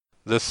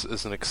This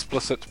is an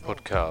explicit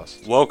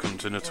podcast. Welcome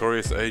to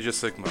Notorious Age of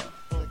Sigma,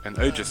 an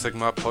Age of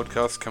Sigma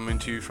podcast coming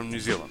to you from New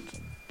Zealand.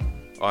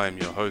 I am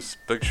your host,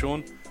 Big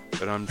Sean,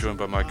 and I'm joined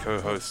by my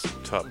co-host,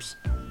 Tubbs,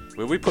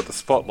 where we put the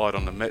spotlight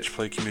on the match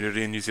play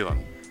community in New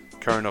Zealand,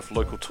 carrying off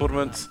local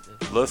tournaments,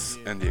 lists,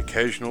 and the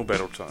occasional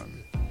battle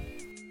time.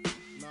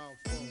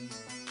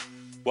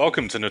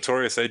 Welcome to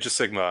Notorious Age of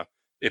Sigma,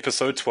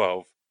 episode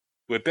 12.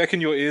 We're back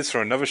in your ears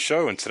for another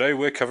show, and today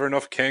we're covering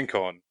off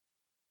CanCon.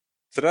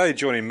 Today,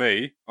 joining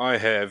me, I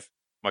have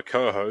my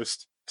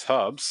co-host,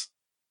 Tubbs.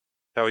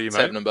 How are you, What's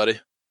mate? happening, buddy?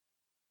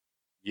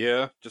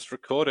 Yeah, just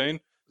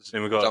recording.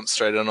 And we got Jump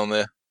straight in on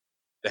there.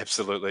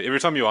 absolutely. Every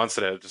time you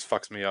answer that, it just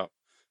fucks me up.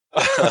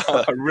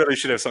 I really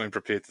should have something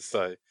prepared to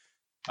say.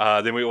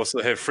 Then we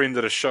also have friend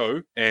of the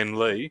show, Anne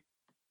Lee.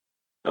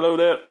 Hello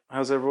there.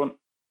 How's everyone?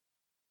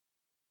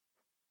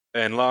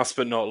 And last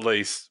but not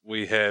least,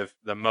 we have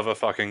the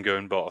motherfucking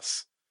goon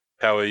boss.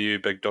 How are you,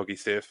 big doggy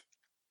Steph?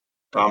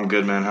 I'm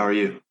good, man. How are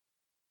you?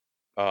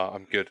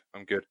 I'm good.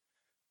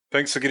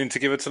 Thanks for getting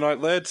together tonight,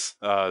 lads.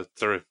 To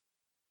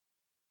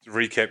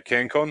recap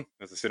CanCon,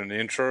 as I said in the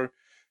intro.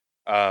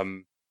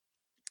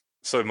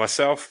 So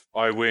myself,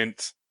 I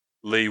went,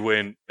 Lee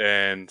went,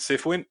 and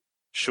Seth went.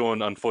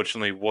 Sean,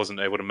 unfortunately, wasn't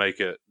able to make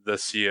it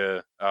this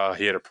year.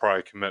 He had a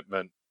prior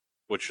commitment,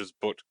 which was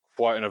booked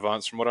quite in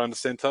advance from what I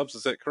understand, Tubbs.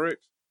 Is that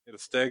correct? He had a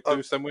stag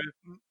do somewhere?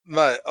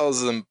 Mate, I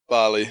was in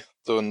Bali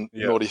doing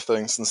naughty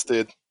things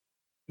instead.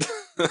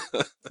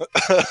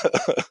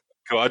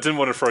 Cool. I didn't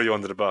want to throw you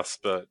under the bus,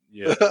 but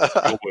yeah,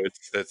 your words.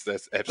 That's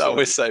absolutely. No,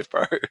 we're safe,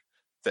 bro.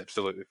 It's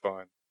absolutely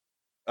fine.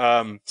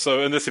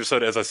 So in this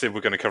episode, as I said,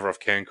 we're going to cover off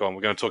CanCon.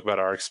 We're going to talk about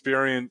our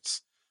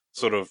experience,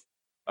 sort of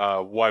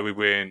why we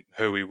went,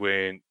 who we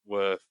went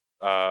with,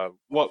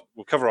 what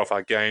we'll cover off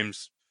our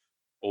games,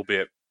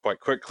 albeit quite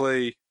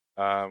quickly.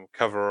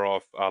 Cover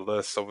off our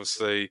lists,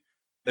 obviously,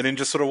 and then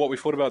just sort of what we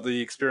thought about the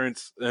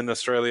experience in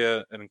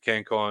Australia and in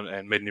CanCon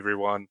and meeting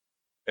everyone.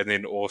 And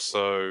then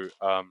also,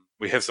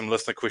 we have some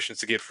listener questions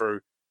to get through,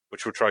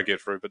 which we'll try to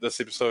get through. But this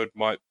episode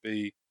might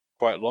be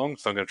quite long,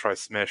 so I'm going to try to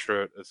smash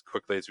through it as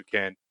quickly as we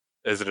can,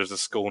 as it is a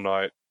school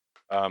night,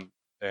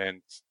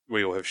 and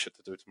we all have shit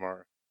to do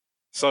tomorrow.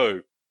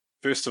 So,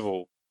 first of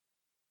all,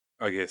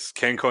 I guess,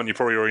 CanCon, you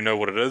probably already know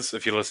what it is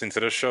if you're listening to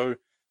this show.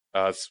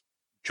 It's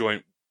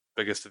joint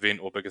biggest event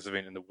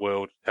in the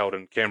world held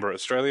in Canberra,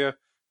 Australia.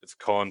 It's a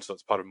con, so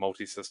it's part of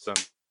multi-system.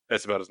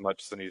 That's about as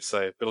much as I need to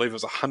say. I believe it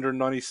was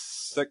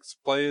 196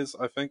 players,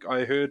 I think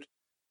I heard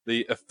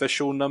the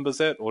official numbers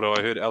at, although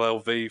I heard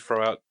LLV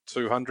throw out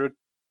 200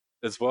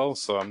 as well,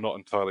 so I'm not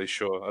entirely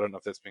sure. I don't know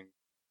if that's been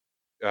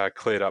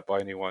cleared up by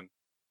anyone.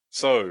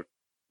 So,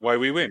 why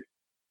we went.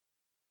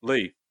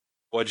 Lee,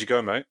 why'd you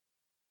go, mate?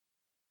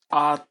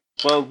 Well,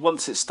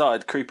 once it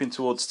started creeping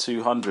towards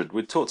 200,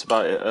 we talked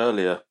about it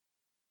earlier,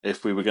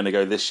 if we were going to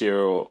go this year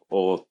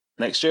or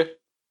next year.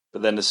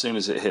 But then as soon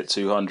as it hit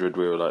 200,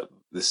 we were like,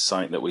 this is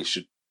something that we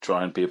should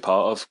try and be a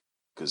part of,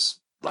 because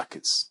like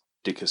it's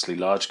ridiculously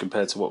large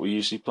compared to what we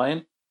usually play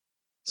in.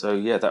 So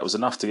yeah, that was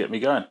enough to get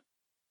me going.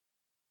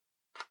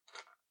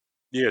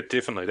 Yeah,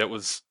 definitely. It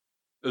was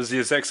the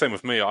exact same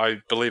with me.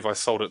 I believe I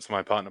sold it to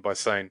my partner by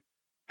saying,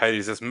 hey,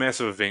 there's this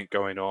massive event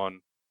going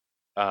on.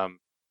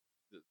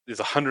 There's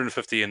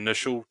 150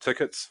 initial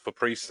tickets for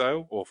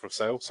pre-sale, or for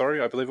sale,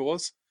 sorry, I believe it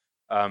was.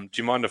 Do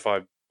you mind if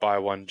I buy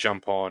one,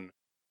 jump on,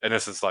 and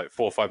this is like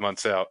 4 or 5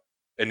 months out,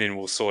 and then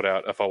we'll sort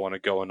out if I want to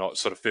go or not,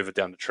 sort of further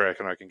down the track,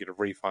 and I can get a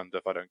refund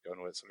if I don't go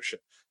and all that sort of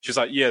shit. She's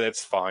like, yeah,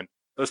 that's fine.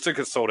 Those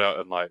tickets sold out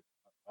in like,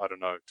 I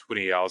don't know,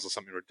 20 hours or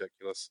something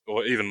ridiculous,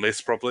 or even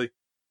less probably.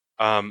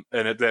 And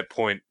at that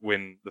point,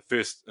 when the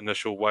first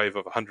initial wave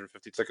of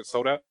 150 tickets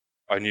sold out,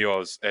 I knew I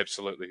was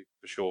absolutely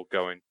for sure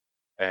going,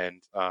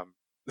 and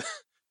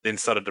then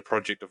started the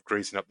project of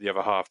greasing up the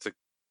other half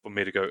for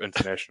me to go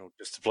international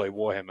just to play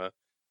Warhammer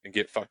and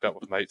get fucked up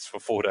with mates for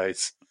 4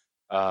 days.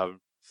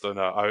 So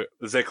no,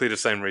 exactly the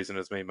same reason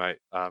as me, mate.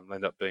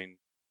 Ended up being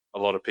a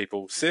lot of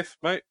people. Seth,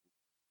 mate,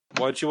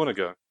 why'd you want to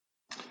go?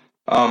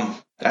 I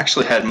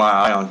actually had my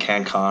eye on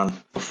CanCon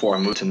before I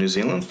moved to New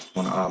Zealand.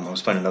 When I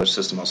was playing another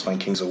system, I was playing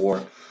Kings of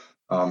War.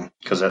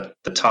 Because at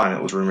the time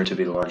it was rumored to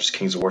be the largest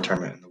Kings of War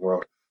tournament in the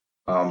world.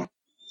 And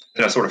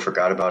I sort of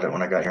forgot about it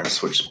when I got here and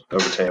switched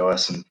over to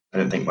AOS, and I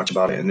didn't think much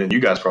about it. And then you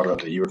guys brought it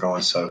up that you were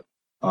going, so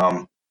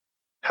how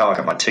I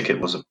got my ticket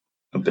was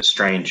a bit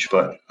strange,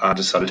 but I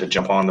decided to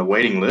jump on the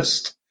waiting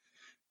list.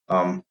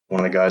 One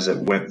of the guys that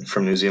went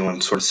from New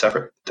Zealand sort of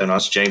separate than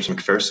us, James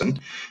McPherson,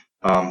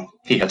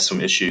 he had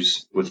some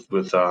issues with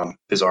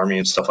his army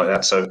and stuff like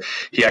that. So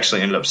he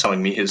actually ended up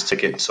selling me his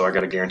ticket, so I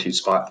got a guaranteed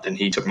spot. Then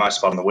he took my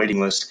spot on the waiting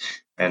list,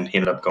 and he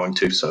ended up going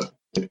too. So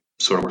it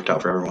sort of worked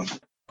out for everyone.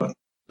 But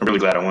I'm really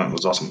glad I went. It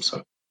was awesome.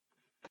 So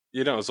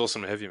Yeah, no, it was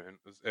awesome to have you, man.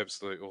 It was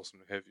absolutely awesome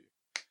to have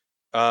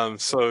you.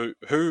 So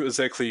who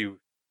exactly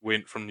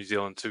went from New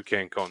Zealand to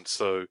CanCon?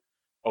 So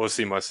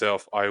obviously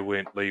myself, I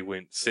went, Lee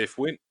went, Seth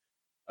went.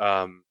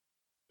 And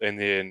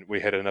then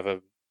we had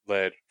another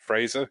lad,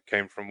 Fraser,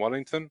 came from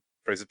Wellington,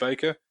 Fraser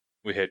Baker.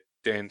 We had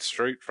Dan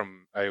Street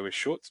from AOS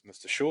Shorts,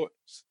 Mr.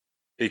 Shorts.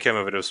 he came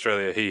over to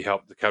Australia. He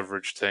helped the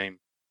coverage team,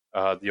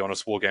 the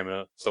Honest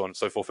Wargamer, so on and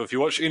so forth. If you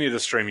watch any of the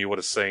stream, you would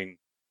have seen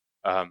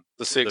The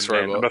sex the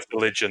man, robot. the myth, the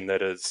legend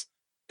that is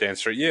Dan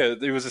Street. Yeah,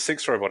 he was a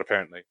sex robot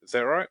apparently. Is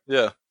that right?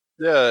 Yeah.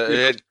 Yeah,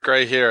 he had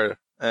grey hair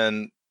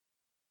and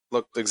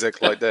looked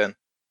exactly like Dan.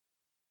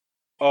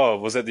 Oh,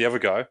 was that the other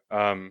guy?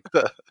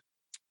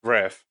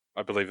 Raph,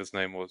 I believe his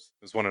name was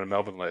one of the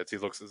Melbourne lads. He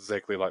looks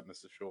exactly like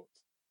Mr. Shorts.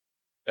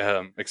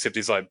 Except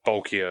he's like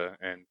bulkier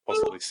and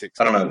possibly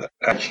sexier. I don't know.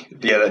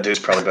 Yeah, that dude's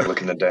probably better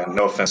looking than Dan.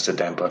 No offense to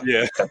Dan, but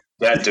Yeah,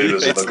 that dude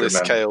was a It's hooker, less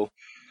man. Kale.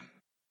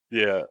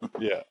 yeah.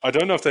 I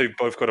don't know if they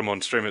both got him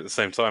on stream at the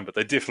same time, but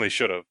they definitely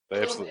should have.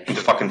 They absolutely The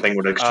should. fucking thing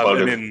would have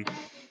exploded. And then,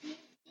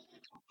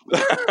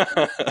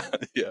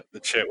 yeah, the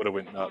chat would have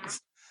went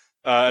nuts.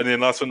 And then,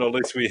 last but not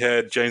least, we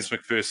had James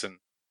McPherson,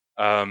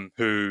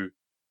 who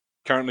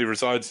currently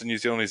resides in New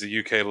Zealand. He's a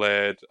UK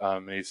lad.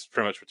 He's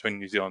pretty much between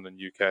New Zealand and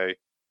UK.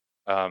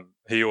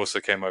 He also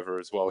came over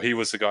as well. He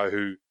was the guy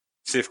who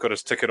Seth got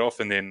his ticket off,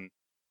 and then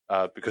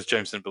because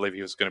James didn't believe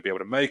he was going to be able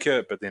to make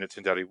it, but then it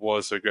turned out he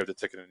was, so he grabbed the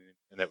ticket,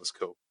 and that was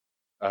cool.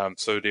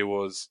 So there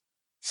was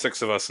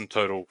 6 of us in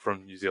total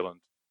from New Zealand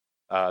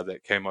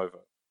that came over.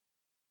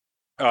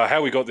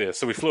 How we got there?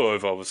 So we flew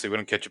over. Obviously, we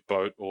didn't catch a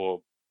boat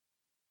or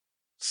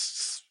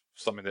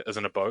something that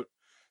isn't a boat.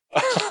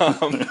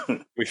 I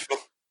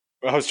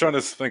was trying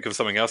to think of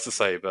something else to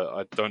say, but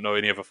I don't know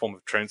any other form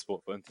of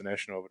transport for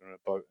international other than a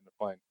boat and a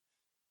plane.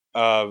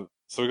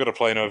 So we got a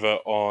plane over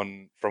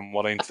from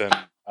Wellington.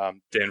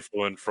 Dan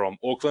flew in from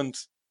Auckland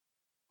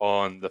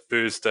on the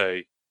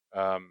Thursday.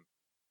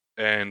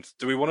 And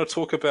do we want to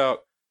talk about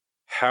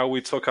how we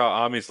took our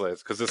armies,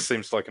 lads? Because this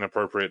seems like an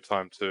appropriate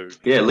time to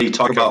Yeah, Lee,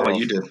 talk about cover what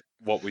you off did.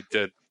 what we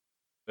did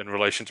in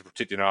relation to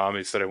protecting our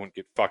armies so they wouldn't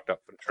get fucked up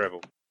for the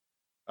travel.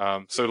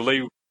 So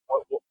Lee,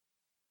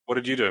 what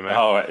did you do, man?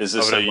 All right, is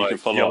this so you can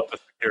follow up? The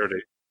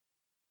security.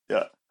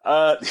 Yeah.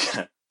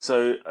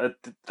 So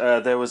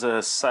there was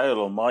a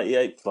sale on Mighty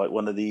Ape, like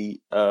one of the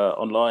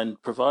online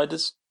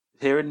providers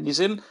here in New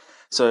Zealand.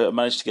 So I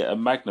managed to get a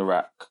Magna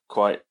rack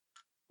quite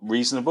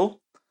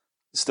reasonable,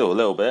 still a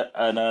little bit,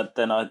 and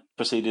then I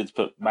proceeded to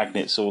put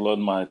magnets all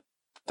on my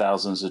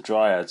thousands of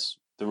Dryads,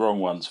 the wrong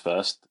ones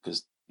first,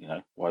 because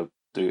why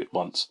do it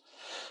once?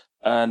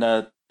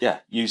 And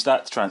use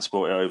that to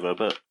transport it over.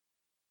 But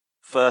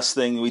first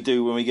thing we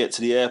do when we get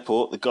to the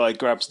airport, the guy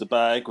grabs the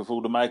bag with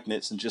all the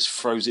magnets and just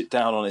throws it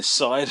down on his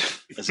side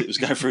as it was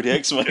going through the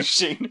Exmo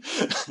machine.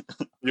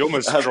 You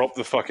almost dropped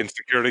the fucking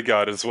security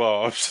guard as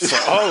well. I was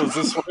just like, is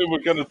this what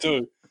we're going to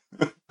do?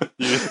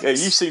 Yes. Yeah, you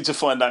seem to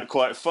find that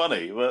quite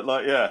funny. But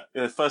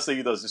the first thing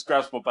he does is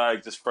grabs my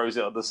bag, just throws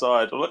it on the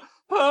side. I'm like,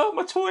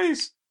 my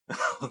toys.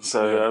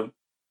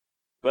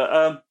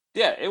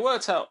 It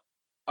worked out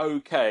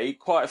okay.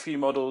 Quite a few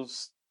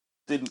models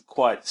didn't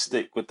quite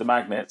stick with the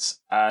magnets,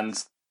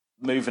 and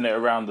moving it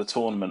around the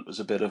tournament was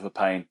a bit of a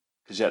pain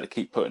because you had to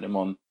keep putting them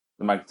on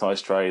the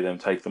magnetized tray, then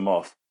take them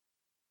off.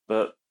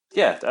 But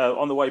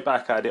on the way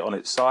back, I had it on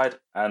its side,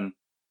 and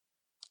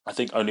I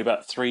think only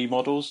about 3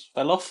 models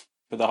fell off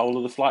for the whole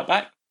of the flight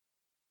back.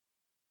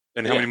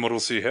 And how many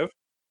models do you have?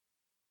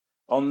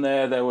 On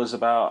there was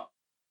about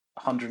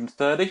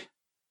 130.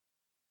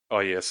 Oh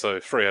yeah, so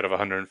 3 out of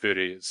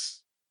 130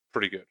 is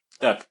pretty good.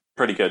 Yeah,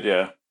 pretty good,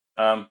 yeah.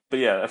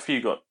 A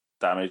few got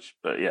damaged,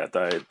 but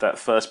that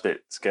first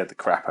bit scared the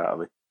crap out of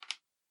me.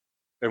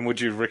 And would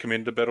you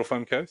recommend a battle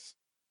foam case?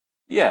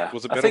 Yeah,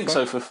 was it I think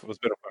so.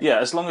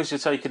 As long as you're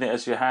taking it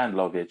as your hand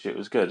luggage, it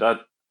was good.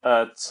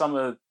 I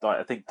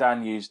think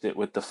Dan used it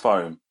with the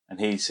foam, and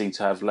he seemed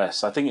to have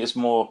less. I think it's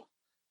more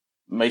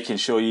making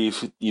sure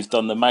you've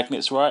done the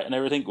magnets right and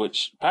everything,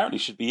 which apparently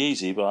should be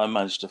easy, but I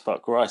managed to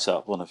fuck right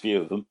up on a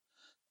few of them.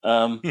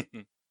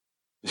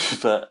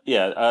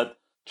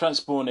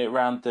 Transporting it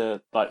around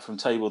from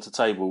table to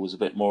table was a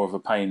bit more of a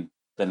pain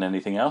than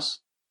anything else.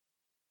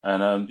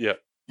 And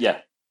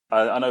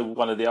I know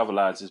one of the other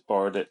lads has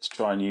borrowed it to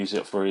try and use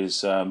it for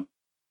his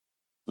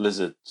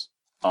lizard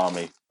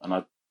army, and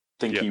I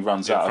think he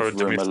runs out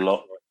of room a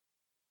lot.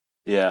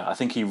 Yeah, I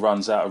think he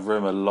runs out of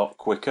room a lot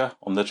quicker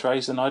on the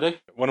trays than I do.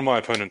 One of my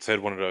opponents had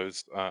one of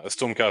those, a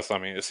Stormcast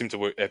army. It seemed to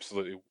work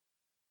absolutely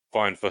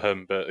fine for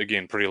him, but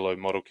again, pretty low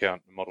model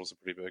count. The models are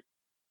pretty big.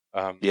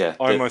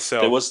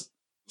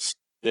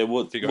 There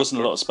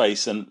wasn't a lot of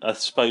space, and I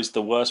suppose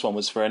the worst one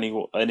was for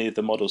any of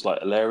the models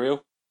like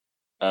Illyrio.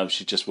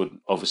 She just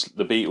wouldn't. Obviously,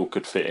 the Beetle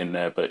could fit in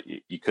there, but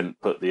you couldn't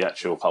put the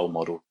actual whole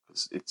model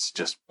because it's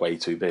just way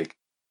too big.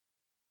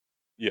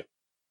 Yeah.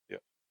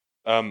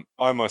 I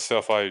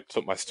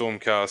took my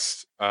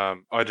Stormcast.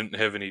 I didn't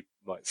have any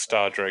like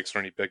Star Drakes or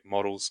any big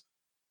models,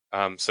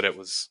 so it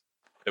was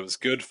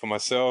good for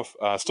myself.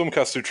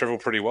 Stormcasts do travel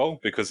pretty well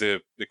because they're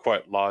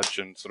quite large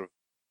and sort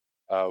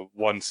of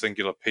one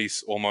singular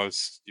piece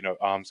almost.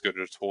 Arms go to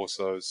the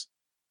torsos,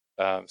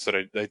 so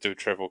they do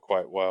travel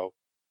quite well.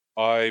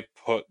 I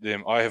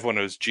have one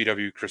of those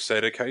GW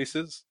Crusader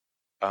cases.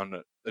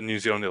 In New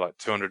Zealand, they're like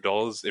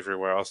 $200.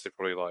 Everywhere else, they're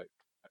probably like,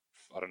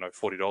 I don't know,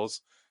 $40.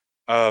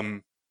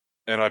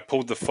 And I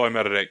pulled the foam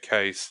out of that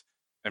case,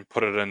 and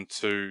put it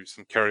into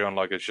some carry-on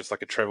luggage, just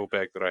like a travel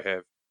bag that I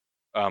have.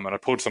 And I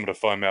pulled some of the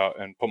foam out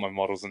and put my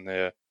models in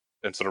there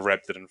and sort of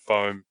wrapped it in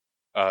foam.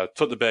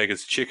 Took the bag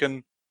as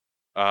chicken.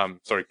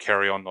 Sorry,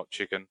 carry-on, not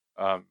chicken.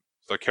 So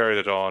I carried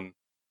it on,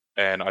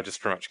 and I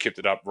just pretty much kept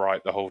it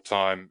upright the whole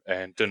time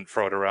and didn't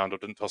throw it around or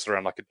didn't toss it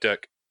around like a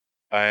dick.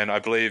 And I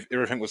believe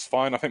everything was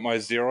fine. I think my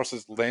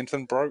Xeros's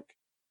lantern broke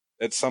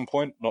at some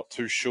point. Not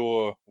too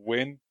sure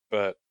when,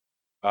 but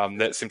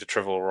that seemed to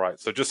travel all right.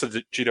 So just a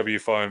GW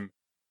foam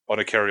on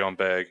a carry-on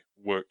bag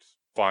worked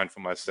fine for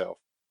myself.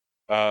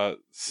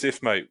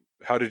 Seth, mate,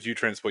 how did you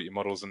transport your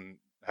models and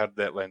how did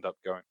that land up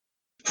going?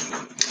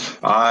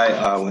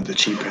 I went the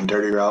cheap and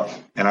dirty route,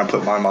 and I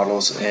put my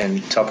models in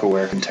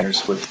Tupperware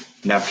containers with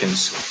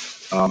napkins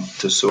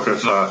to sort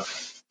of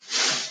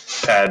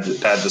pad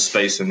the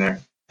space in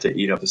there, to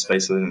eat up the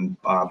space and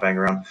bang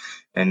around,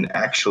 and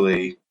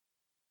actually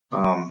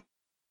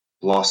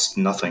lost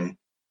nothing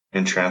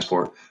in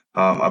transport.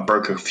 I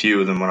broke a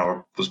few of them when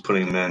I was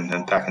putting them in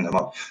and packing them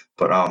up,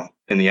 but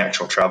in the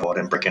actual travel, I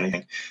didn't break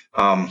anything.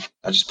 I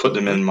just put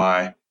them in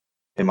my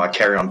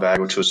carry-on bag,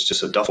 which was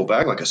just a duffel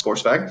bag, like a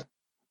sports bag.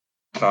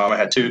 I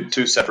had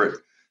two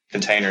separate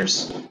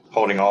containers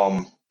holding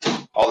all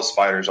the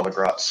spiders, all the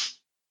grots,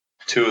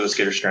 2 of the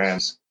skitter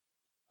strands.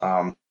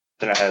 Then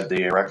I had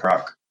the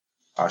Ragnarok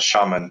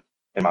Shaman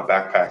in my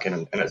backpack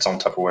and its own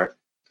Tupperware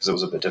because it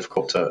was a bit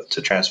difficult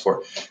to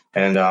transport.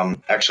 And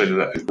actually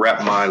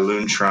wrapped my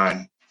Loon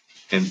Shrine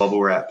in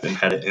bubble wrap and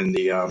had it in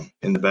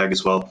the bag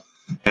as well.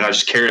 And I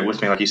just carried it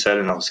with me, like you said,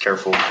 and I was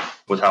careful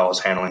with how I was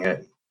handling it.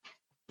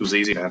 It was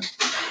easy, man.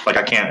 Like,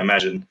 I can't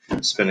imagine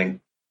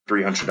spending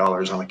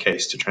 $300 on a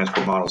case to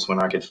transport models when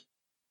I could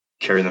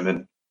carry them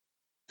in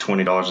 $20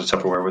 of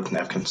Tupperware with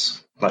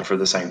napkins, like for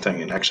the same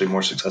thing, and actually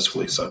more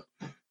successfully. So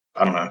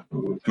I don't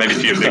know. Maybe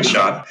if you're a big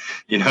shot,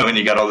 and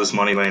you got all this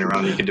money laying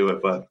around, you can do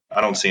it. But I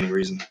don't see any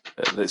reason.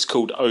 It's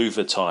called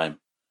overtime.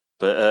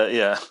 But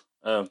yeah,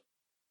 I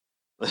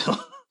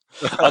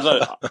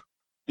don't.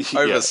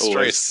 Over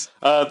stress.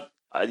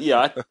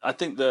 I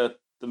think the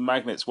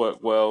magnets work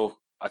well.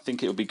 I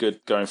think it'll be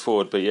good going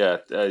forward. But yeah,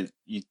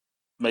 you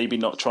maybe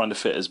not trying to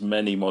fit as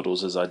many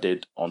models as I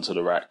did onto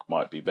the rack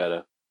might be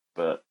better.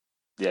 But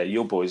yeah,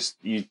 you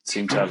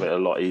seem to have it a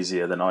lot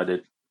easier than I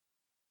did.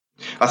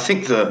 I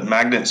think the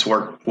magnets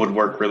would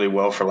work really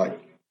well for like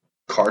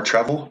car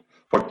travel,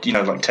 or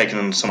like taking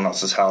them to someone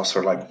else's house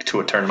or like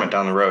to a tournament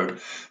down the road.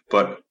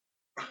 But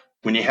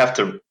when you have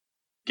to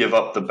give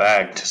up the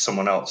bag to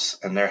someone else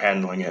and they're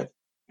handling it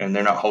and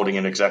they're not holding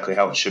it exactly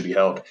how it should be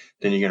held,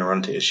 then you're going to run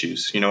into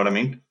issues. You know what I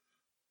mean?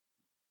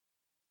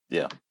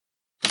 Yeah.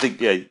 I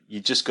think, you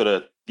just got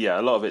to,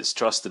 a lot of it's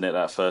trusting it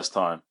that first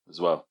time as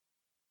well.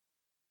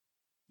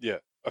 Yeah.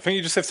 I think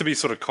you just have to be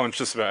sort of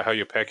conscious about how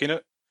you're packing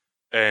it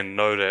and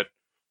know that,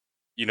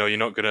 you're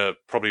not going to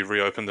probably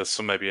reopen this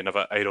for maybe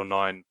another 8 or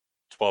 9,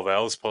 12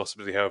 hours,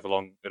 possibly however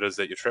long it is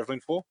that you're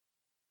traveling for.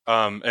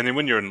 And then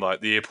when you're in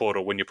like the airport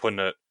or when you're putting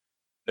it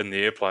in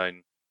the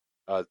airplane,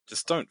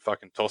 just don't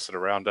fucking toss it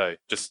around, eh?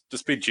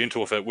 Just be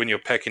gentle with it when you're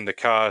packing the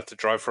car to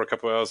drive for a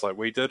couple of hours like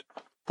we did.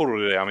 Put all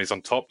the armies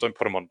on top, don't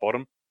put them on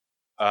bottom.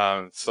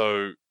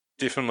 So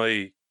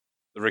definitely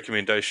the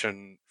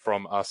recommendation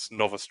from us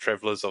novice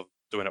travelers of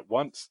doing it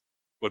once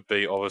would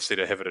be obviously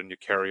to have it in your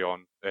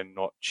carry-on and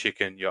not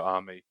check in your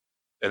army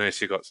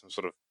unless you've got some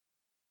sort of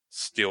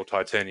steel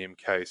titanium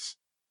case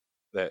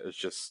that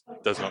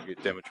does not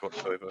get damaged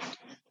whatsoever.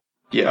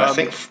 Yeah, I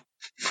think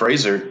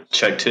Fraser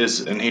checked his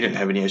and he didn't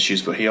have any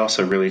issues, but he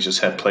also really just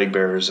had plague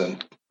bearers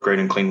and great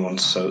and clean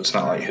ones, so it's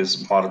not like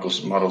his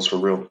models were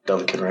real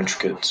delicate or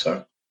intricate.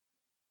 So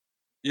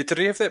yeah, did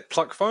he have that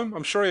pluck foam?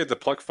 I'm sure he had the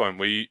pluck foam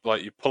where you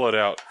pull it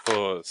out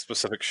for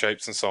specific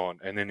shapes and so on,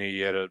 and then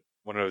he had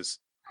one of those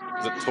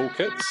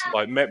toolkits.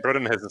 Like Matt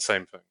Britton has the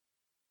same thing,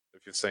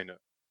 if you've seen it.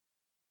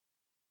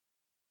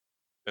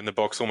 And the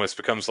box almost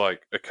becomes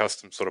like a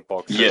custom sort of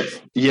box. Yeah,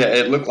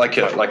 it looked like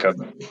a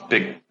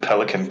big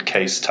Pelican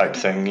case type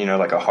thing,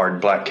 like a hard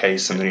black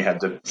case, and then you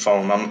had the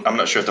foam. I'm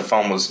not sure if the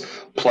foam was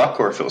pluck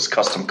or if it was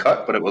custom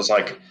cut, but it was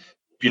like,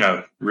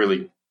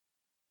 really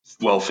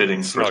well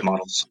fitting for his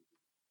models.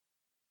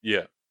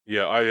 Yeah,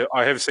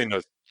 I have seen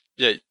those.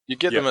 Yeah, you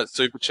get them at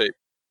super cheap.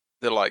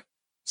 They're like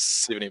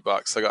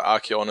 $70. I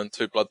got Archeon and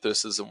 2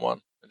 Bloodthirsters in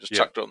one, and just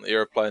chucked it on the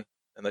airplane,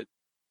 and they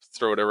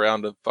throw it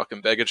around and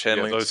fucking baggage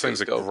handling. Yeah, those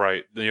things are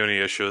great. The only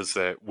issue is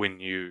that when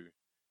you,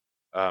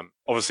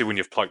 obviously, when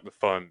you've plugged the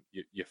foam,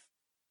 you're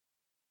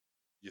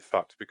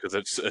fucked because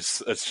it's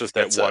just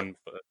that one.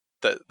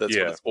 That's what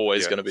it's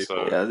always going to be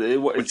for. Yeah,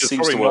 it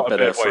seems to work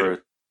better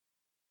for.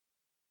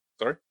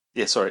 Sorry.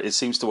 Yeah, sorry. It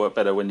seems to work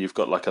better when you've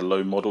got like a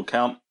low model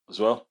count as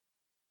well.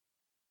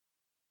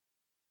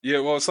 Yeah,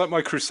 well, it's like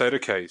my Crusader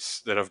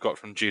case that I've got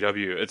from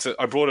GW.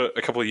 I brought it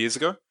a couple of years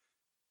ago,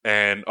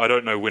 and I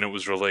don't know when it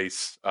was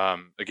released.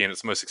 Again,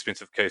 it's the most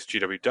expensive case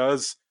GW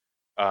does,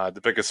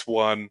 the biggest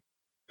one.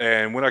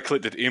 And when I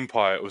collected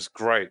Empire, it was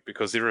great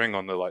because everything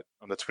on the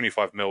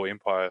 25mm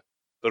Empire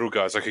little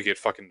guys, I could get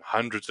fucking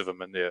hundreds of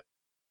them in there.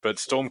 But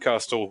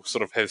Stormcast all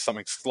sort of has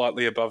something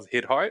slightly above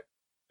head height,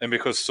 and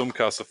because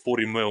Stormcast are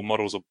 40mm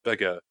models or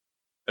bigger,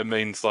 it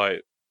means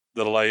like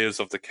the layers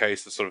of the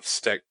case are sort of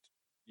stacked.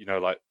 You know,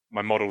 like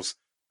my model's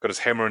got his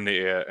hammer in the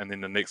air, and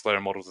then the next layer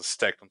of models are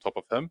stacked on top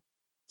of him.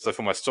 So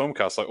for my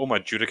Stormcast, like all my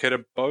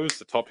Judicator bows,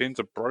 the top ends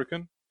are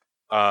broken.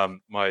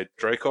 My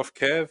Dracov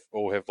Cav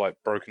all have like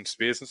broken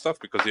spears and stuff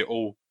because they're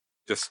all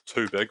just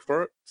too big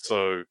for it.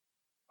 So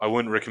I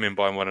wouldn't recommend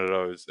buying one of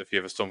those if you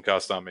have a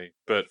Stormcast army.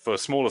 But for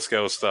smaller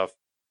scale stuff,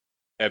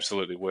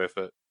 absolutely worth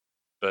it.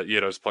 But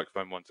yeah, those Pluck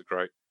Foam ones are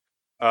great.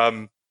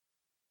 I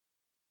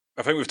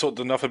think we've talked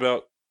enough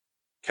about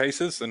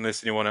cases,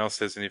 unless anyone else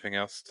has anything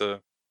else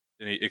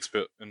any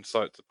expert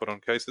insight to put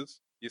on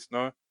cases. Yes,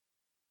 no?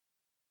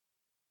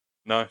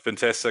 No?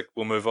 Fantastic.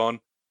 We'll move on.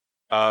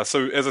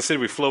 So as I said,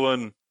 we flew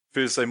in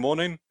Thursday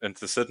morning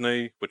into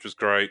Sydney, which was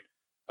great.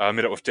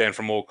 Met up with Dan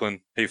from Auckland.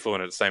 He flew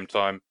in at the same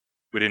time.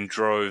 We then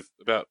drove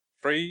about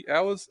 3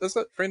 hours, is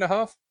it?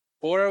 3.5?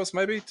 4 hours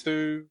maybe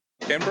to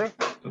Canberra?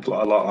 A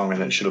lot longer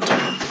than it should have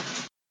taken.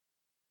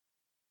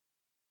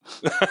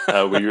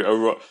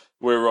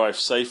 We arrived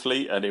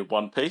safely and in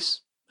one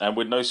piece, and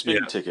with no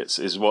speeding tickets,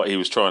 is what he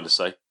was trying to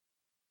say.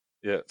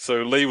 Yeah,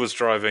 so Lee was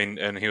driving,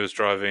 and he was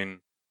driving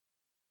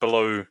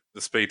below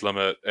the speed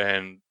limit,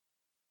 and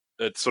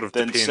it sort of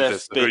depends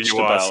as to who you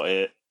about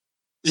it.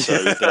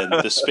 So then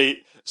the speed.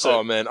 So,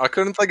 oh man, I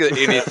couldn't think of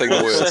anything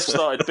worse. Seth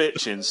started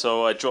bitching,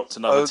 so I dropped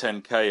another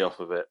 10k off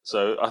of it.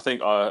 So I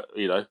think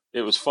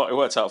it was fine. It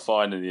worked out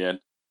fine in the end.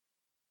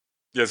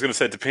 Yeah, I was going to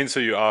say it depends who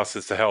you ask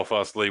as to how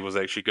fast Lee was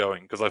actually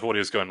going, because I thought he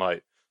was going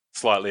like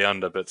slightly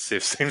under, but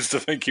Seth seems to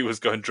think he was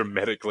going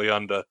dramatically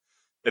under.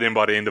 And then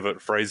by the end of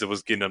it, Fraser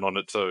was getting in on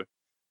it too.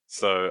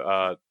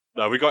 So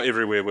no, we got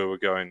everywhere where we're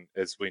going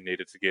as we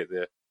needed to get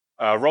there.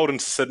 Rolled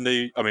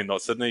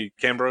into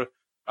Canberra.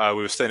 We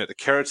were staying at the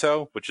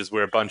Caratel, which is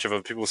where a bunch of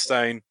other people were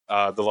staying.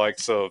 The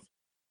likes of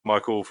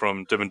Michael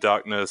from Dim and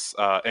Darkness,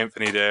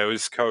 Anthony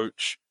Dow's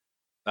coach,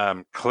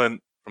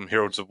 Clint from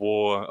Heralds of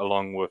War,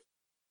 along with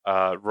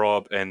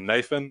Rob and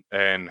Nathan,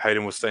 and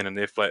Hayden was staying in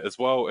their flat as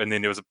well. And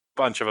then there was a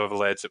bunch of other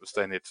lads that were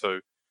staying there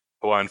too,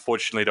 who I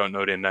unfortunately don't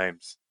know their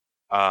names,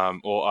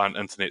 or aren't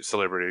internet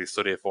celebrities,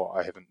 so therefore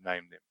I haven't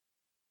named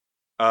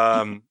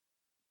them.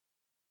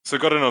 So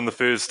got in on the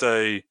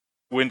Thursday,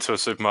 went to a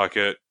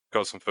supermarket,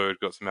 got some food,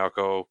 got some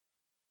alcohol.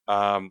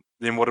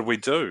 Then what did we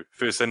do?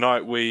 Thursday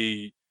night,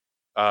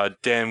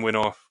 Dan went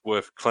off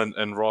with Clint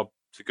and Rob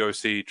to go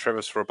see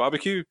Travis for a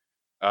barbecue.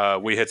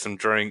 We had some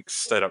drinks,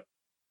 stayed up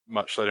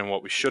much later than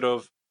what we should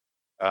have.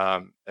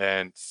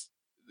 And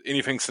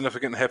anything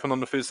significant happen on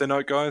the Thursday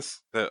night,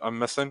 guys, that I'm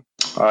missing?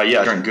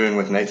 Yeah, I drank goon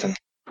with Nathan.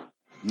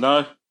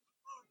 No.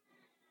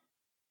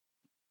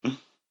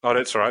 Oh,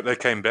 that's right. They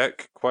came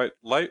back quite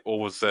late, or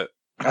was that?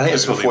 I think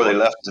it's before they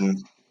left, and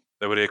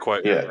they were there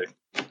quite early.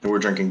 We were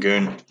drinking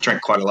goon.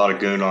 Drank quite a lot of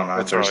goon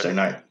on Thursday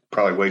night.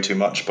 Probably way too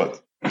much,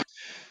 but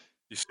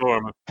you saw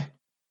him.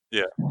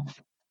 Yeah,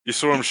 you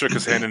saw him shook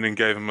his hand and then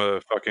gave him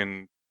a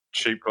fucking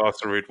cheap glass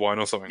of red wine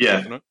or something. Yeah,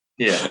 wasn't it?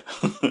 Yeah.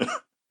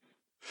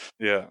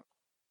 Yeah.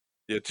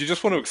 Do you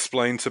just want to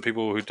explain to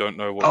people who don't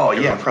know what? Oh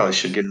yeah, I probably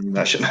should get into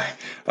that, shouldn't I?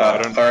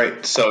 All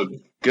right, so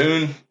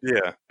goon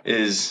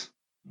is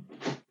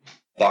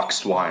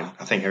boxed wine.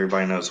 I think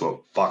everybody knows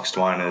what boxed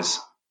wine is.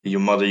 Your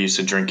mother used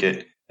to drink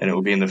it, and it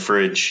would be in the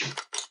fridge,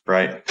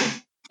 right?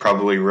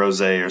 Probably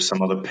rosé or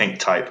some other pink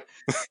type.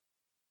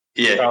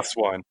 Yeah, Cast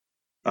wine.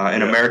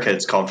 In America,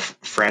 it's called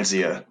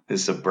Franzia,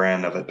 is the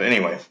brand of it. But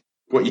anyway,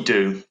 what you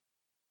do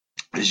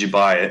is you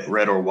buy it,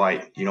 red or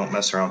white. You don't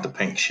mess around with the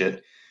pink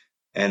shit.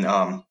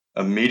 And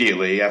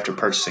immediately after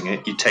purchasing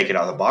it, you take it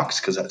out of the box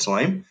because that's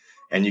lame,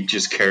 and you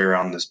just carry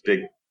around this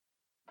big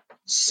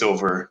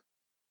silver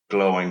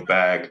glowing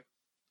bag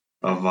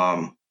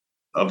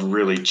of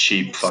really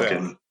cheap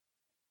fucking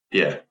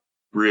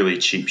really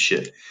cheap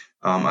shit.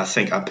 I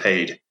think I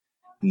paid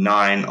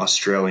 $9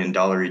 Australian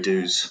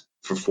dues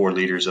for 4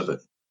 liters of it,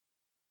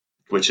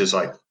 which is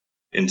like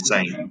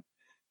insane.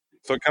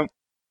 So it comes,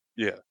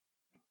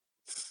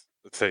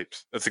 it's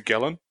heaps. It's a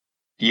gallon.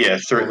 Yeah,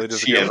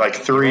 like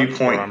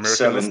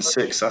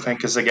 3.76, I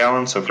think, is a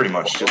gallon. So pretty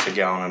much just a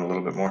gallon and a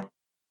little bit more.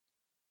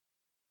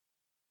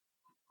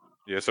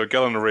 Yeah, so a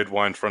gallon of red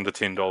wine for under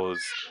 $10.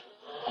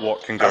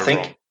 What can go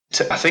wrong?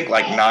 I think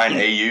like 9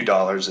 AU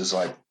dollars is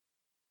like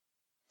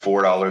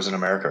 $4 in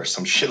America or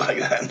some shit like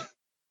that.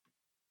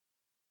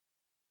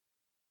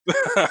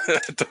 I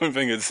don't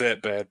think it's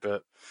that bad,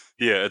 but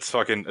yeah, it's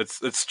fucking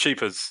it's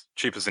cheap as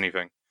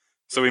anything.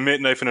 So we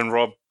met Nathan and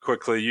Rob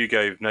quickly. You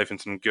gave Nathan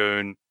some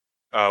goon.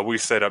 We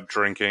stayed up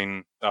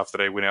drinking after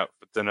they went out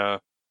for dinner.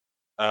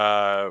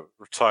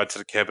 Retired to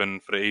the cabin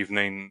for the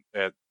evening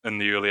in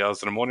the early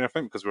hours of the morning, I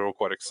think, because we were all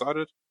quite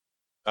excited.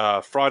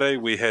 Friday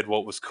we had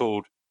what was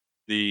called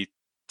the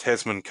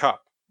Tasman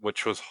Cup,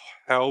 which was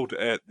held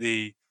at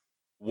the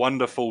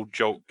wonderful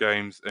Jolt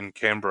Games in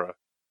Canberra.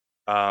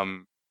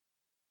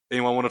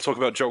 Anyone want to talk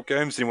about Jolt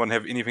Games? Anyone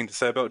have anything to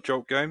say about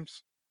Jolt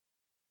Games?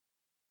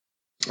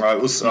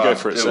 It was,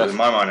 in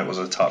my mind, it was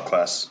a top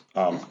class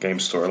game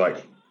store,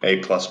 like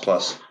A++. It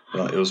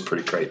was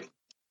pretty great.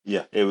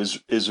 Yeah, it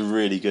was a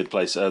really good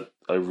place. I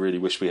really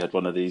wish we had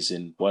one of these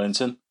in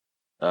Wellington.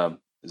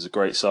 It's a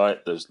great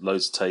site. There's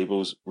loads of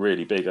tables,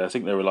 really big. I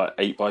think they were like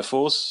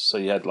 8x4s, so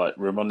you had like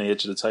room on the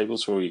edge of the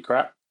tables for all your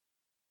crap.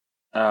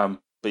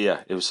 But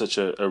yeah, it was such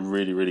a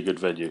really really good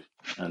venue,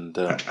 and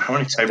How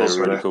many they tables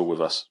were were really there? cool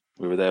with us.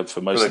 We were there for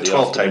Were most there of the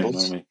 12 afternoon.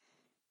 tables?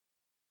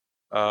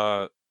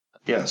 Uh,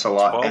 Yeah, it's a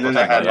lot. 12, And I then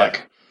they think. had yeah.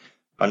 like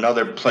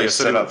another place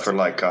so set there up for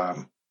like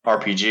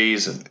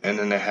RPGs, and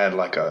then they had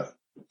like a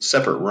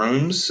separate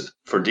rooms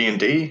for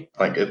D&D.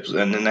 Like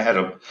and then they had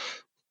a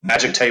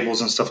magic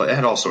tables and stuff like. They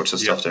had all sorts of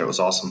Yeah. stuff there. It was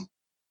awesome.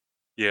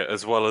 Yeah,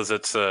 as well as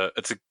it's a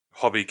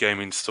hobby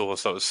gaming store,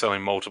 so it was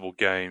selling multiple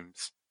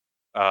games.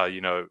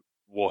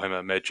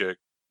 Warhammer, Magic,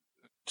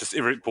 just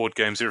every board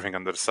games, everything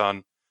under the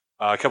sun.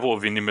 A couple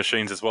of vending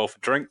machines as well for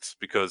drinks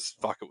because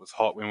fuck, it was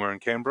hot when we were in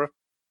Canberra.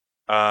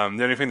 The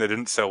only thing they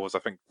didn't sell was I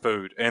think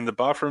food, and the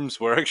bathrooms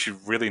were actually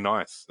really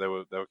nice. They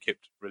were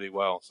kept really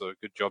well, so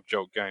good job,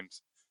 Jolt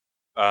Games.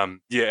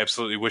 Yeah,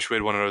 absolutely wish we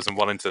had one of those in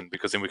Wellington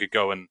because then we could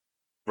go and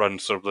run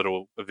sort of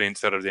little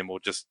events out of them, or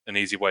just an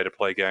easy way to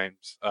play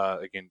games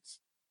against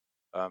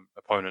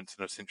opponents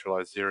in a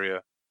centralized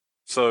area.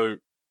 So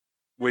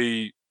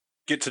we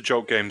get to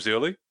Jolt Games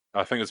early.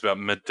 I think it's about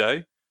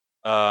midday.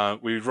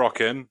 We rock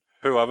in.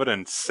 Who other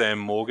than Sam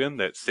Morgan,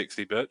 that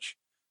sexy bitch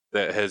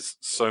that has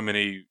so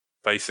many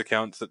face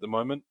accounts at the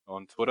moment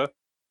on Twitter,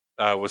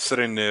 was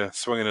sitting there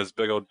swinging his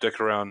big old dick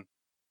around,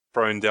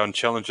 throwing down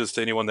challenges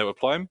to anyone that would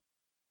play him.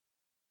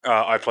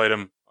 I played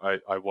him.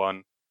 I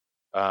won.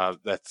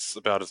 That's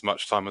about as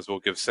much time as we'll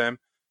give Sam.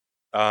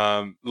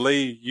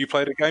 Lee, you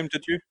played a game,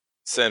 did you?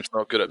 Sam's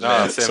not good at Nah,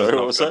 math. Sam's Sorry, not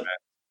what was good,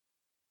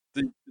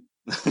 that?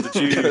 man. Did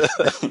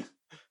you?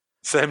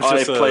 Sam's I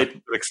just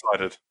played.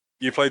 excited.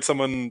 You played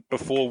someone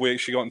before we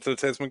actually got into the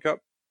Tasman Cup?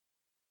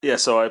 Yeah,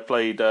 so I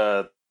played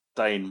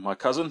Dane, my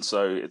cousin.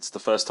 So it's the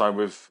first time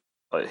with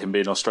like him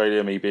being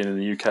Australia, me being in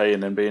the UK,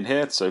 and then being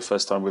here. So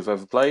first time we've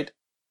ever played.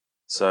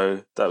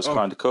 So that was Oh.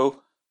 kind of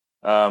cool.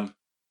 I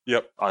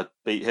Yep.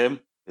 beat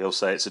him. He'll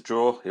say it's a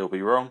draw. He'll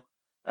be wrong.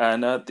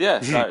 And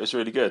yeah, no, it was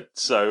really good.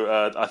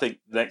 So I think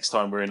next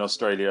time we're in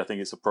Australia, I think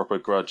it's a proper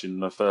grudge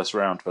in the first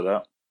round for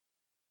that.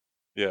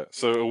 Yeah.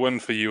 So a win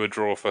for you, a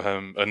draw for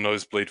him, a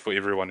nosebleed for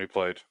everyone who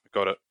played.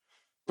 Got it.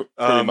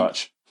 Pretty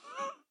much.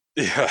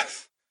 Yeah.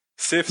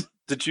 Seth,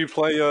 did you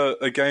play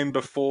a game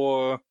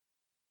before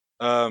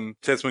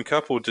Tasman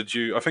Cup, or did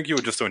you? I think you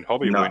were just doing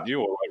hobby, No. weren't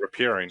you, or like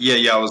repairing?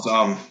 Yeah, I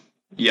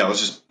was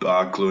just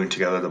gluing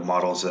together the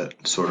models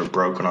that sort of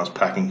broke when I was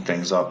packing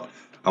things up.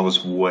 I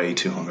was way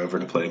too hungover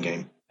to play a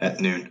game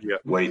at noon. Yeah.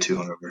 Way too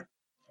hungover.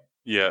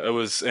 Yeah, it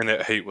was, and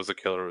that heat was a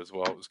killer as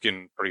well. It was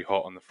getting pretty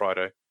hot on the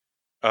Friday.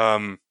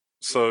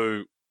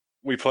 So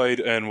we played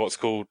in what's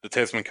called the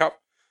Tasman Cup.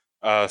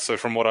 So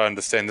from what I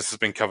understand, this has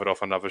been covered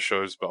off on other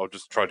shows, but I'll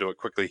just try to do it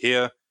quickly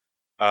here.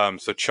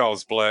 So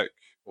Charles Black,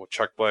 or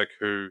Chuck Black,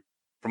 who,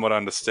 from what I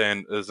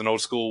understand, is an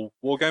old school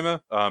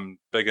wargamer,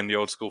 big in the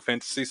old school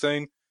fantasy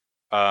scene,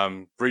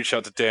 reached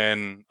out to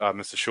Dan,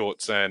 Mr.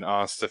 Shorts, and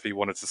asked if he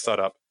wanted to start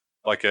up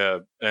like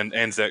an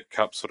Anzac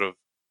Cup sort of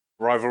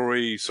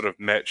rivalry sort of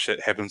match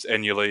that happens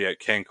annually at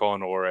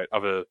CanCon or at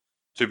other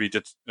to be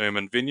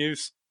determined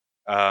venues.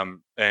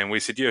 And we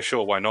said, yeah,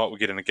 sure, why not? We'll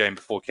get in a game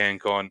before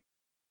CanCon,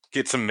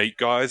 get some meat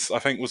guys, I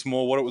think was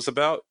more what it was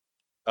about.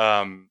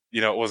 It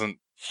wasn't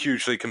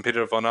hugely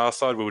competitive on our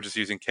side. We were just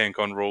using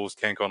CanCon rules,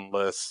 CanCon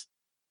lists.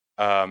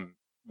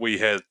 We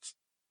had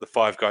the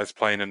 5 guys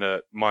playing in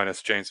it,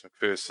 minus James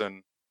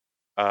McPherson.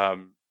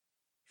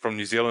 From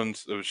New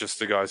Zealand, it was just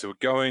the guys who were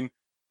going.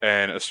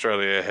 And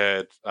Australia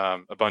had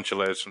a bunch of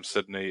lads from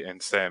Sydney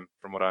and Sam,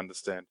 from what I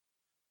understand.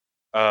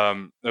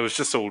 It was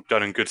just all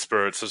done in good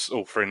spirits. It was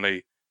all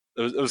friendly.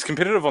 It was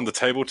competitive on the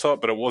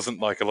tabletop, but it wasn't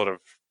like a lot of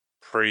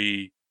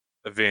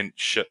pre-event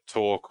shit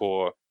talk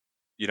or,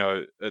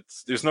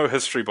 there's no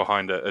history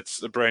behind it.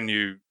 It's a brand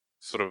new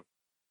sort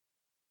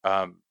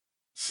of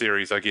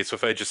series, I guess,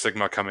 with Age of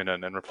Sigmar coming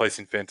in and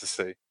replacing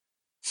Fantasy.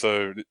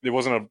 So there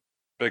wasn't a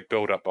big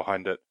build-up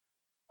behind it.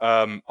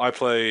 I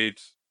played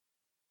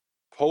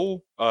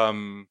Paul,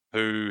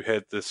 who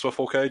had the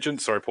Swiftwalk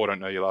agent. Sorry, Paul, I don't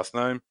know your last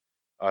name.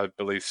 I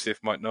believe Seth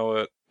might know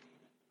it.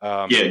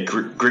 Yeah,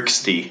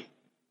 Grixty.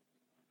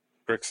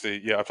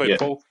 Grixty. Yeah, I played Yeah.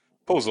 Paul.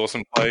 Paul's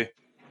awesome play.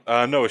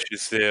 No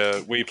issues there.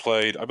 I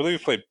believe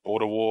we played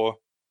Border War.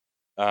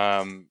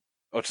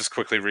 I'll just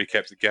quickly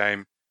recap the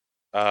game.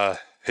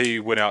 He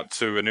went out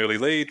to an early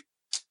lead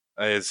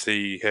as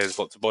he has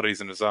lots of bodies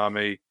in his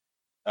army.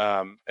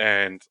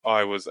 And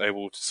I was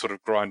able to sort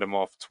of grind him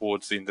off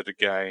towards the end of the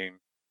game.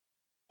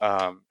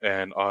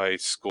 And I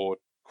scored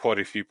quite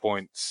a few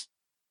points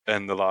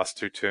in the last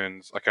 2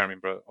 turns. I can't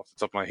remember off the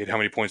top of my head how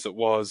many points it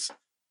was,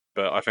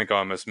 but I think I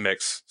almost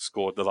max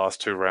scored the last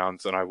 2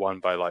 rounds and I won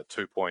by like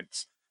 2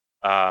 points.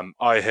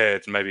 I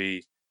had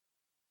maybe,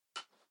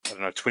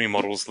 20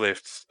 models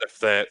left, if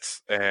that,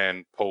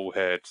 and Paul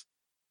had,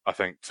 I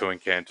think, 2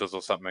 Incanters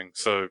or something.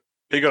 So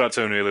he got out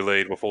to an early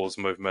lead with all his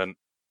movement.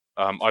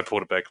 I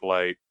pulled it back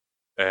late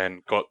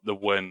and got the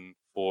win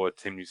for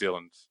Team New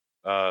Zealand.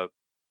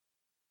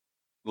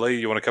 Lee,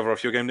 you want to cover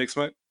off your game next,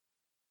 mate?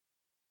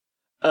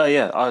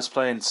 Yeah, I was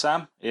playing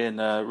Sam in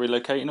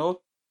Relocating Org,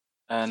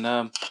 and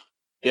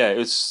yeah, it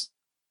was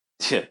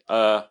yeah,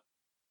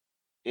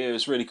 it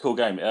was a really cool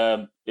game.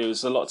 It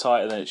was a lot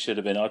tighter than it should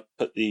have been. I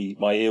put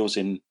my eels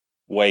in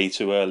way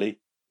too early,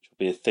 which will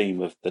be a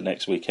theme of the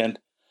next weekend.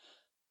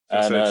 So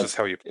And it's just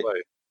how you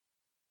play.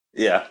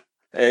 yeah,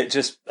 it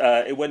just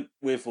it went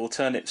with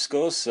alternate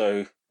scores.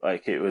 So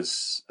like it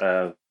was,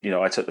 I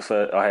took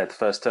I had the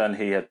first turn,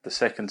 he had the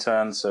second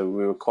turn, so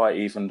we were quite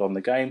evened on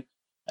the game,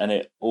 and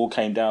it all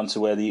came down to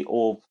where the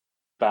orb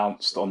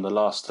bounced on the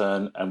last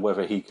turn and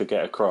whether he could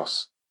get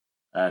across,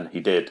 and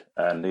he did,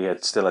 and he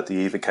still had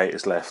the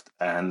evocators left,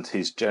 and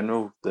his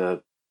general, I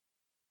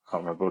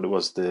can't remember what it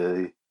was,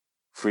 the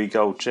free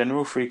guild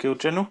general. Free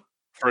Guild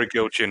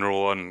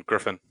General on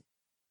Griffin.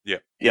 Yeah,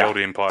 the Yeah, old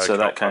Empire so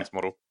that Cards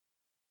model.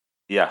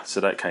 Yeah, so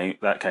that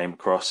came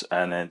across,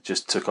 and then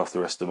just took off the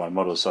rest of my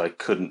models, so I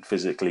couldn't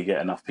physically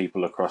get enough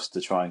people across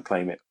to try and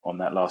claim it on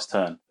that last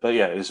turn. But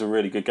yeah, it was a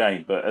really good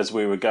game. But as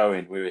we were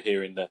going, we were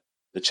hearing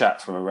the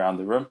chat from around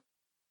the room,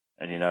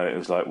 and it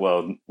was like,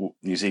 well,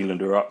 New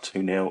Zealand are up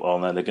 2-0. Oh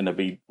no, they're going to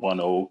be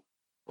 1-1,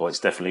 or it's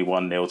definitely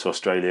 1-0 to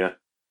Australia.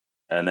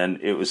 And then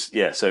it was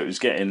so it was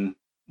getting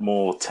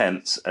more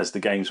tense as the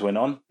games went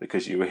on,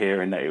 because you were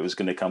hearing that it was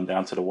going to come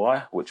down to the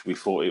wire, which we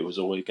thought it was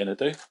always going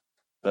to do.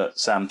 But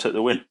Sam took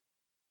the win.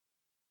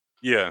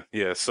 Yeah.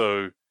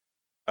 So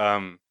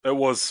it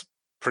was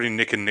pretty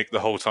neck and neck the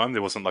whole time.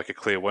 There wasn't like a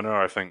clear winner.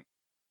 I think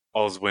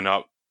Oz went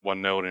up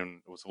 1-0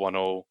 and it was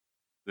 1-1.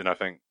 Then I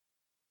think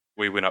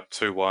we went up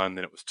 2-1,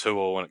 then it was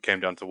 2-2, and it came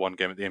down to one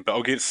game at the end. But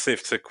I'll get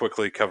Seth to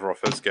quickly cover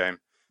off his game,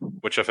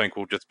 which I think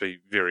will just be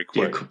very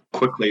quick. Yeah,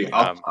 quickly.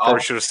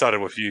 Probably should have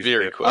started with you.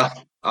 Very Seth.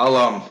 quick.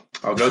 I'll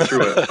go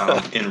through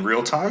it in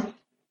real time,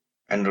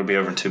 and it'll be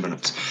over in 2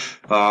 minutes.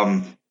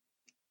 I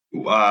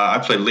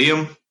played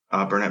Liam,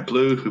 Burnett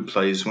Blue, who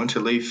plays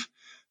Winterleaf.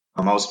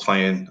 I was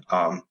playing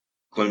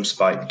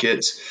Gloomspite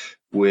Gitz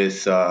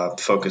with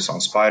focus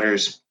on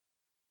spiders.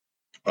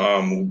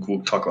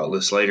 We'll talk about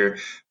this later.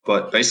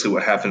 But basically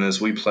what happened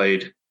is we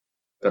played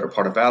Better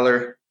Part of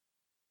Valor.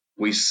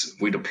 We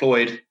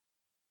deployed.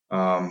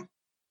 Liam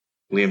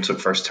took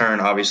first turn,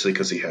 obviously,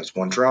 because he has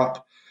one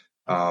drop.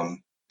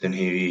 Then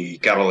he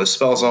got all his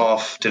spells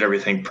off, did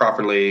everything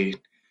properly.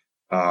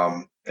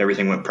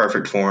 Everything went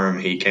perfect for him.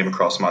 He came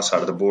across my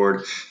side of the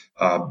board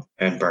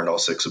and burned all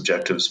 6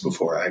 objectives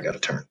before I got a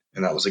turn.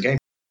 And that was the game.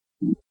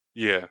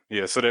 Yeah.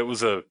 So that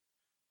was a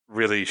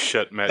really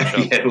shit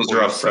matchup. Yeah, it was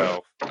rough,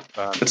 bro.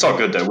 It's all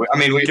good, though. I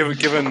mean,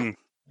 given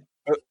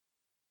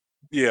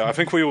yeah, I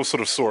think we all sort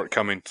of saw it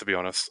coming, to be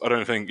honest. I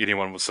don't think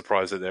anyone was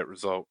surprised at that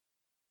result.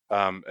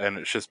 And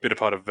it's just Better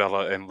Part of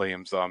Valor and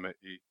Liam's army.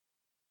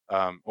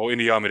 Or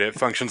any army that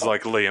functions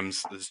like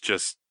Liam's is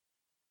just,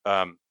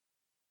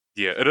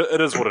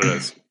 it is what it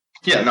is.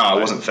 Yeah, no, I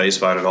wasn't phased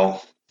by it at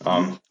all.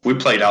 We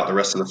played out the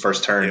rest of the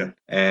first turn,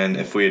 and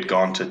if we had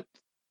gone to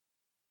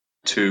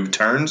 2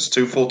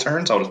 full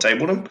turns, I would have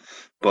tabled him.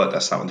 But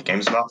that's not what the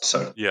game's about.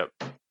 So yeah,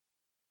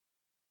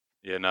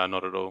 no,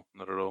 not at all.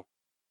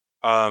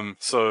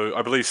 So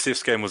I believe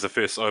Steph's game was the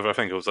first over. I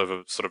think it was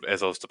over sort of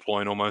as I was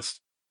deploying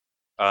almost.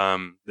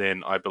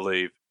 Then I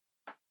believe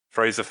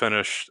Fraser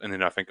finished, and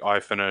then I think I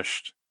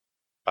finished.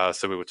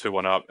 So we were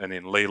 2-1 up, and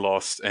then Lee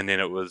lost, and then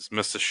it was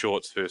Mr.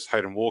 Shorts versus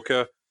Hayden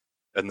Walker.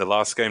 In the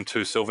last game,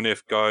 2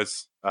 Sylvaneth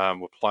guys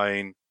were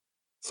playing.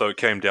 So it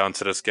came down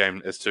to this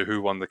game as to who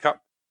won the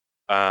cup.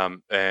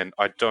 And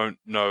I don't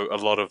know a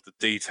lot of the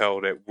detail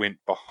that went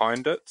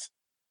behind it.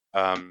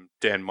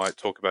 Dan might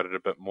talk about it a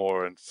bit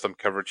more and some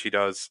coverage he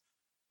does.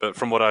 But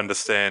from what I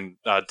understand,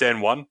 Dan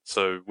won,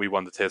 so we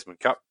won the Tasman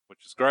Cup,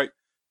 which is great.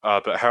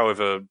 But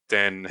however,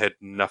 Dan had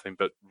nothing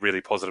but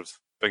really positive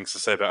things to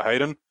say about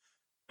Hayden.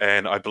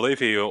 And I believe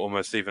he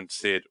almost even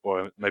said,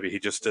 or maybe he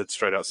just did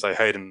straight out say,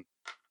 Hayden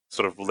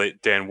sort of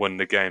let Dan win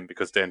the game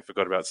because Dan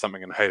forgot about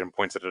something and Hayden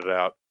pointed it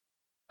out.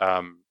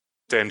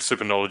 Dan's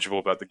super knowledgeable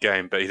about the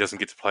game, but he doesn't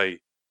get to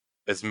play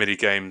as many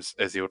games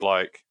as he would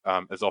like,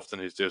 as often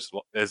as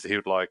he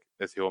would like,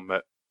 as he'll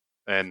admit.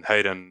 And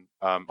Hayden,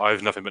 I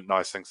have nothing but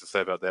nice things to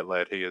say about that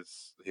lad.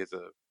 He's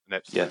an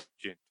absolute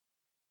gent.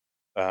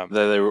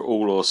 They were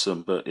all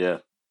awesome, but yeah.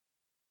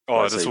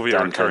 Oh, this will be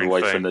a recurring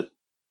thing.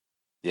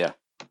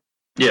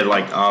 Yeah,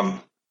 like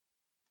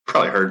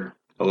probably heard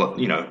a lot.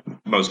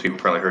 Most people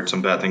probably heard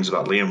some bad things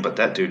about Liam, but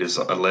that dude is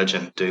a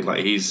legend, dude.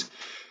 Like he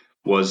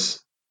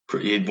was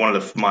one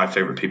of my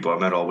favorite people I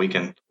met all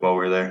weekend while we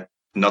were there.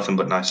 Nothing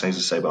but nice things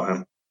to say about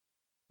him.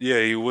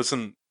 Yeah, he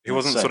wasn't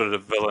sort of the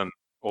villain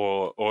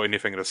or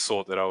anything of the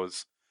sort that I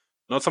was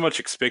not so much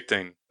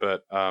expecting,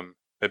 but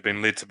had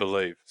been led to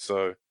believe.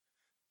 So,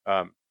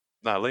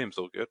 Liam's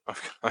all good.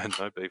 I had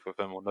no beef with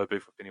him or no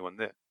beef with anyone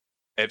there.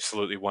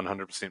 Absolutely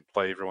 100%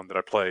 play everyone that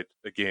I played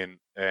again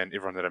and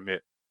everyone that I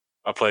met.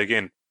 I play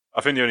again.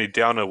 I think the only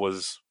downer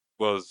was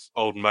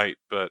old mate,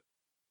 but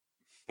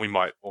we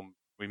may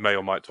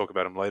or might talk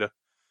about him later.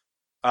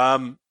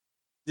 So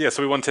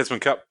we won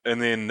Tasman Cup,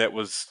 and then that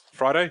was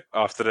Friday.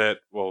 After that,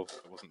 well,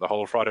 it wasn't the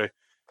whole of Friday.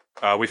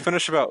 We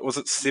finished about, was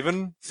it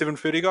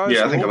 7:30, guys?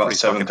 Yeah, I think about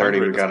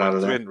 7:30 we got out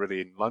of there. We hadn't really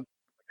eaten lunch.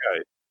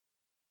 okay.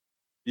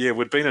 Yeah,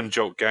 we'd been in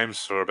Jolt Games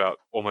for about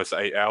almost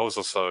 8 hours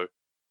or so.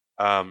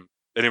 And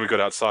then we got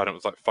outside and it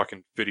was like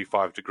fucking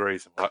 35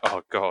 degrees. I'm like,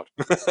 oh god.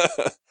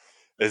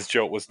 As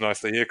Jolt was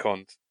nicely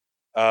airconned.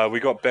 We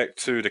got back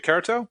to the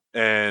Caratel,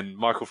 and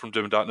Michael from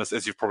Doom and Darkness,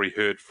 as you've probably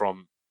heard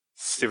from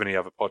 70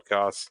 other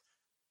podcasts,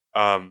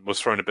 was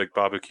throwing a big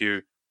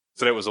barbecue.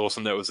 So that was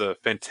awesome. That was a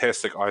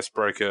fantastic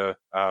icebreaker,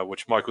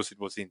 which Michael said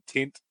was the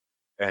intent,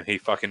 and he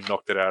fucking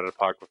knocked it out of the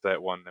park with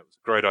that one. That was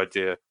a great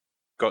idea.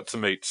 Got to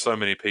meet so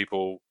many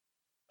people.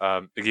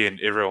 Again,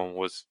 everyone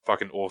was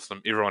fucking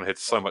awesome. Everyone had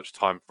so much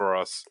time for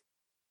us.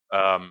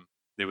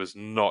 There was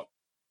not,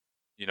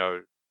 you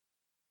know,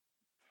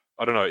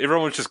 I don't know.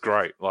 Everyone was just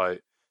great.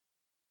 Like,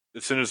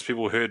 as soon as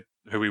people heard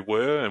who we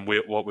were and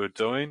what we were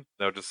doing,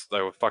 they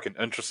were fucking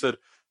interested.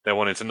 They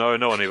wanted to know.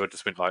 No one ever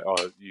just went like,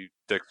 "Oh, you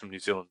dicks from New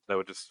Zealand." They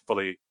were just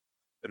fully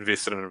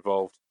invested and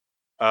involved.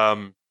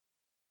 But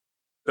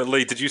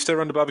Lee, did you stay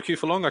around the barbecue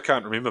for long? I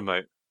can't remember,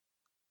 mate.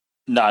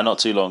 No, not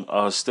too long.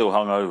 I was still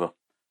hungover.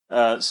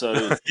 So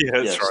Yeah,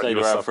 that's right. stayed You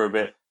were around for a suffering.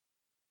 bit.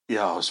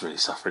 Yeah, I was really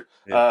suffering.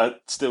 Yeah.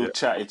 Still Yeah.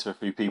 chatted to a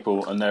few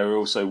people, and they were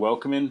also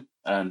welcoming,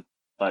 and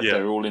like Yeah.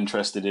 they were all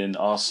interested in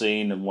our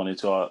scene and wanted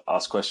to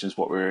ask questions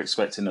what we were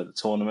expecting of the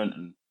tournament,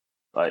 and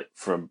like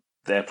from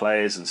their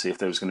players, and see if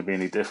there was going to be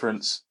any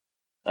difference.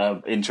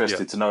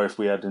 Interested to know if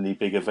we had any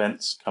big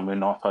events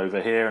coming up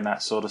over here and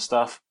that sort of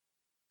stuff.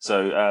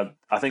 So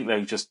I think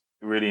they just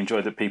really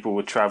enjoyed that people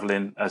were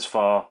travelling as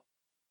far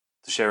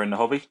to share in the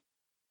hobby.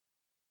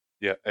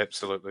 Yeah,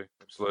 absolutely.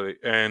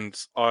 And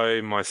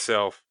I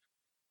myself,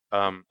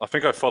 I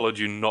think I followed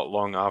you not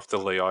long after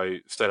Lee.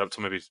 I stayed up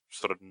till maybe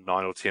sort of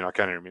 9 or 10. I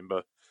can't even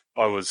remember.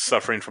 I was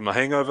suffering from a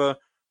hangover.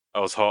 I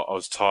was hot. I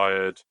was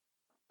tired.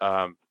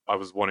 I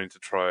was wanting to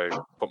try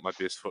put my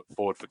best foot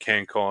forward for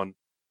CanCon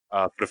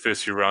for the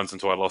first few rounds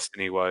until I lost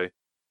anyway.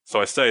 So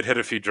I stayed, had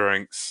a few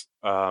drinks,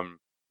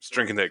 was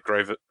drinking that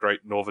Great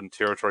Northern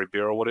Territory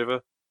beer or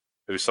whatever,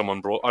 who someone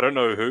brought. I don't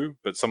know who,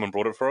 but someone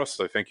brought it for us.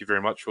 So thank you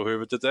very much for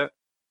whoever did that.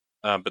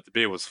 But the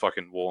beer was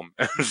fucking warm.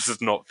 I was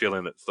just not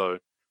feeling it. So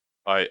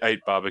I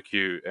ate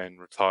barbecue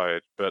and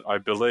retired. But I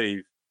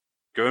believe,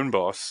 Goon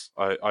Boss,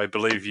 I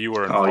believe you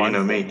were in Oh, you fine know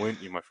form, me.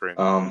 weren't you, my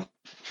friend?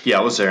 Yeah,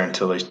 I was there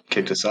until they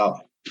kicked us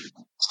out.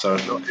 So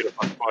Not hit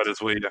on fight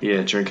as we.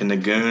 yeah, drinking the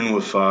goon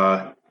with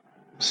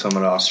some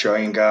of the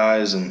Australian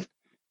guys and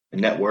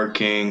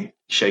networking,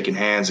 shaking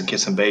hands and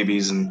kissing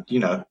babies, and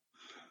there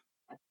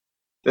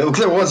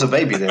was a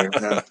baby there.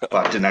 Well,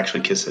 I didn't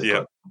actually kiss it,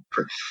 Yeah.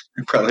 but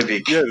it'd probably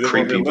be Yeah, there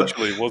creepy. But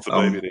literally was a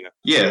baby there.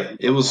 yeah,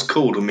 it was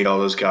cool to meet all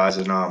those guys,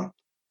 and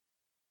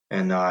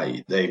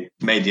they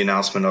made the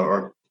announcement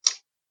or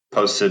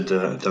posted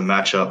the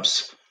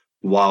matchups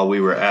while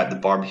we were at the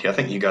barbecue. I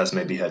think you guys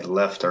maybe had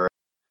left or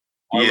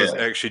I was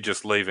actually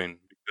just leaving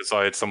because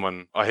I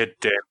had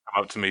Dan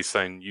come up to me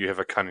saying, "You have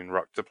a cunning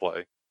ruck to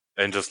play,"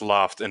 and just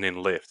laughed and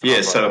then left. And yeah.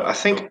 was So like, I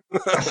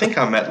think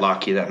I met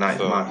Lockie that night,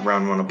 So- my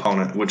round one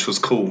opponent, which was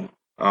cool.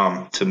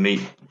 To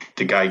meet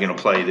the guy you're gonna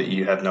play that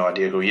you have no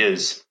idea who he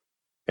is.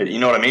 You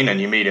know what I mean? And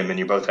you meet him and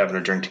you're both having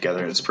a drink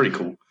together. It's a pretty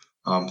cool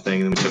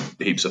thing. And we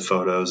took heaps of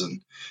photos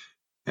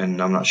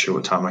and I'm not sure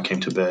what time I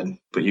came to bed,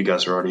 but you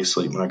guys were already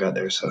asleep when I got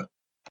there. So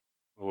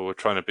we were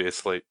trying to be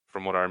asleep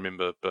from what I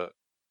remember, but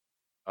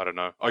I don't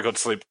know. I got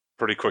to sleep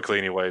pretty quickly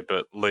anyway,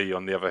 but Lee,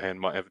 on the other hand,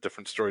 might have a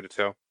different story to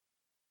tell.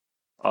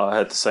 I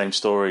had the same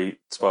story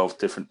 12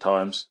 different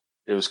times.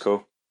 It was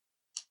cool.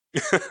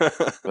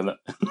 Wasn't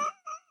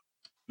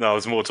No, I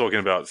was more talking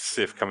about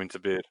Seth coming to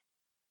bed.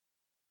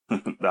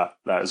 it? That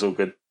was all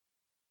good.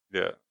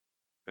 Yeah,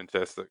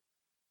 fantastic.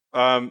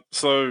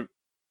 So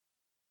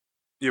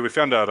yeah, we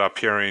found out our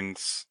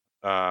pairings.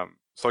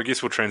 So I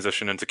guess we'll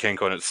transition into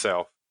CanCon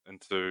itself,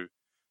 into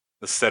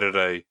the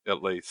Saturday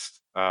at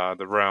least,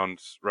 the round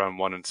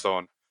one and so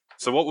on.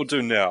 So what we'll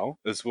do now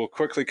is we'll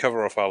quickly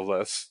cover off our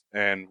lists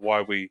and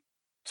why we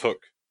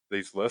took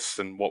these lists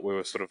and what we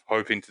were sort of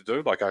hoping to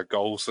do, like our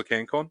goals for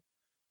CanCon,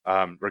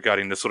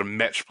 regarding the sort of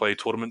match play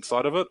tournament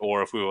side of it,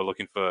 or if we were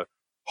looking for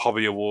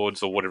hobby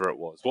awards or whatever it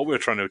was, what we were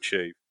trying to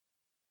achieve.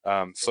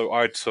 So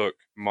I took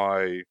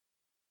my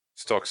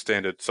stock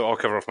standard. So I'll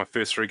cover off my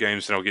first 3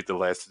 games and I'll get the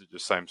last to do the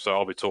same. So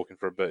I'll be talking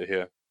for a bit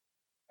here.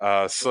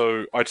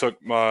 So I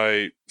took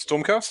my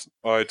Stormcast.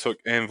 I took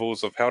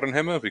Anvils of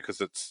Howdenhammer because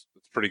it's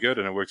pretty good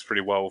and it works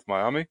pretty well with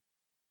my army.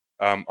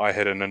 I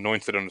had an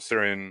Anointed and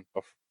Assyrian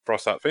of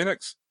Frostheart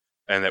Phoenix,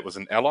 and that was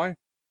an ally.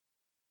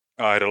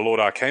 I had a Lord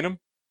Arcanum,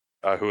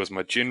 who was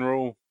my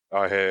general.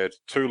 I had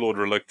 2 Lord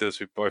Relictors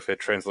who both had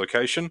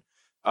translocation.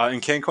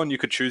 In CanCon, you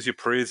could choose your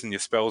prayers and your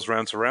spells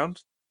round to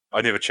round.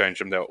 I never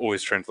changed them; they were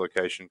always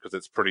translocation because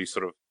it's pretty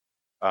sort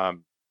of,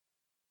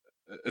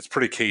 it's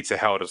pretty key to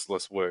how this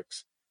list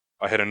works.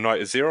 I had a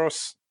Knight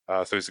Azeros,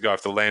 so he's the guy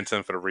with the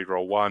lantern for the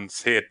reroll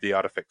 1s. He had the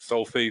artifact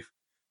Soul Thief,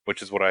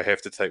 which is what I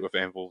have to take with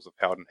Anvils of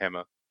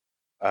Howdenhammer.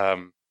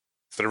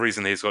 So the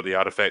reason he's got the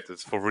artifact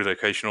is for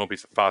relocation orb.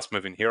 He's a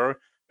fast-moving hero,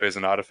 but as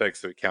an artifact,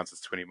 so it counts as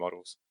 20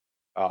 models.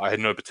 I had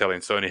no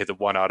battalion, so I only had the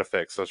 1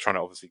 artifact, so I was trying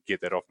to obviously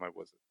get that off my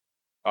wizard.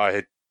 I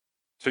had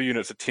 2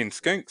 units of 10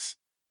 skinks,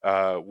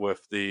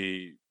 with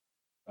the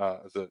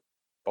is it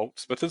bolt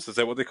spitters? Is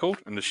that what they're called?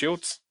 And the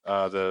shields,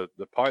 the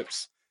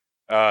pipes.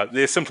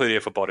 They're simply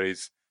there for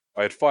bodies.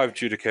 I had 5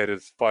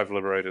 Judicators, 5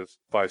 Liberators,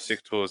 5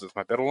 Secateurs as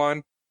my battle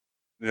line.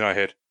 Then I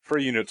had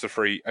 3 units of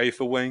free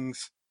Aether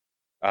Wings,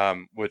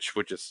 which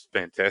were just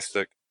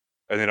fantastic.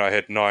 And then I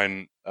had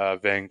 9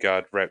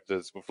 Vanguard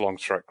Raptors with long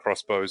strike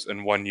crossbows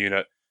in 1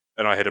 unit,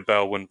 and I had a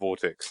Balewind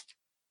Vortex.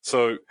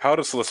 So how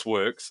this list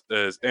works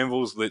is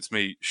Anvils lets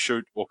me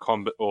shoot or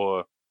combat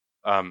or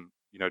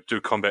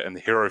do combat in the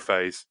hero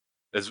phase,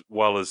 as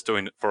well as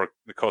doing it for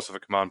the cost of a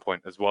command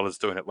point, as well as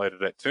doing it later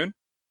that turn.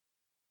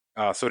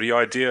 So the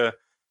idea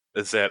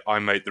is that I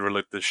make the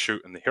Relictors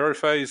shoot in the hero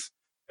phase,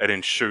 and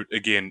then shoot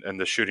again in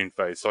the shooting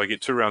phase. So I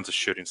get 2 rounds of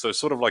shooting. So it's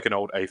sort of like an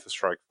old Aether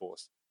Strike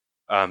Force,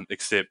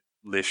 except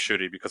less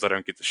shooty because I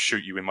don't get to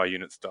shoot you when my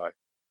units die.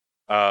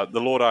 The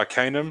Lord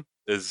Arcanum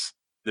is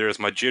there as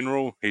my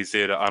general. He's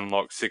there to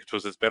unlock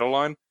Secateurs' battle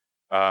line.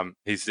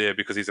 He's there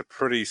because he's a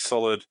pretty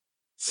solid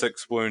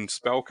 6 wound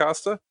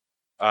spellcaster.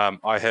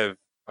 I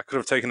could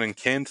have taken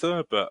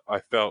Incantor, but I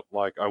felt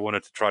like I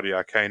wanted to try the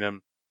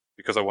Arcanum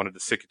because I wanted the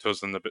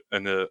Secateurs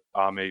in the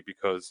army,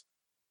 because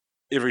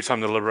every time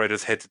the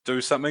Liberators had to do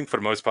something, for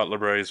the most part,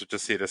 Liberators were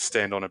just here to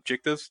stand on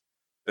objectives.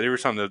 But every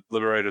time the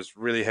Liberators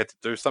really had to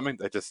do something,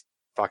 they just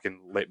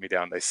fucking let me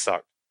down. They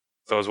sucked.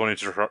 So I was wanting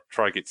to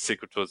try to get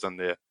Secateurs in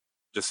there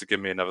just to give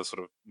me another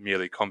sort of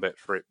melee combat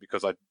threat,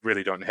 because I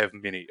really don't have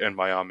many in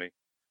my army.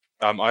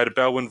 I had a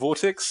Balewind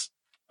Vortex.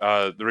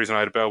 The reason I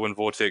had a Balewind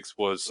Vortex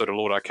was so the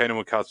Lord Arcanum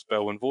would cast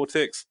Balewind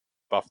Vortex,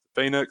 buff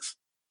the Phoenix,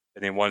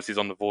 and then once he's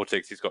on the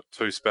Vortex, he's got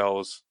 2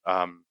 spells.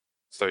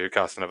 So you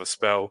cast another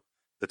spell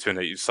the turn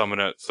that you summon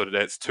it. So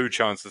that's 2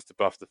 chances to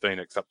buff the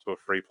Phoenix up to a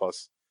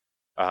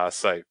 3+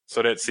 save.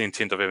 So that's the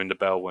intent of having the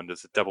Balewind,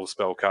 is a double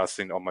spell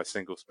casting on my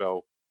single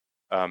spell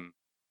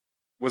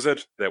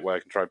wizard. That way I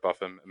can try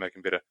buff him and make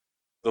him better.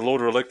 The Lord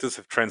Relictors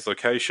have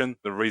translocation.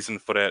 The reason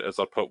for that is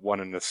I'd put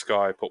 1 in the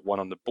sky, put 1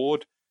 on the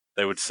board.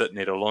 They would sit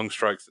near the long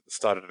strikes at the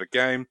start of the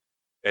game,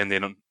 and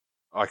then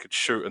I could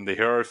shoot in the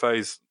hero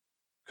phase,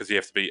 because you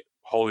have to be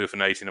wholly of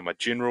an 18 of my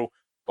general,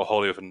 or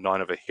wholly of a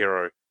 9 of a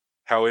hero.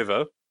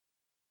 However,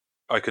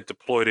 I could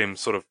deploy them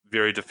sort of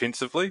very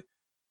defensively,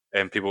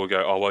 and people would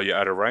go, oh, well, you're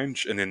out of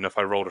range. And then if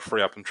I rolled a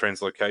free up in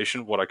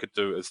translocation, what I could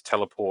do is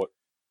teleport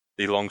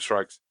the long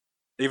strikes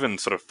even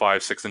sort of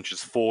 5-6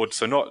 inches forward.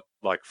 So not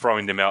like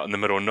throwing them out in the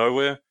middle of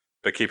nowhere,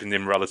 but keeping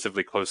them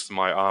relatively close to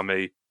my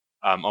army.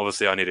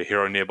 Obviously, I need a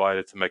hero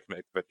nearby to make them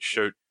activate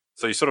shoot.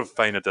 So you sort of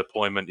feign a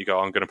deployment. You go,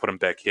 I'm going to put them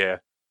back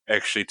here.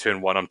 Actually,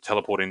 turn 1, I'm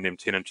teleporting them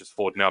 10 inches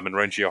forward. Now I'm in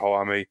range of your whole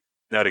army.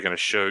 Now they're going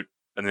to shoot,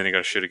 and then they're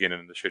going to shoot again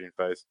in the shooting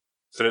phase.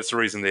 So that's the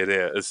reason they're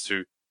there, is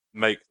to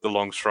make the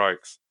long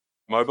strikes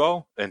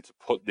mobile and to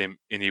put them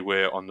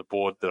anywhere on the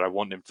board that I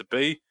want them to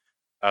be.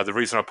 The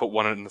reason I put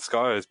 1 in the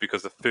sky is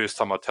because the first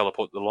time I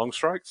teleport the long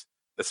strikes,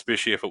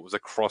 especially if it was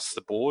across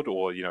the board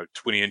or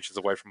 20 inches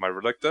away from my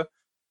Relictor,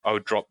 I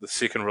would drop the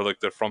second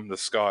Relictor from the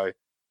sky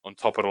on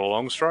top of the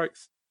long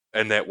strikes,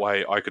 and that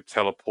way I could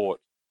teleport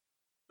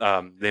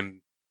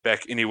them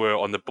back anywhere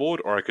on the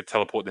board, or I could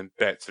teleport them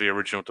back to the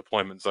original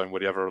deployment zone where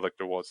the other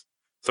Relictor was.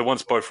 So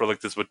once both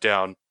Relictors were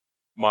down,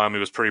 my army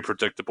was pretty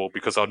predictable,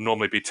 because I'd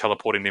normally be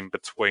teleporting them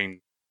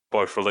between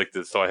both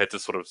Relictors, so I had to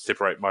sort of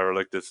separate my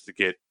Relictors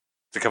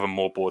to cover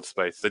more board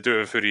space. They do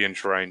have a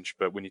 30-inch range,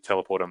 but when you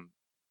teleport them,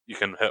 you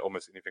can hit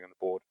almost anything on the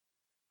board.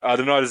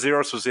 The Knight of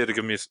Xeros was there to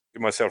give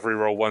myself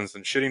reroll 1s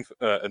in shooting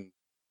in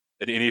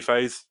any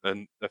phase,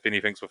 and if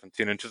anything's within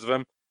 10 inches of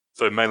him.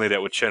 So mainly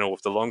that would channel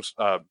with the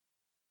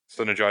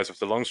synergize with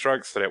the long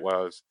strikes, so that way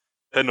I was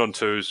hitting on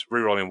 2s,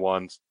 rerolling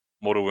 1s,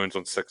 mortal wounds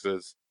on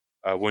 6s,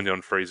 wounded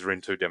on 3s, Ren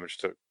 2, damage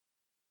 2.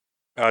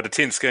 The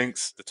 10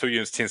 skinks, the 2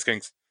 units 10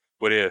 skinks,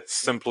 were there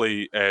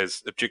simply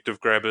as objective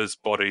grabbers,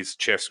 bodies,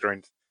 chaff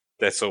screens.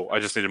 That's all. I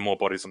just needed more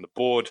bodies on the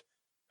board.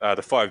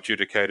 The 5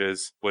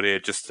 Judicators were there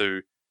just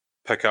to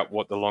pick up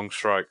what the long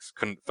strikes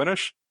couldn't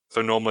finish.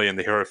 So normally in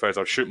the hero phase,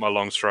 I'd shoot my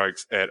long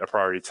strikes at a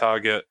priority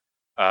target,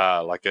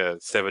 like a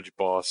Savage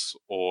Boss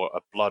or a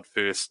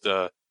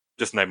Bloodthirster,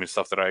 just naming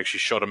stuff that I actually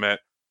shot him at.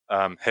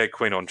 Hag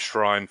Queen on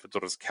Shrine for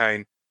Daughter's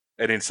Khaine.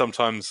 And then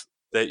sometimes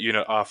that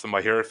unit after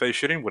my hero phase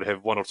shooting would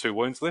have 1 or 2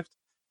 wounds left.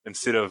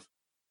 Instead of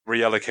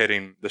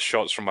reallocating the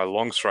shots from my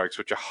long strikes,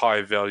 which are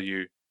high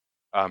value,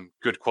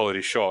 good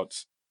quality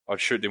shots,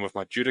 I'd shoot them with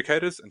my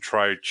Judicators and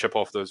try to chip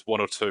off those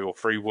 1 or 2 or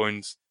 3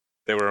 wounds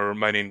that were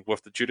remaining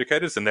with the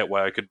Judicators, and that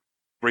way I could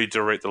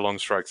redirect the long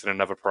strikes at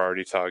another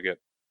priority target.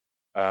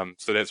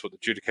 So that's what the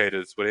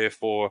Judicators were there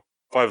for.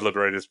 5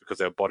 Liberators because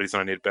they were bodies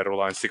and I needed battle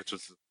lines. 6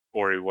 was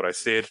already what I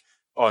said.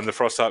 Oh, and the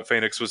Frostheart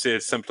Phoenix was there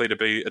simply to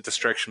be a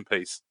distraction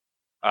piece.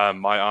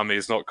 My army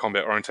is not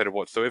combat orientated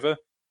whatsoever.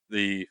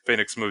 The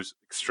Phoenix moves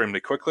extremely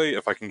quickly.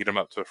 If I can get him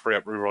up to a free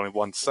up rerolling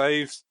 1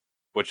 saves,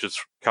 which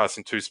is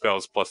casting 2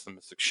 spells plus the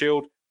Mystic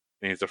Shield,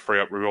 then he's a free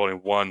up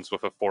rerolling 1s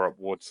with a 4-up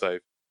ward save.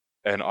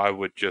 And I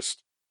would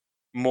just,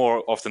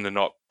 more often than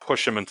not,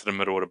 push him into the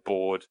middle of the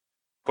board,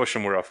 push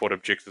him where I thought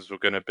objectives were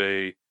going to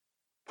be,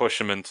 push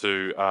him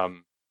into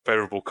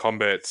favorable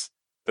combats,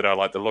 that I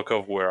like the look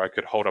of, where I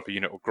could hold up a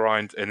unit or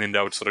grind, and then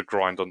they would sort of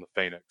grind on the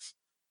Phoenix.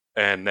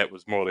 And that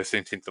was more or less the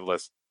intent of the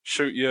list.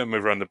 Shoot you,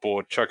 move around the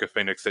board, chuck a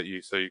Phoenix at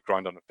you, so you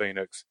grind on a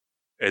Phoenix,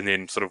 and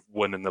then sort of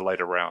win in the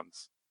later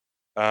rounds.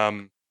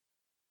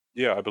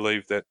 Yeah, I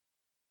believe that.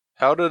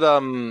 How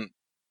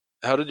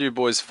did you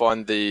boys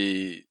find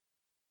the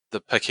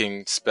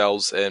picking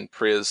spells and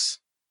prayers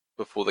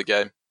before the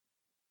game?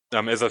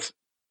 As I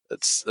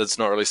It's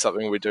not really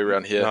something we do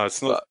around here. No,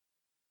 it's not.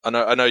 But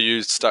I know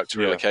you stuck to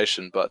Yeah.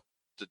 relocation, but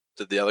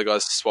did the other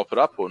guys swap it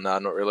up or nah,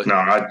 not really? No,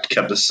 I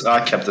kept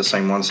the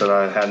same ones that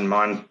I had in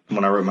mind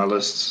when I wrote my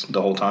lists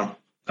the whole time.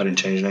 I didn't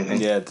change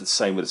anything. Yeah, the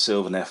same with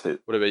Sylvaneth.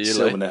 What about you,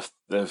 Lee?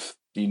 Sylvaneth,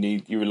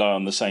 you rely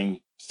on the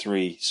same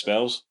 3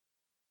 spells,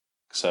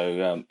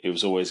 so it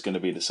was always going to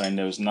be the same.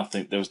 There was no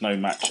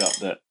matchup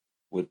that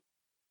would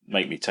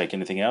make me take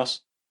anything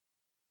else.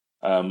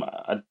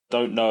 I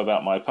don't know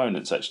about my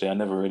opponents actually. I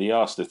never really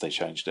asked if they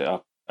changed it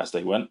up as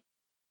they went.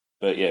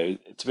 But yeah,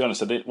 to be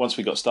honest, once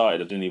we got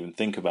started, I didn't even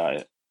think about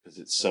it because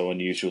it's so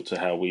unusual to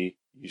how we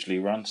usually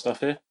run stuff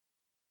here.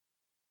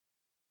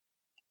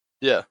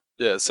 Yeah,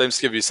 it seems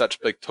to give you such a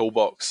big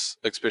toolbox,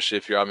 especially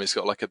if your army's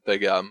got like a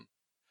big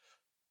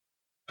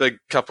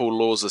couple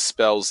laws of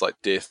spells like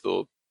Death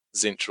or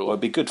Zench or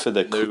it'd be good for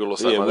the Noogle or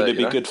something yeah. like Would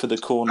that, it be good for the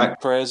corner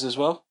prayers as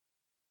well?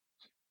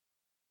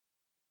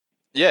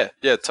 Yeah,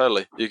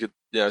 totally. You could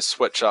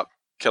switch up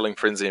Killing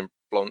Frenzy and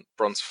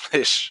Bronze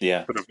Flesh.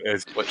 Yeah, Sort of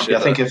as Yeah,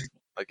 I think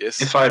I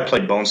guess if I had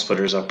played Bone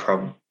Splitters, I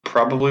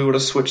probably would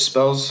have switched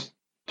spells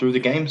through the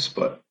games.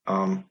 But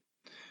the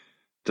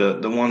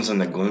ones in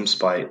the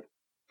Gloomspite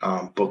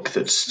book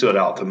that stood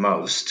out the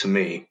most to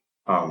me,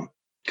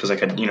 because I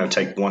could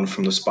take one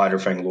from the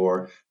Spiderfang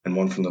lore and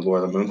one from the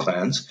lore of the Moon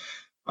Clans.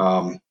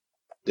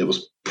 It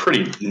was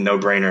pretty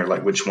no-brainer,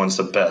 like which one's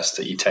the best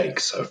that you take.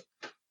 So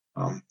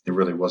it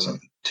really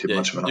wasn't too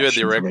much of an option. You had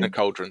the Arachne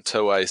Cauldron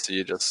too, so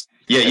you just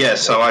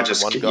So I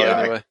just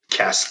anyway. I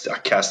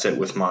cast it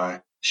with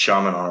my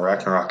Shaman on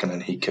Ragnarok, and then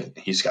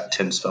he's got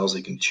 10 spells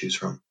he can choose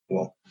from.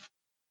 Well,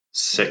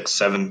 6,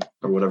 7,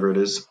 or whatever it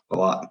is, a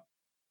lot.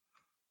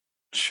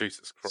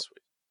 Jesus Christ.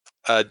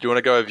 Do you want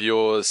to go over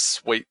your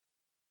sweet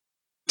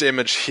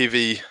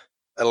damage-heavy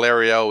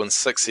Alarielle and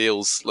 6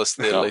 eels list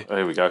there, Lee?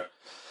 Here we go.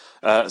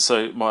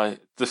 So my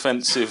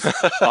defensive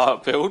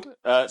art build.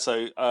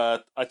 So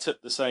I took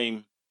the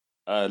same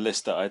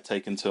list that I'd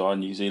taken to our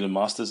New Zealand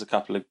Masters a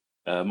couple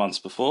of months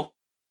before.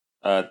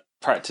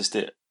 Practiced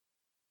it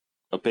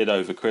a bit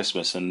over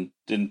Christmas and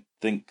didn't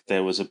think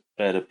there was a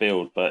better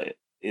build, but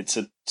it's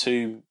a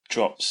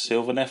 2-drop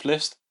Sylvaneth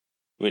list,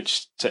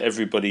 which to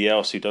everybody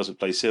else who doesn't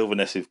play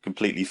Sylvaneth is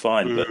completely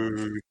fine, but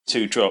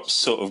 2 drops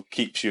sort of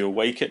keeps you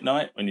awake at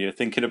night when you're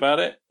thinking about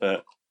it.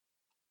 But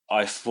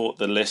I thought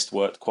the list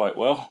worked quite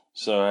well.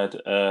 So I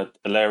had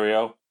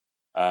Alarielle.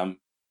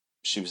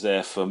 She was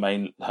there for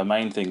her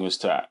main thing was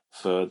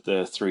for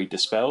the 3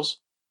 dispels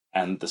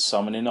and the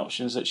summoning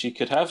options that she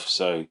could have.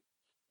 So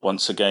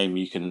once a game,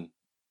 you can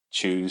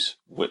choose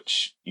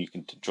which you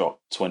can drop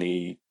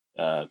 20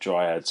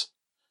 dryads,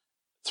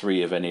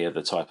 3 of any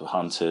other type of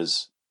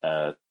hunters,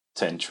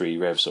 10 tree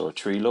revs or a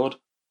tree lord,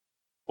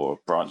 or a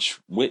branch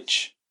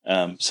witch.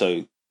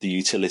 So the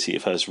utility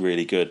of her is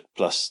really good.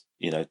 Plus,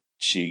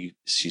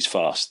 she's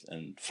fast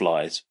and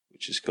flies,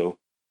 which is cool.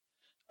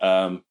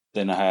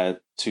 Then I had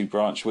 2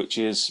 branch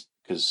witches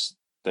because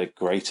they're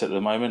great at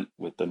the moment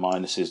with the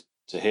minuses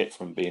to hit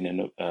from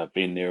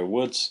being near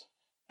woods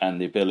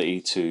and the ability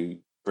to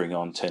bring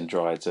on 10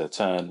 dryads a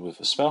turn with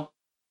a spell.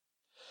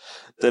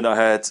 Then I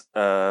had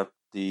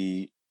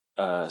the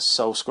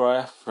Soul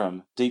Scryer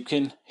from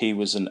Deepkin. He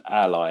was an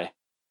ally,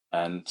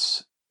 and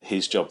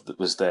his job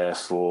was there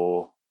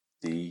for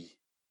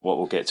what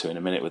we'll get to in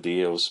a minute with the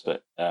eels,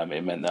 but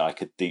it meant that I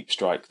could deep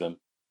strike them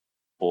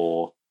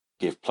or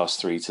give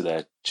 +3 to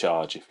their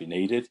charge if we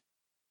needed.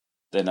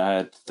 Then I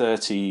had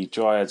 30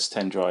 dryads,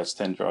 10 dryads,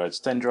 10 dryads,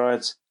 10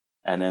 dryads,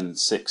 and then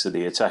 6 of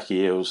the attacky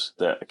eels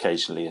that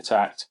occasionally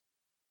attacked.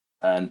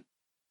 And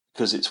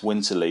because it's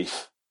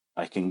Winterleaf,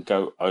 I can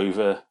go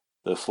over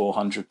the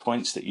 400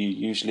 points that you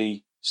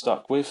usually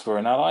stuck with for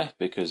an ally,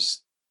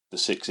 because the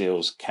 6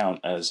 eels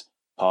count as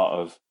part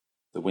of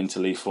the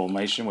Winterleaf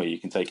formation where you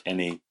can take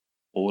any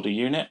order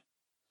unit.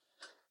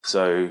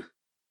 So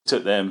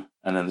took them,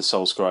 and then the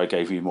Soul Scryer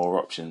gave you more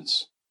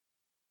options.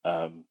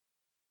 But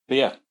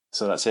yeah,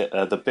 so that's it.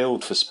 The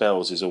build for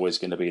spells is always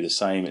going to be the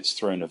same. It's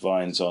Throne of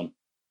Vines on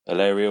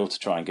Alarielle to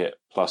try and get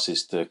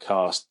pluses to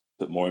cast,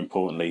 but more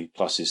importantly,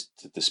 pluses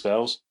to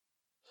dispels.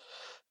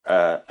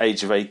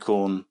 Age of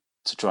Acorn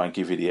to try and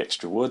give you the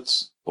extra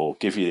woods, or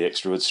give you the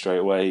extra woods straight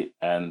away,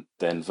 and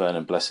then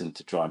Vernon Blessing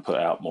to try and put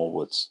out more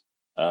woods.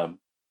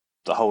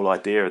 The whole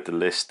idea of the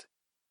list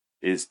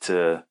is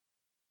to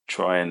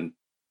try and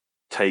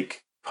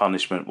take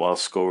punishment while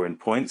scoring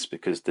points,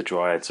 because the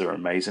Dryads are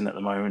amazing at the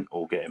moment,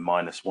 all getting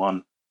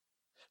 -1.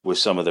 With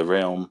some of the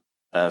realm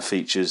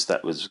features,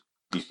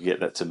 you could get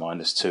that to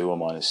 -2 or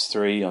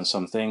 -3 on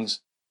some things,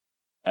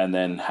 and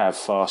then have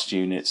fast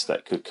units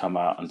that could come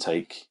out and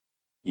take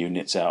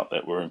units out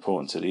that were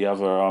important to the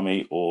other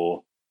army,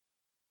 or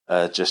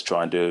just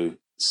try and do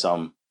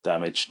some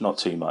damage, not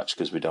too much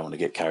because we don't want to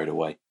get carried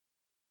away.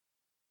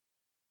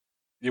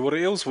 Yeah, well, the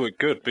eels work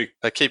good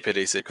They keep it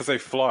easy. because they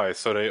fly,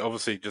 so they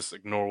obviously just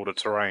ignore all the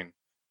terrain.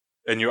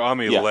 And your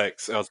army Yeah.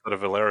 lacks, outside of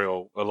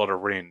Valerial, a lot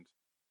of rend.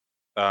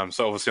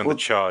 So obviously on Well,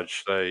 the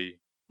charge, they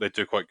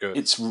do quite good.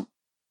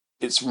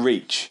 It's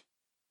reach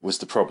was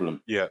the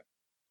problem. Yeah.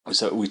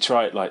 So we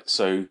tried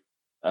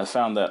I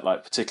found that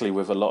particularly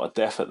with a lot of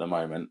death at the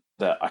moment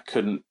that I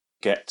couldn't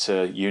get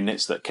to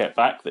units that kept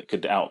back that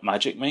could out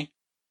magic me.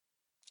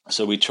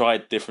 So we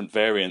tried different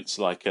variants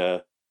I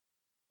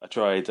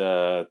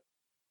tried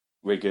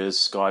riggers,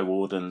 sky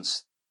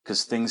wardens,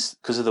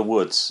 because of the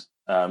woods,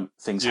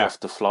 things Yeah. have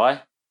to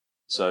fly.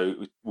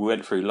 So we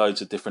went through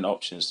loads of different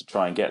options to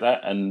try and get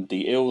that, and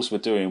the eels were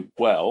doing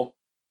well,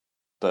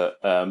 but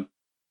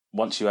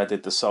once you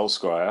added the Soul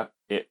Scryer,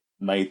 it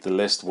made the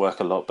list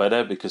work a lot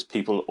better because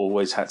people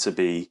always had to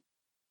be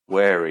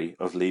wary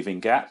of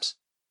leaving gaps.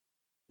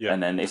 Yeah.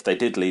 And then if they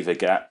did leave a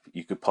gap,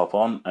 you could pop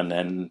on, and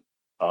then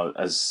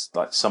as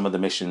some of the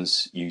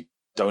missions, you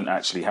don't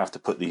actually have to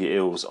put the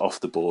eels off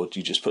the board.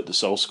 You just put the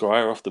Soul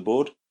Scryer off the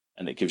board,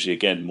 and it gives you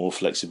again more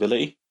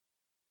flexibility.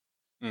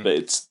 Mm. But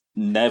it's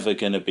never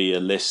going to be a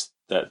list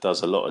that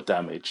does a lot of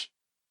damage.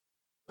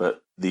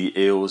 But the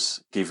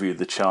eels give you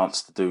the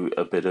chance to do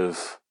a bit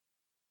of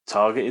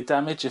targeted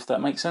damage, if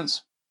that makes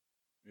sense.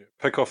 Yeah.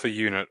 Pick off a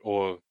unit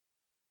or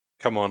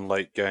come on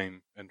late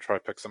game and try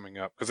pick something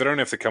up. Because they don't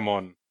have to come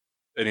on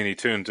at any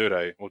turn, do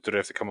they? Or do they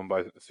have to come on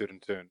by a certain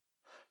turn?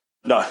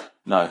 No.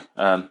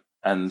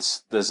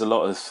 And there's a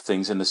lot of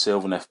things in the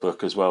Sylvaneth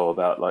book as well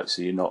about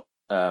so you're not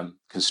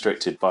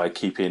constricted by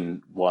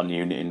keeping one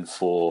unit in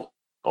 4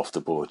 off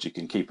the board. You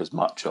can keep as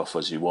much off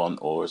as you want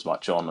or as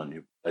much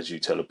on as you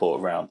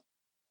teleport around.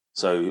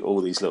 So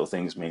all these little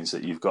things means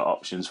that you've got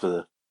options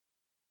for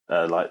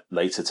the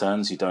later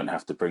turns. You don't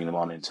have to bring them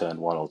on in turn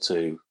 1 or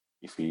 2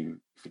 if you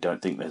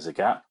don't think there's a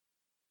gap,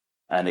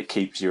 and it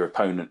keeps your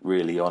opponent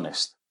really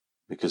honest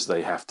because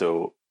they have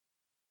to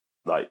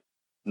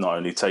not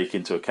only take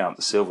into account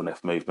the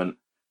Sylvaneth movement,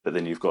 but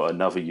then you've got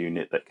another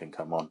unit that can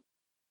come on.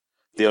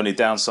 The only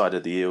downside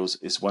of the eels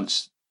is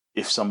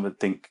if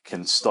something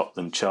can stop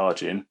them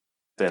charging,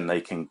 then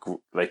they can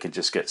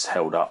just get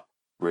held up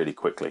really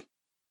quickly.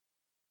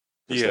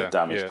 Because their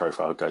damage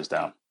profile goes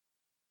down.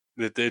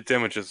 Their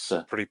damage is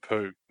pretty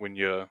poo when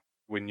your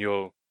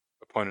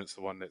opponent's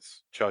the one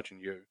that's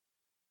charging you.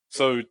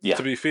 So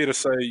to be fair to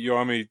say, your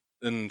army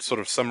in sort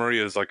of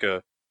summary is like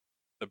a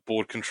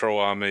board control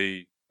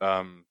army,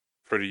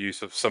 for the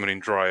use of summoning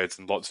dryads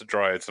and lots of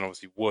dryads and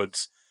obviously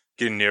woods,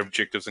 getting their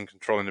objectives and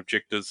controlling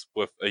objectives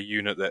with a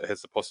unit that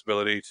has the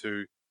possibility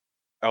to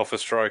alpha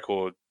strike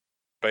or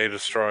beta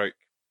strike,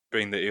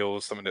 being the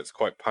eels, something that's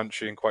quite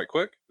punchy and quite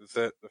quick. Is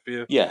that a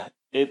fair? Yeah,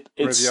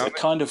 it's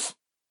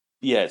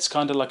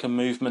kind of like a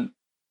movement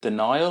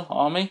denial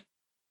army.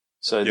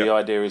 So the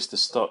idea is to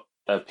stop.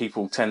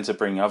 People tend to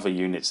bring other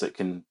units that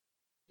can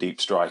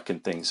deep strike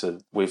and things.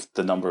 So with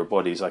the number of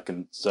bodies, I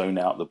can zone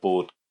out the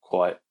board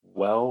quite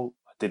well.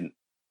 I didn't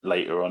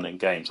later on in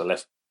games. I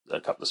left a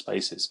couple of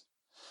spaces,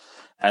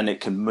 and it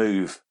can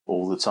move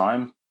all the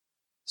time.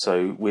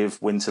 So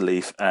with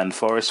Winterleaf and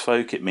Forest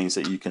Folk, it means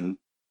that you can,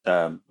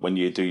 when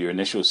you do your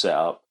initial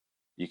setup,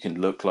 you can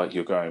look like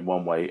you're going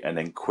one way and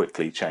then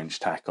quickly change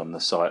tack on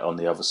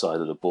the other side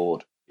of the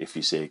board if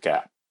you see a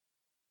gap.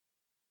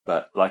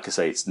 But like I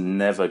say, it's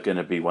never going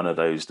to be one of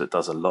those that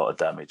does a lot of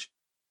damage,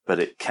 but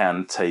it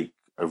can take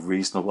a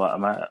reasonable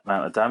amount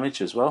of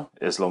damage as well,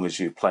 as long as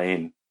you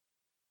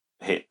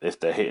if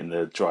they're hitting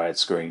the Dryad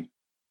screen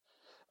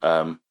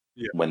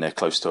when they're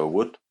close to a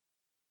wood.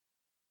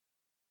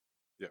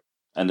 Yeah.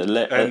 And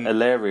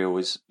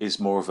Illyrio is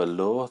more of a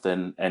lure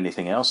than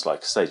anything else.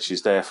 Like I say,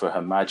 she's there for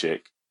her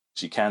magic.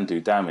 She can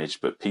do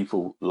damage, but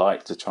people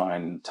like to try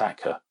and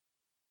attack her.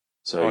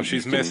 So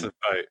she's massive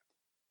bait.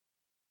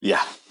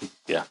 Yeah.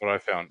 What I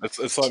found,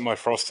 it's like my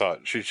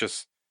Frostheart. She's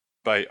just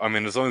bait. I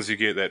mean, as long as you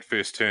get that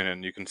first turn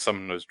and you can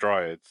summon those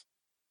dryads,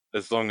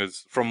 as long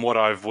as, from what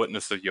I've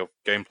witnessed of your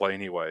gameplay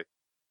anyway,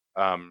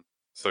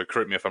 so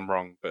correct me if I'm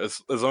wrong, but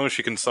as long as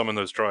you can summon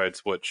those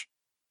dryads, which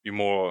you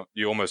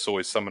almost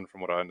always summon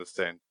from what I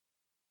understand,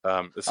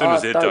 as soon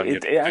as they're done,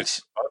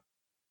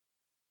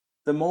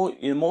 the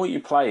more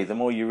you play, the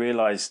more you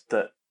realise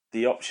that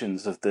the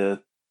options of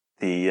the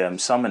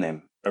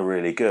summoning are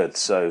really good.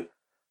 So,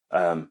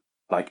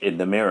 like in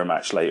the mirror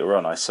match later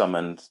on, I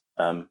summoned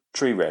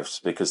tree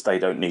revs because they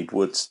don't need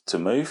woods to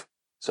move,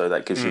 so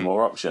that gives you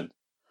more option.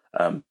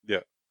 I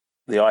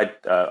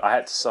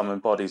had to summon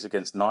bodies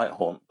against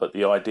Nighthaunt, but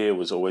the idea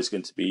was always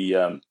going to be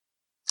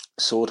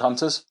sword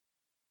hunters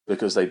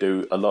because they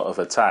do a lot of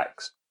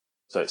attacks.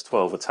 So it's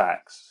 12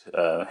 attacks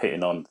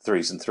hitting on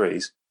 3s and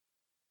 3s.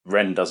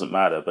 Ren doesn't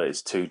matter, but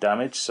it's 2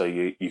 damage, so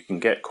you can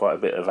get quite a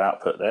bit of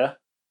output there.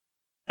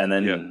 And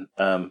then,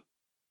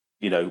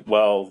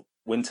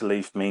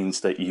 Winterleaf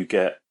means that you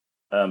get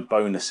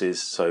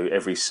bonuses, so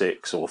every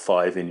 6 or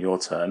 5 in your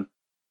turn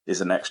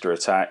is an extra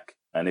attack,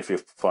 and if you're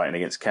fighting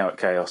against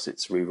Chaos,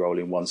 it's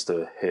re-rolling ones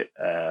to hit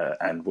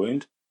and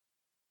wound.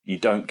 you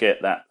don't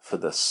get that for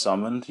the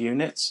summoned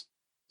units.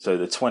 So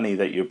the 20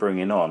 that you're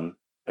bringing on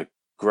are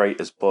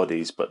great as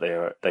bodies, but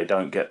they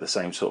don't get the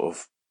same sort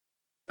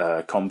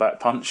of combat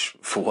punch,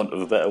 for want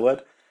of a better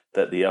word,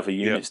 that the other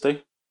units do.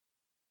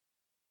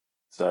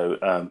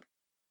 So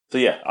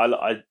yeah,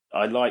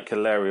 I like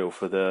Alarielle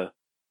for the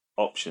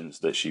options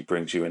that she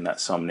brings you in that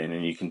summoning,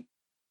 and you can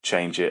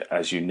change it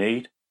as you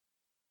need.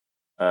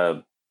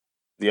 The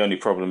only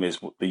problem is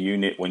the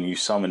unit, when you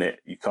summon it,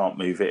 you can't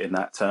move it in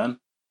that turn.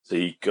 So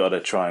you got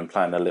to try and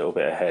plan a little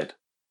bit ahead.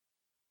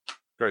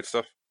 Great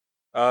stuff.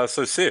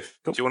 So, Seth,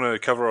 do you want to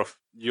cover off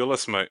your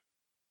list, mate?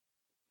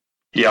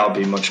 Yeah, I'll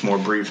be much more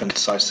brief and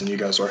concise than you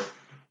guys were.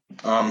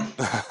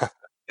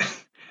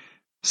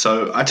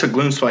 So I took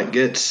Gloomspite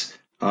Gits.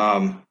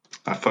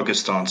 I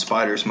focused on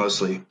spiders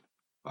mostly.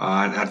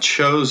 And I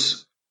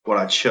chose what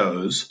I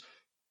chose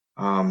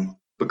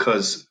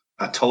because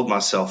I told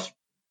myself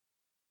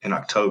in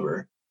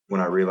October,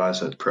 when I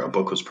realized that a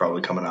book was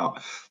probably coming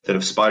out, that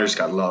if spiders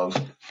got love,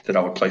 that I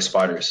would play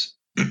spiders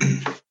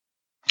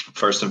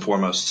first and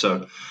foremost.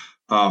 So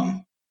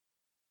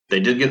they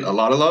did get a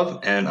lot of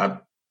love,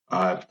 and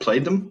I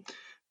played them.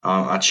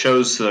 I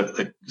chose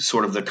the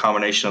sort of the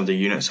combination of the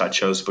units I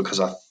chose because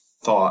I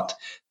thought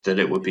that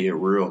it would be a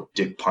real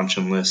dick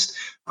punching list,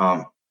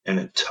 and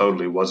it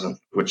totally wasn't,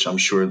 which I'm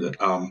sure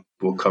that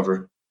we'll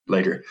cover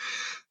later.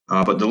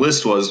 But the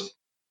list was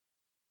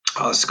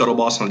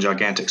Scuttleboss on the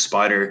Gigantic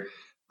Spider.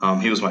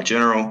 He was my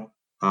general.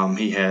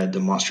 He had the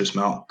Monstrous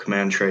Mount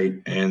command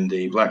trait and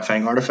the Black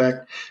Fang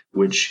artifact,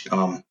 which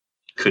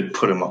could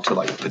put him up to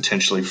like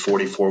potentially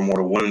 44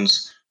 mortal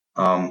wounds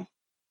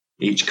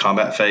each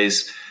combat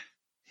phase.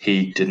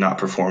 He did not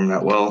perform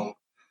that well.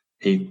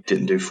 He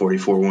didn't do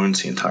 44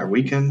 wounds the entire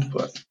weekend,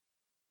 but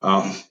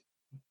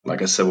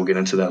like I said, we'll get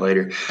into that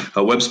later.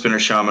 A Web Spinner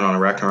Shaman on a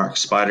Ragnarok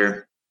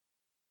Spider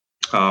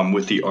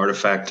with the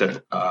artifact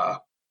that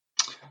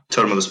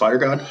Totem of the Spider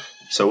God.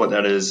 So what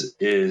that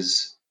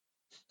is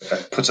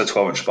puts a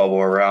 12-inch bubble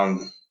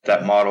around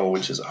that model,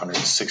 which is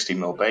 160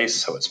 mil base,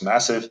 so it's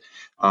massive.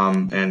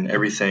 And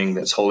everything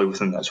that's wholly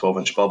within that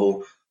 12-inch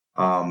bubble,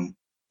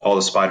 all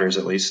the spiders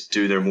at least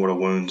do their mortal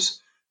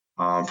wounds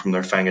from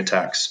their fang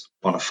attacks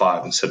on a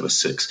 5 instead of a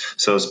 6.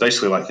 So it's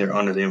basically like they're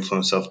under the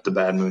influence of the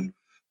Bad Moon,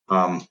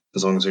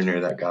 as long as they're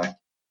near that guy.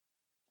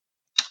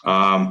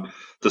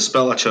 The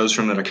spell I chose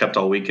from that I kept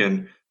all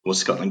weekend was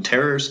Scuttling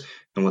Terrors,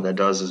 and what that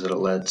does is it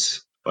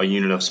lets a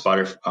unit of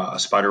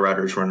spider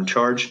riders run a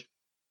charge,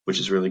 which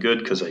is really good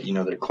because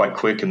they're quite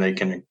quick and they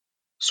can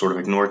sort of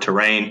ignore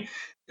terrain.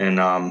 And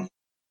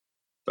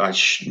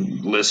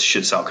list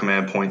shits out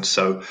command points,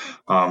 so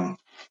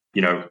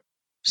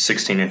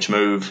 16-inch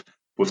move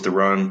with the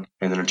run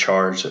and then a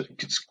charge.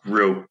 It's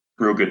real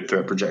good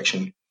threat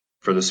projection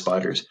for the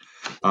spiders.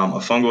 A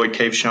Fungoid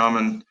Cave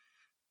Shaman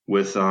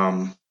with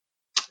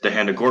the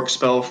Hand of Gork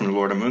spell from the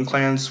Lord of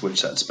Moonclans,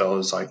 which that spell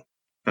is like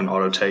an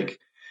auto take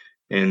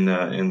in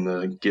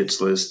the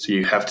Gits list.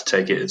 You have to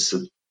take it. It's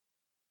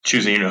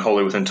choose a unit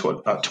wholly within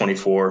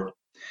 24.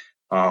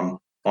 On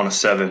a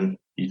 7,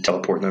 you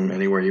teleport them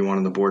anywhere you want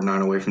on the board,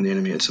 9 away from the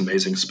enemy. It's an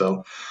amazing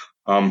spell.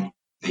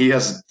 He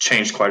has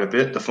changed quite a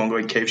bit, the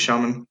Fungoid Cave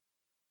Shaman,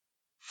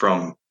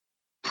 from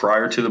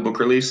prior to the book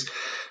release.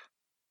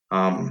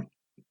 Some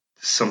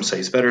say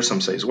it's better, some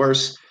say it's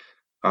worse.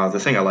 The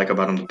thing I like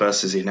about him the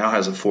best is he now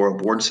has a 4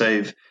 board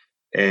save,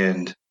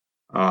 and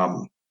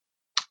at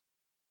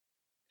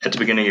the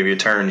beginning of your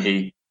turn,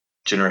 he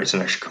generates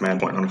an extra command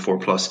point on a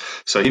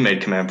 4+. So he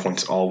made command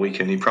points all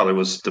weekend. He probably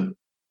was the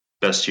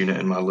best unit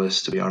in my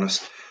list, to be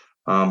honest.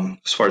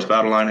 As far as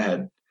battle line, I had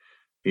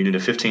a unit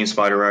of 15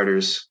 Spider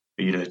Riders,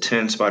 a unit of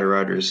 10 Spider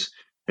Riders,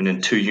 and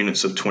then 2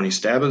 units of 20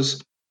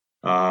 Stabbers.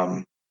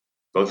 Both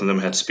of them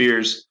had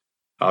spears,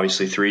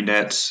 obviously 3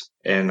 nets,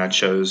 and I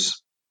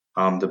chose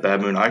the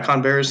Bad Moon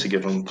Icon Bearers to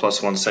give them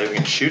 +1 saving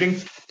and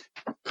shooting,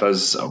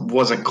 because I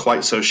wasn't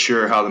quite so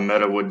sure how the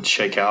meta would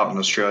shake out in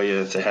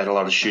Australia if they had a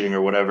lot of shooting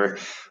or whatever.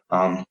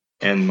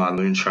 And my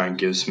Loon Shrine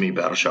gives me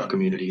Battle Shock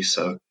immunity,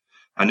 so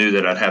I knew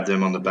that I'd have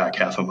them on the back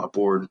half of my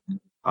board,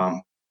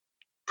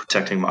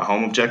 protecting my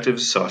home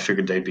objectives, so I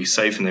figured they'd be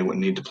safe and they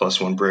wouldn't need the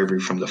 +1 bravery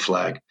from the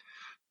flag.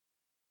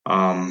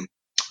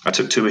 I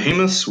took 2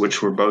 Behemoths,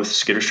 which were both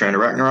Skitterstrand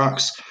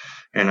Arachnaroks,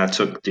 and I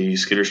took the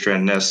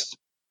Skitterstrand Nest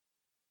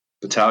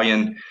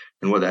Battalion,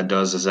 and what that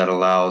does is that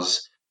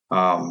allows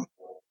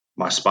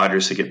my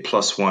spiders to get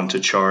 +1 to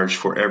charge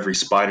for every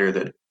spider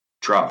that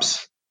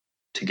drops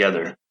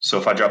together. So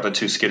if I drop the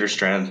 2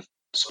 Skitterstrand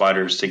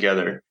spiders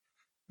together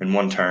in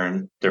one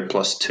turn, they're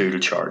 +2 to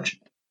charge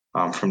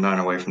from 9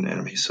 away from the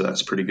enemy, so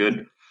that's pretty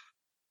good.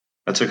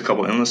 I took a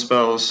couple endless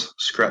spells,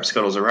 Scrap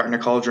Scuttle's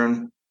Arachna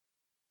Cauldron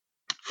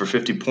for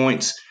 50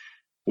 points,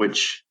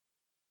 which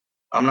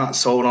I'm not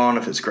sold on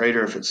if it's great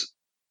or if it's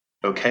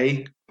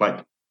okay.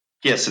 Like,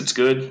 yes, it's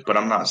good, but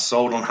I'm not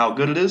sold on how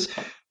good it is.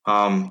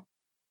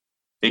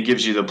 It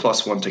gives you the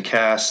 +1 to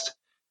cast.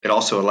 It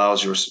also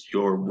allows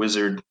your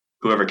wizard,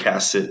 whoever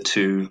casts it,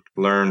 to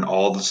learn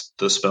all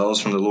the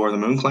spells from the Lore of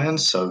the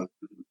Moonclans. So,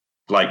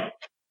 like,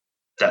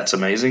 that's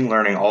amazing.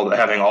 Learning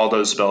having all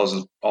those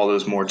spells, all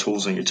those more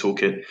tools in your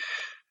toolkit.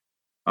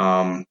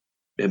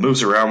 It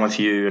moves around with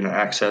you and it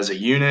acts as a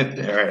unit,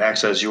 or it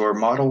acts as your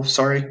model.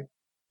 Sorry,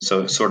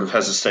 so it sort of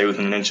has to stay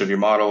within an inch of your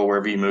model.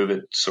 Wherever you move,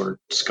 it sort of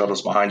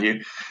scuttles behind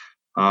you.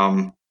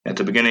 At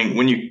the beginning,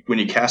 when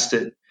you cast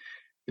it,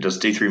 it does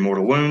D3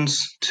 mortal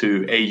wounds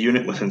to a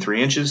unit within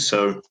 3 inches.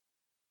 So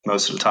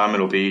most of the time,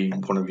 it'll be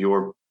one of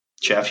your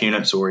chaff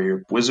units or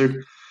your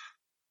wizard.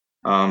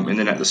 And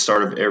then at the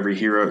start of every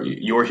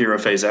your hero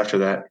phase after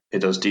that, it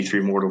does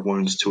D3 mortal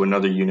wounds to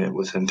another unit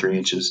within 3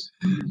 inches.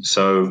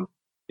 So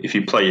if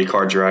you play your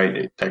cards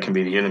right, that can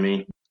be the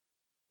enemy,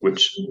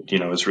 which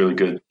is really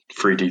good.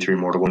 Free D3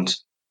 mortal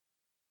wounds.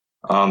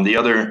 The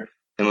other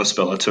endless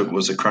spell I took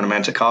was a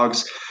Chronomantic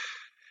Cogs,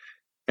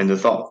 and the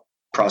thought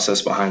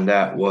process behind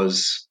that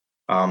was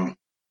that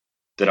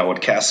I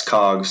would cast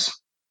Cogs,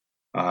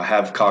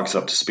 have Cogs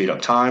up to speed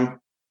up time,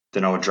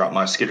 then I would drop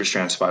my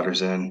Skitterstrand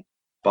Spiders in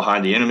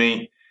behind the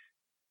enemy.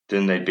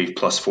 Then they'd be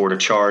 +4 to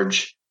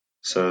charge.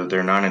 So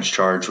their 9-inch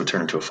charge would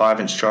turn into a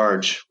 5-inch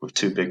charge with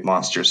 2 big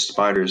monster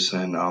spiders,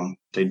 and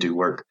they do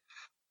work.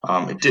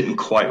 It didn't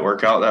quite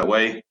work out that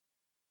way.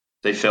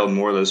 They failed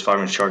more of those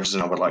 5-inch charges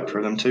than I would like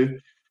for them to.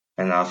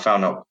 And I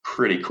found out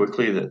pretty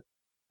quickly that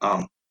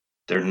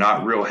they're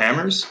not real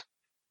hammers.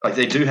 Like,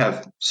 they do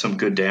have some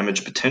good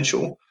damage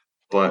potential,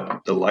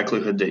 but the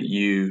likelihood that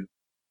you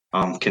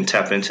can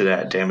tap into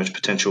that damage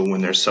potential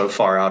when they're so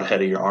far out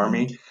ahead of your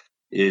army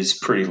is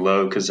pretty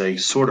low, because they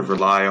sort of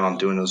rely on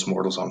doing those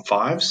mortals on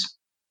 5s.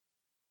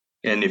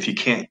 And if you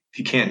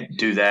can't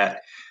do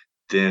that,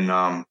 then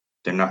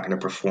they're not going to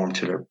perform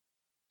to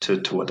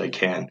what they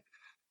can.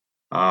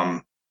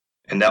 And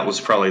that was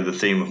probably the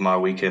theme of my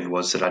weekend,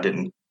 was that I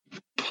didn't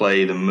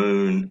play the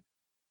moon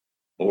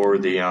or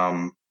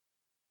the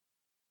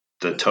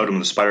totem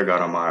of the spider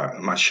god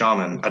on my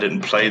shaman. I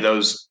didn't play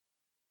those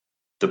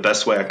the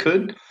best way I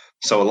could.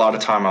 So a lot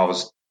of time I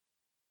was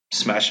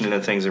smashing into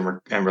things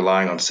and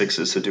relying on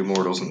 6s to do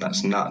mortals, and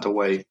that's not the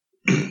way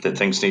that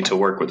things need to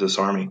work with this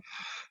army.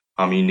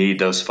 You need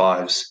those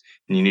 5s,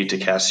 and you need to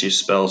cast your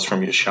spells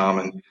from your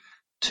shaman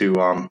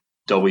to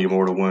double your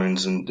mortal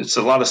wounds, and it's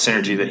a lot of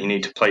synergy that you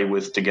need to play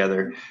with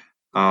together.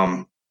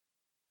 But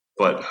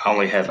I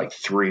only had like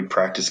 3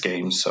 practice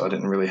games, so I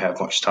didn't really have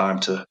much time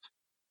to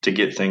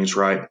get things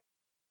right.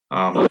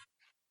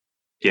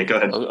 Yeah, go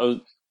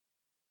ahead.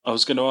 I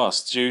was going to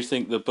ask, do you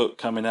think the book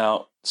coming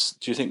out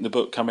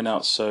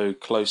so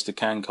close to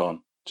CanCon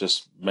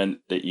just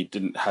meant that you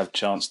didn't have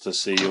chance to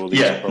see all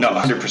these problems? No,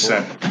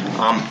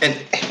 100%.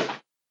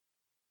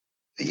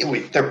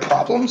 And they're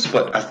problems,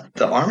 but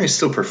the army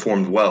still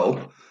performed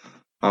well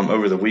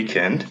over the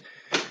weekend.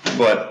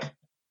 But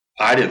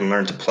I didn't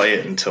learn to play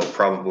it until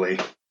probably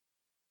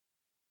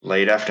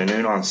late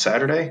afternoon on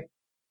Saturday.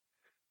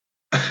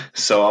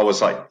 So I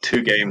was like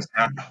 2 games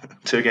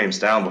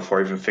down before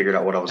I even figured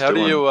out what I was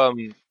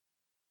doing.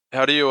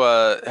 How do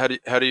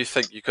you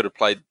think you could have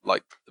played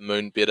like the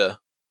moon better,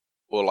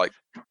 or like,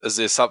 is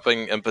there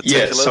something in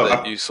particular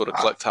that you sort of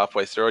clicked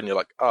halfway through and you're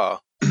like, I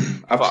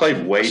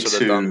played way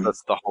too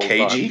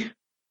cagey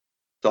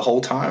the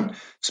whole time,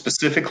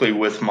 specifically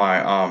with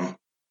my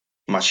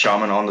my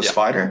shaman on the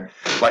spider.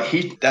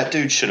 Like, that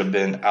dude should have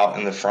been out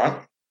in the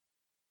front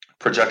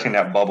projecting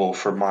that bubble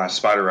for my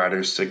spider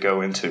riders to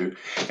go into,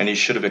 and he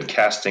should have been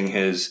casting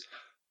his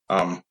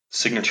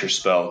signature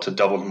spell to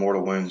double the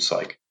mortal wounds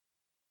like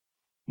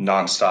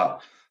nonstop.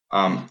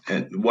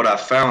 And what I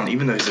found,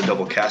 even though he's a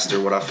double caster,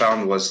 what I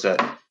found was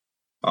that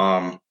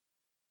I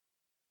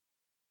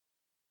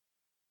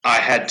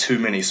had too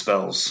many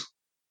spells,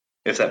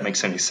 if that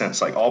makes any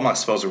sense. Like, all my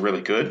spells are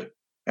really good,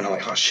 and I'm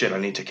like, oh shit, I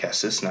need to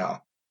cast this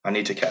now. I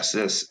need to cast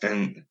this,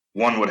 and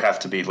one would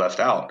have to be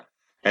left out.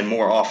 And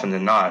more often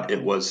than not,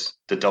 it was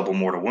the double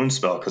mortal wound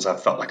spell, because I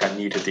felt like I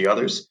needed the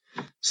others.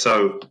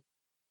 So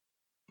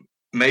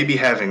maybe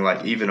having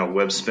like even a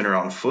web spinner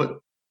on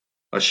foot,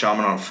 a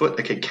shaman on foot,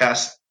 that could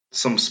cast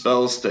some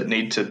spells that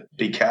need to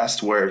be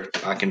cast, where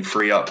I can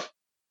free up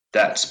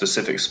that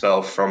specific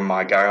spell from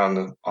my guy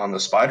on the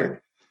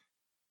spider,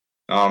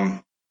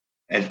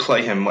 and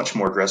play him much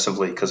more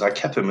aggressively, because I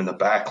kept him in the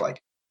back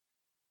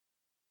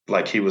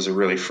like he was a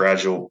really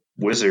fragile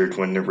wizard,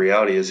 when the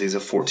reality is he's a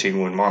 14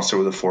 wound monster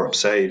with a 4-up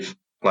save,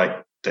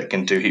 like, that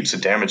can do heaps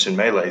of damage in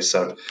melee.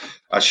 So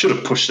I should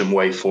have pushed him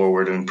way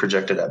forward and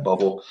projected that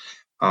bubble.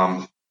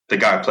 The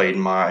guy played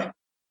in my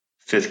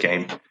 5th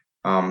game.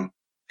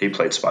 He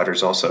played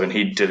spiders also, and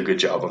he did a good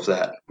job of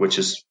that, which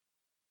is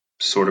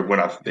sort of when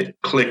it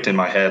clicked in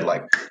my head,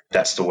 like,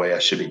 that's the way I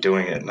should be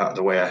doing it, not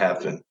the way I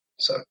have been.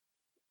 So,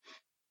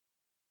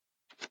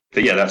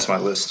 but yeah, that's my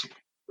list.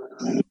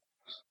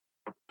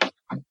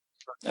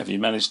 Have you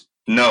managed?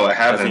 No, I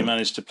haven't. Have you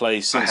managed to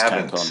play since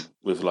CanCon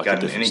with like a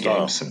different style?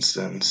 Games since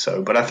then.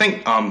 So, but I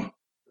think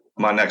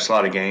my next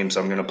lot of games,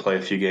 I'm going to play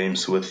a few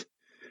games with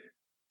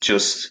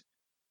just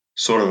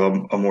sort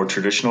of a more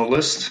traditional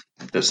list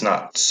that's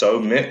not so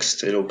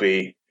mixed. It'll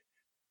be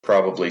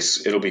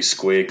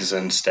squigs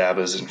and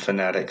stabbers and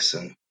fanatics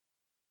and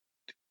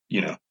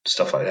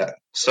stuff like that.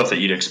 Stuff that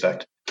you'd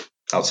expect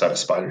outside of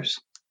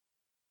spiders.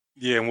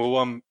 Yeah,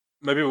 and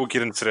maybe we'll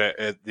get into that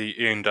at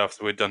the end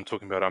after we're done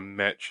talking about our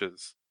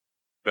matches,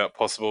 about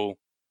possible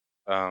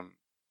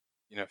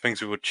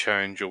things we would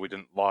change or we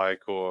didn't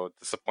like, or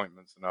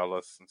disappointments in our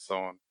lists and so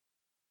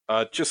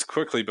on. Just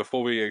quickly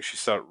before we actually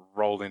start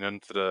rolling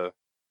into the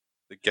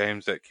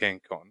games at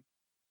CanCon,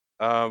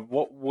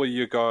 what were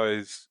your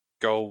guys'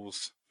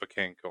 goals for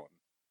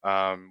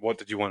CanCon? What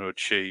did you want to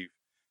achieve,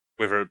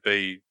 whether it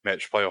be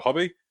match play or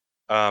hobby?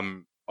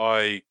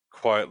 I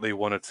quietly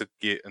wanted to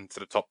get into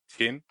the top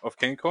 10 of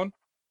CanCon.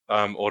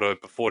 Although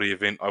before the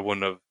event, I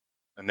wouldn't have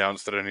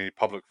announced it in any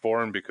public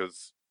forum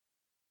because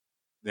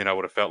then I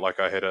would have felt like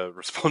I had a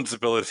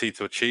responsibility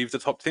to achieve the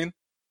top 10.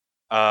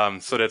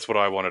 So that's what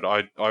I wanted.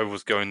 I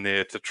was going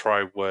there to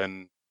try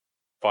win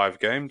 5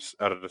 games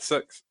out of the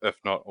 6, if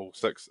not all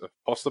 6, if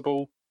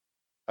possible,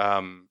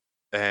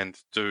 and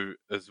do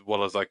as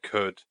well as I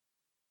could.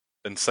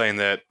 In saying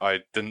that, I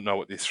didn't know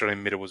what the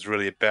Australian meta was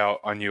really about.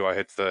 I knew I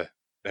had to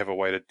have a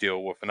way to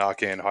deal with an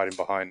Arcan hiding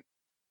behind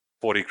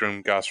 40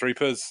 Grimghast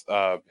Reapers,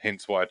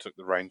 hence why I took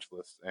the range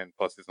list, and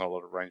plus there's not a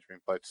lot of range being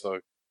played,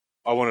 so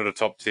I wanted a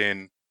top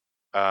 10.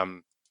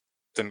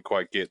 Didn't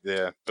quite get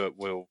there, but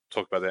we'll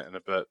talk about that in a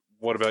bit.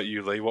 What about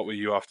you, Lee? What were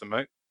you after,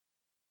 mate?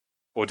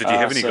 Or did you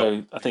have any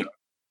goals?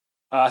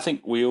 I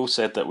think we all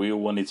said that we all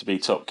wanted to be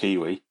top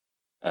Kiwi.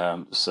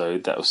 So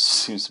that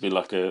seems to be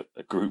like a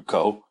group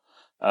goal.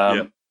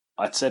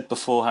 I'd said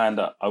beforehand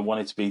that I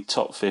wanted to be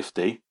top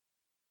 50,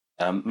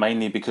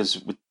 mainly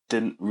because we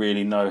didn't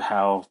really know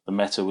how the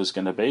meta was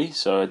going to be.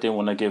 So I didn't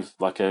want to give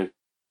like a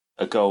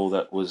goal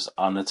that was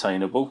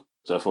unattainable.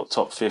 So I thought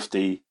top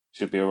 50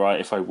 should be all right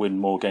if I win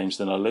more games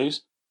than I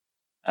lose.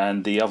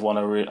 And the other one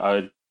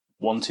I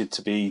wanted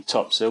to be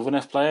top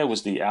Sylvaneth player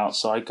was the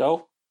outside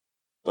goal.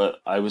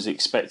 But I was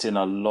expecting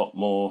a lot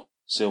more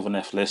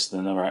Sylvaneth lists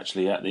than there were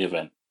actually at the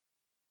event.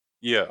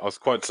 Yeah, I was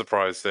quite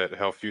surprised at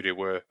how few there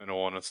were, in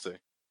all honesty.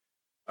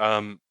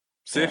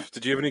 Seth,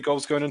 did you have any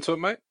goals going into it,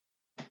 mate?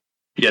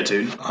 Yeah,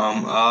 dude.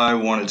 I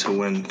wanted to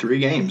win 3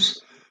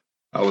 games.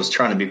 I was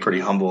trying to be pretty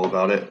humble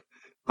about it.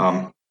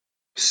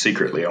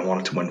 Secretly, I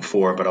wanted to win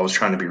 4, but I was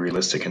trying to be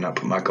realistic and not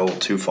put my goal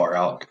too far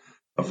out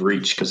of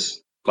reach.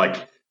 Because,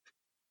 like,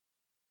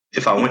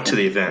 if I went to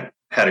the event,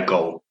 had a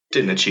goal,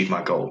 didn't achieve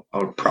my goal, I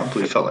would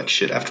probably felt like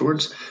shit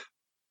afterwards.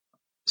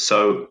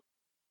 So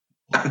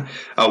I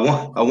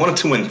wanted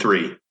to win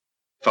 3.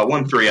 If I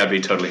won 3, I'd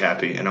be totally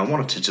happy, and I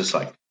wanted to just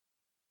like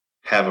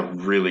have a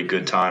really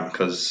good time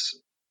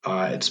because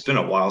it's been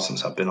a while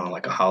since I've been on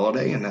like a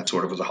holiday, and that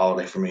sort of was a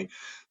holiday for me.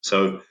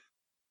 So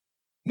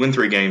win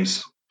 3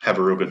 games, have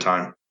a real good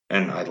time,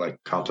 and I like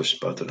accomplished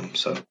both of them.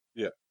 So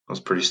yeah, I was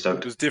pretty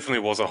stoked. It definitely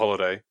was a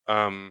holiday.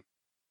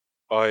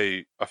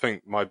 I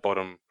think my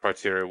bottom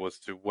criteria was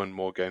to win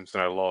more games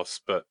than I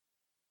lost, but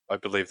I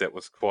believe that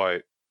was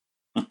quite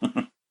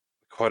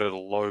a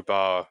low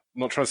bar. I'm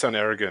not trying to sound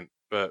arrogant,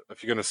 but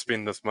if you're going to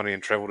spend this money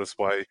and travel this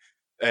way,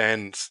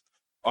 and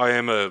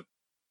I'm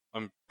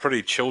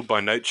pretty chilled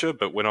by nature,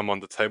 but when I'm on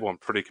the table, I'm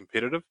pretty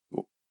competitive.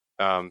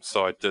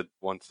 So I did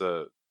want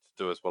to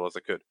do as well as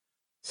I could.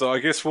 So I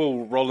guess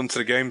we'll roll into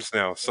the games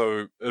now.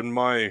 So in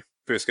my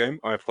first game,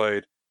 I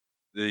played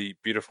the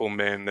beautiful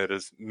man that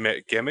is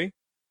Matt Gammy.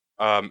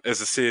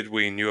 As I said,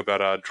 we knew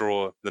about our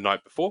draw the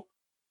night before.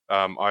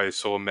 I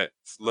saw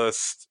Matt's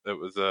list. It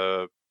was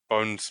a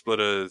Bone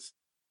Splitters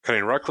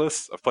Cunning Ruck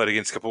list. I've played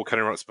against a couple of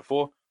Cunning Rucks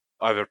before.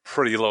 I have a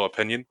pretty low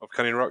opinion of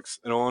Cunning Rucks,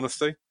 in all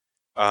honesty.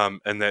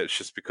 And that's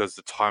just because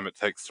the time it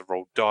takes to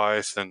roll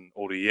dice and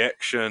all the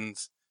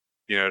actions,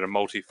 the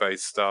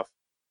multi-phase stuff,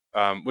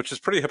 which is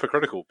pretty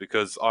hypocritical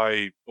because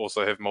I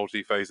also have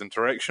multi-phase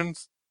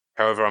interactions.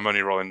 However, I'm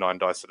only rolling 9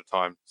 dice at a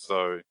time.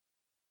 So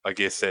I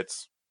guess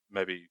that's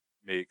maybe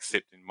me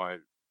accepting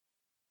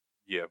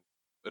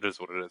it is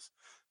what it is.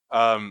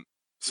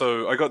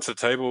 So I got to the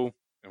table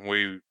and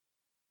we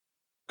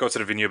got to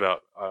the venue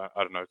about,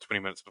 20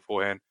 minutes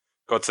beforehand.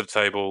 Got to the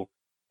table,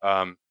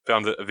 found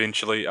it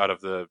eventually out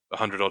of the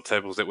 100 odd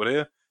tables that were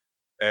there,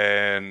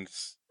 and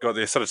got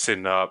there, started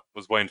setting up,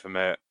 was waiting for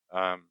Matt.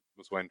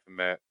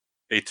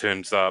 He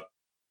turns up,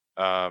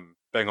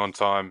 bang on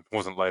time,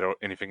 wasn't late or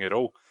anything at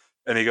all.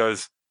 And he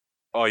goes,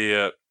 "Oh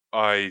yeah,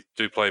 I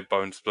do play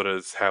Bone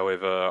Splitters.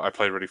 However, I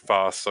play really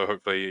fast, so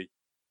hopefully,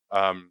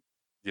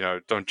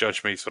 don't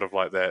judge me sort of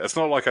like that." It's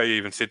not like I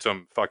even said to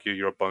him, "Fuck you,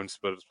 you're a Bone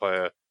Splitters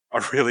player.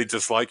 I really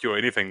dislike you," or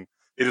anything.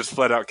 He just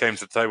flat out came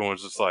to the table and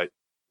was just like,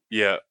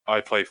 "Yeah, I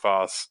play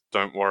fast.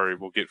 Don't worry,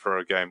 we'll get through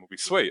a game. We'll be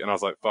sweet." And I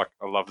was like, "Fuck,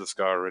 I love this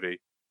guy already.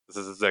 This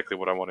is exactly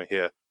what I want to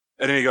hear."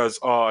 And then he goes,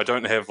 "Oh, I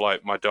don't have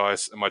like my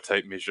dice and my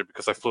tape measure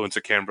because I flew into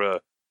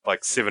Canberra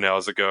like 7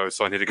 hours ago,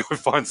 so I need to go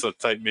find some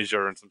tape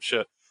measure and some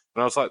shit."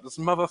 And I was like, "This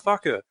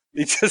motherfucker,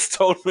 he just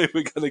told me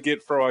we're going to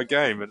get through our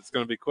game and it's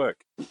going to be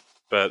quick."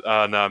 But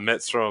no,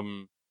 Matt's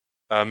from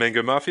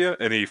Mango Mafia,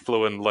 and he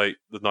flew in late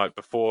the night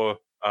before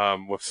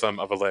with some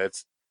other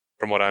lads,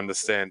 from what I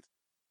understand.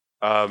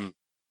 I'm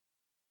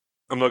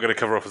not going to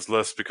cover off his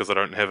list because I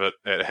don't have it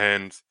at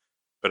hand,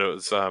 but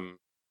it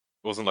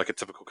wasn't like a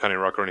typical Cunning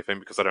Ruck or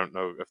anything because I don't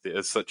know if there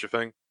is such a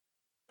thing.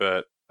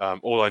 but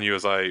all I knew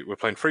is we're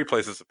playing 3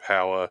 places of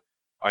power.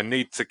 I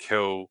need to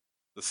kill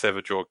the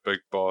Savage Orc big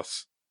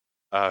boss,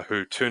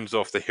 who turns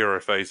off the hero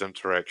phase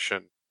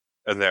interaction,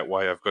 and that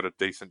way I've got a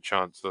decent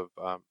chance of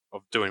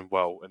doing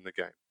well in the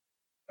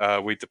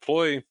game. We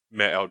deploy.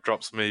 Matt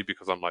outdrops me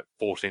because I'm like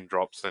 14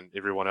 drops and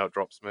everyone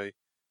outdrops me.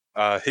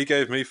 He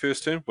gave me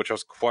first turn, which I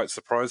was quite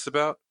surprised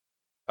about.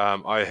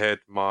 I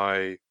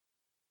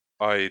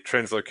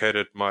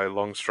translocated my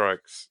long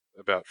strikes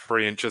about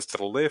 3 inches to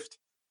the left,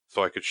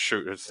 so I could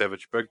shoot his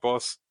Savage Big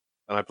Boss.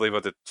 And I believe I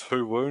did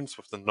 2 wounds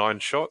with the 9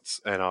 shots,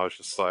 and I was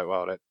just like,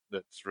 wow,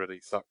 that's really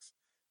sucks.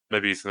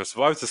 Maybe he's going to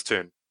survive this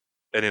turn.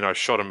 And then I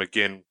shot him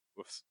again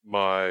with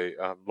my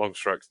long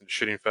strikes in the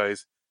shooting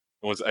phase,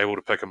 and was able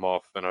to pick him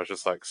off. And I was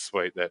just like,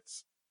 sweet,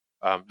 that's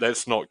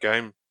not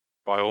game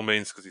by all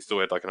means, because he still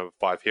had like another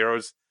 5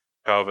 heroes.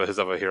 However, his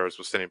other heroes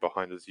were standing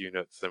behind his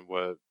units and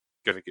were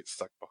going to get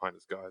stuck behind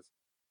his guys.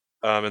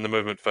 In the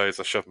movement phase,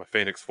 I shoved my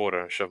Phoenix forward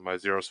and I shoved my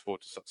Zeros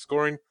forward to start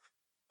scoring.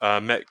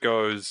 Matt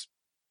goes.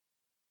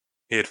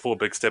 He had 4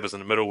 big stabbers in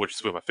the middle, which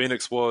is where my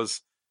Phoenix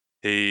was.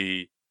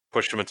 He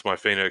pushed him into my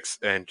Phoenix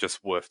and just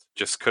whiffed.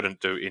 Just couldn't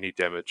do any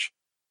damage,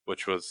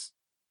 which was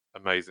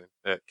amazing.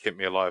 It kept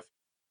me alive.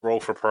 Roll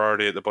for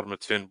priority at the bottom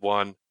of turn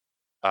 1.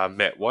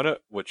 Matt won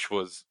it, which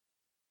was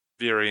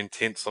very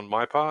intense on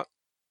my part.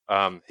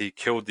 He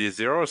killed the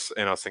Zeros,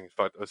 and I was thinking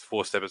those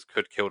 4 stabbers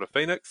could kill the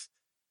Phoenix.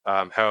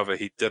 However,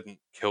 he didn't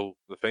kill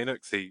the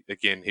Phoenix.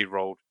 He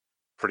rolled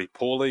pretty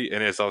poorly,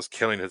 and as I was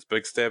killing his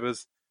big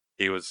stabbers,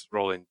 he was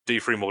rolling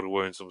D3 mortal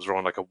wounds and was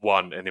rolling like a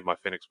 1, and then my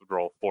Phoenix would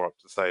roll 4 up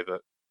to save it.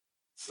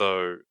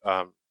 So,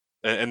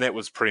 and that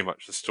was pretty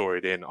much the story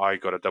then. I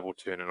got a double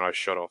turn, and I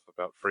shot off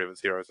about 3 of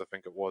his heroes, I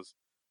think it was,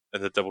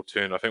 in the double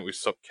turn. I think we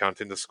stopped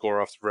counting the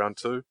score after round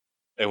 2,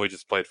 and we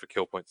just played for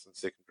kill points and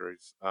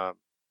secondaries.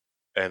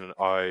 And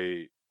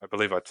I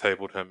believe I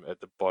tabled him at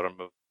the bottom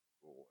of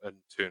in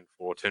turn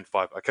 4, turn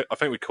 5. I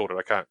think we called it.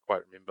 I can't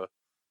quite remember.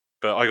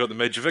 But I got the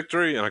major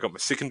victory, and I got my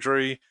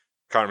secondary.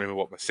 Can't remember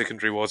what my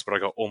secondary was, but I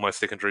got all my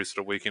secondaries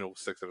for the weekend, all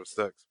 6 out of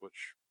 6,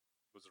 which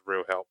was a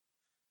real help.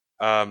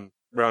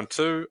 Round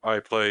 2, I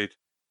played,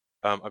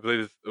 I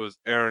believe it was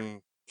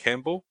Aaron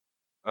Campbell,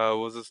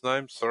 was his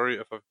name. Sorry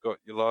if I've got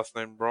your last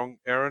name wrong,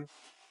 Aaron.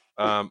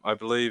 I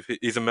believe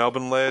he's a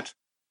Melbourne lad.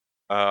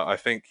 I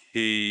think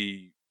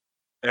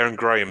Aaron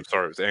Graham,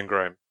 sorry, it was Aaron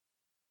Graham.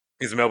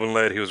 He's a Melbourne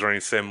lad. He was running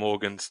Sam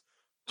Morgan's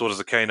Daughters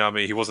of Cain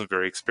army. He wasn't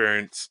very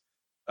experienced,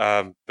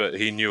 but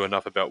he knew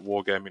enough about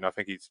wargaming. I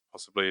think he's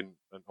possibly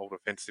an older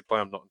fantasy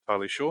player. I'm not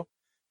entirely sure.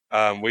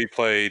 We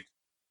played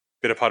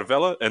Better Part of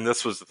Valor, and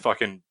this was a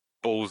fucking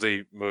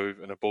ballsy move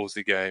in a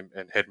ballsy game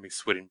and had me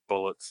sweating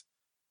bullets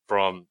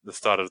from the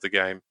start of the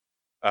game.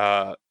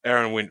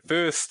 Aaron went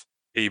first.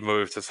 He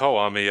moved his whole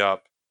army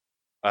up,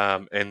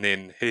 and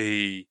then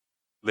he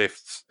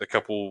left a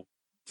couple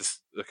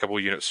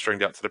units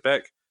stringed out to the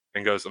back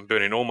and goes, I'm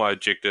burning all my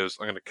objectives.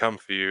 I'm going to come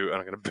for you, and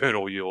I'm going to burn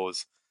all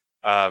yours.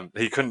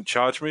 He couldn't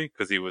charge me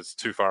because he was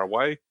too far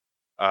away.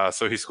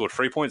 So he scored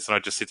 3 points, and I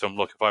just said to him,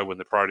 look, if I win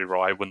the priority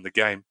roll, I win the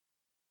game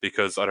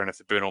because I don't have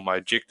to burn all my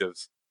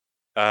objectives.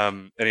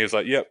 And he was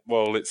like, yep,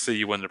 well, let's see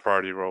you win the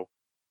priority roll.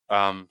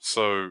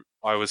 So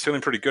I was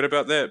feeling pretty good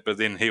about that, but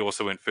then he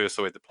also went first,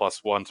 so he had the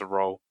 +1 to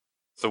roll.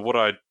 So what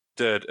I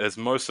did is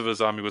most of his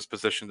army was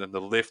positioned in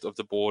the left of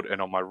the board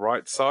and on my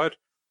right side.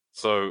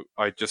 So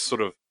I just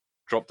sort of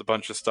dropped a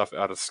bunch of stuff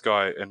out of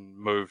Sky and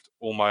moved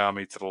all my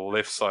army to the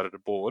left side of the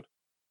board,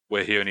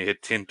 where he only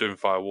had 10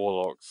 Doomfire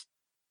Warlocks,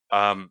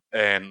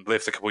 and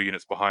left a couple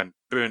units behind,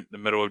 burnt the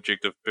middle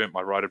objective, burnt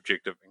my right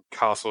objective, and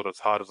castled as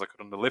hard as I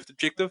could on the left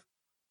objective.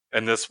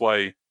 And this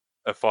way,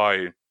 if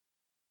I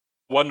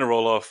won the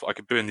roll-off, I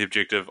could burn the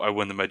objective, I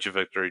win the major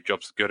victory,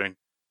 job's gooding.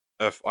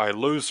 If I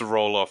lose the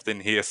roll-off, then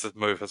he has to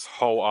move his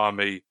whole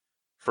army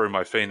through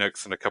my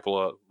Phoenix and a couple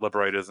of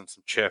Liberators and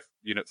some chaff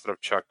units that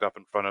I've chucked up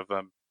in front of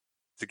him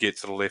to get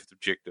to the left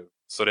objective.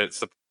 So that's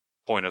the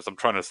point, is I'm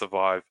trying to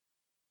survive.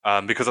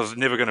 Because I was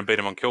never going to beat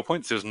him on kill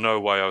points. There's no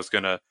way I was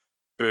going to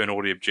burn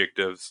all the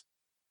objectives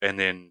and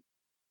then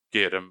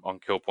get him on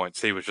kill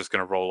points. He was just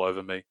going to roll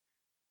over me.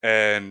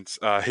 And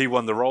he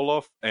won the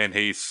roll-off, and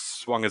he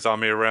swung his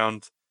army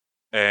around,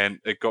 and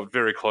it got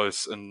very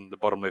close in the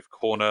bottom left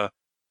corner.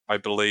 I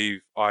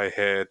believe I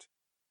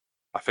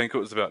think it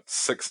was about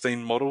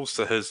 16 models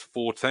to his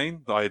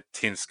 14. I had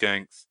 10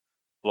 skanks,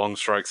 long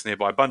strikes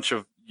nearby, a bunch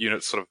of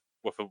units sort of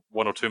with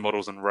 1 or 2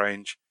 models in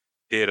range.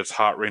 He had his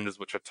heart renders,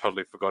 which I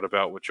totally forgot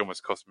about, which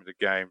almost cost me the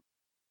game.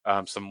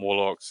 Some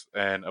warlocks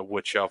and a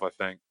witch elf, I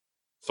think.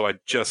 So I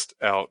just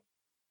out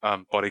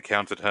body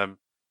counted him.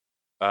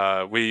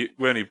 We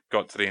only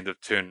got to the end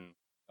of turn.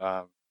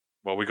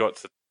 We got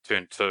to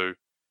turn 2.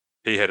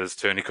 He had his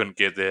turn. He couldn't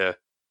get there,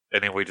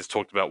 and then we just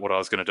talked about what I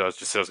was going to do. I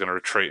just said I was going to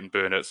retreat and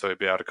burn it, so he'd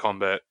be out of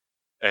combat,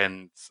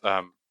 and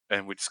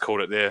we just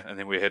called it there. And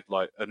then we had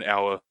like an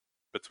hour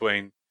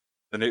between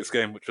the next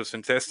game, which was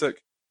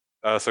fantastic.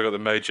 So I got the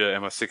major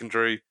and my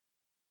secondary.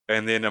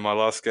 And then in my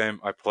last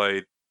game, I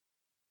played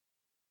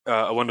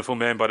a wonderful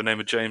man by the name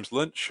of James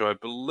Lynch, who I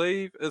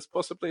believe is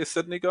possibly a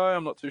Sydney guy.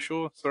 I'm not too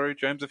sure. Sorry,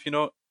 James, if you're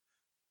not.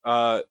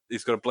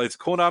 He's got a Blades of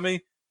Corn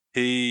army.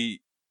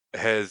 He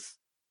has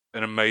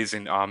an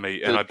amazing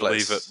army, and Third I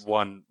believe place. it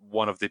won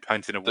one of the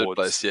painting awards.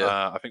 place,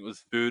 yeah. I think it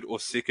was third or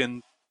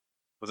second.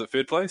 Was it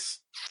third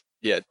place?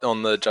 Yeah,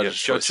 on the judges'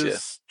 choice.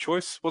 Judges'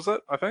 choice, was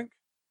it? I think.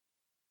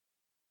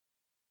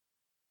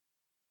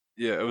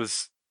 Yeah, it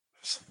was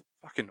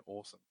fucking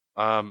awesome.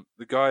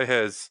 The guy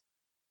has.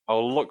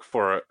 I'll look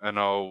for it and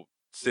I'll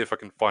see if I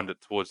can find it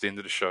towards the end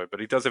of the show. But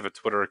he does have a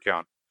Twitter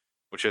account,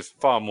 which has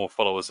far more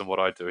followers than what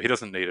I do. He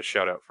doesn't need a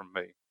shout out from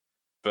me.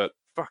 But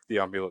fuck, the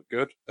army looked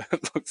good.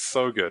 It looked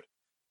so good.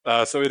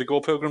 So we had a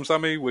Gore Pilgrims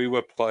army. We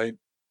were playing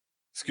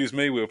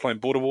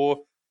Border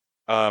War.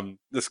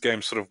 This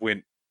game sort of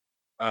went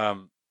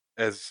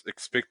as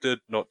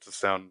expected, not to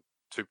sound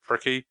too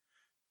pricky,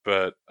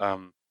 but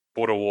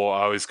Border War,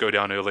 I always go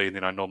down early and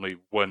then I normally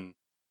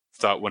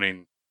start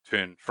winning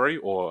turn 3,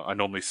 or I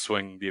normally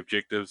swing the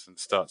objectives and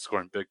start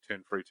scoring big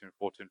turn 3, turn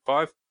 4, turn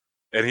 5.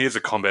 And here's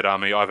a combat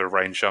army. I have a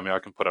ranged army. I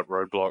can put up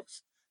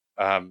roadblocks.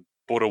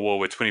 Border War,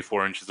 we're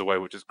 24 inches away,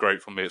 which is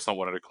great for me. It's not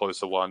one of the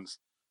closer ones.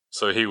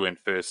 So he went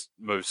first,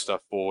 moved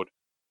stuff forward.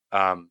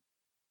 I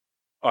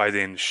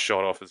then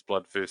shot off his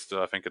Bloodthirster,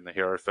 I think, in the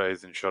hero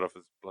phase, and shot off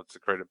his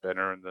Bloodsecrated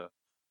Banner in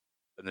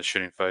the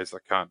shooting phase. I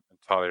can't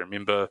entirely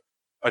remember.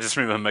 I just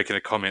remember him making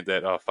a comment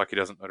that, oh, fuck, he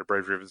doesn't know the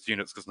bravery of his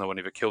units because no one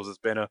ever kills his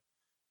banner.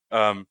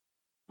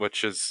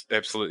 Which is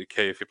absolutely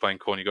key. If you're playing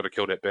Khorne, you got to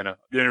kill that banner.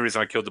 The only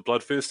reason I killed the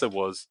Bloodthirster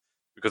was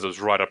because it was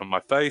right up in my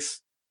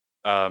face,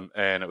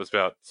 and it was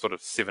about sort of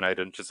 7-8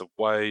 inches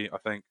away, I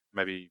think,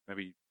 maybe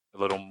a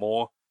little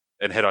more.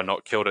 And had I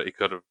not killed it, he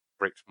could have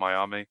wrecked my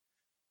army,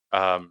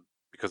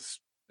 because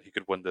he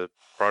could win the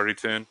priority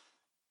turn.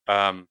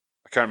 I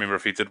can't remember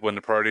if he did win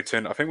the priority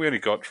turn. I think we only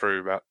got through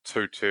about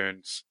 2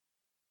 turns.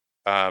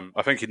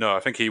 I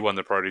think he won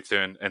the priority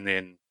turn and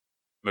then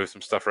moved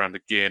some stuff around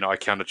again. I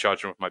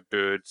countercharged him with my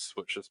birds,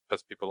 which just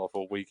pissed people off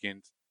all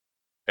weekend.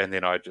 And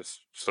then I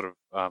just sort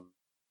of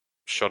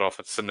shot off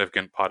a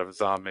significant part of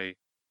his army.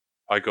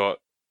 I got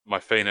my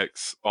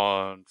Phoenix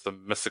on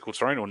some mystical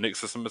terrain, or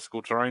Nexus of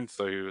mystical terrain.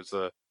 So he was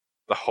the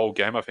whole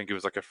game. I think he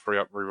was like a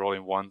 3-up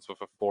rerolling 1s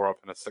with a 4-up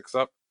and a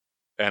 6-up.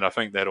 And I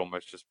think that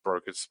almost just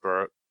broke his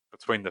spirit.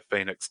 Between the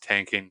Phoenix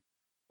tanking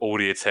all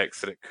the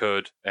attacks that it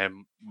could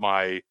and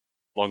my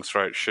long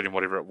straight shooting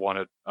whatever it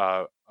wanted,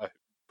 I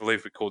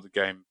believe we called the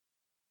game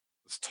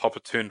top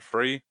of turn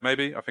 3,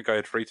 maybe. I think I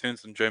had 3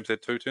 turns and James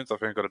had 2 turns. I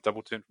think I got a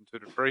double turn from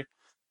 2 to 3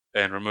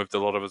 and removed a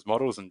lot of his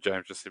models, and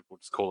James just said, we'll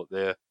just call it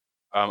there.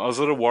 I was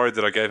a little worried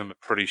that I gave him a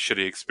pretty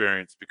shitty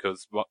experience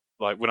because,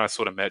 like, when I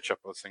saw the matchup,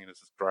 I was thinking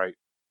this is great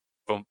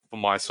for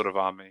my sort of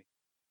army.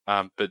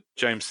 But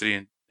James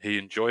said he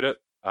enjoyed it,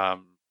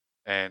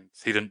 and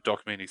he didn't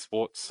dock me any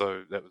sports,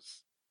 so that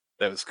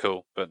was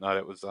cool. But no,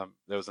 that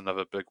was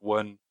another big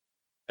win,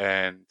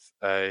 and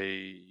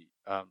a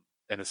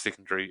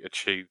secondary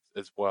achieved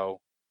as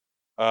well.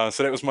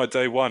 So that was my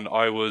day 1.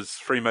 I was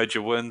 3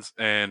 major wins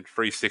and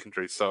 3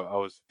 secondaries, so I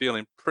was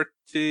feeling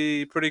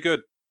pretty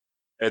good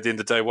at the end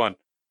of day 1.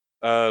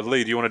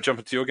 Lee, do you want to jump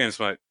into your games,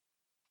 mate?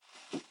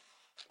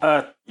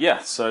 Yeah,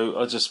 so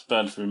I'll just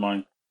burn through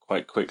mine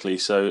quite quickly.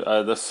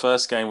 So the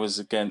first game was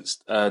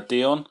against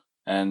Dion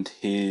and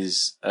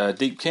his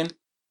Deepkin.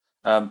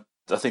 I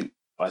think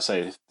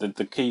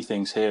the key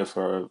things here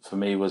for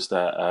me was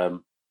that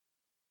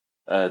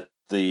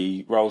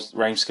the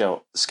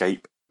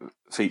Rainscape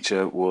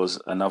feature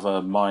was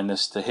another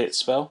minus to hit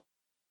spell.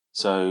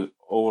 So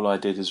all I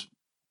did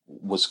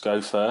was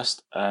go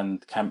first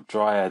and camp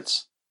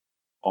Dryads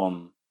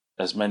on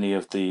as many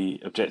of the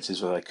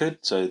objectives as I could,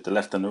 so the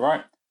left and the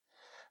right.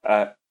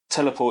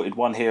 Teleported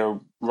one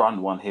hero,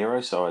 run one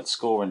hero, so I'd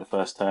score in the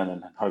first turn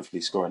and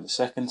hopefully score in the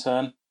second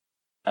turn.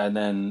 And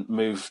then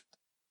moved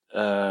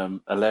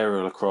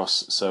Alariel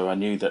across, so I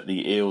knew that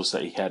the eels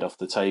that he had off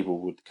the table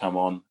would come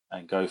on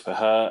and go for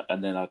her,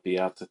 and then I'd be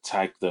able to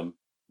tag them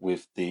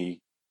with the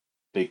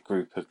big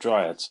group of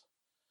Dryads.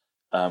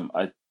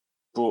 I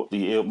brought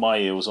my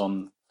eels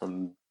on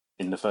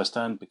in the first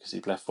turn because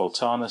he'd left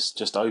Voltanus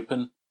just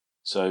open,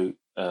 so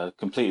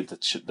completed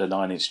the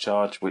 9-inch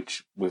charge,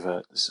 which with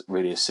a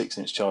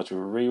 6-inch charge with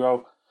a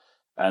reroll,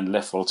 and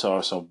left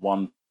Voltanus on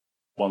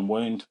one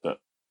wound,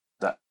 but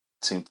that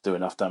seemed to do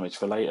enough damage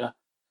for later.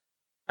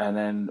 And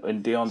then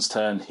in Dion's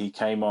turn, he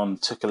came on,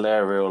 took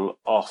Alariel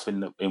off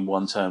in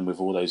one turn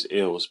with all those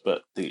eels,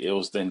 but the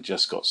eels then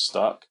just got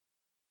stuck,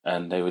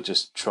 and they were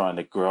just trying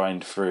to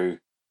grind through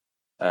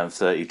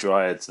 30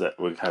 Dryads that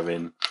were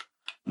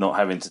not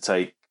having to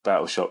take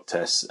battle shock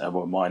tests and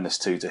were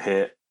 -2 to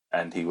hit,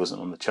 and he wasn't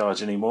on the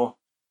charge anymore.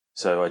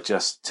 So I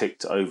just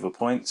ticked over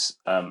points.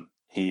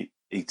 He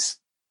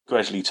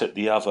gradually took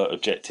the other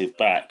objective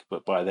back,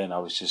 but by then I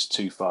was just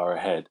too far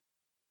ahead.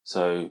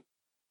 So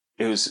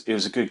it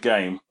was a good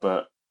game,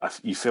 but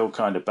you feel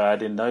kind of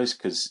bad in those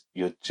because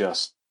you're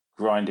just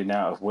grinding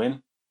out of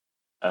win,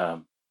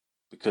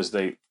 because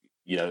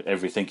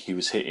everything he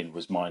was hitting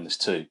was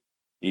 -2.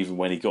 Even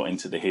when he got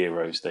into the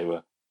heroes, they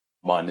were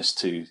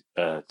 -2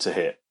 to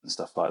hit and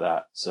stuff like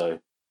that. So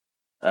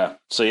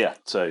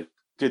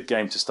good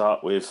game to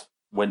start with.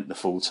 Went the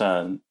full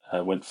turn,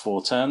 went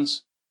 4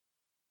 turns.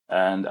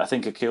 And I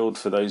think I killed,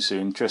 for those who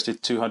are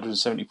interested,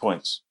 270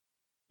 points,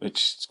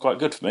 which is quite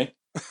good for me.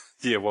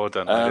 Yeah, well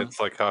done. Mate. It's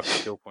like half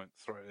your kill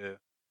points right there.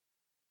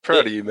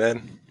 Proud of you,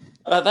 man.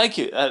 Thank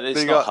you.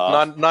 It's You not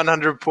got half.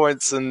 900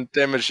 points in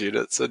damage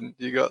units, and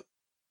you got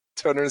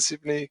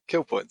 270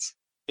 kill points.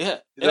 Yeah,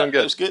 You're doing good.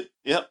 That was good.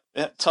 Yep,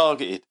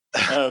 targeted.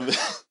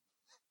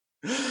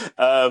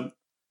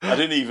 I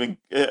didn't even.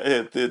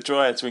 The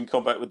Dryads were in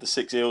combat with the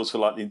 6 eels for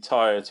like the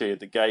entirety of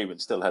the game,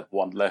 and still had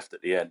 1 left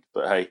at the end.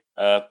 But hey,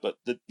 I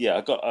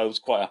was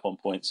quite up on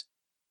points.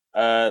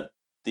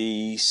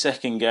 The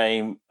second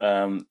game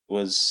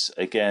was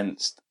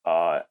against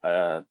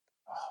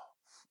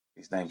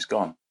his name's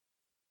gone,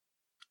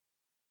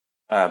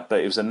 but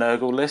it was a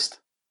Nurgle list,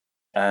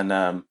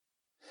 and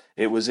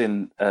it was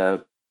in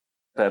Better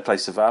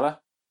Place of Valor.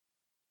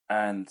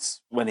 And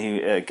when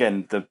he,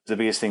 again, the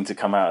biggest thing to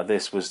come out of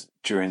this was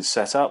during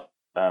setup.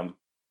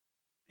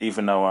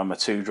 Even though I'm a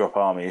 2-drop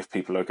army, if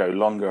people go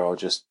longer, I'll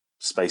just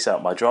space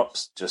out my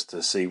drops just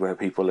to see where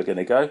people are going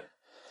to go.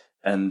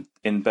 And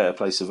in Better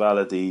Place of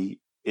Valor, the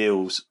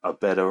eels are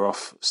better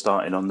off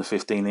starting on the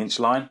 15-inch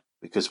line,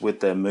 because with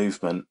their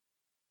movement,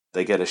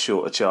 they get a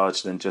shorter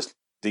charge than just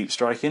deep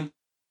striking.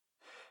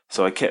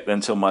 So I kept them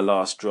till my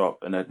last drop,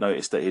 and I'd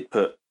noticed that he'd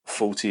put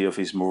 40 of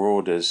his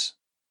Marauders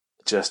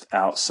just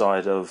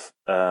outside of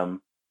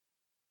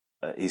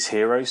his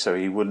hero, so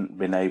he wouldn't have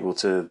been able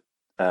to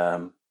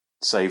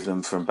save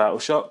them from battle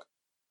shock.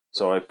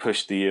 So I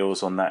pushed the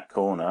eels on that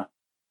corner.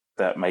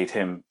 That made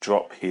him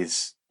drop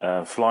his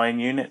flying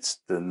units,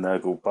 the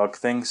Nurgle bug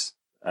things,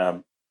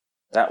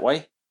 that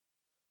way.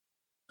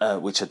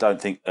 Which I don't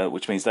think,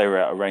 which means they were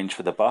out of range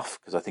for the buff,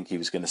 because I think he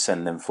was going to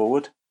send them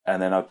forward.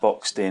 And then I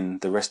boxed in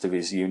the rest of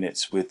his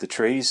units with the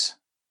trees.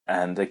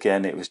 And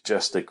again, it was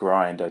just a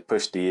grind. I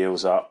pushed the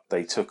eels up.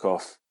 They took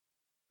off,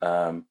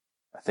 I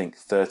think,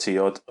 30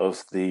 odd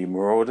of the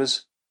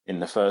Marauders in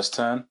the first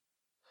turn.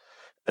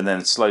 And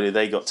then slowly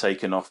they got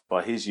taken off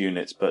by his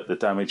units, but the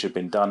damage had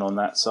been done on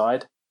that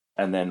side.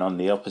 And then on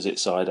the opposite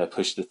side, I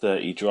pushed the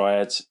 30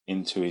 Dryads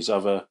into his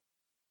other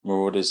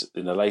Marauders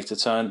in a later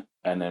turn,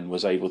 and then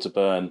was able to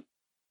burn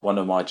one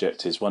of my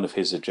objectives, one of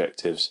his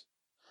objectives.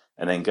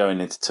 And then going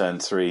into turn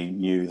 3,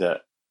 knew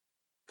that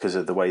because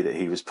of the way that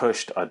he was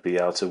pushed, I'd be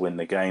able to win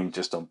the game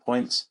just on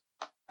points.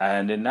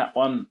 And in that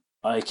one,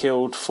 I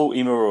killed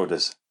 40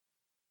 Marauders.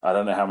 I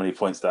don't know how many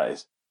points that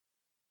is.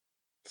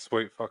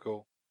 Sweet, fuck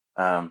all.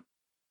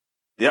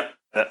 Yep.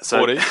 So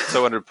 40,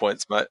 200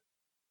 points, mate.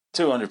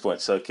 200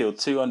 points. So I killed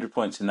 200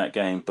 points in that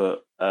game,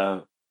 but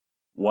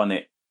won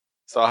it.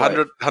 So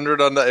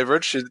 100 under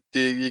average.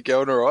 You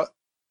going all right?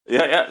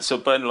 Yeah. So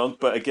burn along,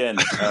 but again,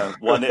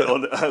 won it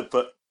on,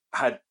 but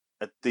had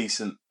a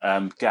decent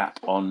gap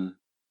on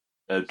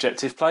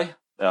objective play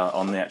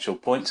on the actual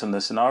points on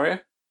the scenario.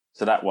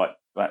 So that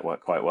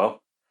worked quite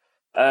well.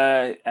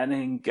 And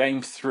in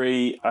game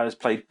 3, I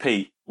played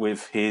Pete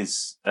with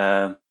his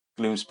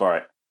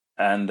Gloomspite,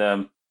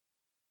 and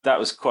that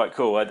was quite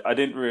cool. I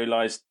didn't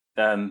realise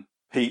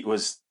Pete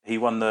he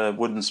won the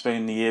Wooden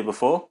Spoon the year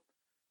before,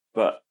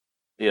 but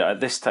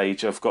at this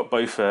stage I've got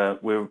both.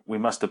 We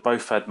must have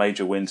both had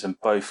major wins and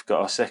both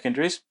got our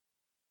secondaries.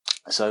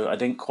 So I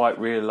didn't quite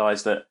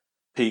realise that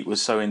Pete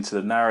was so into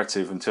the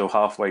narrative until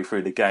halfway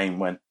through the game,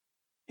 when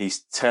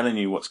he's telling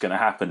you what's going to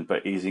happen,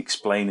 but he's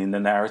explaining the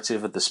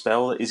narrative of the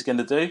spell that he's going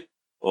to do,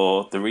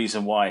 or the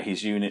reason why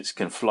his units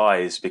can fly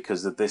is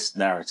because of this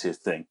narrative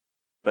thing.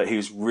 But he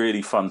was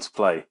really fun to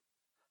play.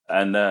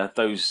 And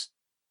those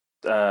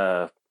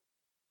Squig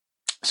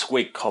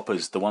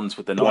Coppers, the ones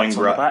with the knights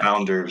on the back,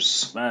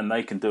 Bounders. Man,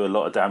 they can do a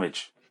lot of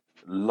damage.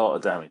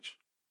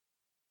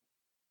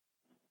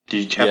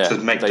 Did you have to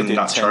make them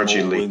not charge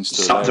you?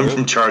 Stop them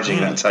from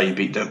charging. That's how you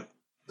beat them.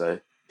 So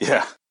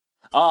yeah,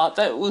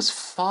 that was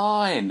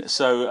fine.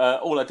 So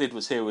all I did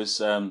was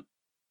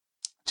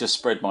just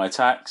spread my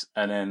attacks,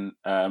 and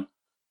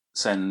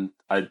then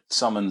I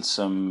summoned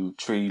some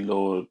Tree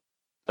Lord.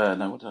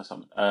 No, what did I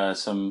summon?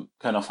 Some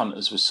Kurnoth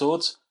Hunters with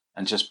swords,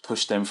 and just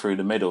pushed them through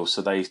the middle,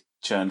 so they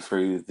churned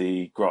through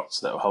the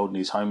grots that were holding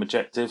his home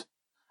objective,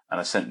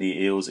 and I sent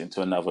the eels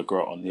into another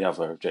grot on the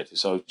other objective.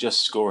 So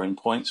just scoring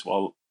points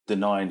while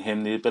denying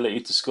him the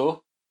ability to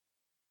score.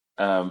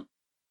 And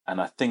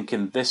I think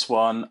in this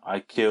one I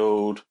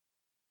killed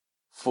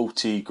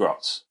 40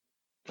 grots.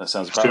 That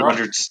sounds about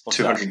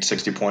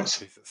 260 points.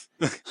 Jesus.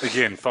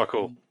 Again, fuck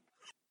all.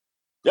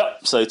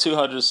 Yep, so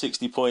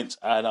 260 points,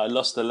 and I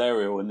lost the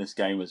Lariel in this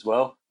game as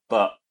well,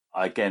 but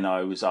again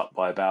I was up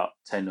by about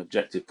 10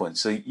 objective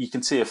points. So you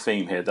can see a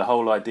theme here. The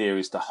whole idea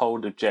is to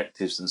hold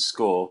objectives and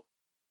score,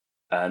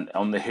 and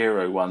on the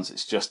hero ones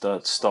it's just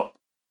to stop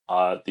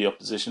the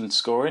opposition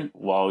scoring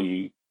while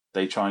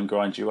they try and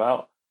grind you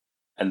out,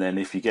 and then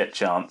if you get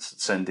chance,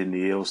 send in the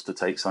eels to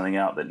take something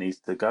out that needs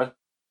to go.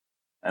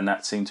 And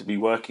that seemed to be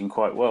working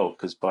quite well,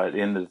 because by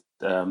the end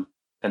of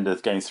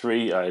game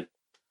 3 I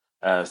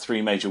had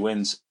 3 major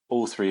wins,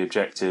 all 3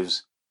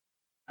 objectives,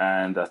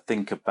 and I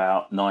think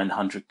about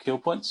 900 kill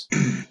points.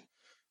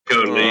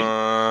 Good, Lee.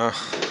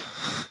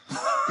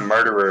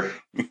 Murderer.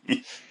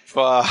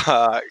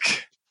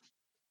 Fuck.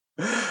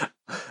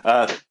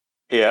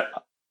 Yeah,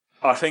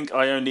 I think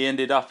I only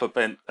ended up with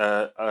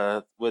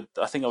I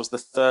think I was the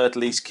third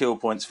least kill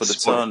points for the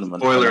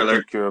tournament. Spoiler and I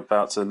alert. think you're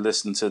about to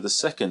listen to the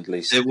second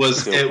least. It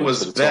was kill points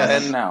for the Beth.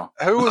 tournament now.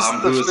 Who was the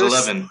who was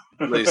first 11?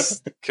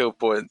 least kill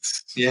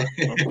points? Yeah.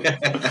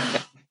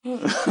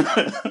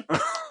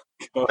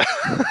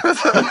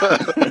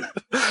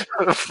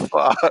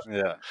 Fuck.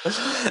 Yeah.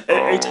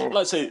 Like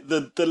I say,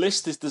 the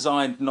list is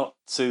designed not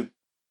to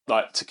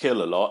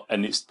kill a lot,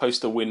 and it's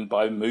supposed to win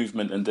by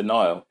movement and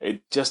denial.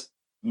 It just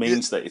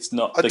means that it's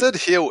not. I did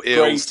hear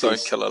eels don't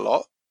greatest- kill a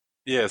lot.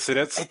 Yeah, see,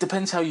 that's It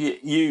depends how you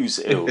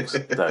use eels,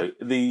 though.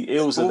 The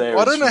eels are there.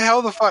 I don't know how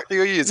the fuck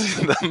you're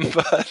using them,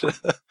 but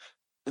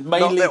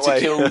mainly that to way.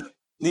 kill.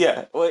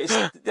 Yeah, well,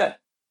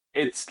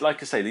 it's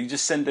like I say, you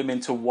just send them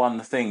into one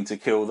thing to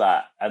kill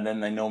that, and then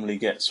they normally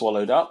get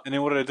swallowed up. and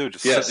then what do they do?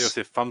 Just Yes. sit there with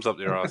their thumbs up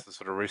their ass and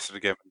sort of rest of the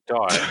game and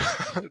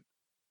die.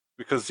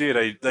 Because they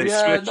Yeah,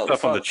 switch not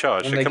stuff on the fun.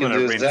 charge. And They they come in can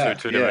and do rend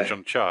that, through 2 damage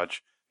on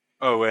charge.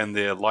 Oh, and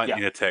their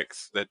lightning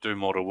attacks that do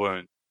mortal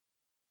wound.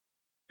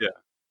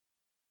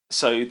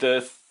 So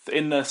the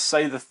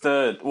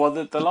third, well,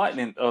 the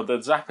lightning or the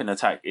zapping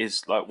attack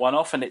is like one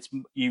off, and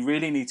you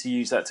really need to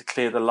use that to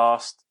clear the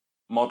last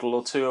model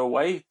or two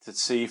away to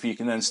see if you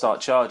can then start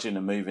charging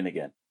and moving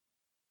again.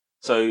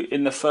 So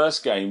in the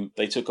first game,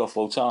 they took off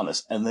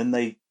Voltanus, and then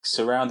they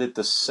surrounded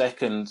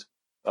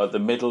the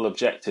middle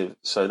objective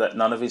so that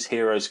none of his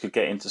heroes could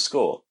get into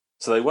score.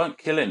 So they weren't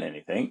killing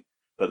anything,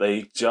 but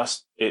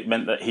it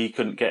meant that he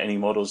couldn't get any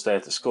models there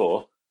to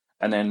score.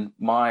 And then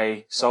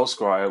my Soul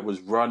Scryer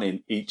was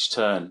running each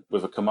turn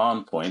with a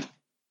command point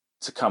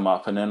to come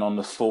up, and then on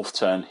the fourth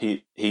turn,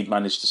 he'd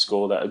managed to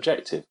score that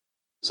objective.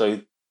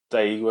 So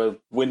they were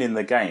winning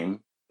the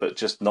game, but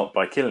just not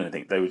by killing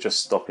anything. They were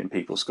just stopping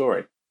people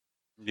scoring.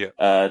 Yeah.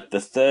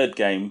 The third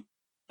game,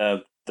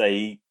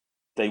 they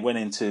went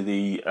into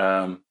the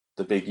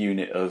big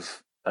unit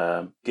of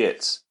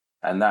Gits,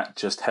 and that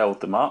just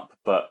held them up.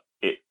 But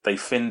they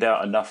thinned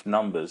out enough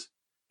numbers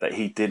that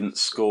he didn't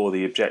score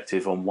the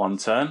objective on one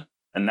turn,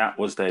 and that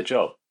was their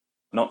job,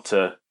 not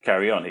to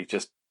carry on.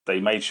 They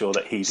made sure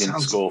that he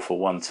didn't score for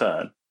one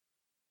turn,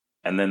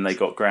 and then they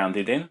got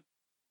grounded in.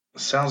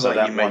 Sounds So like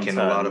that you're making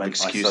a one lot turn of meant I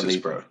excuses, suddenly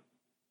bro.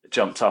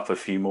 Jumped up a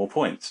few more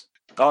points.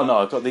 Oh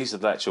no, these are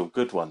the actual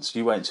good ones.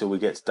 You wait until we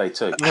get to day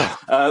 2.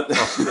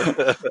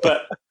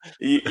 But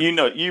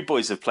you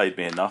boys have played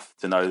me enough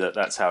to know that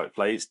that's how it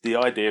plays. The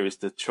idea is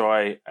to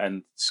try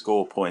and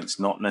score points,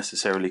 not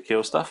necessarily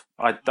kill stuff.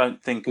 I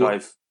don't think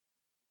I've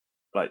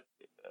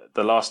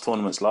the last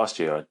tournaments last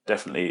year. I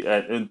definitely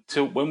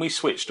until when we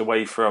switched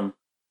away from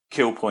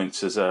kill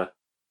points as a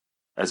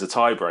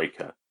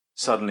tiebreaker.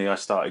 Suddenly, I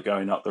started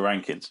going up the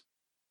rankings.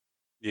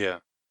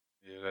 Yeah.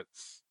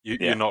 That's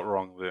you're not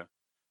wrong there.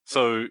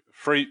 So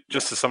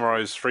just to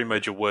summarize, 3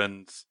 major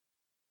wins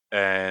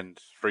and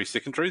 3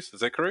 secondaries.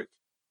 Is that correct?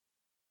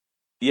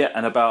 Yeah,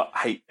 and about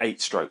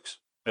 8 strokes.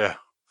 Yeah,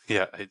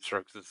 8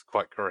 strokes is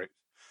quite correct.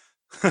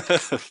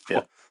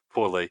 Yeah.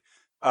 Poor Lee.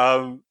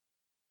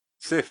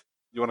 Seth,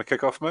 you want to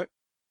kick off, mate?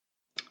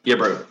 Yeah,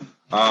 bro.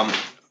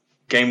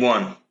 Game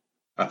 1,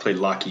 I played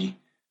Lockie.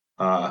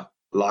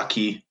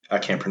 Lockie, I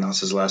can't pronounce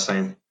his last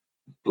name.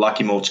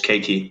 Lockie Mulch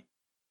Keiki,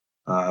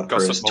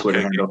 per his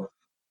Twitter handle.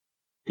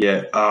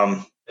 Yeah,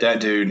 that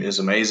dude is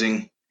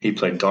amazing. He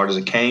played Dart as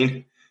a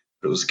Kane.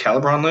 It was a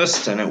Calibron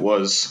list, and it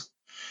was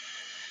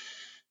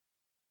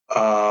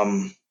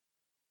 2,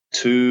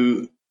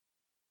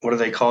 what are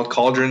they called?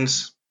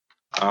 Cauldrons.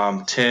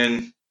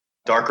 10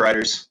 Dark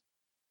Riders,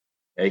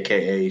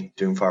 a.k.a.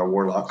 Doomfire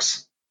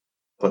Warlocks,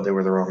 but they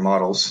were the wrong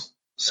models.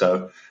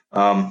 So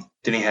then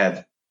he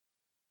had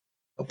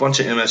a bunch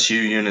of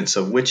MSU units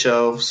of Witch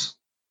Elves,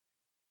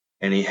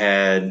 and he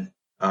had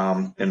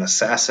an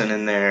Assassin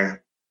in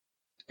there,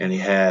 and he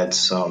had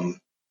some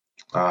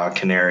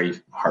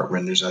Canary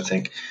Heartrenders, I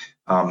think,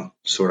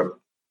 sort of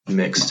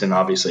mixed, and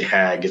obviously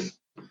Hag, and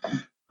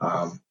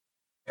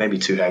maybe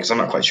 2 Hags. I'm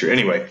not quite sure.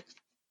 Anyway,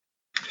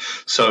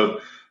 so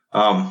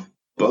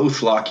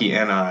both Lockie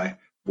and I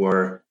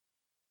were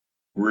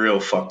real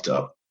fucked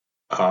up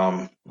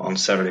on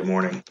Saturday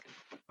morning.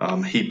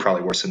 He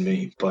probably worse than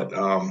me, but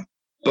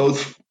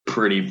both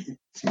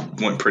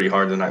went pretty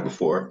hard the night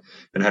before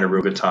and had a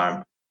real good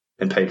time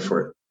and paid for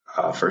it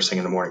first thing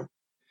in the morning.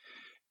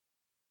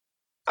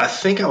 I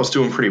think I was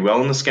doing pretty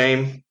well in this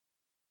game.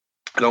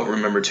 I don't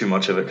remember too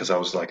much of it because I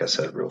was, like I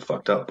said, real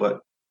fucked up, but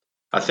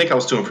I think I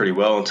was doing pretty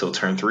well until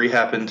turn 3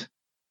 happened,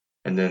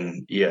 and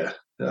then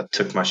that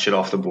took my shit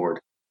off the board.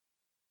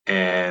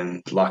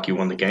 And Lockie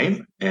won the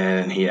game,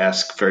 and he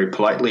asked very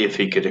politely if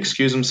he could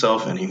excuse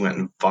himself, and he went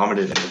and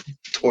vomited in the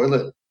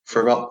toilet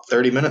for about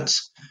 30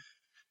 minutes.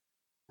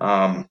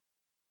 In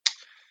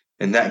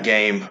that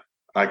game,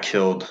 I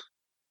killed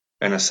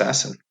an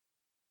assassin,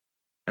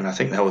 and I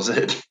think that was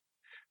it.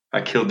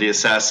 I killed the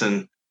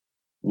assassin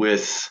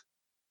with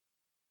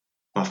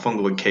my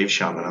Fungoid Cave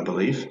Shaman, I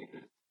believe.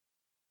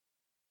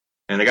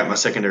 And I got my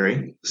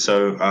secondary,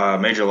 so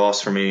major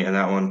loss for me in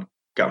that one.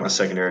 Got my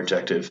secondary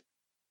objective.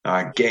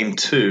 Game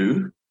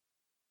 2,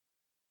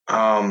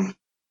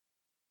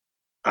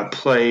 I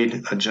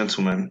played a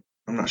gentleman.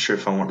 I'm not sure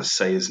if I want to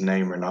say his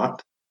name or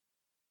not.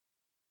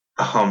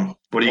 What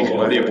do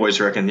you boys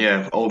reckon?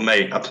 Yeah, Old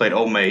Mate. I played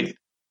Old Mate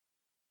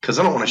because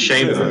I don't want to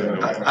shame.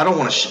 I don't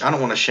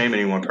want to shame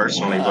anyone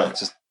personally,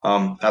 but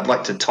I'd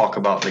like to talk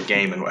about the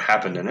game and what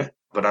happened in it.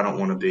 But I don't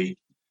want to be.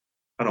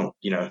 I don't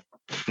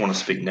want to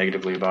speak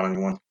negatively about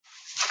anyone.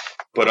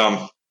 But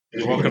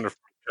You're welcome to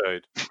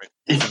Code.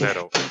 It's an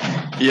adult.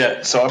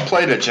 Yeah, so I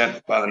played a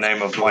gent by the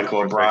name of Michael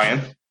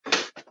O'Brien,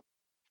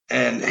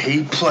 and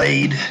he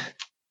played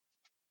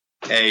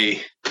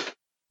a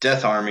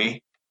Death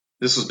Army.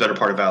 This was Better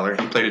Part of Valor.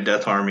 He played a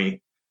Death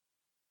Army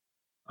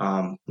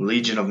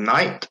Legion of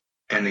Night,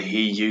 and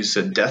he used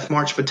a Death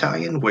March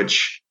battalion,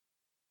 which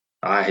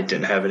I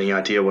didn't have any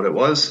idea what it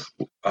was.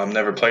 I've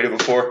never played it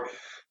before.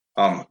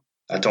 I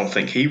don't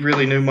think he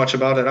really knew much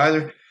about it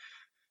either.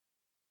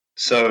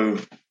 So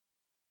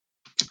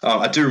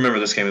I do remember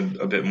this game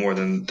a bit more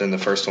than the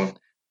first one.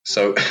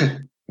 So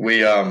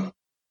we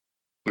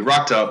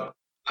rocked up.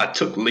 I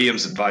took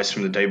Liam's advice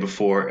from the day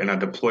before, and I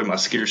deployed my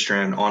Skitter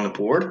Strand on the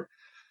board,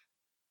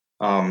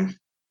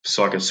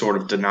 so I could sort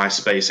of deny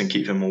space and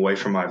keep him away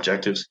from my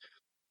objectives.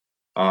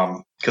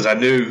 Because I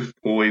knew,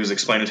 when he was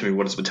explaining to me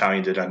what his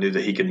battalion did, I knew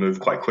that he could move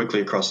quite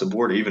quickly across the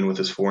board, even with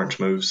his 4-inch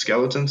move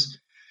skeletons.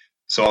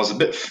 So I was a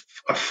bit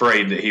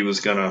afraid that he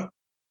was gonna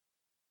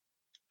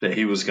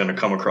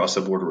come across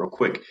the board real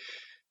quick.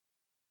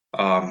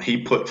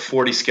 He put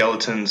 40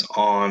 skeletons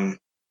on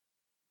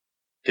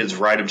his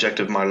right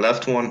objective, my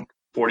left one,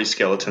 40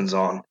 skeletons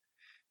on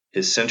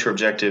his center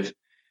objective,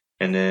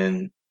 and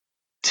then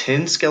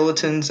 10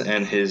 skeletons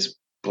and his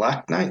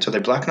Black Knights. Are they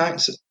Black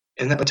Knights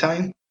in that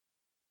battalion?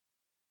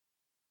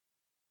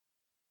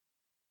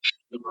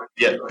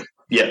 Yeah, bro.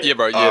 Yeah,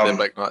 they're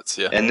Black Knights.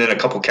 Yeah, and then a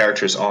couple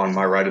characters on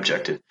my right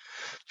objective.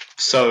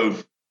 So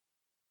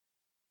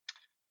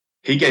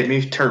he gave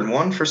me turn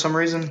 1 for some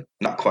reason.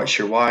 Not quite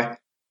sure why.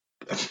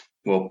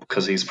 Well,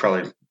 because he's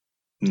probably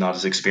not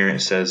as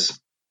experienced as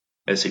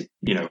he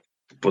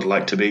would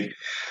like to be.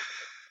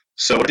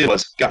 So what I did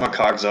was got my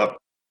cogs up,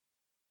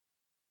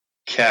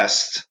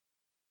 cast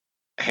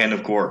Hand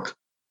of Gork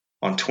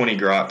on 20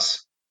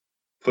 grots,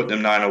 put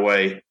them 9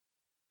 away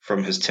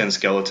from his 10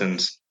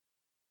 skeletons,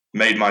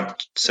 made my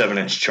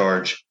 7-inch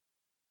charge,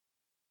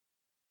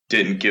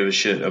 didn't give a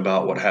shit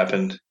about what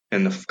happened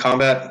in the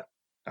combat.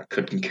 I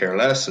couldn't care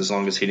less as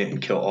long as he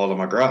didn't kill all of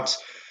my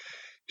grots.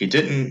 He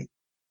didn't.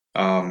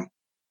 I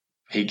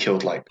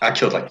killed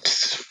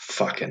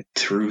fucking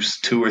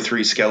 2 or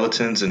 3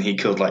 skeletons, and he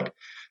killed like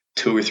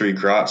 2 or 3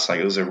 grots. Like,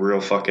 it was a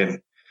real fucking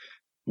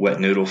wet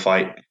noodle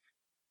fight.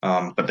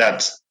 But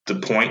that's the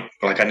point.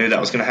 Like, I knew that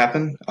was going to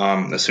happen.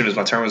 As soon as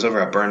my turn was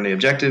over, I burned the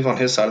objective on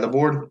his side of the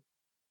board.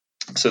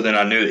 So then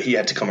I knew that he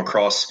had to come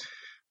across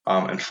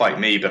and fight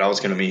me, but I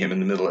was going to meet him in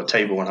the middle of the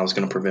table, and I was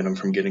going to prevent him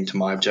from getting to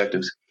my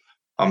objectives.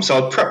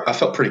 So I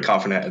felt pretty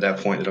confident at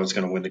that point that I was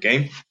going to win the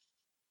game.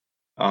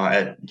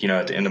 At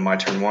the end of my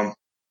turn 1.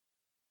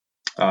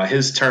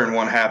 His turn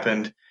 1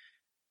 happened.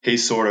 He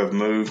sort of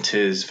moved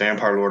his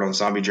Vampire Lord on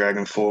Zombie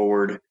Dragon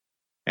forward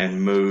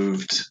and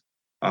moved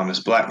his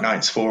Black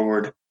Knights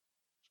forward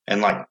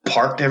and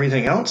parked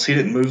everything else. He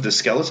didn't move the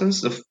skeletons,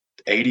 the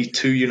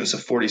 82 units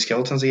of 40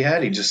 skeletons he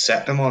had. He just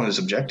sat them on his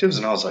objectives,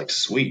 and I was like,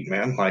 sweet,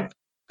 man.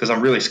 Because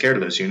I'm really scared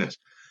of those units.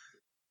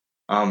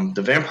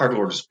 The Vampire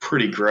Lord was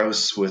pretty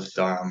gross with,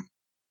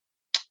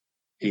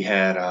 he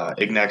had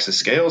Ignax's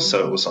Scales,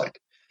 so it was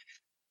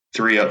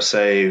 3 up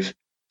save,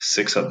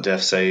 6 up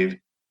death save,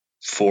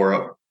 4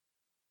 up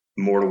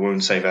mortal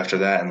wound save after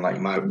that, and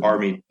my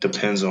army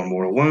depends on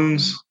mortal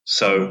wounds,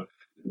 so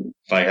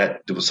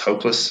it was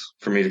hopeless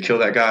for me to kill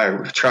that guy. I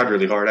tried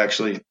really hard,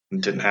 actually.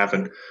 It didn't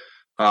happen.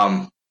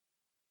 Maba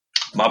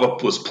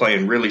was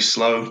playing really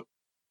slow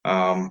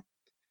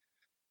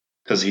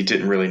because he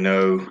didn't really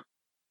know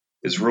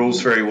his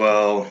rules very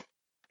well,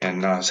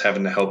 and I was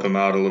having to help him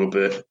out a little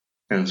bit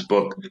in his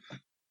book.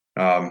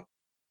 But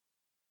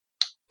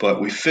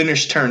we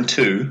finished turn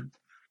 2,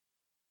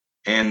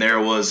 and there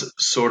was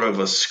sort of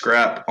a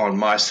scrap on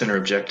my center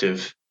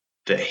objective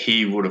that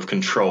he would have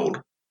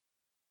controlled.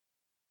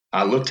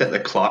 I looked at the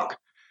clock,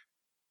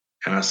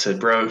 and I said,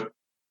 bro,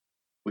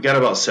 we got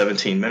about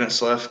 17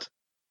 minutes left.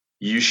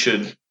 You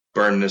should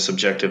burn this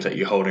objective that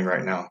you're holding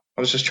right now.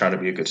 I was just trying to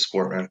be a good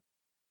sport,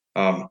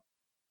 man.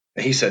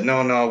 He said,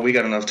 no, we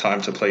got enough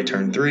time to play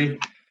turn 3.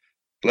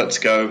 Let's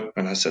go.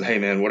 And I said, hey,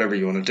 man, whatever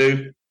you want to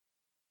do.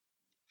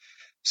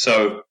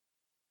 So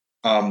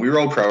we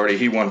rolled priority.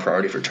 He won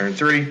priority for turn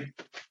 3.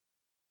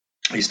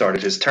 He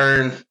started his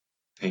turn.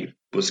 He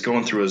was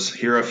going through his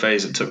hero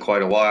phase. It took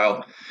quite a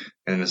while,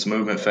 and his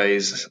movement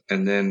phase.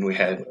 And then we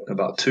had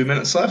about 2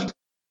 minutes left.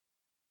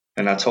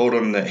 And I told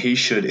him that he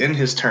should end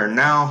his turn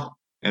now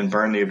and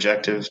burn the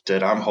objective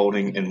that I'm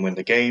holding and win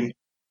the game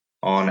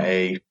on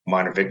a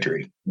minor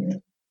victory,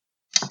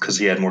 because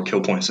he had more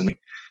kill points than me.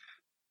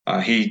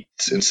 He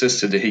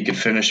insisted that he could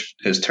finish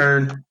his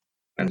turn,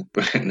 and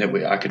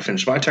that I could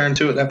finish my turn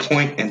too at that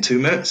point in 2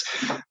 minutes.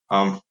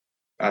 Don't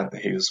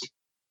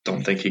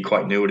think he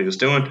quite knew what he was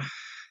doing.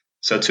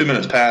 So 2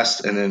 minutes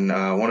passed, and then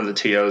one of the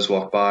TOs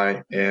walked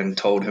by and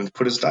told him to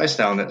put his dice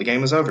down, that the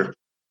game was over.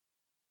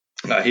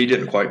 He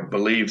didn't quite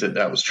believe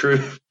that was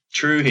true.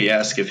 He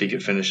asked if he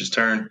could finish his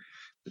turn.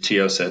 The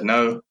TO said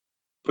no.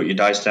 Put your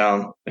dice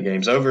down. The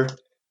game's over.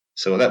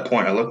 So at that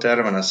point, I looked at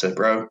him and I said,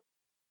 bro,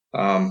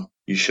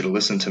 you should have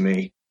listened to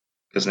me,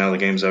 because now the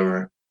game's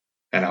over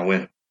and I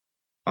win.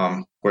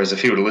 Whereas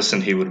if he would have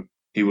listened, he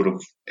would have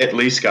at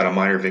least got a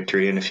minor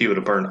victory. And if he would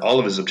have burned all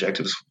of his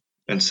objectives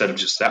instead of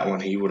just that one,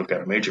 he would have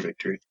got a major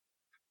victory.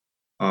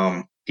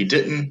 He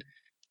didn't,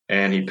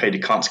 and he paid the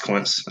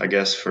consequence, I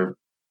guess, for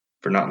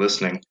not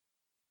listening.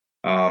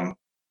 And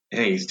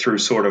he threw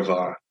sort of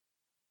a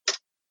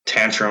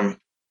tantrum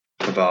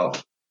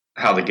about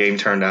how the game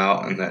turned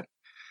out, and that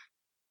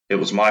it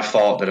was my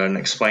fault that I didn't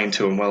explain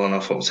to him well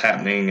enough what was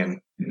happening.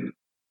 And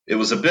it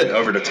was a bit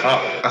over the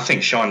top. I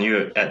think, Sean,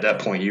 you at that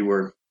point, you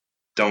were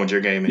done with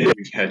your game and you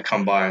had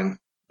come by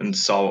and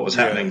saw what was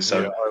happening.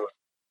 So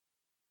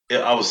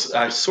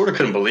I sort of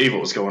couldn't believe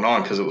what was going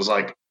on, because it was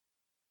like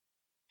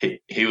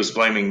he was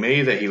blaming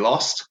me that he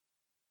lost,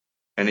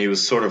 and he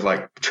was sort of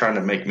like trying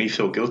to make me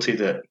feel guilty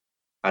that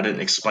I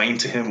didn't explain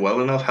to him well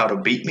enough how to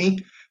beat me.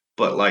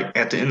 But like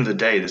at the end of the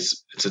day,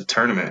 it's a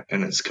tournament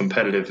and it's a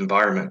competitive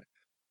environment.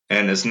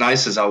 And as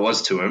nice as I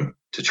was to him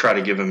to try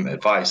to give him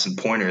advice and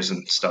pointers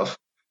and stuff,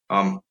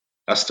 I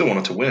still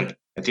wanted to win.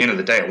 At the end of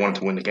the day, I wanted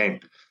to win the game,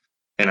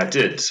 and I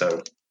did.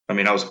 So, I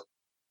mean, I was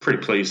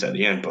pretty pleased at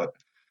the end, but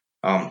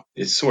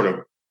it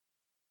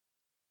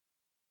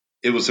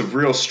was a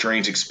real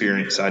strange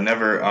experience. I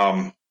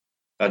never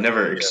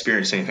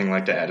experienced anything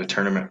like that at a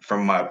tournament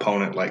from my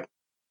opponent. Like, it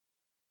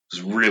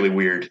was really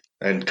weird.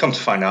 And come to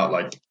find out,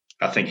 like,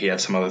 I think he had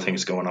some other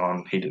things going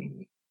on. He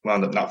didn't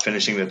wound up not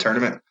finishing the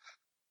tournament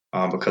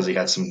because he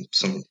had some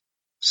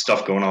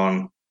stuff going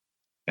on,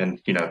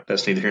 and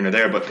that's neither here nor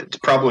there. But it's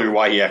probably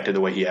why he acted the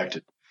way he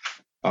acted,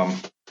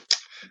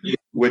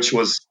 which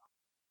was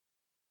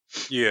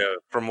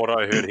from what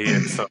I heard, he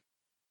had some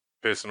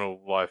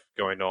personal life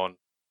going on,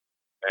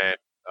 and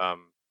I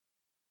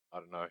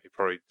don't know, he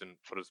probably didn't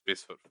put his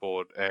best foot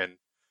forward. And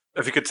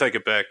if he could take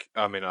it back,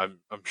 I mean, I'm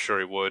sure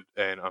he would,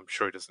 and I'm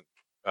sure he doesn't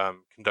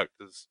conduct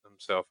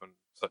himself in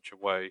such a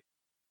way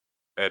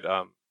at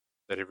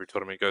every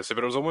tournament he goes to.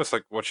 But it was almost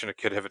like watching a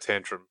kid have a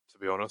tantrum, to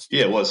be honest.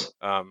 Yeah, it was.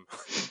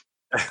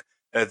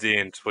 At the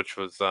end, which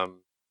was I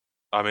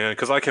mean,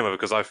 because I came over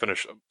because I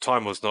finished.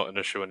 Time was not an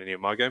issue in any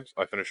of my games.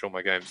 I finished all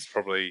my games.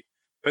 Probably,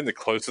 I think the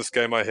closest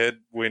game I had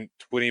went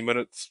 20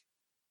 minutes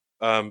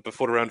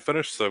before the round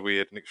finished, so we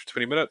had an extra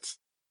 20 minutes.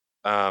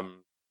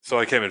 So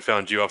I came and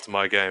found you after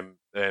my game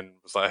and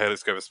was like, hey,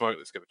 let's go have a smoke,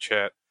 let's go have a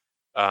chat.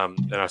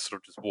 And I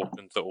sort of just walked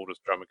into all this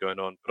drama going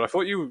on. But I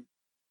thought you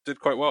did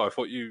quite well. I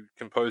thought you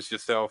composed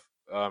yourself.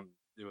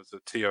 There was a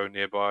TO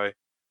nearby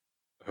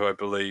who I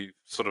believe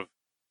sort of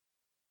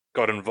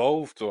got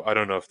involved, or I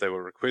don't know if they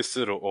were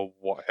requested or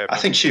what happened. I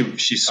think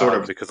she sort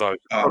of, because I was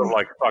sort of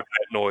like, fuck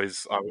that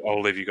noise,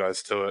 I'll leave you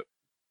guys to it.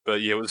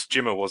 But yeah, it was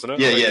Gemma, wasn't it?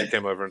 Yeah, like yeah. She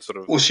came over and sort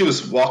of. Well, she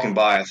was walking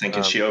by, I think,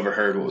 and she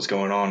overheard what was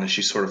going on, and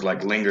she sort of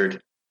like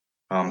lingered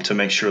to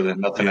make sure that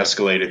nothing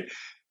escalated.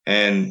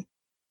 And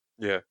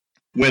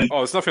when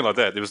it's nothing like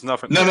that. There was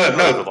nothing. No.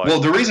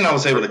 Well, the reason I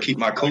was able to keep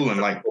my cool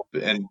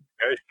and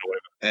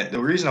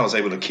the reason I was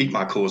able to keep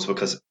my cool is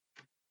because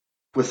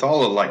with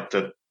all of like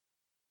the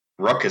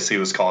ruckus he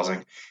was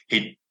causing,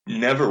 he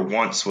never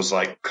once was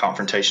like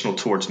confrontational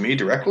towards me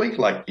directly.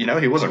 Like,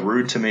 he wasn't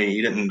rude to me.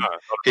 He didn't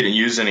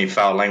use any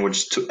foul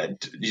language to,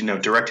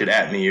 directed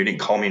at me. He didn't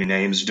call me any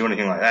names or do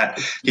anything like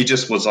that. He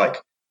just was like,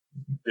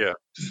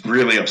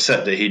 really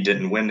upset that he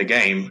didn't win the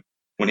game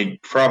when he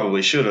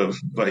probably should have.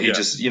 But he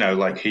just,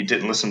 like he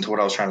didn't listen to what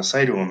I was trying to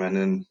say to him, and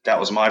then that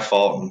was my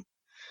fault. And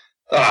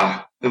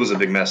it was a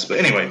big mess. But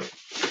anyway,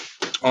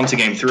 on to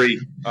game 3.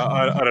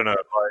 I don't know. Like,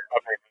 I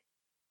mean,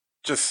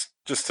 just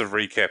to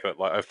recap it,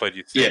 like I've played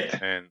UT,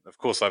 and of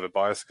course I have a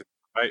bias,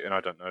 and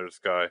I don't know this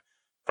guy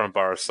from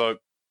Bar of Soap,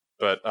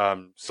 but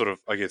sort of,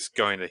 I guess,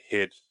 going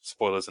ahead,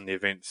 spoilers in the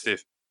event,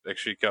 Steph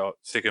actually got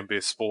second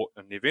best sport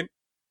in the event.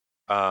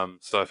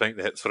 So I think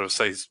that sort of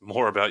says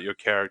more about your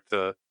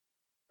character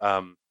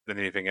than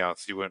anything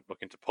else. You weren't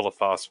looking to pull a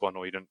fast one,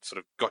 or you didn't sort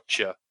of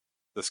gotcha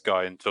this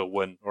guy into a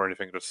win or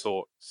anything of the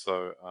sort.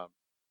 So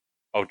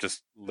I'll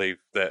just leave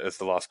that as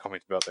the last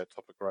comment about that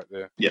topic right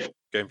there. Yeah.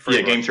 Game 3.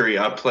 Yeah, game 3.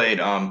 I played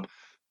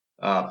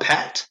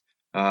Pat.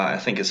 I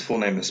think his full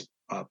name is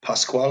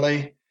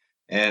Pasquale.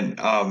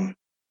 And I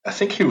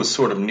think he was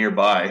sort of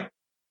nearby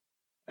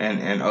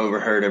and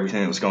overheard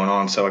everything that was going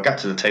on. So I got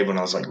to the table and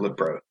I was like, look,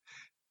 bro,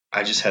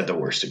 I just had the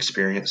worst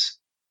experience.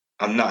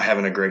 I'm not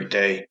having a great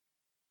day.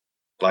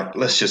 Like,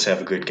 let's just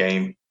have a good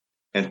game.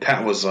 And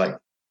Pat was like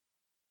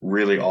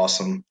really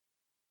awesome.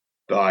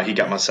 He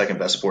got my second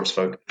best sports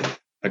folk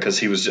because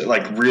he was just,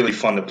 like, really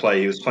fun to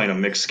play. He was playing a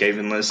mixed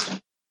Skaven list,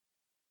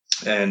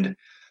 and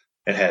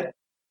it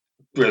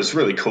was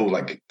really cool,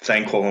 like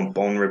Thanquol and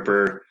Bone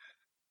Ripper,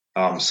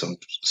 some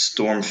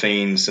Storm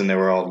Fiends, and they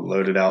were all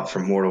loaded out for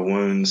Mortal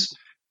Wounds.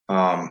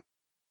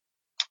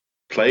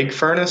 Plague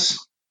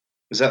Furnace,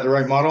 is that the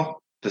right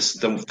model?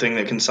 the thing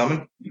that can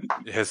summon.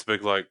 It has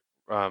big like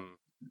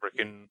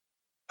freaking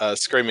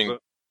Screaming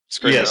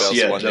Yes, Bell's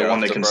yeah, the one the you're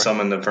one that after, can bro.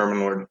 summon the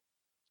Verminlord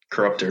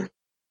Corruptor.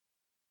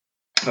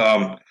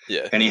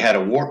 Yeah. And he had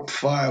a warp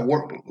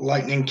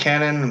lightning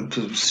cannon,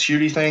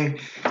 shooty thing,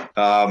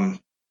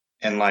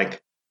 and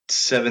like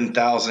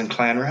 7,000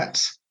 clan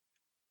rats,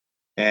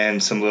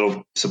 and some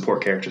little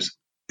support characters.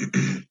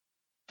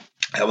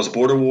 That was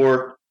Border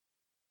War.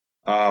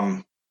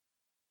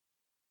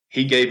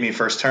 He gave me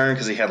first turn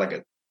because he had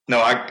like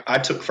I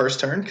took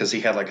first turn because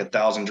he had like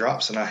 1,000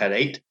 drops and I had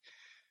 8.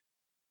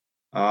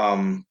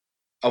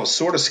 I was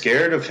sort of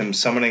scared of him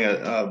summoning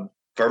a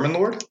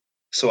Verminlord,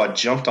 so I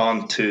jumped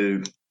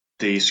onto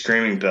the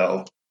Screaming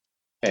Bell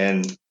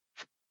and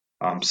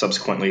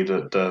subsequently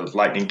the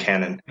Lightning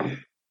Cannon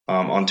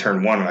on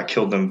turn 1, and I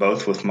killed them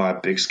both with my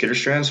big Skitter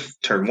Strands.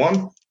 Turn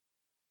 1,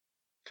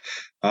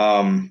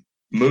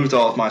 moved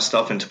all of my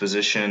stuff into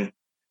position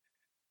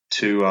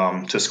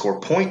to score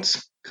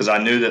points because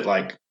I knew that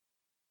like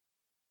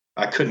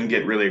I couldn't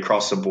get really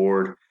across the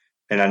board,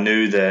 and I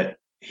knew that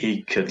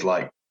he could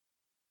like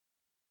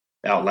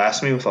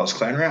outlast me with all his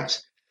clan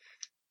rats.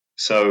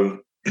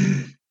 So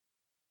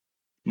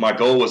my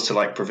goal was to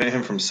like prevent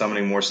him from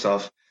summoning more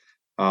stuff,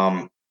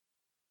 block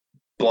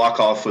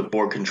off with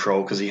board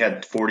control because he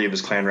had 40 of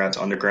his clan rats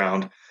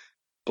underground,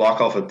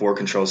 block off with board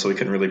control so he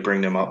couldn't really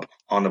bring them up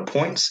on the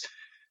points,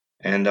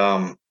 and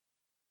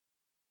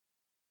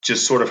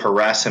just sort of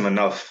harass him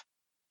enough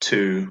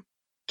to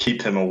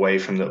keep him away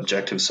from the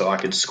objective so I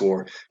could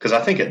score. Because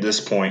I think at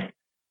this point,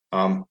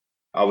 I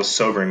was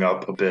sobering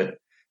up a bit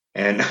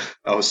and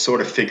I was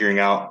sort of figuring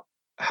out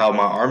how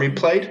my army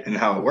played and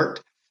how it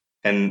worked.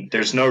 And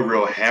there's no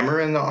real hammer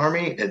in the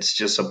army, it's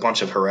just a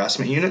bunch of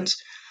harassment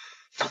units.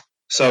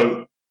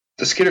 So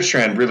the Skitter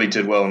Strand really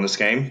did well in this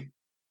game.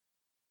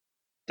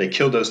 They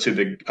killed those 2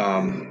 big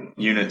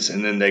units,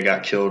 and then they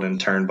got killed and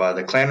turned by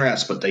the clan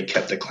rats, but they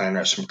kept the clan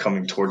rats from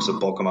coming towards the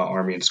bulk of my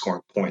army and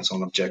scoring points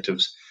on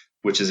objectives,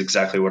 which is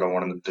exactly what I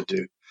wanted them to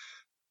do.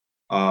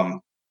 I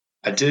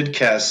did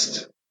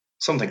cast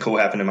something cool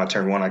happened in my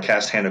turn 1. I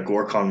cast Hand of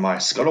Gork on my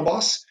Scuttle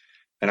Boss,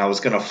 and I was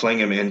going to fling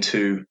him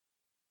into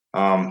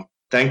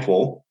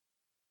Thanquol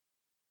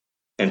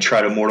and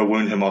try to mortal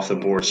wound him off the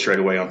board straight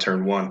away on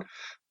turn 1.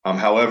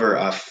 However,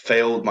 I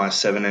failed my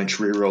 7-inch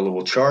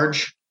rerollable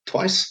charge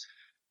twice.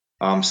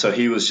 So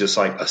he was just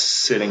like a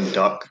sitting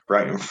duck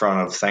right in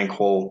front of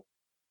Thanquol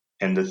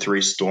and the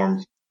 3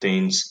 Storm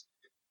Fiends.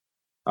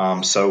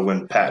 So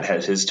when Pat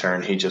had his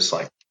turn, he just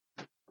like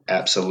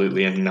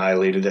absolutely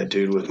annihilated that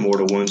dude with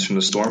mortal wounds from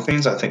the Storm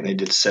Fiends. I think they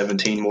did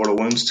 17 mortal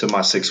wounds to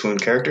my 6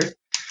 wound character,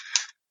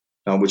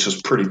 which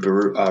was pretty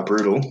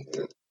brutal.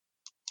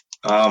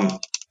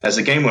 As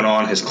the game went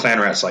on, his clan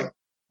rats like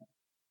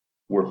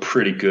were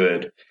pretty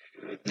good.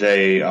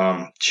 They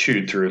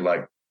chewed through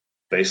like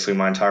basically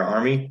my entire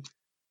army.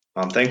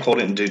 Thanquol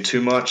didn't do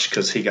too much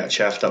because he got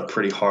chaffed up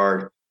pretty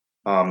hard.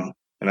 And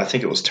I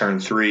think it was turn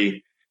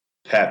 3,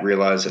 Pat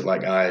realized that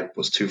like I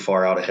was too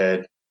far out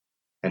ahead,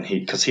 and I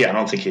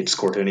don't think he'd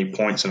scored any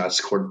points, and I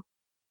scored.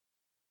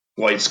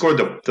 Well, he scored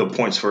the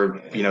points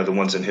for the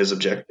ones in his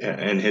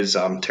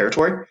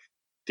territory,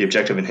 the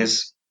objective in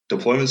his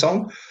deployment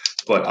zone,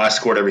 but I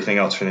scored everything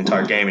else for the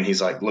entire game. And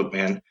he's like, "Look,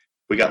 man,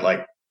 we got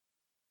like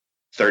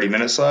 30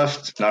 minutes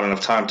left, not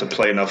enough time to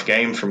play enough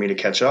game for me to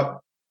catch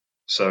up.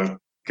 So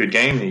good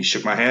game." And he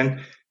shook my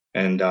hand,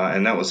 and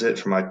that was it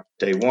for my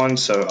day 1.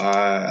 So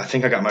I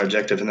think I got my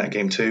objective in that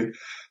game too.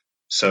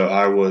 So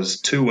I was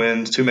 2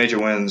 major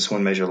wins,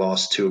 1 major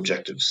loss, 2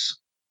 objectives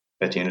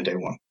at the end of day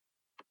 1. I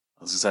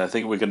was going to say, I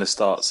think we're going to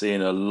start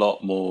seeing a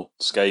lot more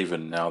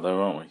Skaven now,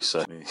 though, aren't we?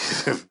 So,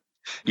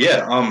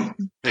 yeah,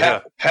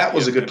 Pat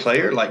was a good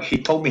player. Like he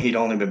told me he'd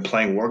only been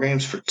playing war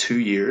games for 2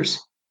 years.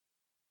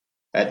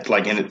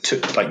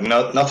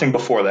 Nothing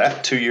before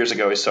that. 2 years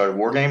ago, he started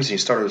war games. He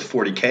started with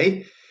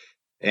 40K,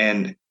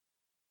 and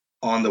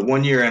on the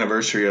 1 year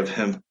anniversary of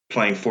him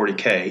playing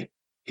 40K,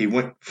 he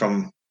went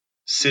from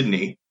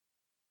Sydney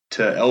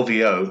to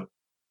LVO,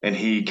 and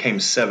he came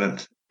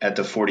 7th at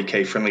the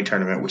 40K friendly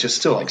tournament, which is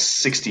still like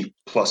 60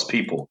 plus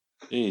people.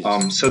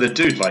 So the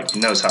dude like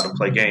knows how to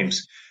play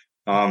games.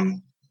 I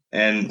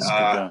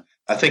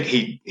think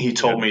he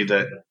told me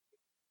that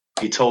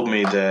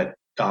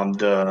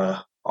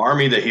the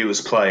army that he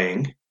was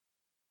playing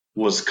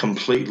was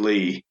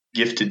completely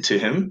gifted to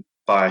him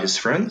by his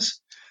friends.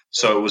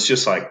 So it was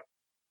just like,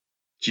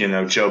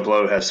 Joe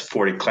Blow has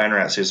 40 clan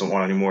rats. He doesn't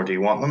want any more. Do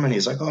you want them? And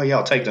he's like, "Oh yeah,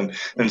 I'll take them."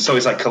 And so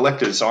he's like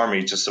collected his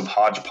army just of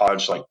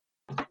hodgepodge like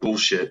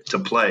bullshit to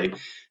play,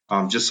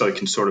 just so he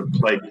can sort of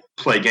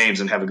play games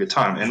and have a good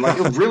time. And like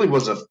it really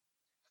was I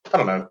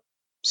don't know,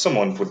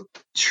 someone would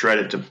shred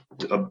it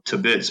to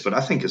bits, but I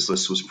think his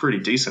list was pretty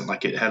decent.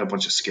 Like it had a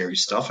bunch of scary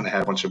stuff and it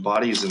had a bunch of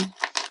bodies, and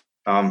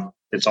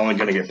it's only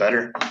going to get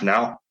better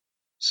now.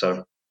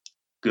 So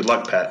good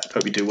luck, Pat.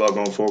 Hope you do well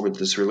going forward with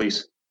this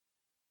release.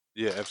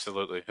 Yeah,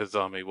 absolutely. His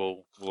army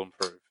will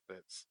improve.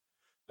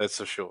 That's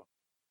for sure.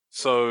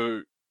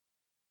 So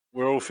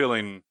we're all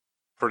feeling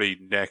pretty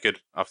knackered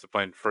after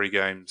playing 3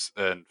 games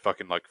in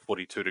fucking like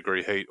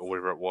 42-degree heat or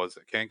whatever it was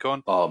at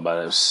CanCon. Oh man,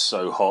 it was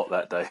so hot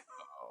that day.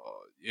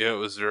 Yeah, it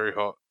was very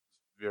hot.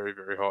 Very,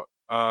 very hot.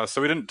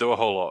 So we didn't do a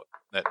whole lot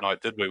that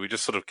night, did we? We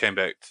just sort of went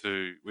back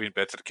to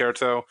the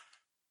Carousel,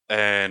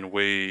 and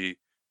we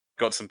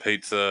got some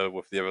pizza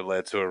with the other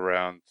lads who were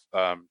around,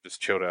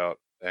 just chilled out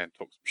and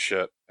talked some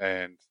shit,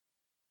 and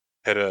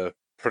had a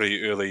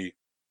pretty early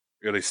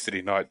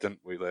steady night,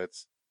 didn't we,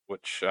 lads?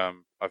 Which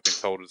I've been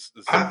told is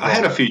I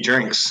had a few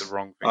drinks, the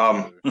wrong thing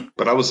to do.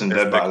 but I was in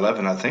That's bed by big.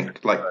 11, I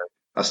think. Like,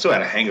 I still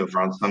had a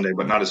hangover on Sunday,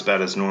 but not as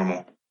bad as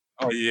normal.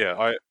 Oh yeah,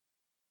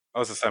 I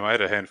was the same. I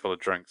had a handful of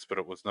drinks, but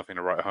it was nothing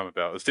to write home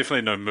about. It was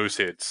definitely no moose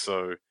heads,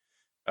 so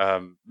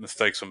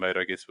mistakes were made,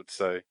 I guess would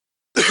say.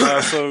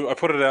 So I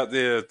put it out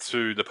there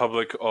to the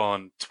public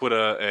on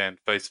Twitter and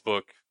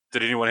Facebook.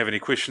 Did anyone have any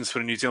questions for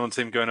the New Zealand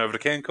team going over to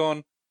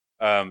CanCon?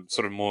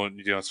 Sort of more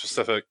New Zealand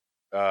specific,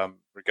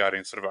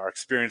 regarding sort of our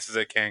experiences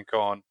at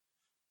CanCon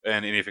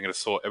and anything of the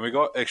sort. And we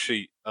got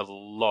actually a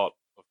lot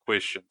of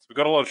questions. We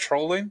got a lot of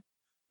trolling,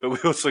 but we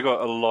also got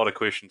a lot of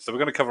questions. So we're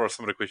going to cover off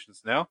some of the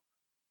questions now.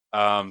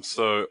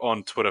 So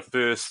on Twitter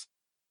first,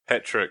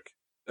 Patrick,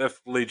 if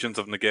Legions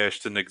of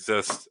Nagash didn't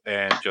exist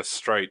and just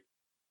straight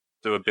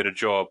do a better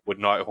job, would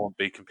Nighthaunt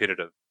be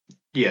competitive?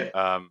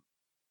 Yeah.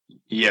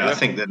 Yeah. I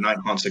think that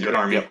Nighthaunt's a good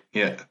army.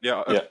 Yeah.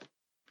 Yeah.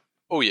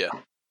 Oh yeah.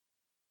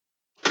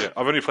 Yeah.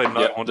 I've only played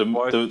Nighthaunt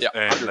twice, Yeah.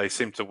 and they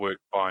seem to work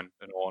fine,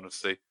 in all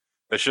honesty.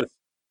 It's just,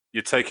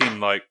 you're taking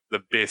like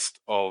the best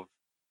of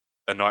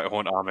a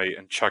Nighthaunt army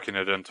and chucking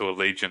it into a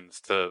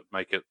Legions to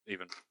make it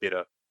even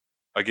better.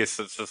 I guess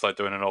it's just like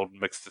doing an old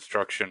mixed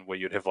destruction where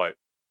you'd have like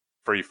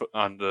 3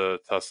 under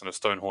Tusk and a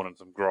Stonehorn and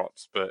some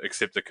Grots, but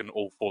except it can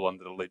all fall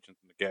under the Legions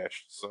and the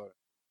Gash. So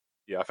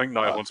yeah, I think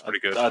Nighthaunt's pretty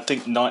good. I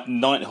think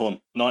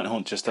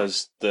Nighthaunt just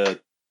has the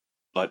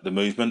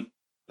movement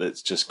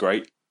that's just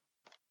great.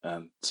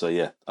 So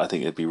yeah, I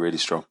think it'd be really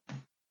strong.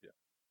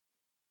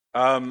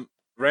 Yeah.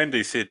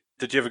 Randy said,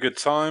 "Did you have a good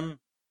time?"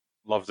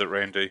 Loved it,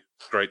 Randy.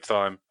 Great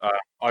time.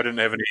 I didn't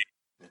have any.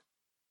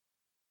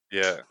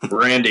 Yeah.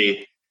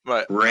 Randy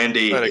Right.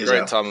 is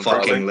great a time in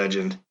fucking Bali.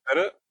 legend. Had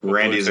it?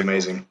 Randy's Blue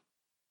amazing.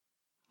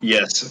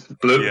 Yes,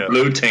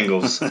 blue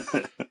tingles.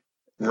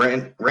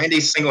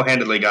 Randy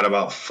single-handedly got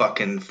about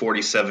fucking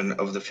 47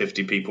 of the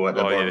 50 people at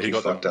the barbecue he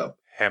got fucked them up.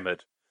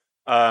 hammered.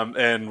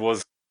 And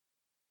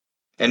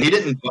he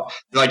didn't buy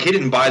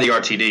the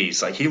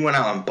RTDs. Like, he went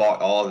out and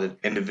bought all the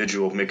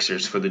individual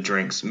mixers for the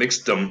drinks,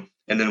 mixed them,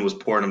 and then was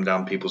pouring them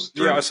down people's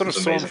throats. Yeah, I sort of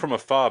saw him from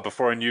afar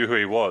before I knew who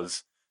he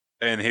was,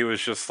 and he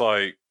was just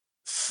like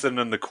sitting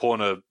in the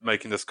corner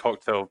making this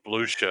cocktail of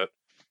blue shit,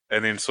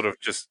 and then sort of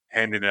just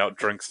handing out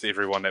drinks to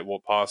everyone that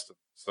walked past him.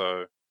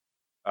 So,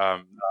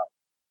 well,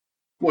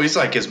 he's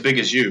like as big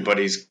as you, but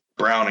he's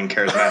brown and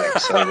charismatic.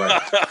 So,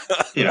 like,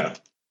 you know.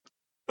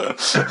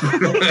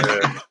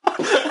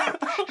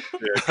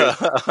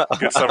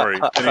 Good summary.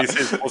 And he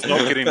says, "Was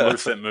not getting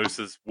loose at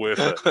Mooses worth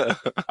it?"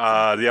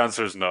 The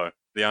answer is no.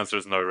 The answer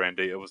is no,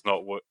 Randy. It was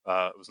not.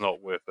 It was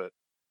not worth it.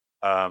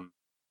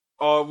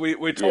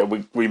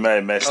 We may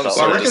have messed up.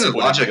 So I reckon the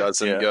logic, guys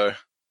didn't go.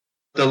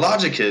 The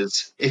logic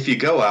is, if you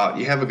go out,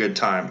 you have a good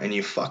time, and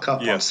you fuck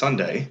up on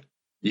Sunday,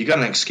 you got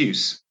an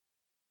excuse,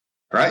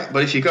 right?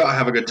 But if you go out and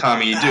have a good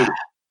time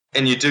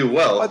and you do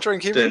well, I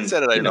drink every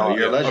Saturday night.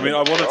 You're a legend. I mean,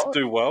 I wanted to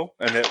do well,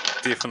 and that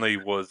definitely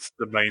was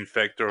the main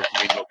factor of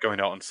me not going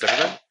out on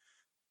Saturday.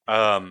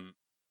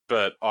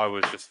 But I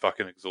was just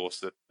fucking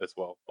exhausted as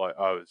well. Like,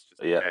 I was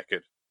just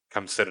knackered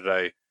come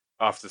Saturday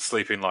after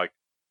sleeping like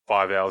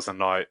 5 hours a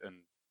night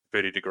in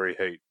 30-degree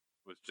heat.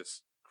 It was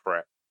just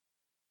crap.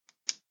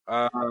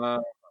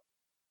 All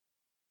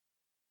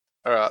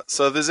right.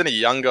 So if there's any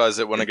young guys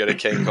that want to go to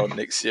CanCon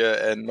next year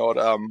and not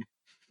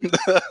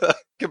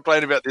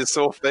complain about their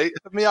sore feet,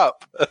 hit me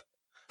up.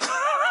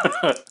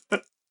 I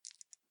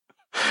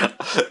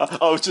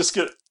was just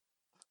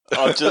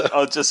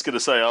gonna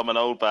say I'm an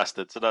old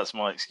bastard, so that's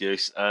my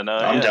excuse. And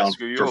I'm down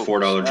screw you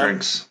for all. $4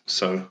 drinks.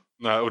 So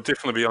no, it will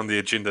definitely be on the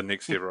agenda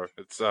next year, bro.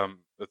 It's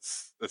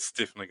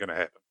definitely going to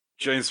happen.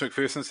 James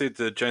McPherson said,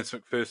 "Did James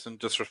McPherson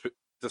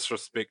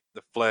disrespect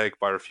the flag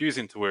by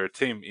refusing to wear a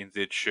Team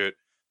NZ shirt?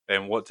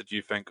 And what did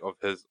you think of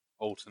his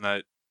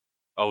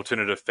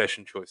alternative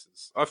fashion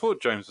choices?" I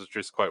thought James was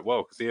dressed quite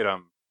well because he had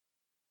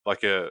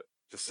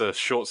just a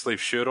short sleeve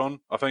shirt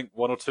on. I think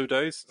 1 or 2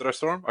 days that I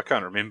saw him. I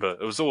can't remember.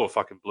 It was all a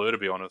fucking blur, to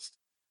be honest.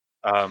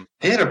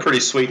 he had a pretty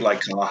sweet,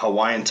 like,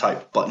 Hawaiian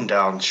type button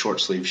down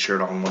short sleeve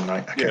shirt on one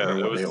night. I can't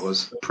remember what day it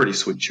was. Pretty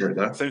sweet shirt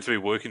though. It seemed to be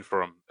working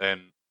for him,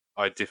 and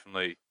I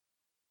definitely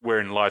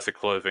wearing lighter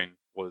clothing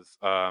was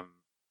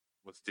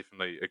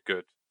definitely a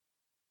good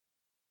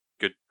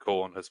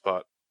call on his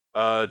part.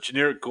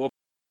 Generic Gore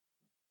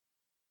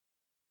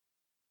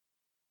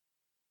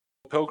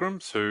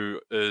Pilgrims,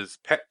 who is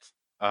Pat,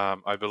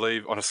 I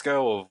believe, on a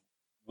scale of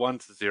 1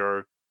 to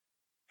 0,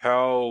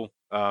 how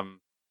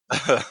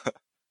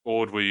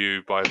awed were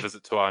you by a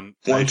visit to our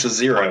 1 to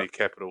 0 tiny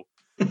capital?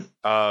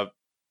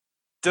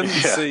 Didn't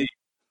see,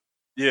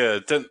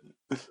 didn't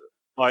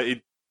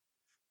like.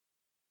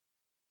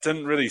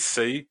 didn't really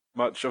see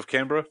much of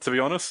Canberra, to be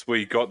honest.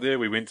 We got there,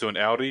 we went to an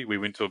Aldi, we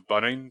went to a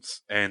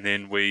Bunnings, and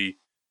then we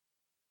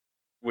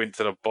went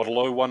to the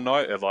Bottle one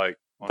night at like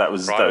on That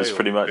was Friday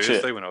pretty or much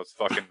Thursday it. when I was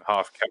fucking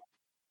half cap.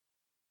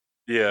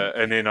 Yeah,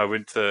 and then I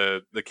went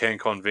to the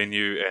CanCon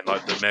venue and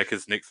like the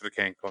Macca's next to the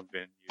CanCon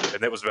venue,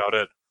 and that was about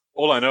it.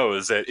 All I know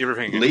is that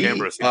everything in Lee,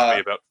 Canberra seems to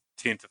be about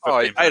 10 to 15 Oh,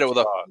 he minutes ate it with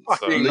a apart. So,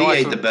 fucking Lee knife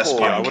ate and the best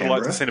fork. yeah, pie I in would have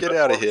liked to Canberra. see a Get bit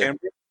out more of here.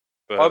 Canberra.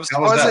 But I'm How was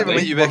surprised that, they even Lee?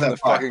 let you How back was in the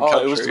that pie? fucking Oh,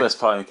 country. it was the best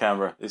pie in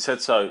Canberra. It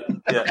said so.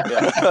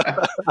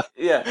 Yeah.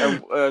 Yeah,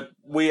 and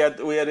we had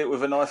it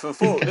with a knife and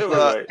fork, didn't we,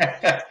 mate?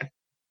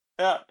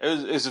 Yeah,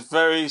 it was a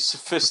very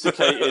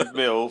sophisticated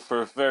meal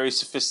for a very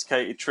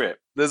sophisticated trip.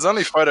 There's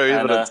only photo And,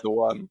 evidence of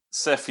one.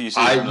 Seth used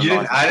I using a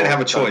knife and I didn't fork.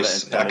 have a Don't let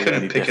choice. him tell I you couldn't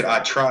any pick it. I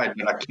different. tried,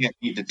 but I can't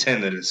eat the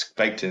tin that it's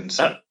baked in.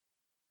 So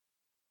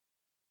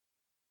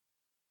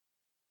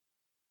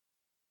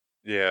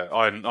yeah,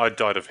 I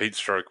died of heat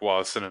stroke while I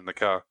was sitting in the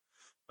car,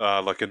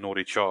 like a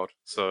naughty child.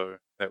 So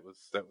that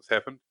was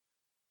happened.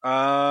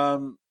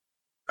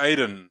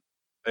 Aiden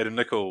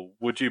Nicol,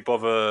 would you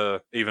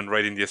bother even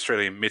rating the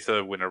Australian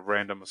meta when a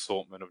random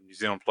assortment of New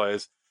Zealand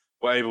players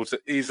were able to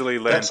easily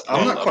land?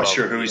 I'm not well quite above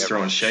sure who the he's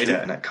throwing average? shade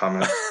at in that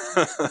comment.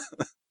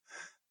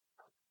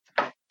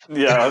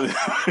 Yeah,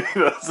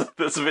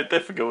 that's a bit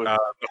difficult.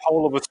 The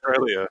whole of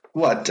Australia.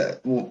 What?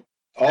 Well,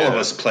 all of Yeah.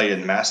 us played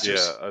in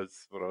Masters, Yeah,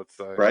 that's what I would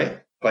say. right?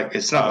 Like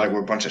it's not like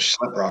we're a bunch of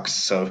schlep rocks.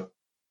 So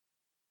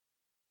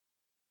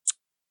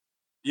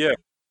Yeah,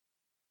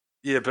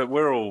 but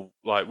we're all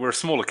like we're a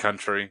smaller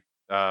country,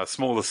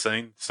 smaller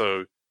scene,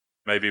 so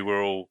maybe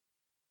we're all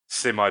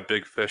semi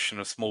big fish in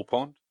a small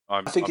pond.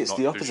 I think I'm it's not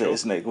the too opposite, sure.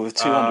 isn't it? With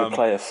 200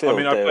 player field, I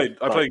mean,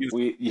 I played against.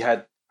 you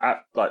had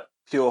like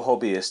pure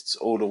hobbyists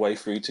all the way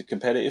through to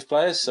competitive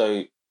players,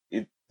 so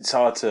it's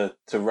hard to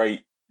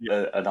rate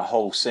a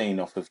whole scene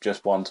off of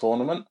just one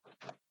tournament.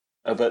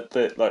 But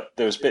like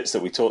there was bits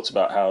that we talked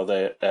about how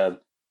there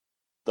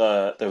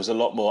was a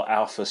lot more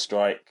Alpha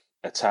Strike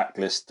attack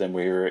list than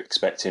we were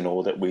expecting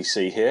or that we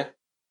see here.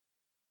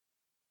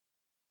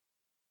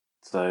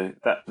 So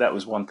that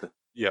was one thing.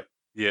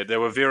 Yeah, they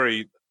were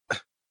very.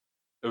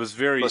 It was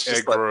very That's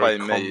just like aggro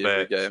playing me every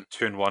combat. game.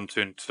 Turn 1,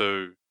 turn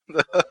 2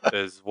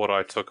 is what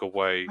I took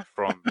away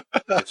from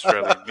the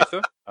Australian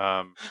meta.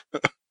 I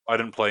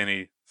didn't play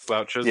any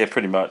slouches. Yeah,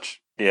 pretty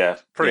much. Yeah,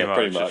 pretty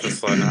yeah, much.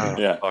 It's just like, oh,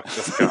 yeah. fuck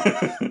this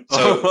guy.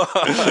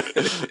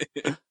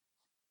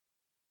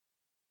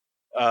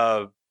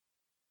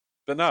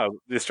 But no,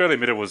 the Australian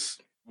meta was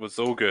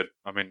all good.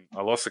 I mean,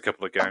 I lost a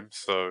couple of games,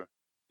 so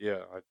yeah,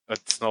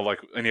 it's not like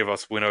any of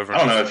us went over. I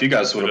don't know if you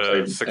guys would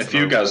have with a played. 6-0 If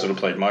you guys or- would have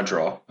played my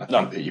draw, I No.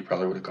 think that you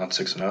probably would have gone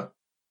 6-0.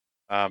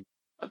 Um,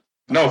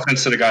 No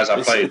offense to the guys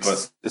I played,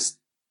 but it's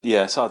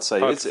hard to say.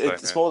 Hard It's to say,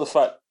 it's man. more the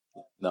fact.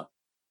 No,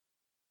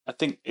 I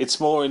think it's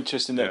more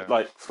interesting that Yeah.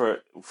 like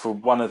for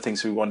one of the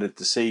things we wanted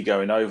to see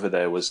going over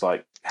there was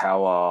like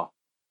how our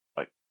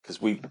because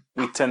we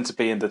tend to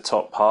be in the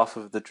top half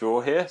of the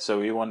draw here, so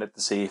we wanted to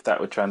see if that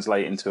would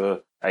translate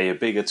into a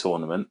bigger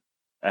tournament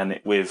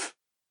and with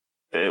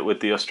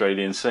the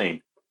Australian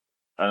scene.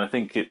 And I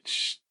think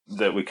it's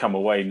that we come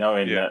away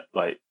knowing Yeah. that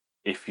like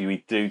if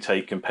we do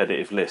take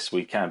competitive lists,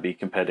 we can be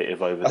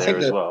competitive over I there think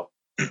as that- well.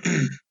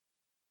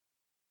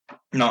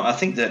 no, I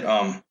think that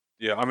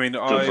yeah, I mean,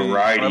 the I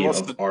variety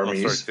lost of oh, sorry,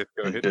 armies Seth,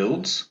 go and ahead.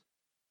 builds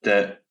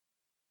that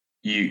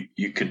you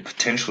could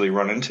potentially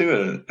run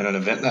into in an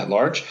event that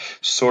large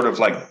sort of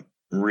like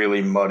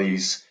really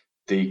muddies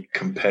the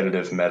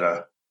competitive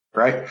meta,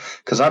 right?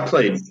 Because I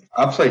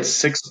played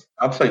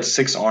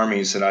six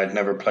armies that I'd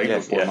never played Yeah,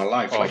 before in my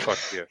life. Oh, Like fuck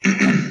yeah.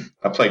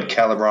 I played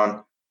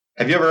Calibron.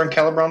 Have you ever run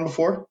Calibron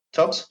before,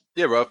 Tubbs?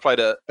 Yeah, bro, I've played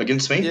it.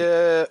 Against me?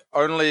 Yeah,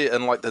 only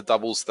in like the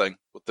doubles thing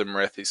with the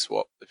Marathi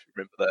swap, if you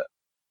remember that.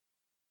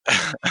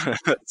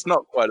 It's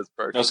not quite as I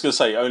broken. was going to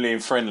say only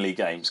in friendly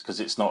games because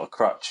it's not a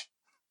crutch.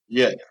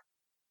 Yeah.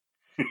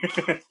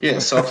 Yeah,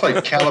 so I played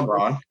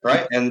Calibron,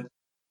 right? And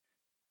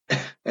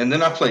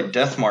then I played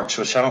Death March,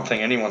 which I don't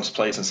think anyone's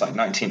played since like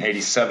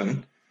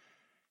 1987.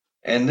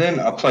 And then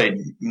I played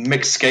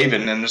Mixed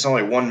Skaven, and there's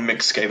only one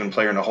Mixed Skaven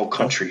player in the whole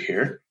country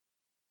here.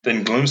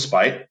 Then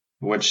Gloomspite,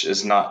 which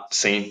is not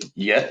seen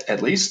yet,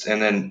 at least. And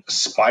then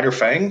Spider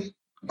Fang,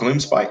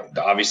 Gloomspite.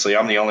 Obviously,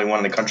 I'm the only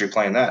one in the country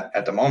playing that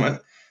at the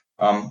moment.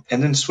 And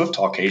then Swift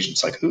Hawk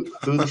agents. Like, who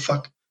the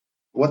fuck?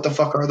 What the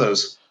fuck are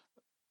those?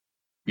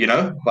 You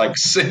know, like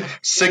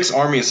six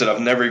armies that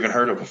I've never even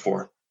heard of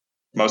before.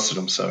 Most of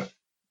them, so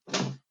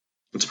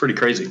it's pretty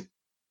crazy.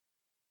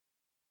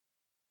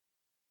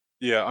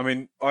 Yeah, I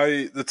mean,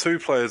 the two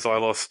players I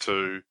lost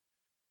to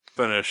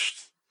finished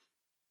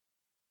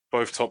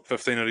both top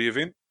 15 of the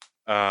event.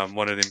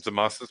 One of them's a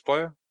Masters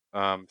player.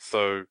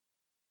 So,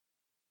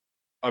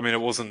 I mean,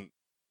 it wasn't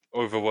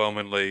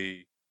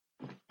overwhelmingly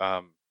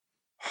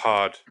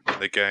hard in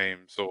the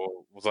games or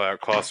was I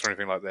outclassed or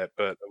anything like that,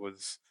 but it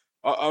was,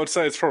 I would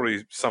say it's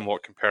probably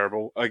somewhat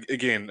comparable.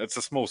 Again, it's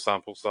a small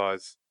sample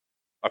size.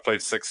 I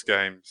played 6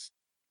 games.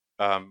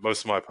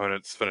 Most of my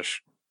opponents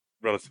finished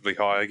relatively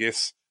high, I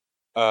guess.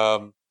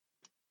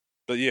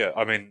 But yeah,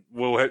 I mean,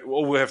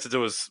 all we have to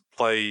do is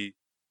play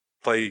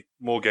play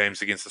more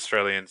games against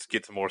Australians,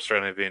 get to more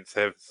Australian events,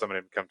 have some of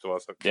them come to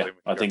us. Hopefully Yeah, we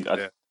can I think. go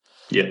from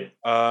Yeah.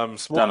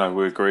 there. No,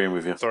 we're agreeing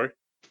with you. Sorry.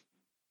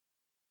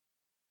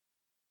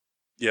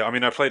 Yeah, I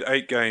mean, I played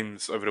 8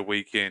 games over the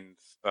weekend,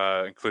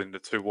 including the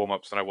 2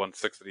 warm-ups, and I won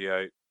 6 of the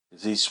 8.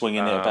 Is he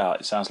swinging it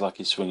about? It sounds like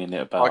he's swinging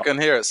it about. I can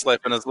hear it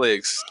slapping his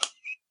legs.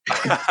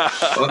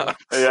 Well,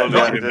 Yeah,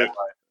 not yeah.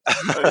 I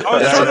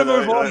was trying to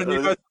move on, and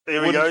you guys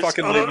Here we wouldn't go.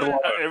 fucking leave it alone.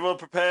 Everyone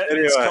prepare.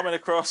 Anyway. It's coming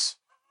across.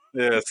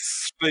 Yeah,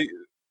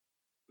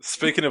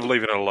 speaking of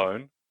leaving it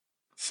alone,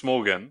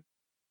 Smorgan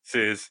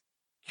says,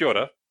 Kia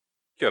ora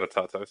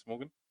tato,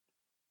 Smorgan.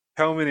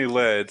 How many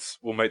lads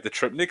will make the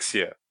trip next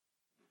year?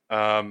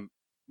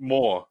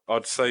 More.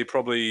 I'd say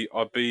probably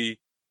I'd be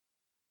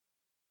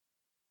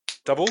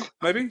double,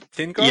 maybe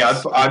 10 guys.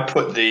 yeah, I'd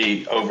put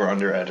the over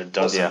under at a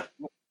dozen.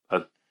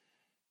 Yeah.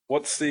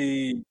 What's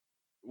the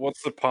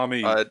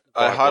Palmy? I vibe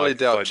highly like?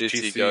 doubt Like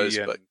Jesse Jesse goes,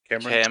 and but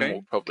Cameron Cam team?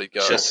 will probably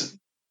go. Just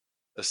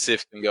If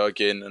Seth can go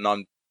again, and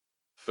I'm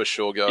for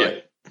sure going, yeah,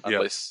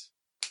 unless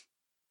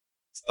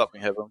something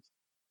happens.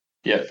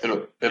 yeah.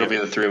 It'll be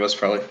the 3 of us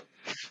probably.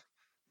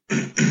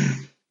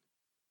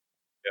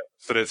 Yeah.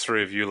 So that's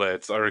 3 of you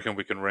lads. I reckon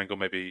we can wrangle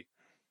maybe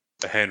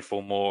a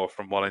handful more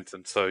from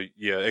Wellington. So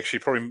yeah, actually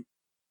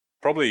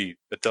probably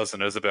a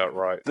dozen is about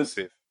right,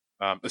 Seth.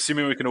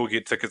 Assuming we can all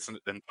get tickets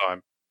in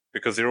time,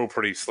 because they're all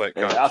pretty slack.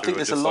 I think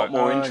there's a lot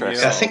more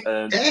interest. Yeah, I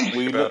think-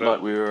 We about looked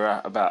like we were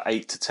at about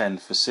 8 to 10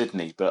 for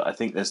Sydney, but I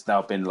think there's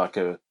now been like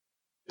a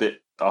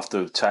bit,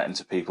 after chatting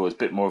to people, it's a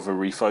bit more of a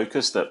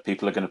refocus that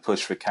people are going to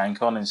push for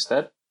CanCon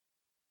instead.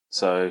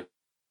 So,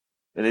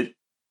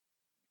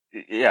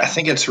 yeah. I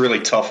think it's really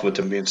tough with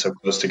them being so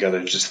close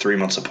together, just 3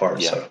 months apart.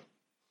 Yeah. So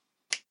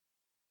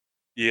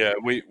Yeah,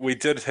 we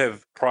did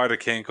have, prior to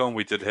CanCon,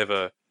 we did have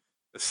a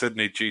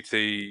Sydney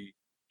GT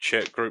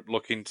chat group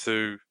looking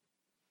to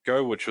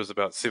go, which was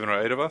about 7 or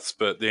 8 of us.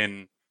 But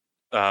then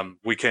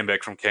we came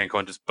back from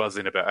CanCon just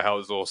buzzing about how it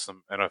was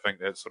awesome, and I think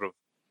that sort of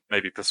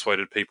maybe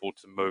persuaded people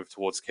to move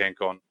towards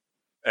CanCon.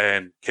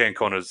 And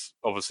CanCon is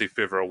obviously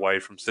further away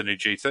from Sydney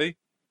GT,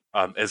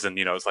 as in,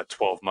 it's like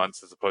 12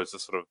 months as opposed to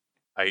sort of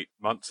 8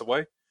 months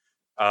away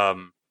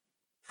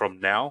from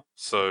now.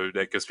 So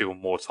that gives people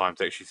more time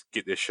to actually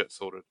get their shit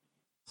sorted.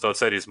 So I'd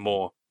say there's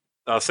more.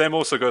 Sam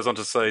also goes on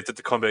to say, did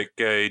the combat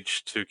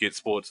gauge to get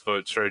sports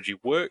vote strategy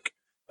work?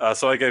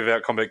 So I gave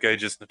out combat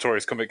gauges,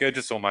 notorious combat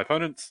gauges to all my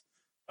opponents.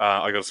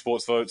 I got a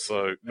sports vote,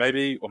 so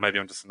maybe, or maybe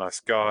I'm just a nice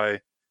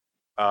guy.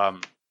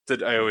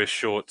 Did AOS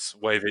Shorts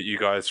wave at you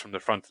guys from the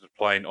front of the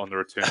plane on the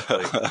return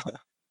flight?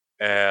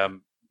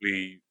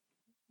 We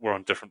were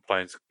on different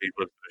planes. We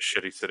lived in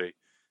a shitty city.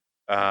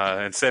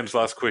 And Sam's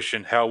last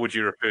question, how would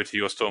you refer to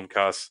your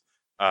Stormcast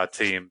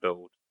TM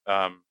build?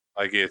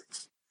 I guess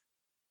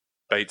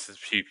Bates'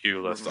 pew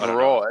pew list. I don't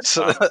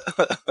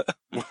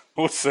know.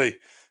 We'll see.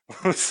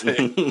 We'll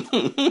see.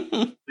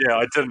 Yeah,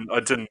 I didn't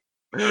get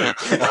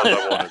what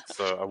I wanted,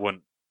 so I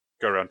wouldn't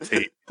go around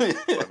T.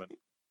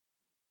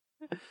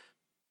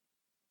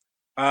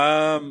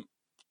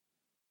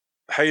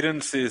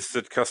 Hayden says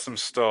that Custom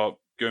stop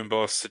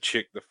Goonboss to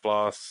check the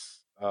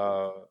flask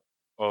of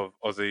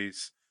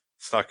Aussies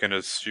stuck in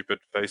his stupid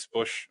face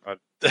bush.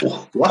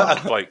 what?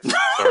 Flakes.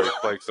 Sorry,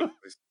 Flakes.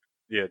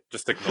 Yeah,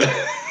 just ignore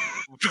it.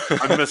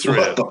 I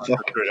misread it.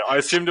 I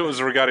assumed it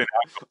was regarding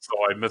alcohol, so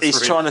I misread.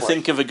 He's trying to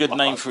think of a good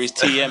name for his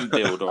TM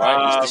build, all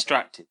right? He's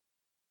distracted.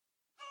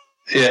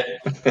 Yeah.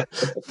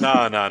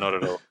 No, not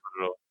at all.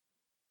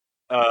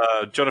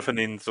 Jonathan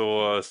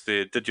Enzor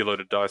said, did you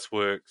load of Dice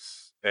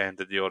Works and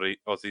did the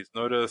Aussies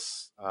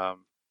notice?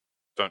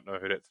 Don't know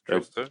who that's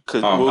addressed to.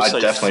 I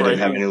definitely didn't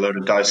have any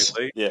loaded dice.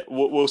 Yeah,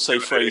 we'll say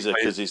Fraser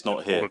because he's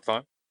not here. All the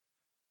time.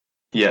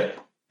 Yeah.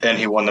 And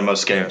he won the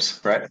most games,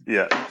 right?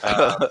 Yeah.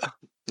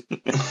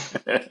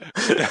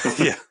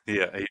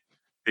 Yeah.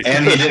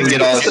 And he didn't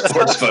get all the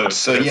sports votes,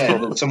 so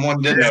yeah,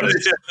 someone did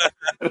notice.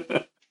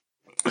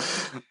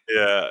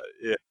 Yeah.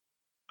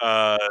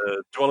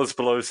 Dwellers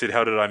Below said,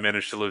 how did I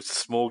manage to lose to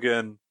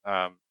Smorgan?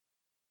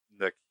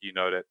 Nick,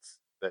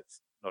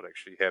 that's not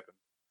actually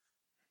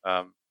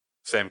happened.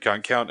 Sam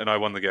can't count, and I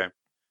won the game.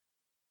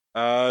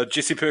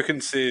 Jesse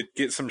Perkins said,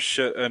 get some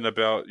shit in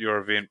about your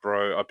event,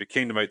 bro. I'd be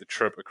keen to make the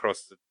trip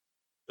across the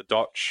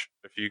Dutch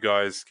if you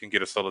guys can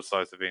get a solid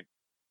sized event.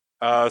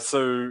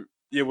 So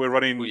yeah, we're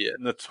running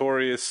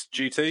Notorious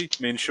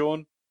GT, me and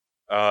Sean,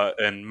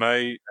 in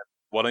May at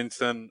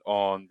Wellington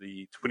on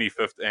the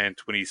 25th and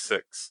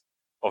 26th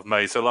of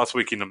May. So last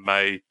weekend of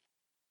May,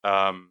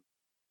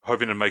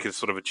 hoping to make it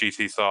sort of a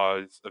GT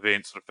size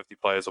event, sort of 50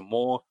 players or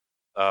more.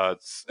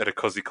 It's at a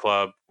cozy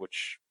club,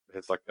 which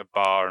has like a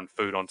bar and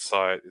food on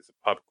site. There's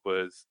a pub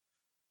quiz,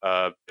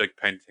 big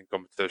painting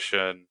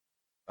competition,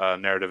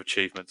 narrative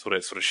achievements, all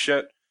that sort of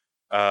shit.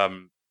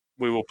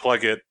 We will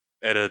plug it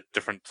at a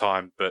different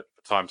time, but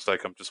for time's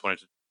sake, I'm just wanting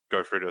to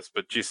go through this.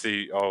 But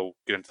Jesse, I'll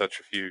get in touch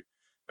with you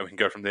and we can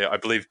go from there. I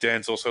believe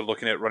Dan's also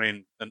looking at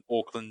running an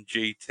Auckland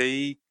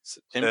GT.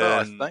 September,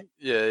 I think.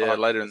 Yeah,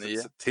 later in the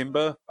year.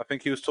 September, I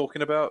think he was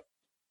talking about.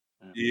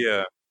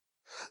 Yeah.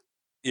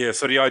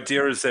 So the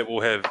idea is that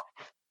we'll have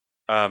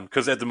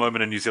Because at the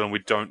moment in New Zealand, we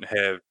don't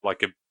have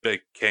like a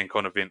big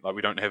CanCon event. Like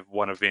we don't have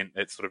one event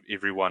that sort of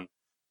everyone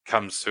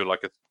comes to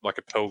like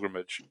a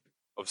pilgrimage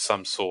of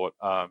some sort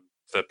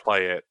to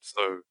play at.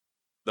 So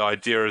the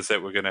idea is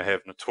that we're going to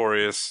have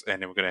Notorious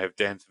and then we're going to have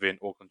Dan's event,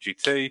 Auckland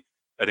GT,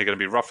 and they're going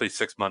to be roughly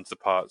 6 months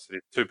apart. So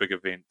they're two big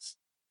events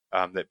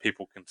that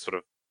people can sort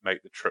of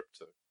make the trip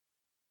to.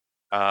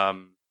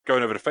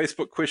 Going over to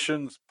Facebook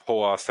questions,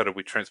 Paul asked how did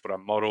we transport our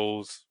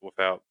models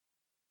without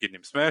getting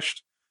them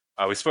smashed.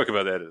 We spoke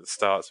about that at the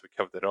start, so we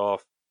covered that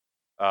off.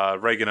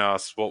 Reagan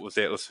asked, what was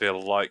the atmosphere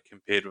like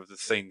compared with the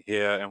scene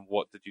here, and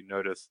what did you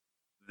notice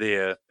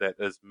there that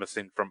is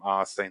missing from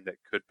our scene that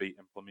could be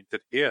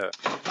implemented here?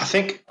 I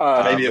think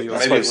Maybe maybe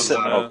it was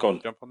jump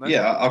on that.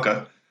 yeah. I'll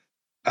go.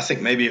 I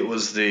think maybe it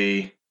was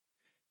the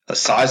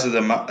size of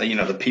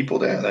the people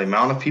there, the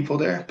amount of people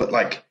there, but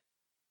like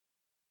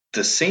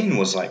the scene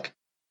was like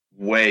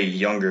way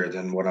younger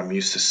than what I'm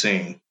used to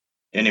seeing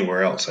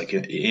anywhere else. Like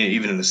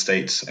even in the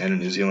States and in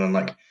New Zealand,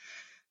 like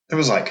there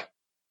was like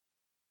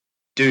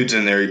dudes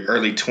in their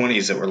early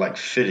 20s that were like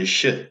fit as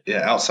shit.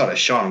 Yeah, outside of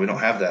Sean, we don't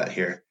have that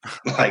here.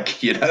 Like,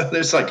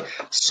 there's like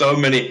so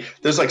many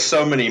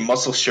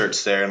muscle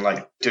shirts there and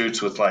like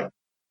dudes with like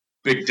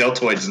big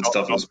deltoids and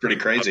stuff. It was pretty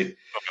crazy.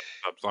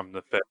 I'm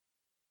the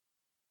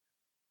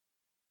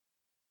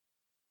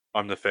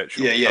fat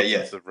Sean. Yeah.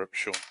 The rip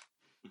Sean.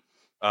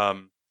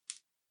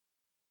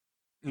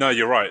 No,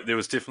 you're right. There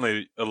was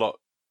definitely a lot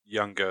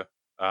younger,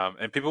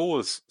 and people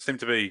always seem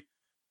to be,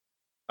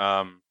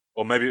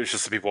 or maybe it was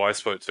just the people I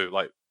spoke to,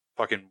 like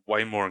fucking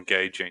way more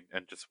engaging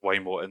and just way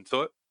more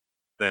into it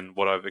than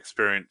what I've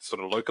experienced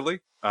sort of locally.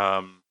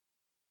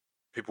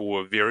 People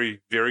were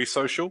very, very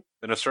social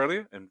in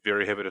Australia and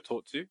very happy to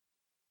talk to you.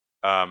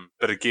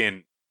 But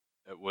again,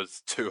 it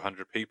was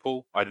 200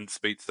 people. I didn't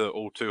speak to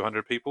all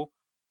 200 people.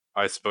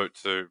 I spoke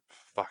to,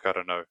 I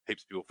don't know,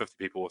 heaps of people, 50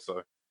 people or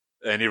so.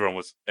 And everyone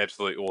was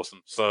absolutely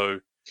awesome. So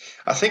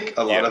I think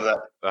a lot of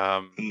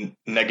that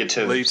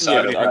negative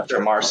side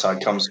from our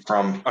side comes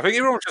from. I think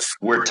everyone just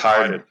we're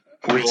tired.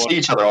 We see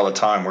each other all the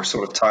time. We're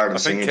sort of tired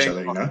of seeing each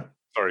other,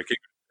 Sorry,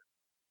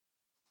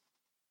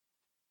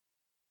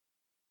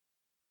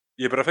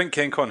 yeah, but I think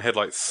CanCon had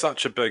like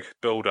such a big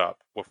build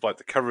up with like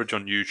the coverage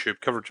on YouTube,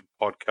 coverage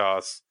on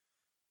podcasts,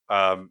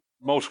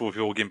 multiple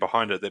people getting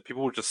behind it that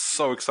people were just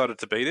so excited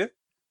to be there,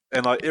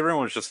 and like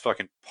everyone was just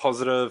fucking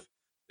positive,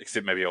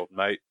 except maybe old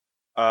mate.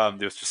 There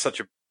was just such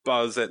a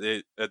buzz at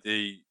the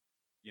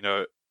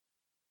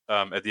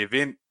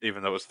event,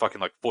 even though it was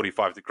fucking like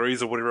 45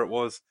 degrees or whatever it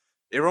was.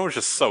 Everyone was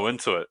just so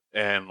into it,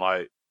 and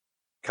like,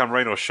 come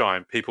rain or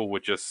shine, people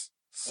were just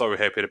so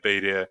happy to be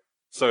there,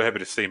 so happy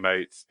to see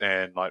mates,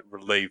 and like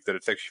relieved that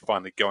it's actually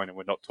finally going and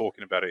we're not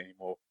talking about it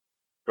anymore.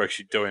 We're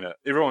actually doing it.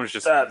 Everyone was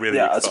just really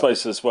excited. I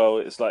suppose as well.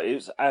 It's like it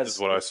was as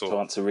what I saw. To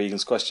answer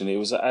Regan's question, it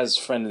was as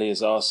friendly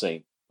as our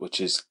scene,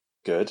 which is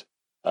good.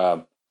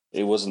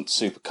 It wasn't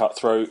super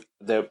cutthroat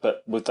there,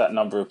 but with that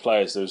number of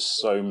players, there was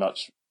so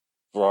much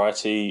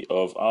variety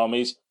of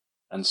armies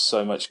and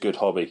so much good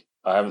hobby.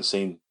 I haven't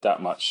seen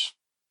that much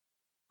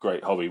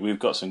great hobby. We've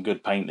got some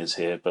good painters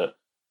here, but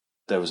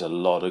there was a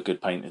lot of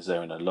good painters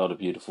there and a lot of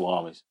beautiful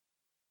armies.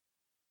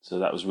 So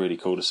that was really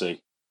cool to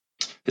see.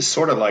 It's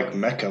sort of like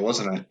Mecca,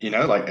 wasn't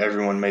it? Like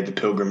everyone made the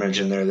pilgrimage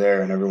and they're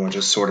there and everyone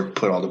just sort of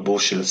put all the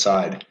bullshit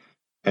aside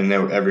and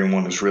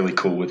everyone was really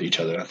cool with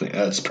each other. I think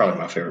that's probably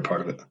my favorite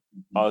part of it.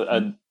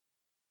 And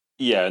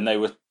they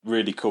were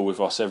really cool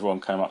with us.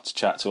 Everyone came up to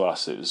chat to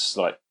us. It was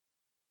like,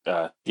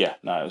 it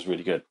was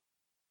really good.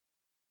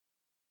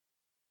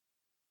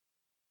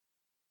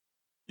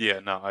 Yeah,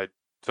 no, I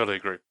totally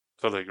agree.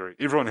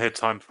 Everyone had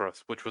time for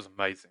us, which was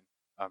amazing.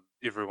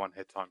 Everyone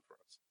had time for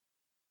us.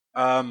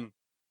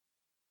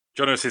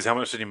 Jono says, how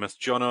much did you miss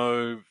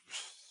Jono?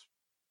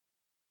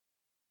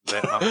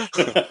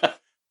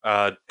 That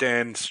much.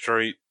 Dan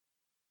Street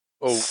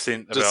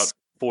sent about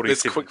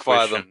 47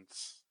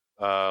 questions,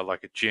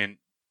 like a gent.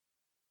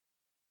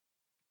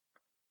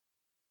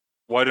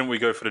 Why didn't we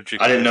go for the GK?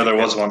 I didn't know there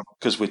was one.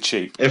 Because we're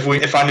cheap.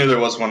 If I knew there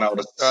was one, I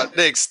would have...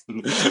 next.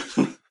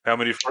 How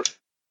many...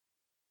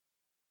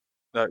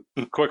 No,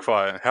 quick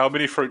fire. How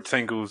many fruit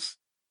tingles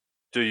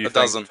do you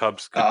think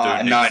Tubbs could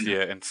do next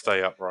year and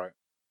stay upright?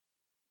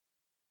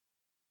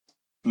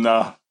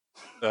 No.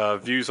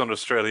 Views on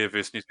Australia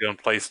versus New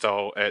Zealand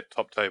playstyle at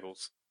top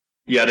tables.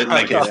 Yeah, I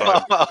didn't think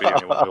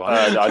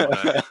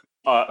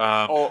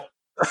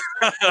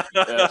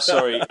it.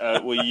 Sorry,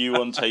 were you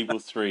on table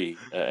 3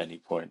 at any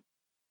point?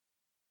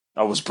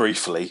 I was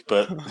briefly,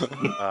 but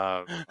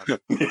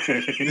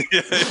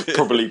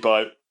probably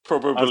by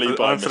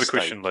answer mistake. The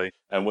question, Lee.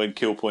 And when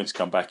kill points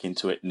come back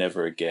into it,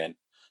 never again.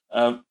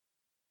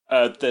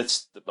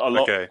 That's a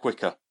lot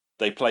quicker.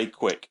 They play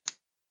quick.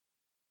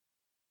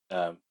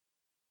 On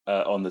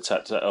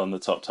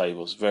the top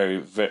tables, very,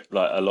 very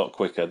like a lot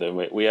quicker than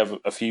we have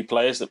a few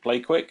players that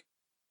play quick,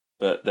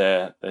 but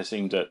they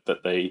seem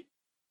that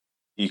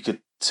you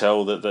could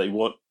tell that they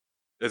want.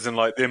 As in,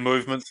 like, their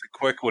movements are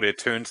quick, or their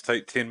turns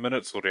take 10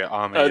 minutes, or their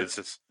army is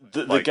just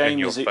the game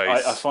is.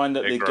 I find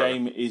that the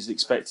game is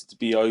expected to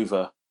be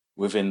over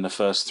within the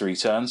first 3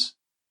 turns,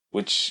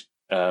 which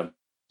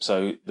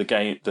so the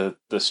game,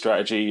 the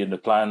strategy and the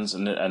plans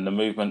and the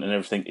movement and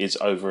everything is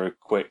over a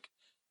quick,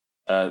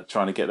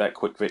 trying to get that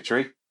quick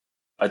victory.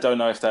 I don't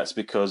know if that's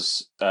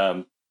because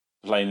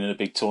playing in a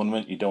big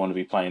tournament, you don't want to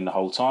be playing the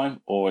whole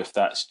time, or if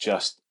that's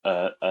just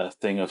a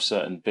thing of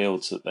certain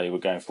builds that they were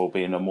going for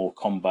being a more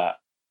combat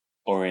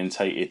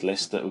orientated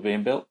list that were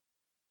being built.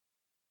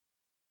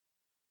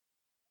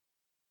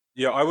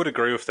 Yeah, I would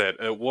agree with that.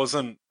 It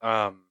wasn't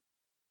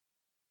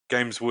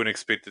games weren't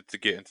expected to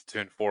get into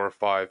turn 4 or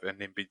 5 and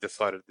then be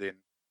decided then.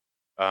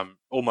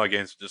 All my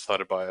games were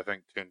decided by I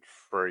think turn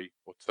 3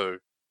 or 2.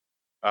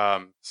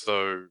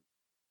 So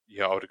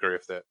yeah, I would agree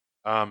with that.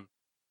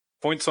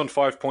 Points on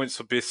 5 points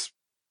for best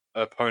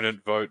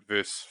opponent vote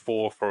versus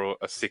 4 for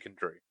a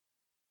secondary.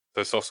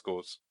 So soft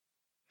scores.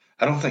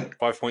 I don't think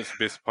 5 points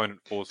for best opponent,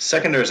 4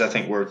 secondaries. I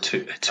think were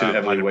too I heavily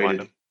didn't mind weighted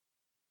them.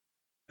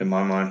 in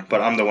my mind.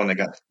 But I'm the one that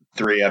got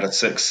 3 out of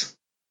 6.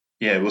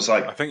 Yeah, it was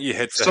like I think you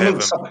had to some have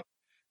of them. them.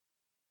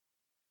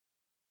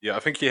 Yeah, I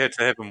think you had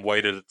to have them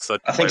weighted at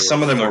such. I think a way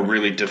some where of them it's were so-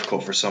 really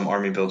difficult for some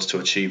army builds to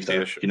achieve, though.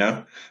 Yeah, sure. You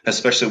know,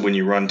 especially when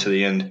you run to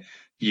the end,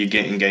 you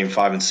get in game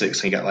 5 and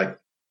 6, and you got like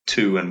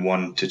 2 and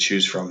 1 to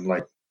choose from.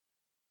 Like,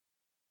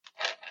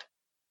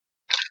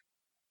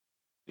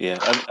 Yeah,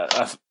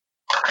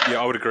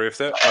 Yeah, I would agree with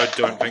that. I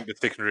don't think the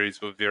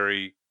secondaries were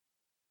very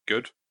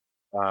good.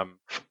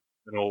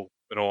 In all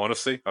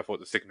honesty, I thought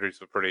the secondaries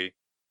were pretty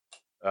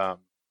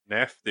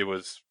naff. There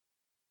was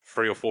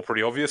 3 or 4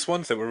 pretty obvious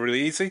ones that were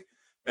really easy,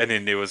 and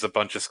then there was a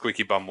bunch of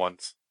squeaky bum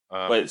ones.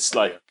 but it's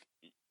like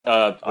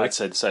I'd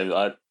say the same.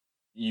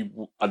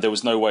 There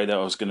was no way that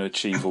I was going to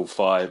achieve all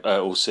 5,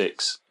 all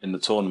 6 in the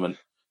tournament.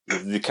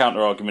 The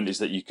counter argument is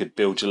that you could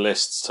build your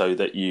lists so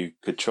that you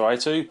could try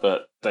to,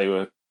 but they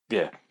were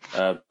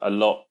a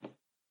lot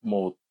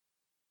more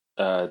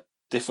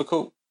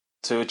difficult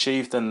to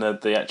achieve than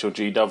the actual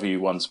GW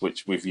ones,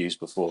 which we've used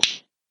before.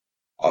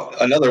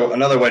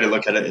 another way to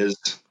look at it is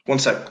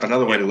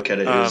Another way to look at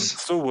it is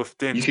still with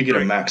Dan you could get a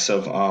String. max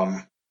of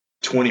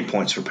 20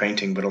 points for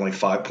painting, but only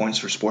 5 points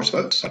for sports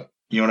votes.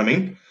 You know what I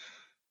mean?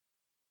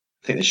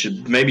 I think they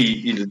should maybe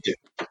either do.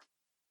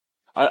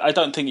 I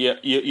don't think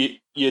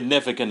you're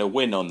never going to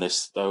win on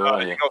this, though,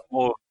 are you?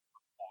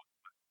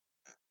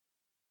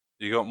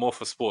 You got more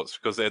for sports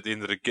because at the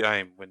end of the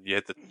game, when you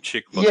had the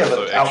check. Yeah, so but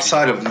actually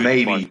outside you got of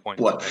 25 maybe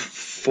points.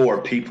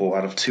 4 people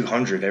out of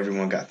 200,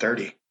 everyone got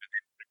 30.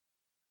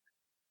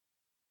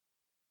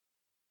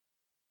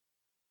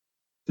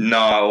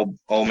 No,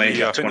 Olmade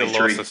Yeah, I got think the 23.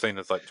 lowest I've seen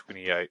is like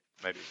 28,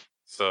 maybe.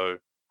 So,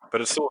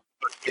 but it's still.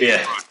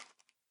 Yeah,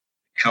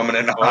 coming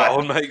in Oh, hot.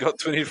 old mate got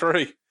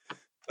 23.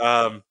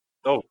 I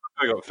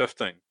got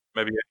 15.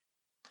 Maybe.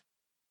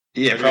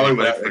 Yeah, maybe probably we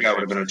played that 3 guy would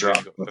have been a games, drop.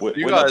 so But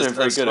You We're not guys doing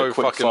very are good at so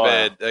quick fucking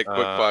fire. bad at quick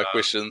fire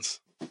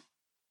questions.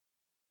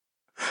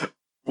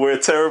 We're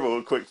terrible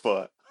at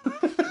quickfire.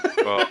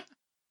 Well, all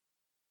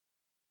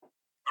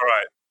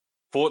right.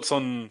 Thoughts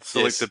on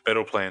selected Yes.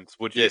 battle plans?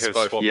 Would you Yes, have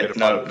both. swapped yeah, Battle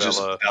no, Plan just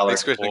Valor? Valor.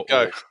 Next question, or-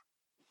 go. or-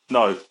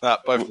 No, Nah,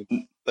 both.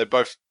 They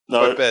both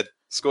no, bad.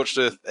 Scorched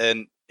Earth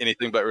and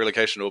anything but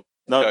relocation orb.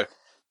 no.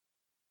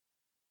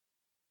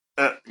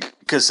 Go.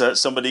 Because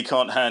somebody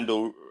can't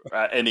handle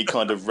any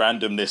kind of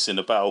randomness in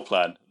a battle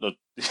plan.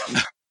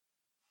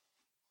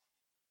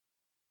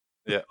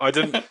 Yeah, I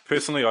didn't have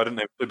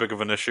too big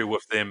of an issue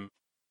with them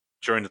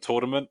during the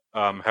tournament.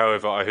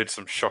 However, I heard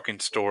some shocking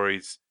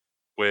stories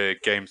where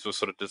games were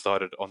sort of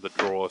decided on the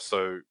draw.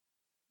 So,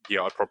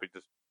 yeah, I'd probably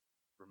just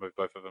remove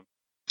both of them.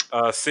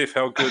 Seth,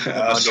 how good? are the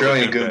 $9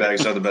 Australian goonbags?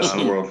 goonbags are the best in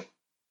the world,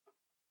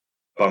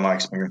 by my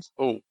experience.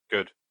 Oh,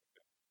 good.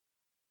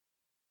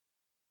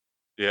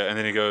 Yeah, and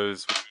then he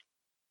goes,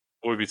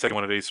 we'll be taking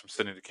one of these from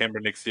Sydney to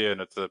Canberra next year,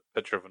 and it's a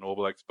picture of an All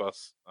Blacks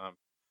bus.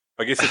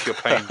 I guess if you're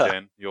paying,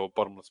 Dan, your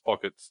bottomless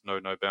pockets know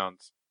no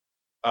bounds.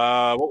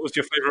 What was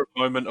your favourite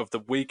moment of the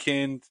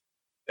weekend,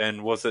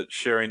 and was it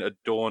sharing a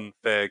dawn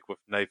fag with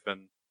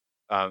Nathan,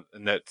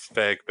 and that's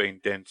fag being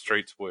Dan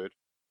Street's word,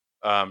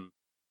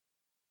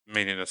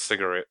 meaning a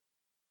cigarette,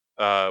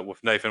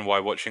 with Nathan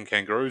while watching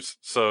Kangaroos?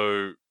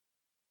 So,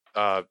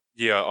 on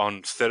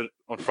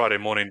Friday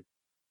morning,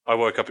 I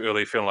woke up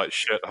early feeling like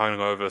shit,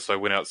 hungover, so I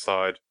went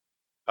outside,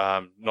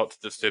 not to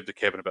disturb the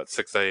cabin, about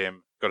 6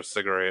 a.m., got a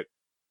cigarette,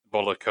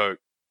 bottle of Coke,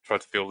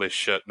 tried to feel less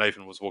shit.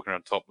 Nathan was walking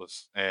around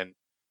topless, and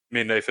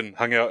me and Nathan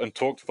hung out and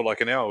talked for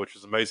like an hour, which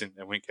was amazing,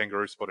 and went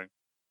kangaroo spotting.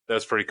 That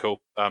was pretty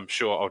cool.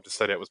 Sure, I'll just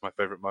say that was my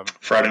favourite moment.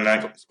 Friday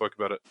night. Spoke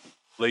about it.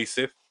 Lee,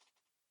 Seth?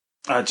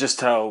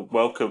 Just how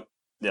welcome.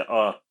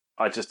 Yeah,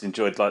 I just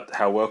enjoyed like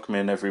how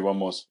welcoming everyone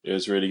was. It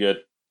was really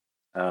good.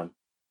 Yeah.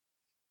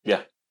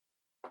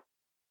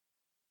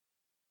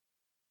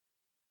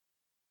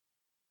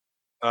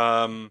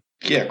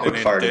 Yeah, quick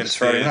fire this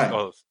Friday night.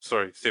 Oh,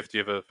 sorry, Seth, do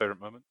you have a favourite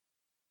moment?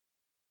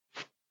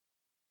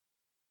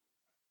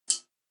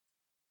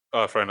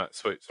 Oh, Friday night,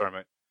 sweet. Sorry,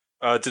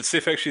 mate. Did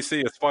Seth actually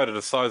see a spider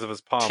the size of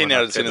his palm? 10 and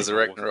out a of 10 as a tadpole, or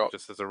was it Ragnarok.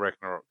 just as a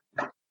Ragnarok,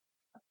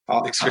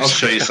 I'll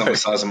show you some the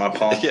size of my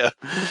palm. Yeah.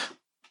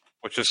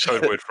 which is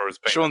code word for his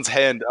penis. Sean's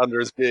hand under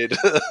his bed.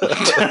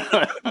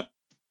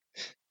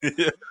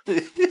 Yeah.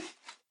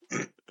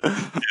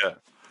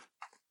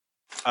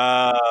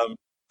 And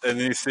then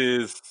he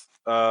says,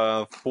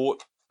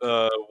 Fort,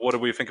 what do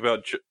we think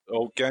about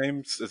old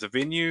games as a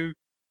venue?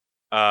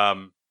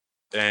 And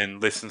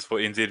lessons for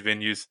NZ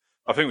venues.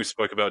 I think we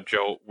spoke about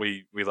Jolt.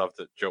 We loved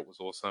it. Jolt was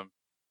awesome.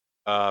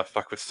 We're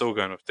still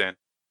going with Dan.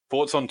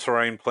 Thoughts on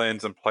terrain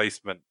plans and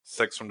placement.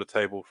 6 from the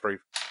table, 3,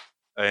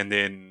 and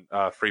then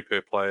 3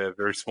 per player.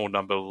 Very small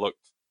number.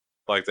 Looked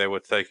like they were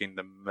taking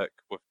the mick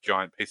with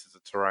giant pieces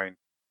of terrain.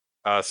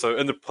 So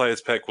in the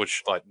players pack,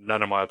 which like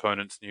none of my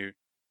opponents knew,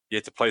 you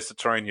had to place the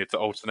terrain, you had to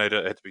alternate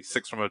it. It had to be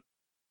 6 from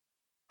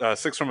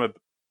a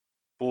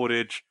board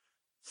edge,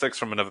 6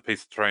 from another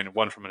piece of terrain,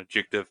 1 from an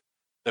objective.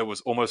 It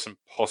was almost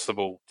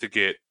impossible to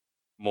get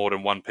more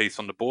than 1 piece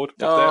on the board with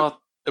that.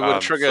 It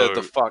would trigger so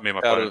the fuck me and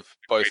my out opponent of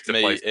both agreed to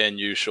me place- and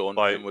you, Sean,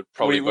 like, and would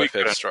probably we both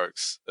have couldn't-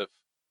 strokes if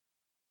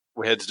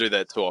we had to do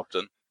that too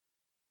often.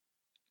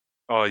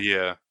 Oh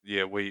yeah,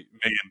 me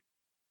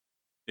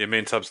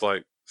and Tubbs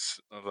like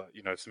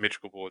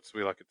symmetrical boards.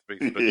 We like it to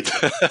be.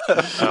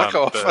 Fuck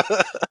off.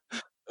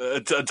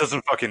 It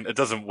doesn't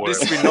work. Needs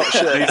to be not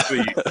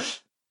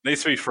shit.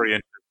 needs to be 3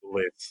 inches or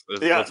less.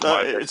 Yeah, no,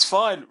 it's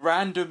fine.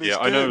 Random is Yeah,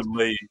 good.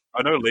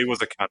 I know Lee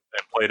was a cunt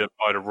and played it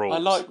by the rules. I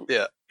like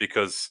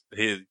because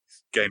he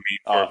gave me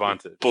for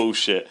advantage.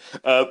 Bullshit.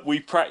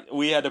 We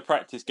had a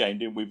practice game,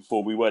 didn't we?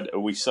 Before we went,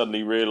 and we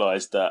suddenly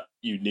realised that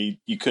you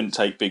couldn't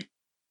take big.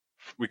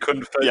 We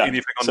couldn't fit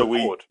anything on so the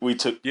board. we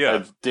took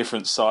Yeah.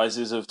 different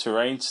sizes of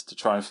terrains to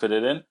try and fit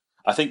it in.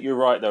 I think you're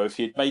right though. If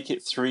you'd make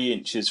it 3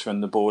 inches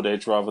from the board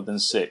edge rather than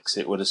 6,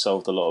 it would have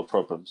solved a lot of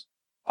problems.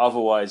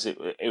 Otherwise, it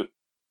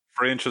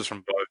 3 inches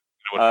from both.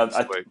 It would have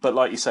been sweet. but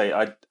like you say,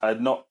 I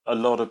not a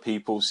lot of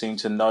people seem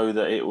to know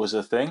that it was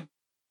a thing.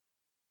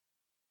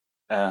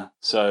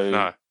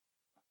 So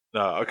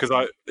No, because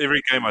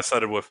every game I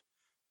started with,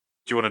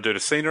 do you want to do the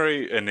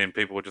scenery? And then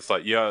people were just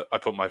like, yeah, I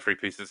put my 3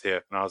 pieces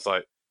here. And I was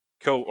like,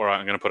 cool, all right,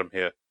 I'm going to put them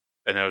here.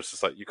 And it was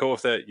just like, you cool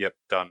with that? Yep,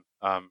 done.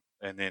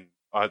 And then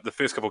the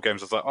first couple of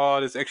games, I was like, oh,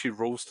 there's actually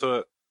rules to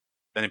it.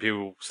 And then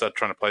people start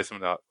trying to play them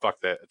and they're like,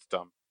 fuck that, it's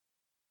dumb.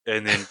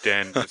 And then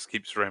Dan just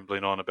keeps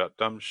rambling on about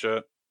dumb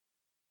shit.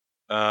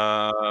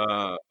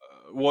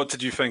 What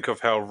did you think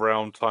of how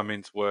round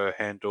timings were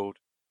handled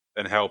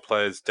and how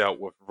players dealt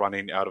with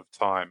running out of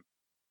time?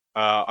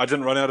 I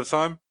didn't run out of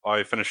time.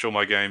 I finished all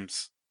my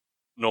games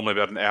normally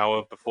about an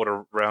hour before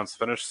the rounds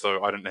finished,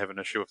 so I didn't have an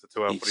issue with the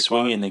 2 hour 45. he's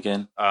swinging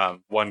again.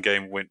 One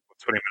game went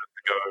 20 minutes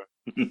to go.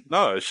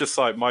 No, it's just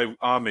like my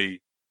army,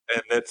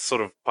 and that's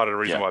sort of part of the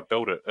reason why I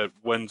built it. It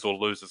wins or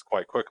loses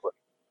quite quickly.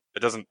 It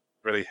doesn't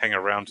really hang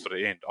around to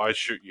the end. I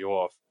shoot you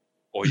off,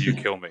 or you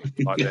kill me.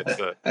 Like that's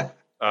it.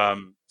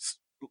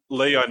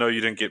 Lee, I know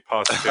you didn't get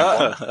past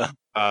turn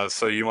 1,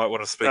 so you might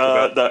want to speak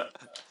about that.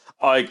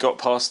 I got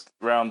past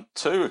round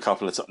 2 a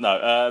couple of times.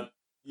 No,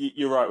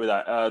 you're right with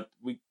that.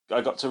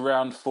 I got to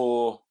round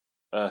 4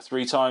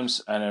 3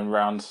 times, and then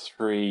round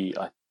 3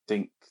 I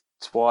think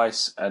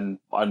twice, and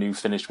I only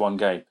finished 1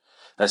 game.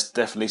 That's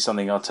definitely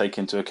something I'll take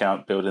into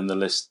account building the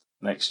list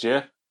next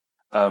year.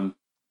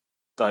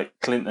 Like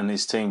Clint and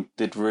his team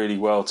did really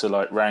well to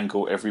like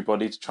wrangle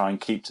everybody to try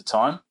and keep to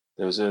time.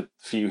 There was a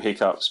few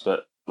hiccups,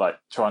 but like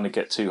trying to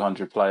get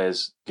 200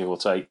 players, give or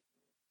take,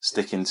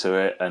 sticking to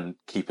it and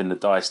keeping the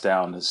dice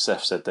down, as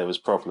Seth said, there was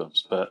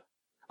problems. But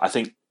I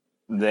think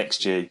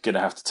next year you're going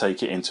to have to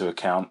take it into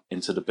account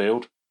into the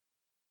build.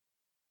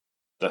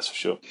 That's for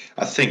sure.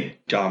 I think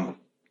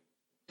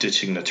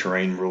ditching the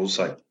terrain rules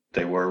like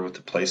they were with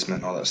the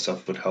placement and all that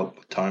stuff would help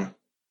with time.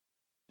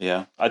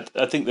 Yeah, I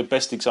think the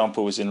best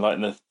example was in like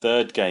in the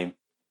 3rd game.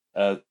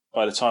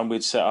 By the time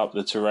we'd set up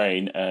the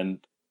terrain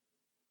and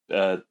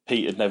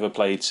Pete had never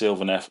played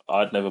Sylvaneth,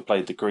 I'd never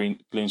played the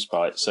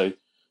Gloomspite. So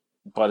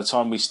by the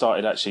time we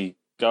started actually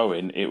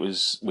going,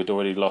 we'd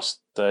already lost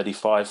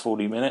 35,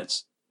 40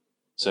 minutes.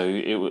 So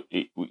you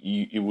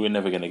were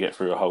never going to get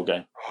through a whole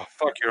game. Oh,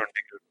 fuck your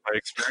negative play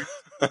experience.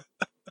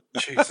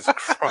 Jesus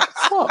Christ.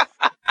 What?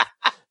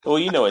 Well,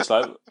 you know, it's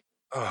like...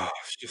 Oh,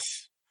 it's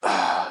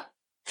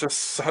just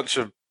such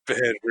a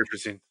bad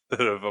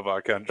representative of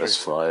our country. That's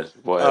fine.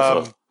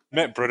 Whatever.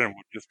 Matt Britton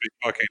would just be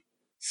fucking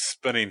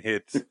spinning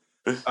heads.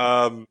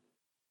 Yeah,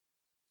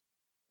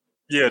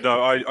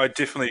 no, I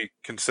definitely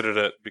considered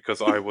it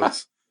because I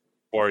was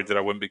worried that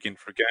I wouldn't begin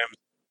for games.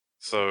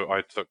 So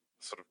I took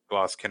sort of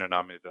glass cannon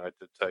army that I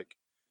did take,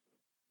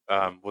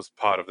 was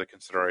part of the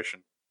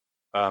consideration.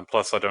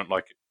 Plus, I don't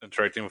like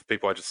interacting with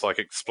people. I just like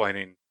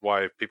explaining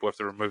why people have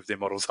to remove their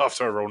models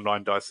after I roll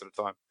 9 dice at a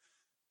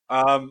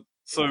time.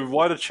 So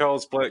why did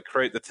Charles Black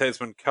create the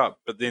Tasman Cup,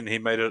 but then he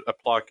made it a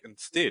plaque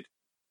instead?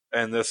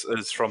 And this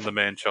is from the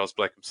man Charles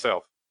Black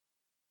himself.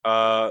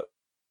 Yeah,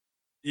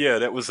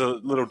 that was a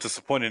little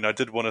disappointing. I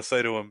did want to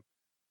say to him,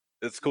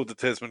 it's called the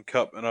Tasman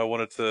Cup, and I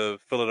wanted to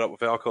fill it up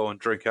with alcohol and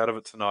drink out of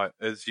it tonight,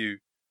 as you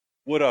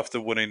would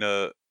after winning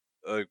a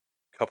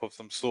cup of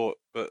some sort,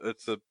 but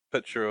it's a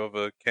picture of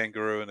a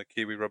kangaroo and a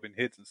kiwi rubbing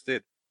heads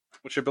instead,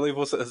 which I believe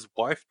was his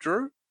wife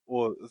drew,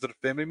 or is it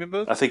a family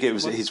member? I think it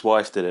was his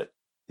wife did it.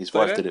 His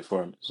wife did it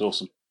for him. It's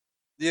awesome.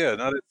 Yeah,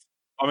 no,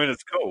 I mean,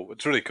 it's cool.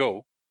 It's really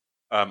cool.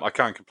 I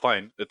can't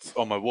complain. It's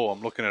on my wall.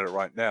 I'm looking at it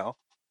right now.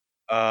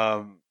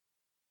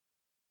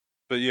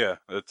 But yeah,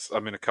 I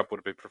mean, a cup would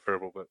have been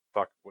preferable, but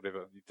fuck,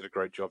 whatever. You did a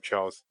great job,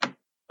 Charles.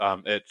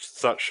 At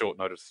such short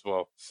notice as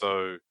well.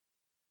 So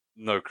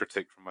no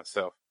critique from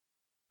myself.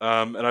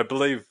 And I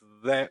believe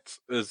that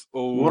is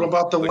all. What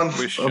about the one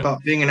questions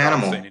about being an that I've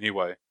animal? seen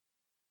anyway.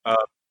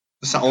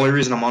 That's the only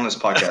reason I'm on this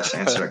podcast to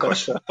answer that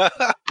question.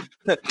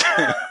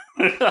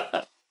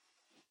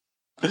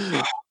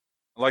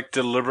 Like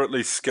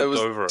deliberately skipped was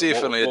over it.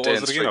 definitely a what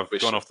Dan was it again? Street I've gone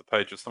question. off the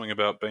page. It's something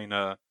about being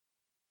a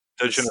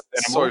There's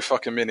indigenous animal. so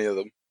fucking many of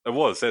them. It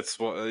was. That's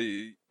what.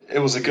 It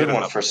was a good Yeah.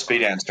 one for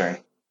speed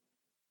answering.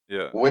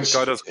 Yeah. Which The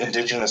guy does.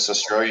 indigenous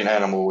Australian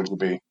animal would you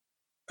be?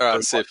 All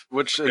right, So- Seth,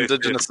 which Okay,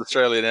 indigenous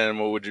Australian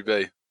animal would you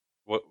be?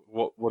 What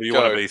do you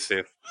Go. want to be,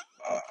 Seth?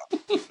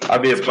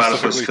 I'd be a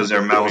platypus Specifically because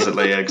they're males that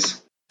lay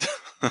eggs.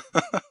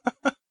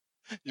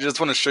 You just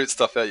want to shoot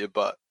stuff out your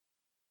butt.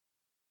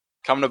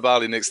 Come to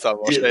Bali next time.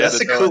 I'll show Yeah, you that's how the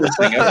to do it. coolest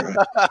thing ever.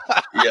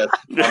 Yes,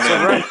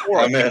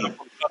 I'm in.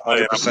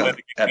 100%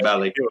 at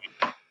Bali.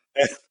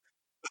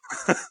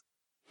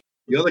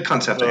 The other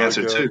cunts have to Oh,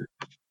 answer God. too.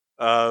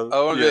 I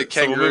want to be a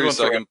kangaroo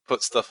so I can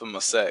put stuff in my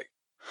sack.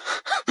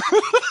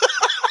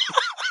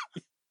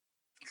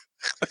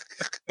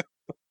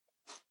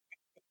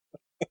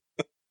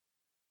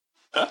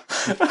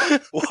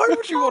 Why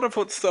would you want to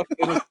put stuff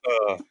in it?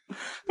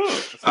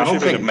 I don't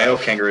think male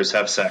kangaroos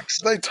have sex.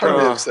 They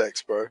totally Oh. have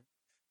sex, bro.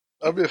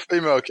 I'll be a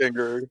female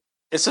kangaroo.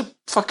 It's a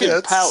fucking Yeah,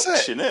 it's pouch,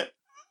 sick. isn't it?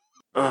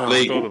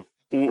 Lee, Sort of.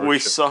 We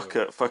Bullshit. suck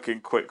at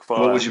fucking quick fire.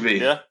 What would you be?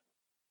 Yeah.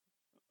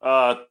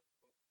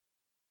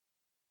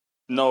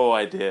 No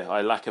idea.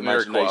 I lack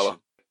Mary imagination.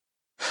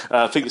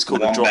 I think it's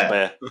called a drop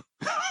bear.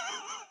 Wombat.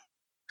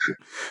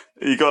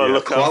 You got to Yeah,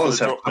 look out for koalas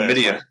the have drop bear.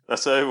 chlamydia. mate.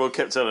 That's what everyone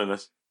kept telling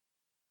us.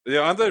 Yeah,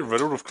 aren't they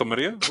riddled with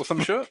chlamydia or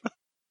some shit?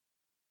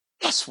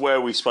 I swear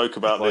we spoke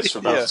about this for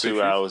about Yeah.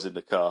 2 hours in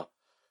the car.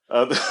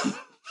 And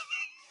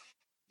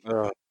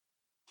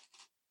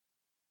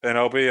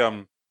I'll be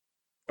a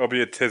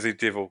Tassie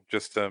devil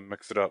just to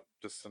mix it up,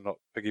 just to not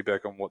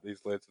piggyback on what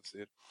these lads have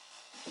said.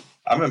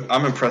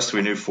 I'm impressed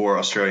we knew 4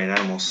 Australian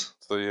animals.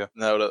 So yeah,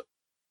 Nailed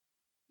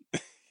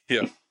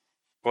it.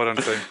 well done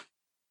team.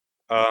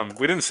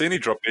 We didn't see any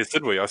drop bears,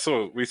 did we?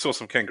 We saw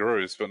some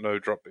kangaroos, but no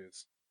drop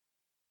bears.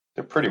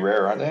 They're pretty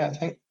rare, aren't they? I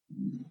think.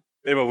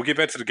 Yeah, well, we'll get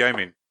back to the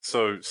gaming.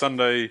 So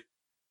Sunday,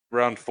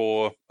 round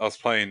 4, I was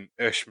playing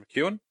Ash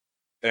McEwen,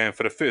 and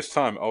for the first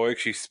time, I'll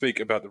actually speak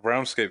about the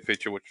Realmscape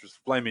feature, which was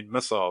Flaming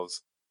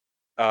Missiles,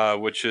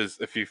 which is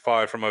if you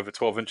fire from over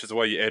 12 inches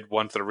away, you add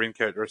 1 to the Ren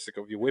characteristic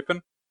of your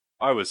weapon.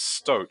 I was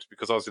stoked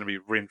because I was going to be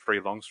Ren-free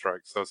long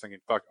strikes, so I was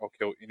thinking, fuck, I'll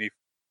kill any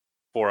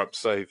 4-up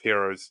save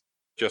heroes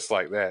just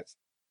like that.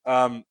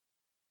 I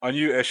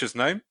knew Ash's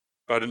name,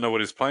 but I didn't know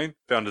what he's playing.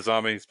 Found his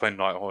army, he's playing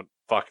Nighthaunt.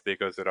 Fuck, there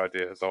goes that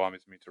idea. His whole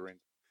army's immune to Ren.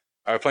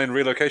 Playing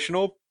Relocation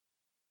Orb.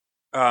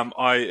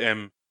 I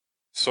am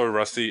so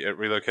rusty at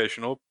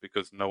Relocation Orb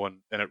because no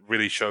one, and it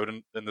really showed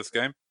in this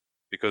game,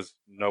 because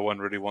no one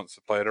really wants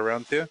to play it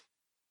around here.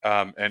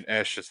 And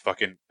Ash just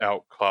fucking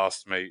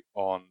outclassed me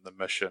on the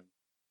mission.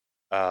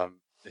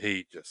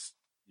 He just,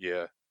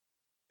 it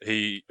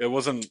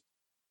wasn't,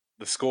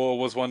 the score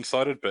was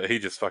one-sided, but he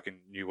just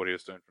fucking knew what he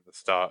was doing from the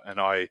start, and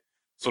I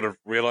sort of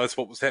realized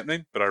what was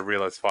happening, but I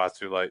realized far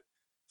too late.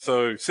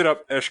 So, set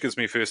up, Ash gives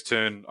me first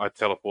turn, I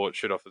teleport,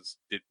 shoot off his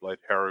Deadblade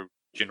Harrow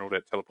general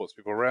that teleports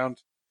people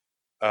around.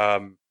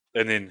 And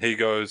then he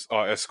goes,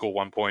 I score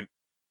 1 point.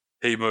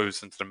 He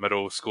moves into the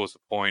middle, scores a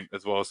point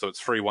as well, so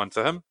it's 3-1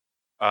 to him.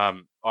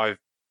 I've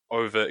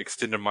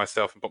overextended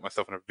myself and put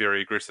myself in a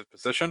very aggressive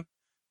position.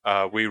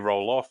 We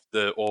roll off,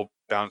 the orb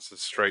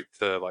bounces straight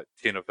to like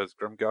 10 of his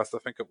Grimghast, I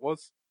think it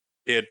was.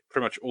 He had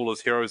pretty much all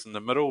his heroes in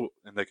the middle,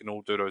 and they can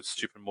all do those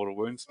stupid mortal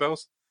wound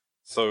spells.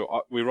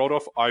 So we rolled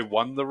off, I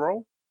won the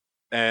roll,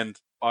 and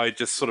I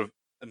just sort of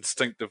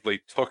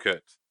instinctively took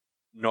it,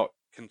 not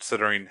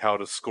considering how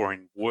the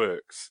scoring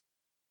works,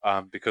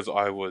 because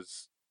I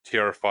was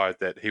terrified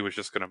that he was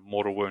just going to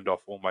mortal wound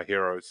off all my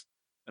heroes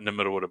in the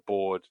middle of the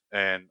board,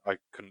 and I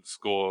couldn't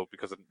score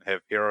because I didn't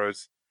have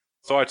heroes.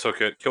 So I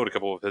took it, killed a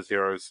couple of his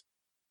heroes,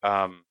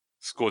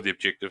 scored the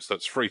objective, so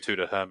it's 3-2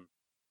 to him.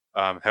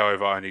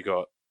 However, I only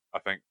got, I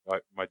think,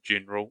 like my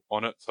general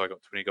on it, so I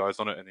got 20 guys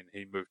on it, and then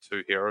he moved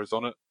 2 heroes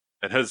on it,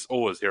 and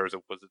all his heroes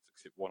are wizards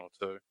except 1 or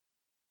 2.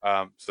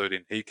 So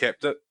then he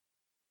capped it.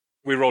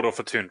 We rolled off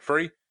a turn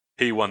 3.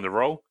 He won the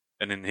roll,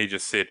 and then he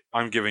just said,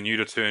 "I'm giving you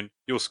the turn.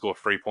 You'll score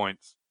 3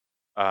 points."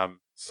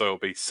 So it'll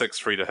be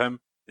 6-3 to him.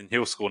 Then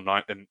he'll score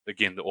 9, and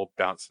again the orb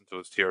bounced into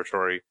his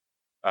territory.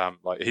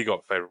 Like he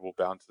got favorable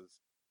bounces.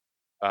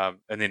 And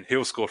then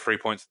he'll score 3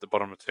 points at the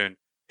bottom of the turn.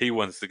 He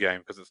wins the game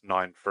because it's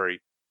 9-3.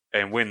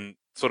 And when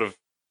sort of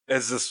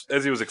as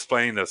he was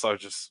explaining this, I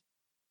just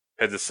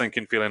had this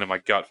sinking feeling in my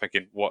gut,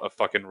 thinking, "What a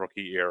fucking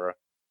rookie error."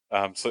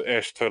 So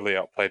Ash totally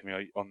outplayed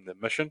me on the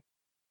mission.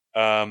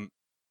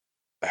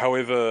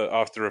 However,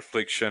 after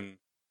reflection,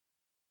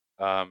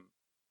 and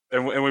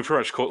we pretty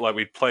much caught, like,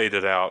 we played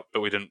it out,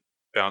 but we didn't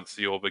bounce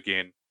the orb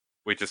again.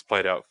 we just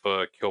played out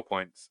for kill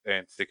points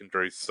and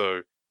secondaries.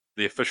 So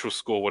the official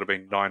score would have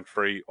been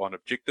 9-3 on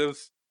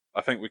objectives.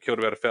 I think we killed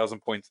about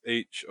 1,000 points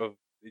each of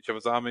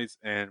his armies,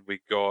 and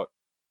we got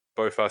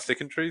both our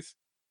secondaries.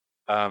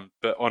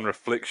 But on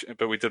reflection,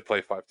 we did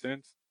play 5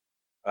 turns.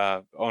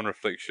 On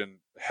reflection,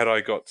 had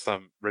I got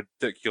some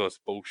ridiculous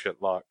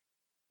bullshit luck,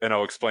 and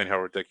I'll explain how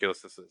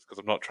ridiculous this is, because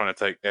I'm not trying to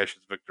take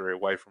Ash's victory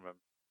away from him,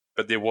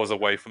 but there was a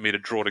way for me to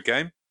draw the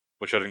game,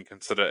 which I didn't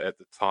consider at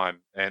the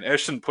time. And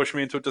Ash didn't push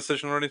me into a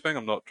decision or anything.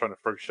 I'm not trying to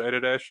throw shade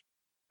at Ash.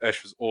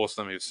 Ash was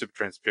awesome. He was super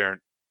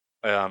transparent.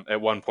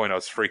 At one point, I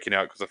was freaking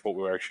out because I thought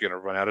we were actually going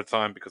to run out of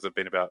time, because it'd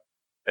been about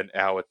an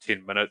hour,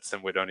 10 minutes,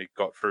 and we'd only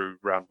got through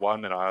round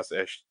 1. And I asked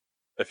Ash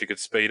if he could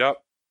speed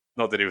up.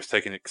 Not that he was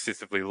taking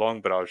excessively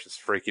long, but I was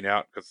just freaking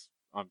out because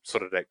I'm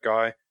sort of that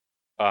guy.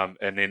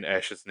 And then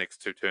Ash's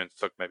next 2 turns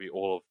took maybe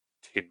all of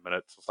 10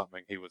 minutes or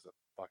something. He was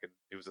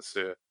a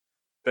sir.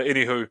 But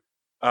anywho,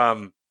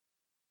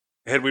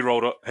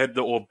 had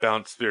the orb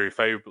bounce very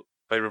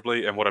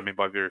favorably, and what I mean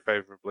by very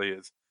favorably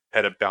is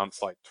had it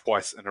bounce like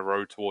twice in a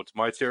row towards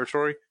my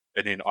territory,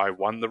 and then I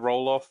won the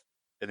roll off,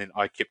 and then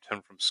I kept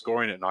him from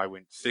scoring, and I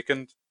went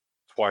second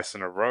twice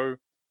in a row.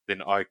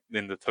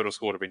 Then the total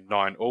score would have been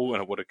 9-all,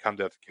 and it would have come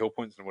down to kill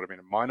points, and it would have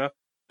been a minor.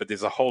 But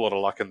there's a whole lot of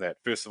luck in that.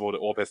 First of all, the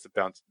orb has to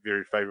bounce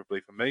very favorably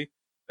for me,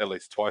 at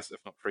least twice, if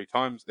not 3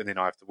 times, and then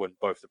I have to win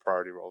both the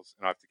priority rolls,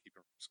 and I have to keep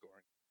him from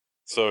scoring.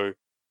 So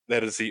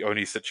that is the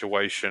only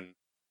situation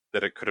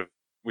that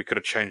we could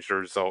have changed the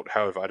result.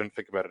 However, I didn't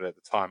think about it at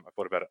the time. I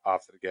thought about it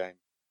after the game.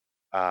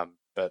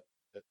 But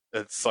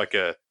it's like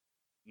a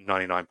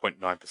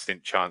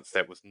 99.9% chance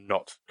that was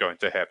not going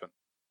to happen.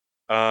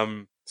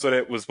 So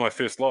that was my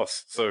first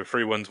loss. So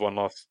 3 wins, 1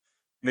 loss.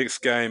 Next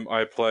game,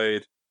 I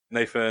played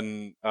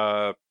Nathan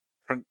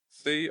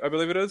Princey, I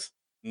believe it is.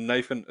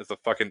 Nathan is a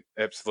fucking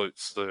absolute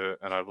slur,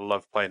 and I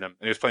love playing him.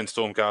 And he was playing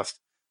Stormcast,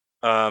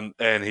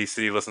 and he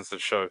said he listens to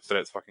the show, so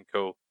that's fucking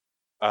cool.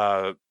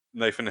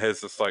 Nathan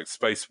has this like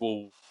Space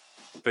Wolf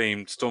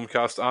themed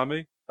Stormcast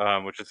army,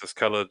 which is just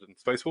coloured in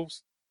Space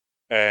Wolves,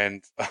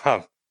 and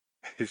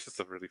he's just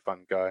a really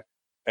fun guy.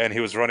 And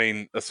he was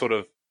running a sort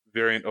of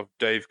variant of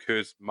Dave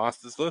Kerr's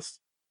Masters list.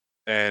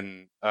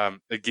 And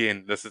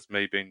again, this is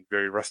me being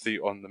very rusty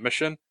on the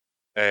mission,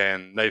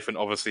 and Nathan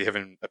obviously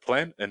having a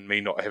plan, and me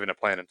not having a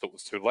plan until it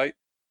was too late.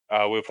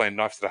 We were playing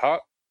Knife to the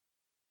Heart.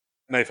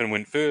 Nathan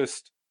went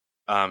first.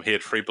 He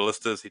had 3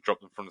 ballistas. He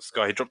dropped them from the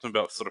sky. He dropped them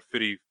about sort of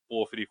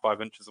 34,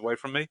 35 inches away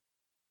from me.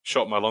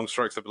 Shot my long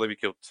strikes. I believe he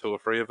killed 2 or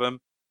 3 of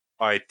them.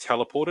 I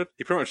teleported.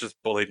 He pretty much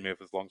just bullied me with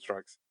his long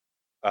strikes.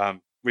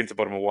 Went to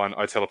bottom of 1.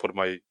 I teleported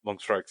my long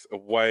strikes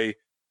away,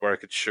 where I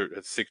could shoot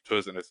his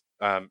sectors and his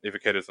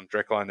evocators on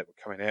Drackline that were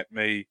coming at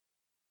me.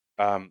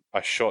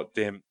 I shot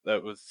them.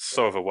 That was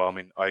so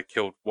overwhelming. I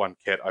killed 1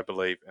 cat, I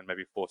believe, and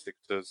maybe 4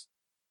 sectors.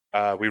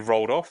 We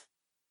rolled off,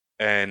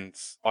 and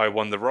I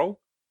won the roll.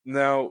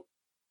 Now,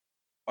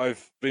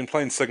 I've been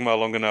playing Sigmar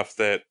long enough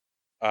that,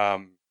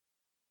 Knife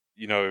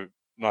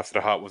to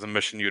the Heart was a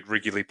mission you'd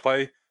regularly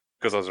play,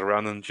 because I was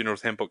around in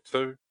General's Handbook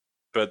too.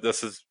 But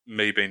this is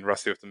me being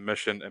rusty with the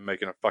mission and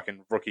making a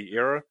fucking rookie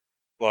error.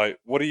 Like,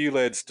 what do you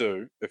lads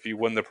do if you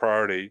win the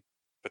priority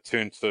for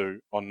turn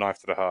 2 on Knife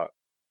to the Heart?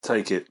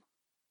 Take it.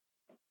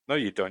 No,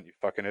 you don't, you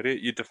fucking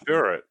idiot. You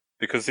defer it,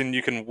 because then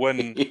you can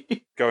win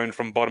going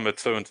from bottom of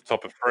 2 into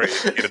top of 3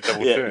 and get a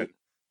double turn.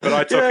 But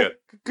I took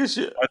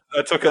it.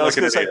 I took it like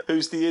an idiot.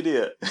 Who's the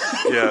idiot?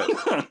 Yeah.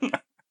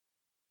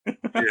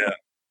 Yeah,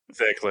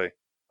 exactly.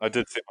 I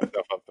did set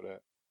myself up for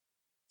that.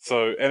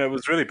 So, and it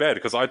was really bad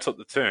because I took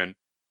the turn,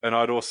 and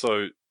I'd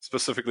also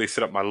specifically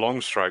set up my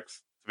long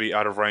strikes to be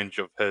out of range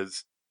of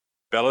his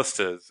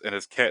ballistas and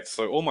his cats.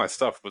 So all my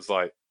stuff was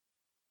like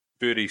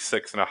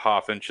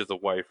 36.5 inches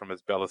away from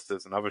his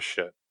ballistas and other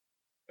shit.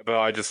 But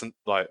I just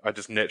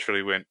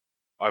naturally went,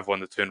 I've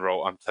won the turn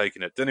roll, I'm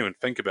taking it. Didn't even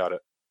think about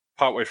it.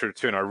 Partway through the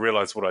turn, I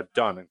realized what I'd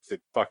done and said,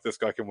 fuck, this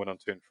guy can win on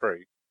turn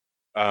 3.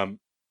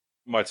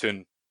 My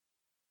turn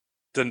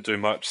didn't do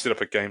much, set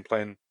up a game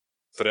plan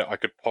so that I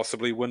could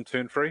possibly win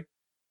turn 3.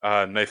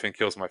 Nathan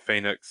kills my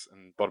Phoenix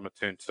in bottom of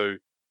turn 2.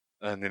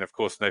 And then, of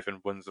course,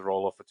 Nathan wins the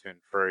roll off for turn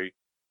 3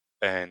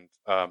 and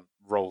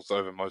rolls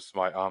over most of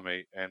my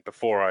army. And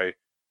before I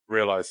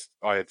realized,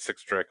 I had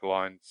 6 Drac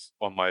lines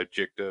on my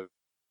objective,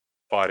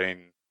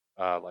 fighting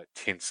like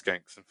 10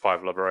 skinks and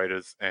 5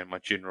 liberators and my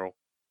general.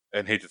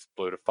 And he just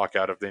blew the fuck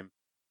out of them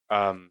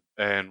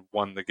and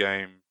won the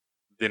game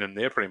then and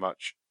there pretty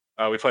much.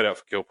 We played out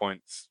for kill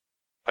points,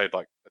 played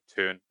like a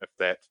turn, if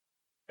that,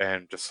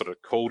 and just sort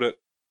of called it.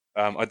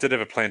 I did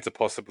have a plan to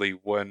possibly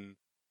win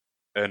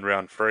in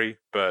round 3,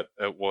 but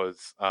it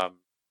was, for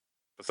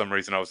some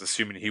reason, I was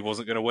assuming he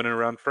wasn't going to win in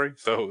round 3.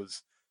 So it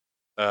was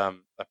a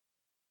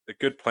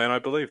good plan, I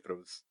believe, but it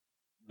was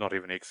not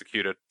even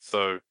executed.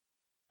 So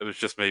it was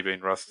just me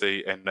being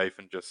rusty and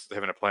Nathan just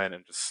having a plan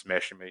and just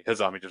smashing me. His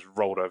army just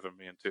rolled over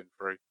me in turn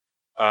 3.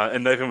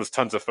 And Nathan was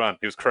tons of fun.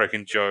 He was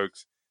cracking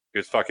jokes. He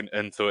was fucking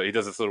into it. He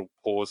does this little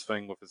pause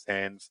thing with his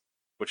hands,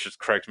 which just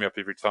cracked me up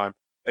every time.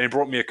 And he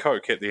brought me a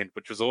Coke at the end,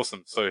 which was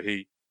awesome. So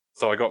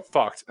I got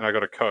fucked and I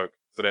got a Coke.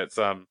 So that's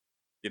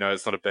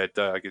it's not a bad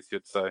day, I guess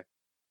you'd say.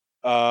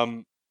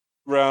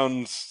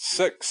 Round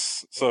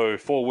 6, so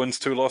 4 wins,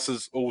 2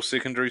 losses, all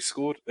secondaries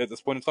scored at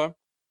this point in time.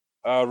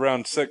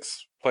 Round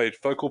 6, played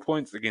Focal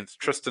Points against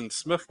Tristan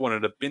Smith, one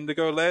of the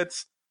Bendigo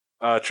lads.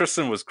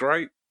 Tristan was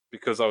great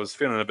because I was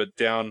feeling a bit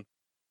down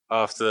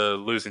after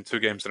losing 2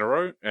 games in a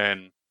row,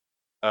 and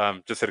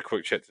just had a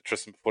quick chat to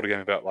Tristan before the game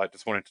about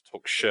just wanting to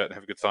talk shit and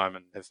have a good time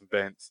and have some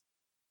bants.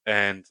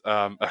 And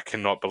I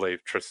cannot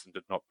believe Tristan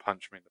did not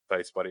punch me in the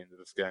face by the end of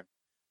this game.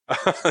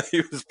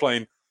 He was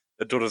playing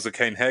the Daughters of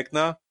Cain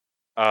Hagnar.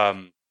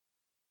 I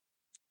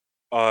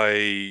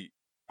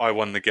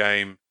won the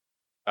game.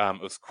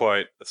 It was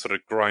quite a sort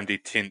of grindy,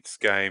 tense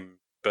game,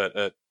 but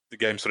the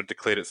game sort of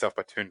declared itself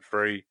by turn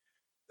 3.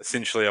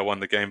 Essentially, I won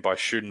the game by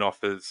shooting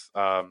off his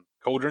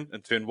Cauldron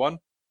in turn 1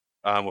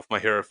 with my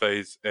hero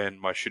phase and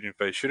my shooting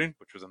phase shooting,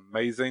 which was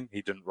amazing.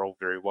 He didn't roll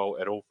very well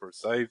at all for his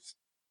saves.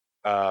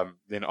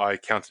 Then I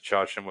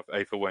countercharged him with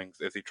Aether Wings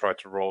as he tried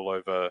to roll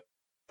over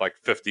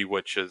 50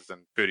 witches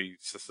and 30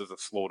 Sisters of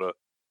Slaughter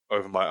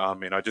over my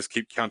army, and I just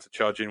keep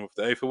countercharging with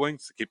the Aether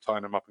Wings to keep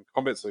tying him up in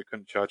combat so he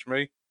couldn't charge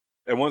me.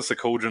 And once the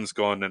Cauldron's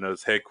gone and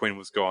his Hag Queen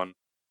was gone,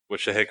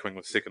 which the Hag Queen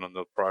was second on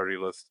the priority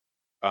list,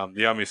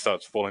 the army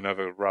starts falling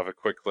over rather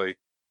quickly.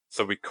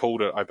 So we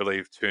called it, I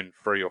believe, turn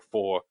 3 or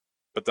 4.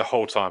 But the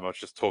whole time I was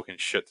just talking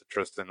shit to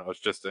Tristan. I was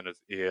just in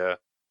his ear.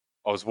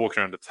 I was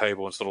walking around the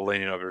table and sort of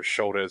leaning over his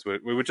shoulder as we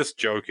were just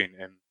joking,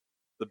 and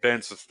the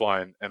bants was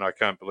flying, and I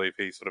can't believe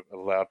he sort of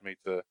allowed me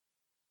to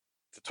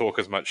talk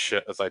as much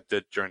shit as I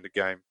did during the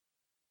game.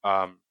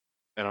 And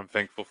I'm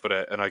thankful for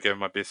that, and I gave him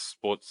my best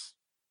sports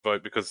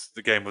vote because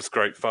the game was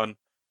great fun,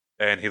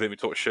 and he let me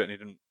talk shit, and he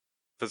didn't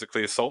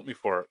physically assault me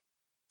for it.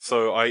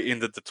 So I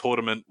ended the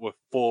tournament with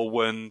 4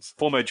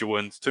 major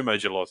wins, 2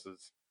 major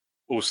losses,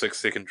 all 6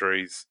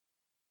 secondaries,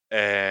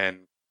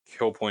 and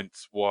kill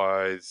points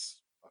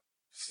wise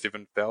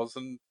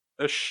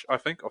 7,000-ish, I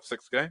think, of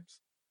 6 games.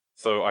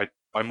 So I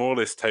more or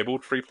less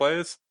tabled 3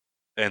 players,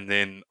 and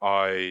then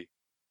I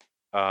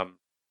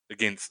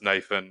against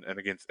Nathan and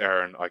against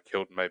Aaron, I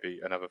killed maybe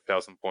another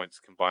 1,000 points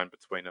combined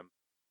between them.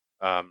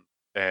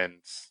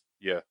 And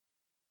yeah,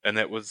 and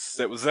that was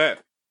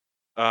that.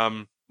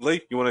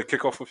 Lee, you want to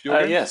kick off with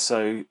your game? Yeah,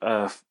 so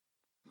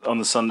on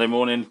the Sunday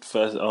morning,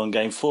 first on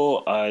game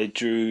 4, I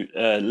drew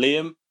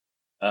Liam,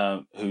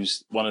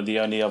 who's one of the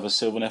only other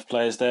Sylvaneth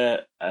players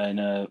there, in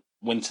a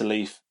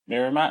Winterleaf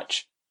mirror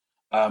match.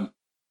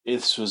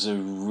 This was a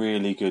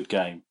really good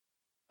game.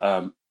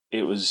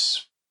 It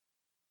was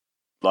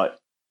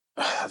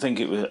I think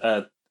it was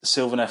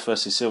Sylvaneth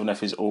versus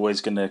Sylvaneth is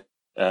always going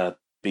to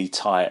be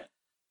tight,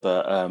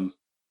 but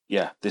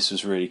yeah, this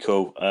was really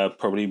cool.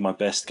 Probably my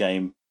best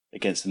game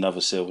against another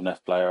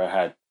Sylvaneth player I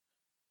had.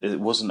 It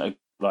wasn't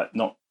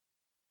not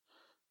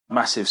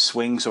massive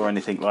swings or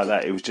anything like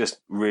that. It was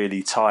just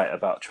really tight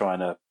about trying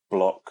to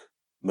block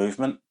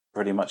movement.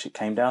 Pretty much it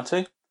came down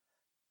to.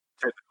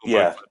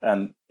 Yeah,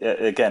 and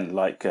again,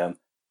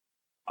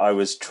 I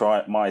was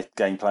my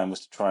game plan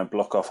was to try and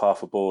block off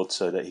half a board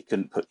so that he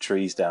couldn't put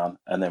trees down,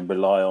 and then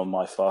rely on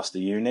my faster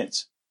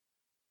units.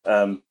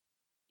 Liam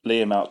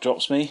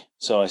outdrops me,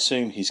 so I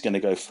assume he's going to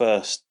go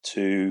first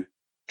to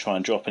try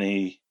and drop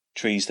any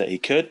trees that he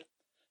could,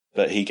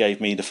 but he gave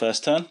me the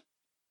first turn,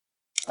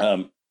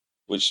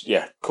 which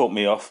caught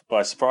me off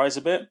by surprise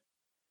a bit.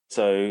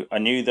 So I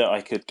knew that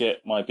I could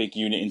get my big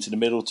unit into the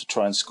middle to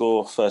try and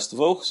score first of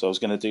all, so I was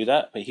going to do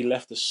that, but he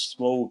left a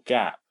small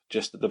gap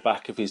just at the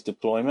back of his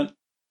deployment.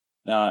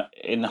 Now,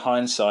 in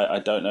hindsight, I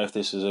don't know if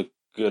this was a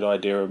good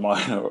idea of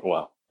mine, or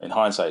well, in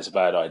hindsight, it's a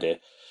bad idea.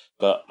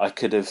 But I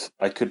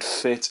could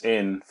fit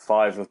in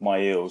 5 of my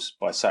eels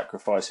by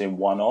sacrificing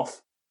 1 or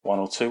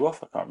 2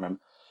 off, I can't remember,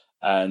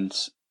 and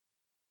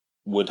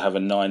would have a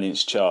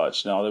 9-inch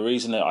charge. Now, the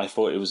reason that I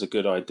thought it was a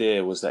good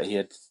idea was that he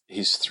had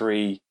his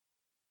 2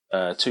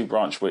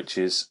 branch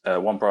witches,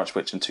 1 branch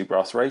witch and 2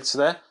 brass wraiths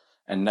there,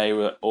 and they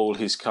were all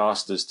his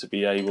casters to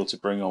be able to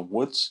bring on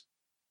woods.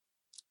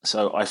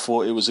 So I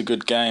thought it was a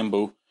good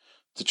gamble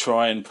to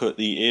try and put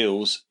the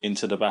eels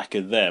into the back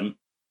of them.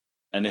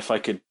 And if I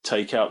could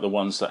take out the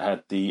ones that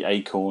had the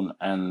Acorn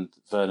and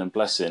Verdant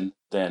Blessing,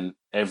 then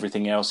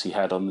everything else he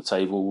had on the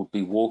table would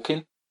be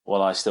walking,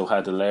 while I still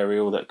had a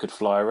Lariel that could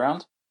fly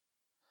around.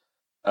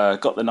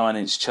 Got the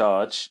 9-inch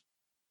charge,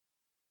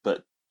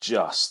 but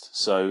just.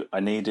 So I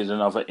needed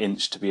another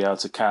inch to be able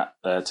to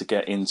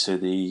get into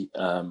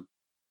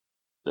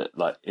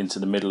into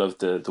the middle of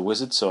the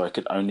wizard, so I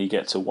could only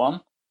get to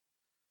 1.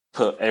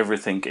 Put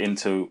everything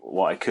into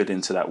what I could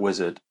into that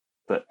wizard,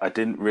 but I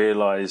didn't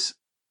realise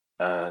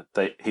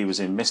that he was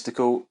in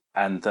mystical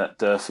and that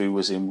Durfu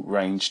was in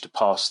range to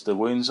pass the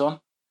wounds on.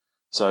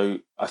 So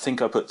I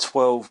think I put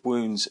 12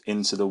 wounds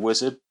into the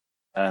wizard,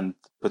 and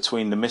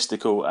between the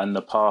mystical and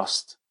the passing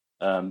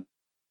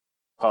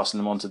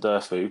them on to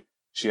Durfu,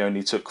 she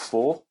only took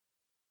 4.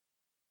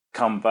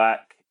 Come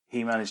back,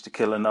 he managed to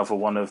kill another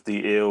one of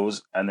the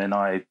eels, and then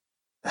I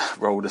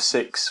rolled a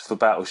 6 for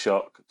Battle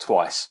Shock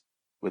twice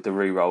with the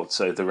reroll,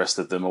 so the rest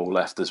of them all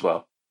left as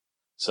well.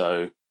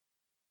 So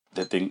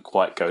that didn't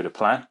quite go to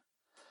plan.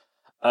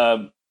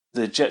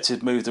 the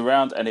objective moved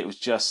around, and it was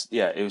just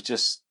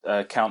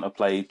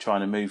counterplay,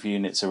 trying to move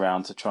units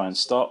around to try and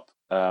stop.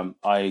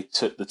 I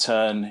took the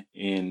turn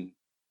in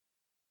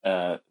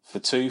for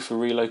 2 for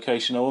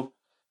relocation orb,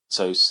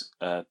 so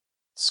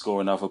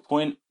score another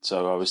point.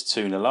 So I was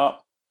 2-0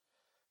 up.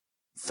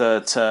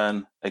 Third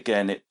turn,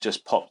 again, it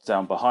just popped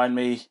down behind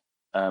me.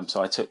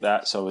 So I took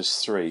that, so I was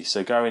 3.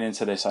 So going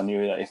into this, I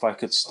knew that if I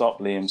could stop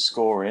Liam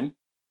scoring,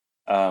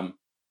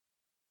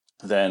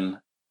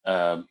 then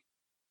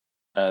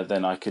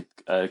I could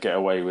get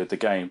away with the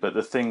game. But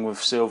the thing with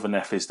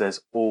Sylvaneth is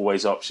there's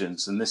always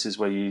options, and this is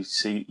where you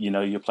see,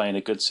 you're playing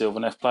a good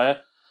Sylvaneth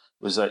player,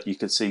 was that you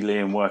could see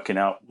Liam working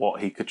out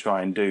what he could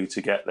try and do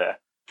to get there.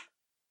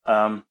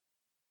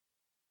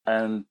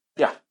 And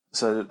yeah,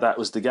 so that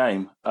was the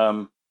game.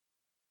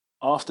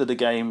 After the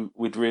game,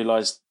 I'd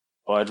realised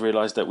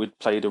that we'd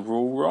played a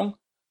rule wrong,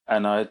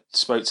 and I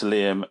spoke to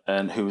Liam,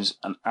 and who was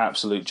an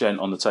absolute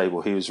gent on the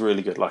table. He was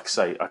really good. Like I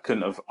say, I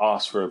couldn't have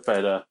asked for a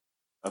better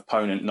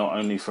opponent, not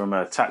only from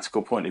a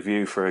tactical point of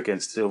view for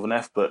against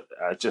Sylvaneth, but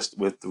just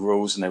with the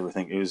rules and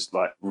everything. It was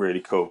like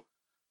really cool.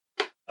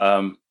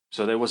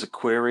 So there was a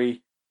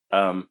query,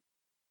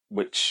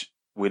 which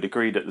we'd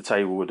agreed at the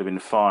table would have been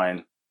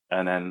fine,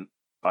 and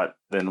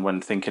then when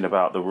thinking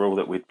about the rule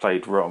that we'd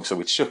played wrong, so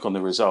we'd shook on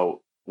the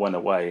result, went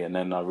away, and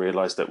then I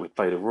realised that we'd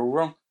played a rule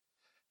wrong.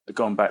 I'd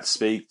gone back to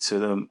speak to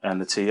them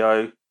and the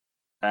TO,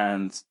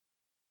 and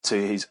to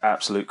his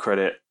absolute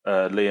credit,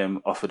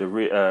 Liam offered a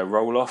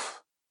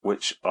roll-off,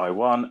 which I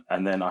won,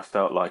 and then I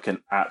felt like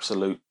an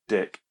absolute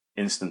dick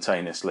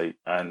instantaneously.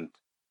 And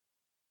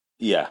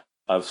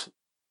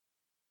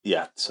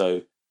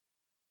so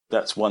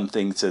that's one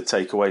thing to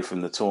take away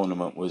from the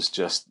tournament, was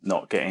just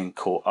not getting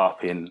caught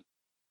up in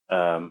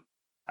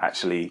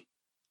actually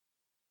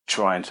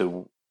trying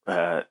to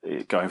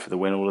going for the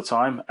win all the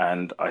time.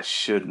 And I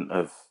shouldn't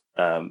have,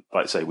 like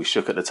I say, we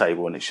shook at the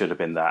table and it should have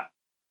been that.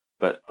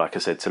 But like I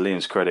said, to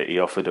Liam's credit, he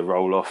offered a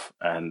roll-off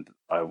and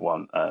I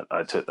won.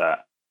 I took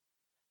that.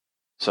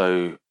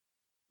 So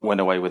went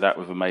away with that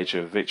with a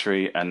major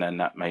victory, and then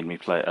that made me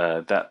play.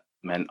 That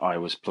meant I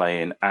was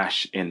playing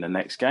Ash in the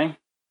next game.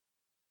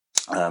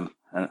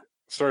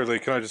 Sorry, Lee,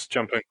 can I just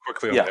jump in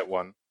quickly on that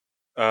one?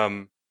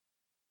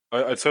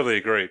 I totally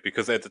agree,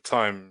 because at the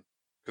time,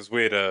 because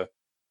we had a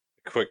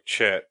quick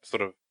chat,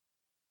 sort of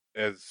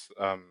as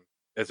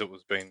it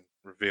was being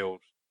revealed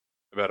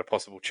about a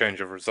possible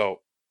change of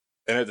result,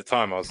 and at the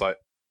time I was like,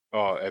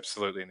 "Oh,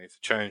 absolutely, it needs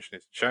to change,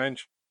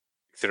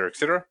 etc.,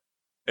 etc."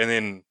 And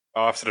then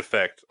after the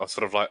fact, I was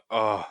sort of like,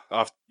 "Oh,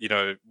 after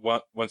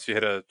once you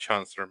had a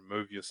chance to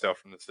remove yourself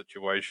from the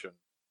situation,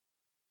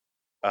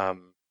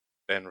 and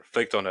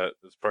reflect on it,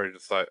 it's probably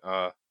just like,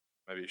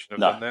 maybe you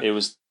shouldn't have done that." It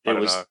was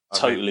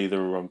totally the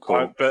wrong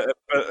call. But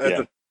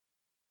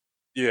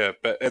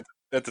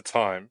at the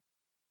time,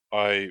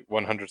 I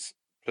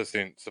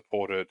 100%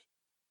 supported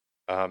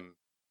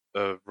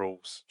the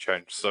rules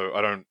change. So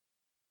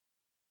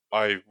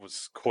I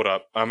was caught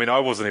up. I mean, I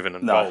wasn't even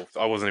involved.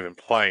 I wasn't even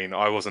playing.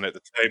 I wasn't at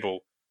the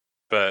table.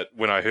 But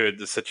when I heard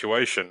the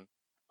situation,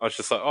 I was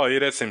just like, "Oh yeah,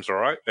 that seems all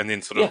right." And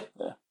then sort of,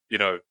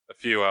 a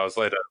few hours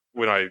later,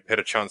 when I had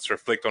a chance to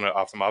reflect on it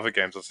after my other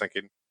games, I was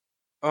thinking,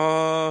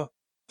 don't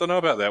know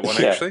about that one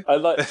actually.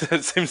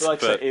 It seems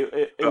like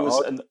it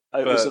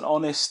was an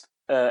honest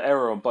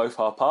error on both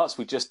our parts.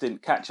 We just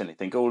didn't catch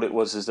anything. All it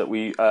was is that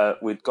we'd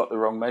got the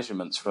wrong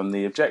measurements from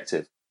the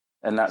objective,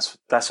 and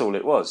that's all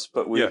it was.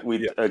 But we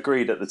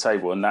agreed at the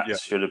table, and that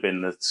should have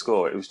been the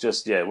score. It was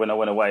just when I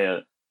went away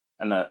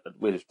and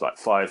we was like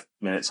 5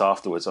 minutes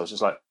afterwards, I was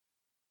just like,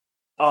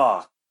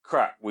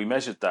 crap, we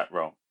measured that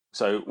wrong.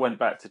 So went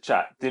back to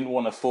chat. Didn't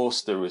want to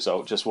force the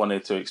result. Just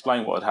wanted to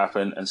explain what had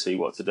happened and see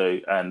what to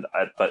do.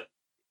 But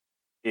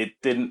it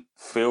didn't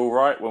feel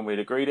right when we'd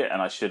agreed it,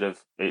 and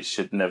it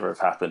should never have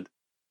happened.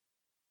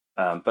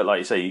 But like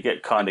you say, you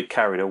get kind of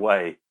carried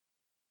away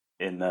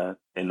in the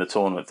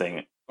tournament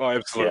thing. Oh,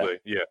 absolutely,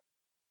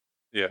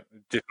 yeah,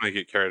 definitely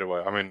get carried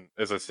away. I mean,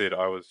 as I said,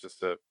 I was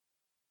just a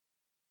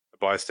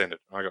bystander.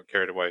 I got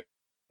carried away.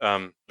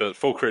 But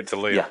full credit to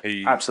Liam.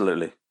 Yeah,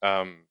 absolutely.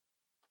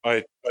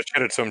 I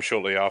chatted to him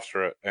shortly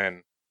after it,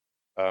 and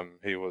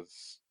he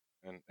was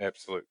an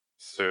absolute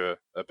sir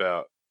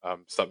about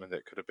something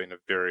that could have been a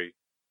very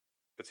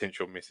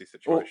potential messy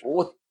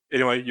situation.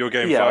 Anyway, your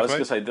game 5, I was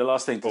going to say, the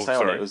last thing to say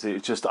on it was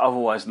it just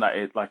otherwise than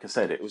that, like I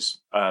said, it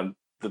was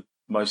the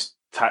most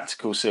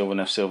tactical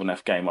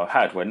Sylvaneth game I've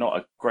had, where not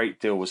a great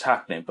deal was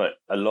happening, but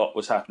a lot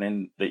was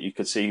happening that you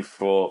could see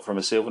from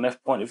a Sylvaneth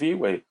point of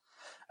view.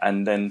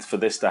 And then for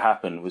this to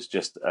happen was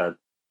just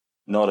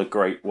not a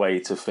great way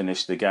to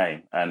finish the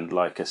game. And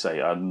like I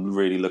say, I'm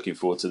really looking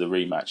forward to the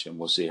rematch, and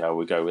we'll see how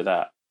we go with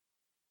that.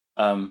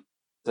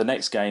 The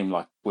next game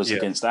was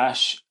against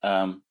Ash,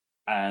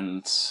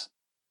 and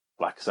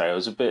like I say, I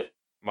was a bit.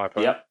 My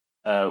opponent.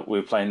 We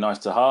were playing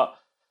Knife to Heart.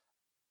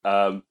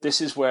 This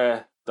is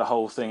where the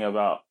whole thing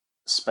about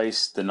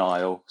space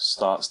denial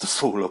starts to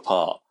fall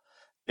apart.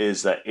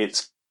 Is that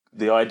it's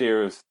the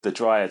idea of the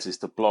Dryads is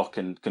to block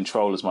and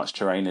control as much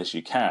terrain as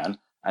you can,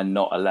 and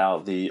not allow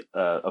the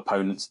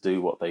opponent to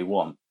do what they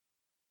want.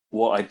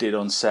 what I did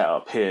on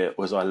setup here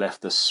was I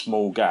left a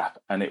small gap,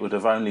 and it would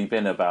have only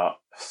been about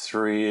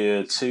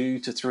 2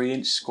 to 3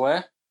 inch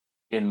square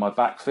in my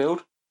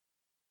backfield.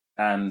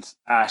 And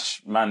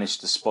Ash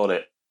managed to spot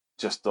it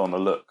just on a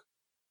look,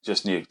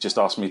 just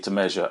asked me to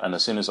measure. And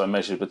as soon as I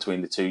measured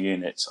between the two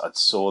units, I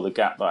saw the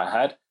gap that I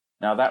had.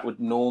 Now, that would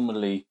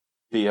normally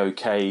be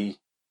okay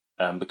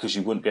because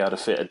you wouldn't be able to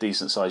fit a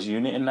decent sized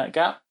unit in that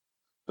gap.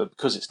 But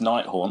because it's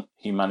Nighthaunt,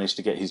 he managed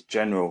to get his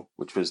general,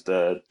 which was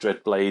the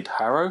Dreadblade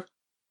Harrow,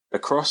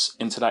 across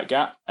into that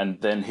gap,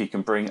 and then he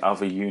can bring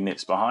other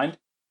units behind.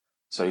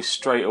 So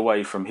straight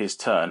away from his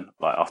turn,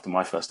 like after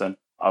my first turn,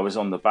 I was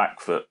on the back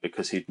foot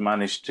because he'd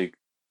managed to.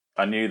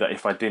 I knew that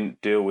if I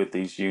didn't deal with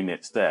these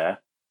units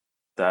there,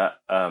 that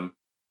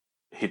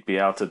he'd be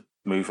able to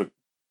move,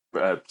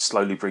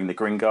 slowly bring the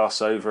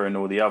Gringars over, and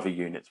all the other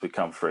units would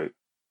come through.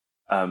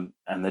 And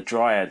the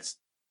Dryads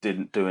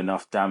didn't do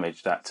enough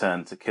damage that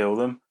turn to kill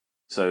them,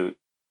 so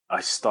I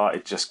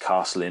started just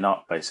castling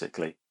up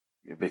basically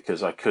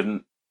because I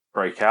couldn't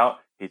break out.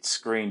 He'd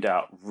screened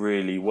out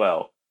really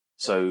well.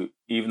 So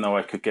even though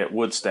I could get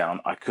woods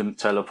down, I couldn't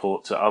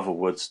teleport to other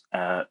woods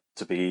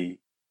to be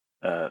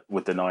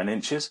with the 9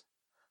 inches.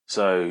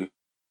 So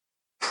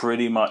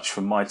pretty much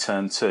from my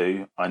turn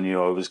 2, I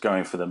knew I was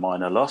going for the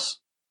minor loss.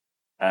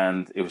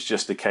 And it was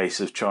just a case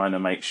of trying to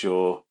make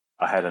sure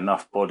I had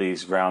enough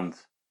bodies round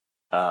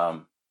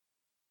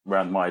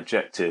my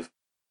objective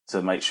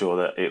to make sure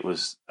that it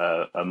was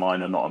a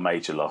minor, not a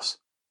major loss.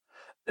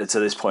 To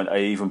this point, I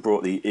even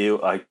brought the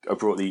I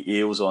brought the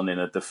eels on in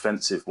a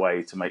defensive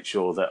way to make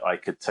sure that I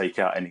could take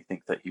out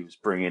anything that he was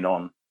bringing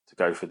on to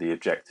go for the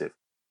objective.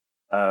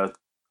 I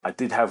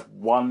did have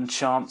one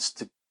chance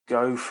to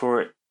go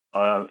for it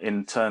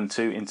in turn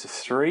 2 into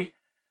 3,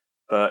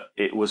 but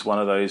it was one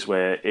of those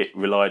where it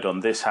relied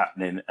on this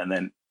happening and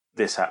then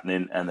this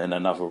happening and then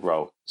another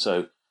roll.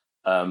 So,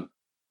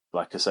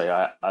 like I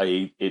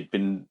say, it'd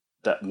been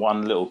that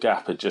one little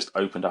gap had just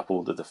opened up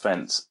all the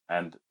defense,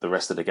 and the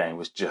rest of the game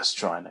was just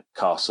trying to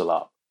castle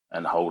up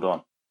and hold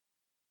on.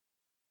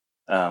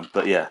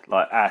 But yeah,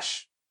 like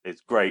Ash,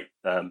 it's great,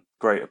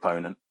 great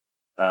opponent.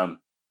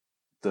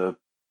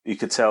 You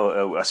could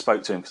tell. I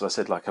spoke to him because I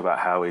said like about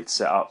how he'd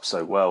set up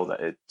so well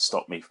that it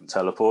stopped me from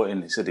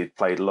teleporting. He said he'd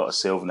played a lot of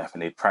Sylvaneth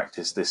and he'd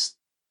practiced this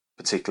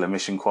particular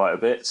mission quite a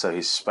bit, so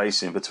his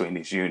spacing between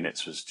his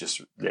units was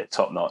just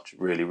top notch,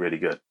 really, really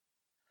good.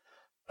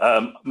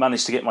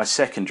 Managed to get my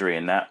secondary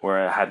in that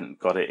where I hadn't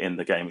got it in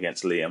the game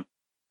against Liam.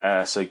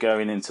 So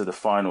going into the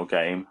final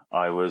game,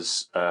 I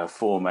was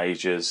 4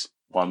 majors,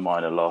 1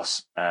 minor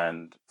loss,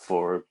 and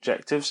 4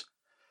 objectives.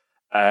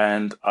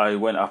 And I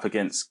went up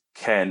against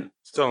Ken.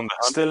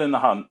 Still in the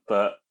hunt,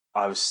 but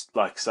I was,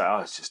 like I say, I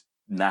was just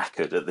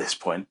knackered at this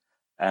point.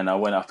 And I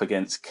went up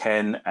against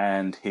Ken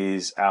and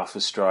his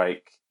Alpha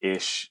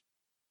Strike-ish,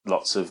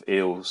 lots of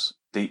eels,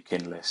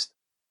 Deepkin list.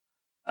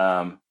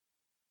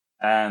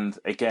 And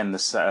again,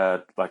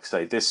 like I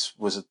say, this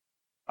was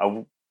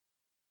the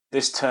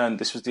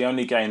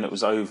only game that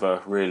was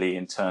over really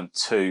in turn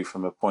 2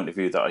 from a point of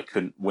view that I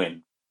couldn't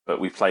win. But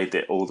we played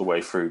it all the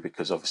way through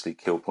because obviously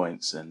kill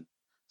points and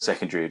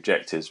secondary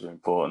objectives were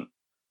important.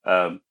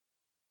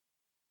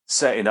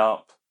 Setting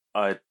up,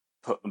 I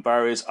put the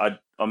barriers.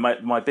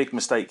 My big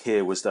mistake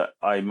here was that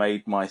I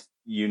made my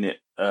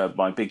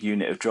big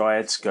unit of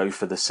Dryads go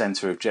for the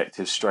center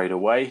objective straight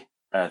away.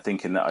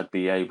 Thinking that I'd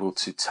be able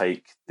to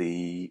take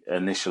the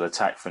initial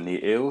attack from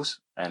the eels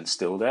and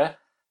still there.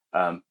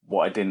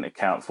 What I didn't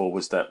account for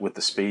was that with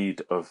the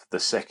speed of the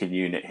second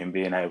unit, him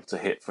being able to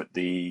hit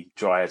the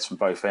Dryads from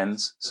both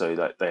ends, so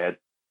that they had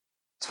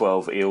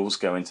 12 eels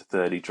going to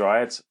 30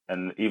 Dryads,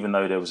 and even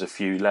though there was a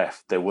few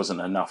left, there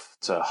wasn't enough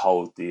to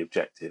hold the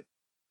objective.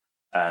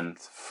 And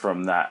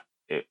from that,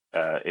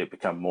 it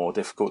became more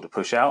difficult to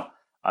push out.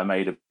 I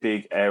made a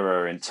big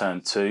error in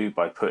turn 2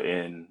 by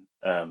putting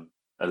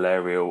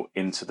Alarielle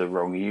into the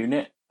wrong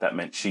unit. That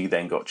meant she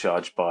then got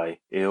charged by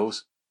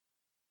eels.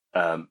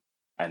 And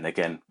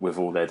again, with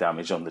all their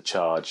damage on the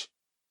charge,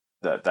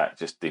 that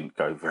just didn't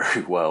go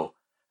very well.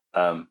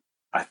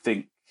 I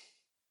think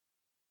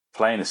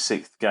playing a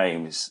 6th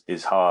game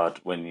is hard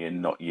when you're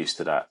not used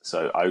to that.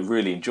 So I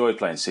really enjoy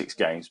playing 6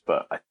 games,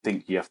 but I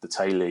think you have to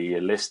tailor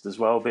your list as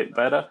well a bit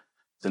better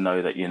to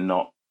know that you're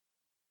not,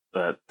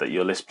 that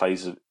your list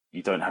plays,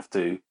 you don't have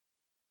to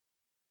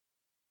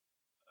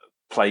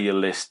play your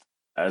list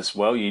as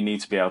well. You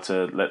need to be able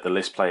to let the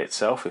list play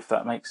itself, if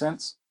that makes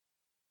sense.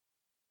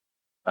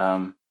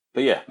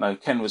 But yeah, no,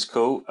 Ken was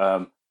cool.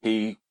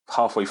 He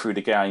halfway through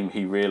the game,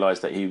 he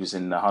realised that he was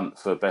in the hunt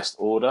for best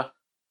order,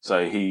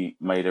 so he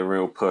made a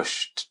real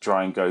push to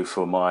try and go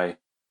for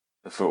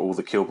all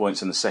the kill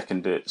points and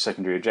the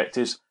secondary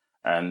objectives,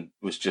 and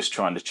was just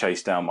trying to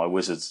chase down my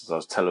wizards as I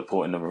was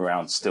teleporting them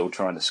around, still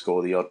trying to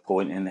score the odd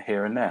point in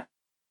here and there.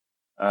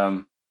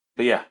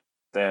 But yeah,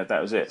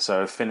 that was it.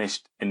 So I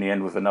finished in the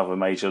end with a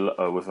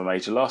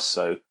major loss.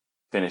 So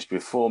finished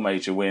with 4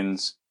 major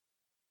wins,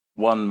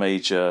 1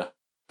 major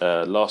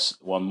loss,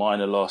 1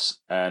 minor loss,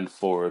 and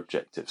 4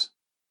 objectives.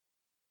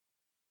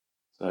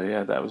 So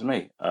yeah, that was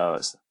me.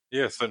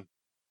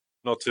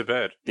 Not too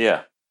bad.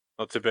 Yeah.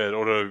 Not too bad.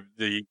 Although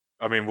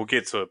we'll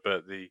get to it,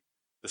 but the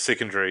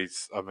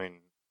secondaries,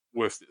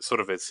 sort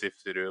of as Seth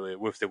said earlier,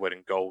 worth their weight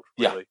in gold,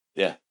 really.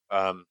 Yeah.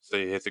 So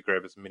you had to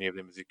grab as many of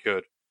them as you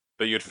could.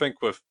 But you'd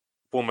think with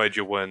 4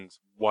 major wins,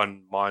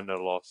 1 minor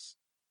loss,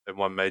 and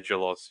 1 major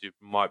loss, you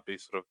might be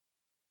sort of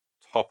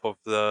top of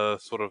the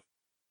sort of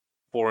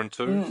 4 and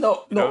 2.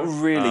 Not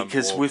really,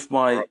 because with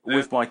my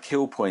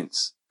kill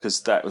points,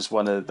 because that was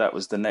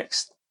the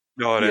next.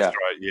 No, that's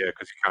right. Yeah,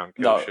 because you can't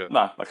kill shit.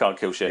 No, I can't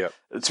kill shit. Yep.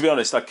 To be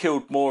honest, I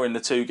killed more in the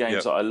 2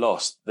 games that I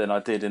lost than I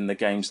did in the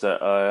games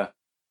that I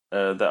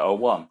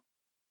won.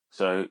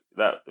 So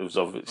that was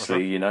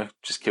obviously,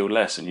 just kill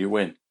less and you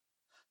win.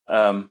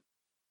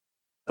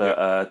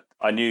 But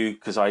I knew,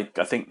 because I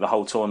think the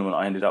whole tournament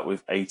I ended up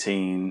with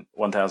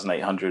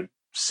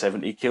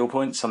 1,870 kill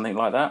points, something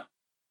like that.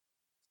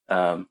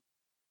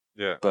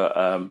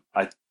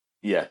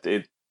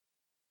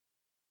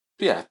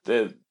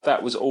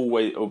 That was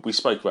always, we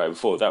spoke about it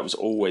before, that was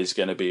always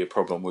going to be a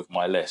problem with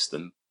my list,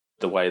 and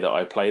the way that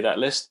I play that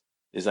list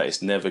is that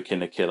it's never going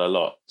to kill a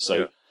lot.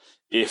 So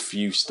if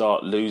you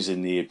start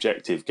losing the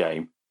objective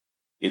game,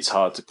 it's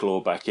hard to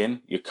claw back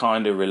in. You're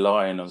kind of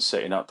relying on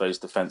setting up those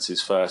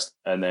defenses first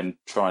and then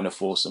trying to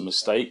force a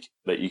mistake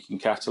that you can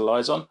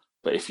capitalize on.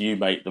 But if you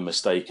make the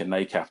mistake and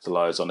they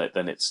capitalize on it,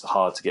 then it's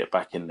hard to get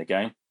back in the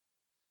game.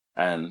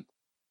 And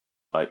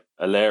like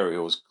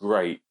Alariel's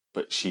great,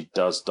 but she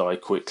does die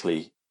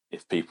quickly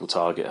if people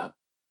target her.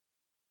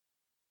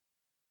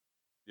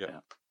 Yeah.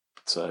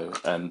 So,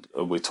 and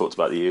we talked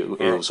about the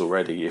eels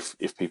already.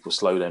 If people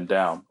slow them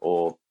down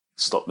or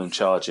stop them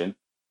charging,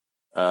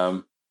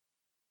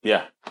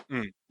 yeah.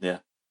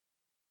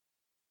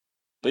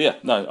 But yeah,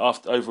 no.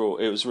 Overall,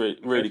 it was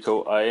really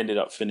cool. I ended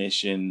up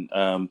finishing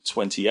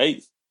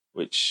 28th,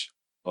 which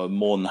I'm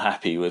more than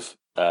happy with.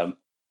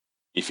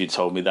 If you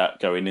told me that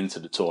going into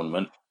the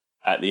tournament,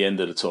 at the end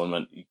of the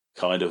tournament, you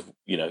kind of,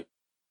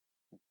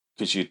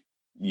 because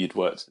you'd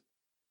worked.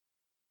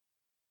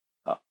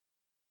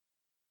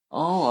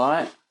 All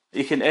right,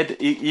 you can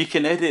edit. You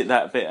can edit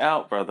that bit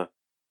out, brother.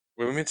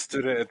 We were meant to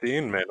do that at the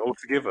end, man. All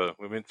together,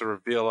 we're meant to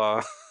reveal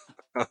our.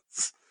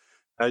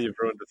 How you've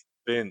ruined this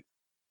event.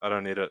 I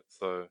don't need it,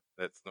 so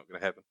that's not going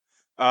to happen.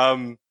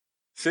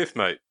 Seth,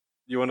 mate,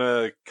 you want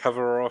to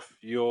cover off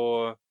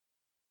your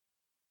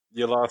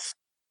last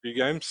few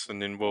games,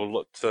 and then we'll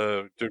look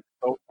to do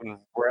results and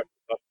wrap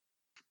it up.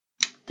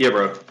 Yeah,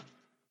 bro.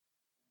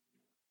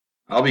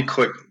 I'll be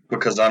quick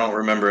because I don't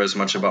remember as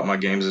much about my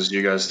games as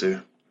you guys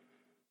do.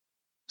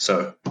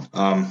 So,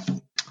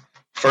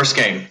 first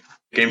game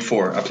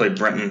 4, I played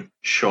Brenton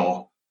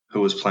Shaw,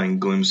 who was playing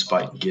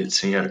Gloomspite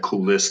Gitz. He had a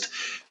cool list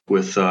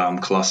with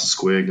Colossus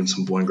Squig and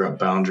some Boingrat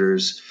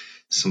Bounders,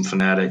 some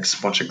Fanatics,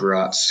 a bunch of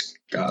Grots,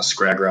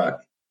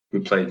 Scragrot.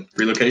 We played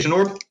Relocation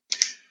Orb.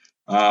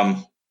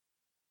 I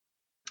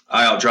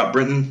outdropped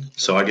Brenton,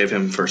 so I gave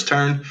him first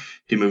turn.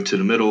 He moved to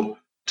the middle,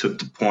 took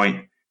the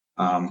point,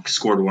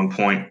 scored 1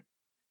 point.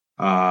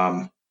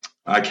 I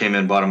came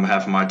in bottom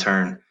half of my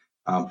turn,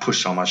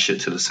 pushed all my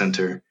shit to the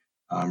center,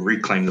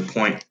 reclaimed the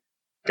point,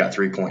 got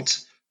 3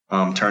 points.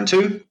 Turn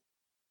 2,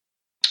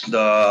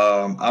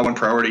 I won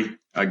priority.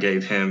 I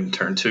gave him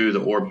turn 2.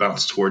 The orb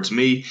bounced towards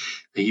me.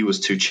 He was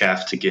too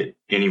chaffed to get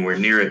anywhere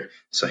near it,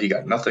 so he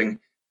got nothing,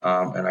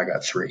 and I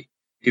got 3.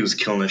 He was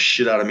killing the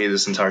shit out of me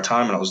this entire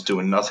time, and I was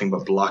doing nothing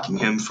but blocking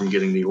him from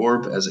getting the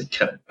orb as it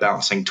kept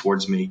bouncing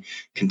towards me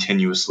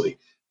continuously.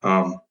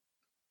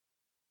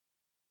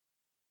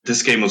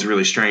 This game was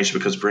really strange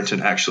because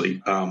Brenton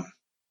actually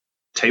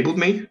tabled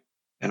me,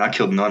 and I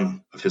killed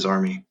none of his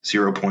army,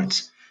 0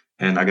 points,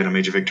 and I got a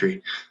major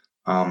victory.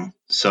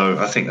 So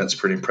I think that's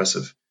pretty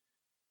impressive.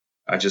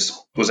 I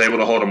just was able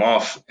to hold him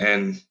off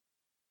and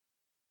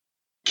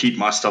keep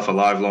my stuff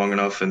alive long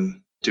enough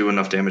and do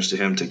enough damage to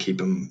him to keep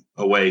him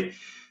away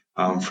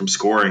from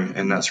scoring.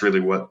 And that's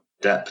really what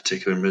that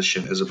particular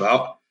mission is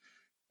about.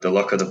 The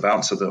luck of the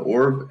bounce of the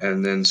orb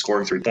and then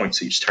scoring 3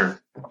 points each turn,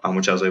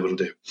 which I was able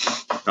to do.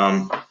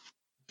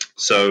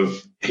 So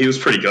he was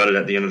pretty gutted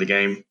at the end of the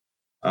game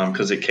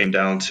because it came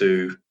down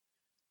to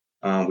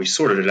we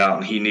sorted it out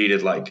and he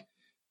needed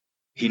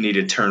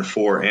turn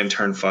 4 and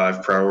turn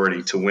 5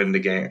 priority to win the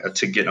game,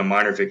 to get a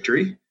minor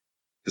victory,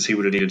 because he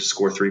would have needed to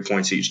score 3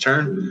 points each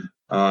turn.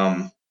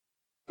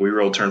 We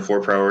rolled turn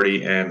 4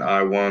 priority and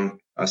I won.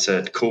 I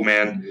said, cool,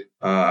 man,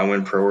 I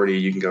win priority,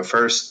 you can go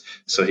first.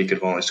 So he could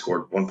have only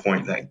scored 1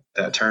 point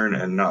that turn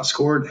and not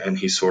scored, and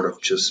he sort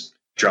of just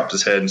dropped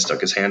his head and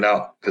stuck his hand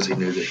out because he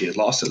knew that he had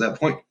lost at that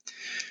point.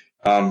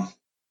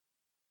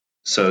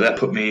 So that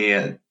put me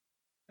at,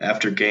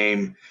 after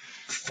game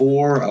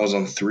 4, I was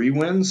on 3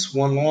 wins,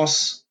 1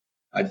 loss.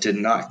 I did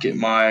not get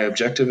my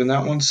objective in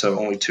that one, so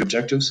only 2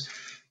 objectives.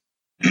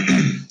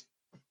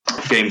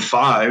 Game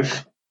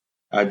 5,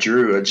 I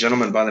drew a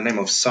gentleman by the name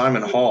of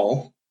Simon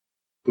Hall,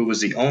 who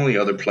was the only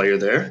other player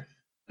there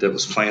that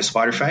was playing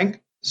Spiderfang.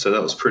 So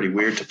that was pretty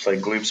weird to play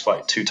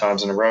Gloomspite 2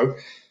 times in a row.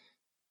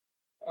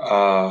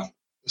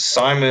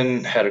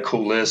 Simon had a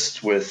cool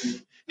list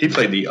with, he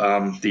played the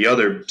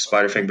other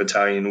Spiderfang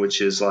battalion,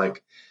 which is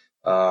like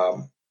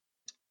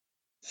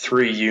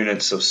 3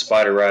 units of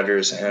Spider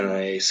Riders and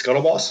a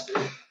Scuttle Boss.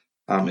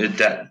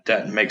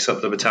 That makes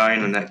up the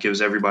battalion, and that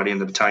gives everybody in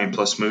the battalion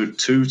plus 2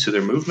 to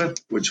their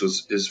movement, which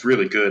is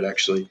really good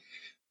actually.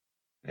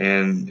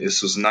 And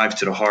this was knife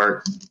to the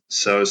heart.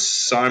 So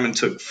Simon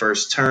took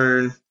first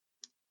turn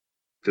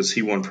because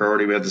he won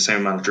priority. We had the same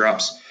amount of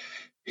drops.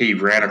 He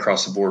ran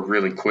across the board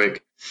really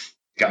quick,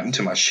 got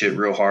into my shit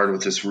real hard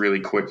with this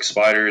really quick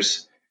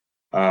spiders,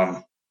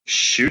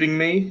 shooting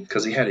me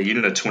because he had a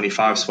unit of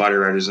 25 Spider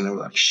Riders, and they were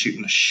like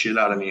shooting the shit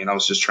out of me, and I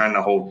was just trying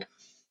to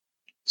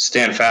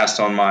stand fast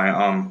on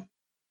my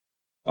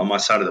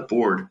side of the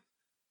board,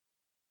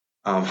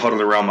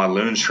 huddled around my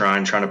Loon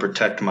Shrine, trying to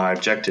protect my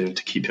objective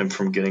to keep him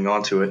from getting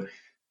onto it.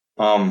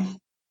 I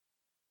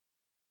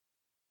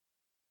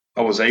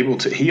was able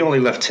to. He only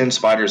left 10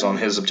 spiders on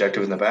his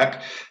objective in the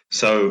back,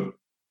 so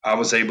I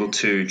was able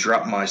to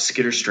drop my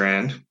Skitter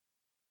Strand,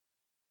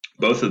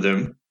 both of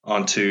them,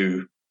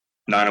 onto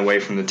 9 away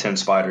from the 10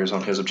 spiders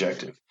on his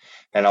objective,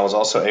 and I was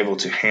also able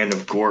to hand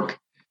of Gork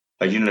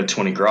a unit of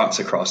 20 Grots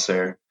across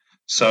there.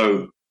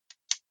 So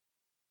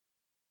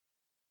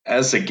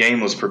as the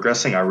game was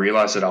progressing, I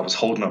realized that I was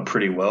holding up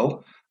pretty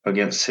well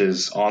against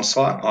his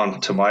onslaught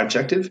onto my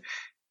objective,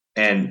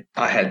 and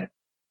I had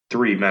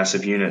 3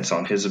 massive units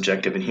on his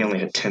objective, and he only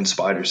had 10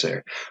 spiders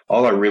there.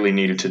 All I really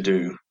needed to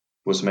do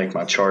was make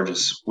my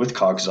charges with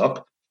cogs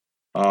up.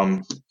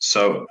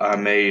 So I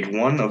made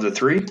 1 of the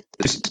 3.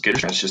 The Skitter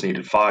Strands just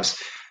needed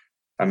 5s.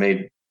 I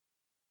made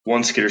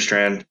 1 Skitter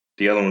Strand,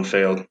 the other one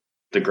failed,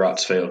 the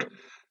Grots failed.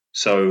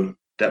 So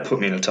that put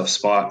me in a tough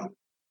spot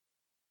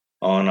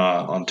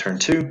on turn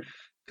 2,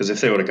 because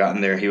if they would have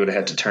gotten there, he would have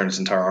had to turn his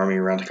entire army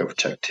around to go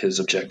protect his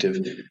objective,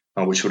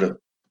 which would have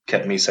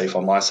kept me safe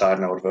on my side,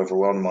 and I would have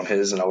overwhelmed him on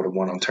his, and I would have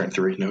won on turn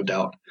 3, no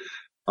doubt.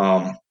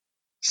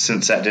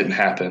 Since that didn't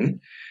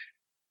happen,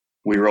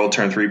 we rolled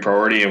turn 3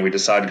 priority, and we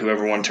decided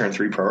whoever won turn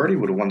 3 priority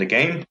would have won the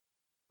game,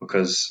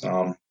 because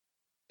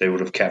they would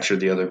have captured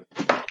the other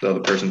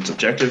person's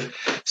objective.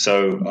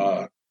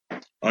 So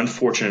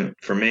unfortunate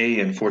for me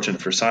and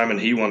fortunate for Simon,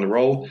 he won the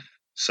roll.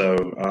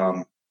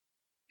 So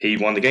he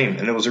won the game,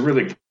 and it was a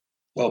really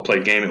well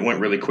played game. It went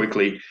really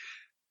quickly.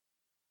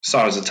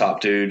 Simon's a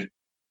top dude.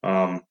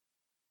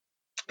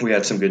 We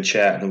had some good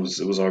chat, and it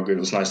was all good. It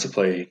was nice to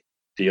play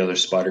the other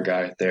spider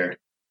guy there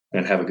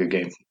and have a good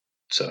game.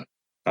 So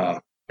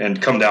and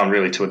come down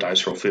really to a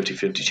dice roll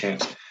 50-50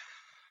 chance.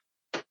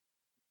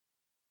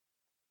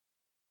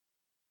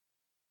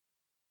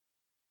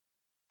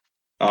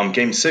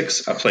 Game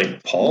 6, I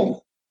played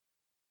Paul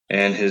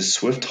and his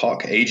Swift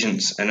Hawk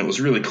agents, and it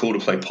was really cool to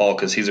play Paul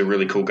because he's a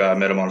really cool guy. I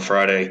met him on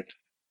Friday.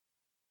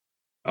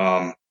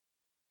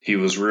 He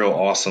was real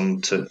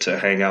awesome to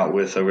hang out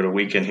with over the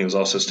weekend. He was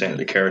also staying at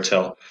the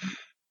Caratel.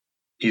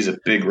 He's a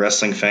big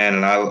wrestling fan,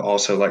 and I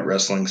also like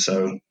wrestling,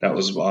 so that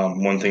was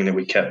one thing that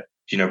we kept,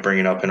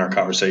 bringing up in our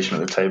conversation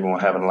at the table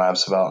and having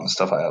laughs about and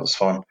stuff like that. It was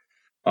fun.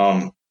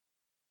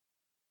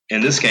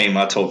 In this game,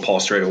 I told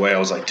Paul straight away, I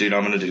was like, dude,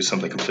 I'm going to do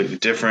something completely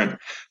different.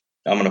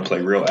 I'm going to play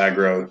real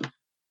aggro.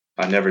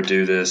 I never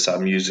do this.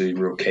 I'm usually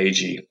real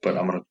cagey, but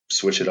I'm going to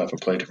switch it up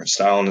and play a different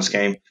style in this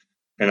game.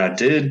 And I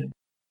did.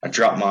 I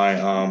dropped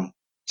my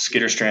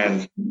Skitter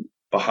Strand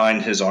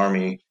behind his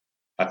army.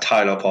 I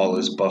tied up all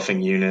his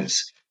buffing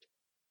units,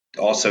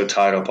 also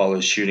tied up all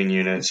his shooting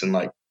units, and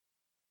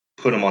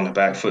put him on the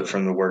back foot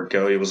from the word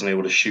go. He wasn't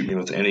able to shoot me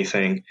with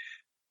anything.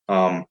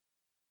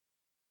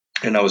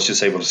 And I was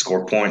just able to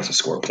score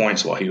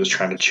points while he was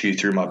trying to chew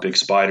through my big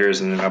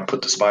spiders. And then I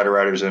put the Spider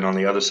Riders in on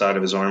the other side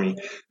of his army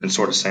and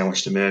sort of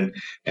sandwiched him in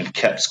and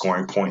kept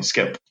scoring points,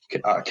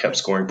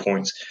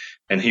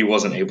 and he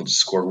wasn't able to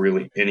score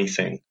really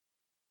anything.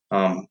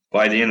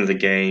 By the end of the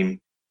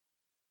game,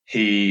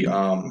 he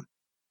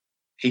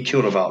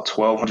killed about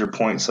 1,200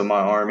 points of my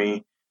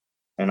army,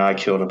 and I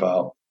killed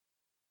about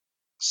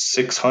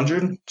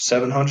 600,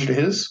 700 of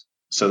his.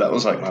 So that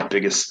was my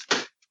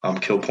biggest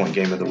kill point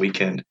game of the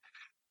weekend.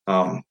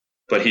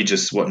 But he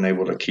just wasn't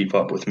able to keep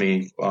up with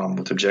me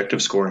with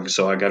objective scoring.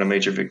 So I got a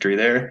major victory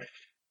there.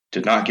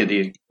 Did not get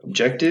the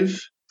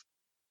objective.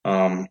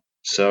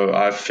 So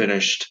I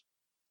finished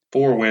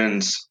 4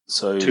 wins,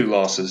 2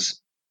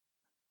 losses,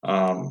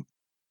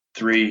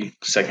 3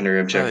 secondary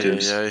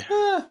objectives,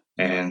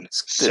 and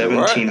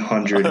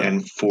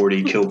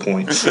 1,740 kill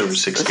points over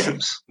 6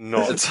 games.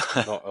 Not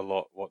a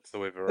lot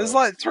whatsoever. It's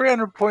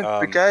 300 points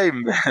per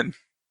game, man.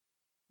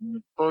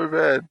 So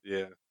bad.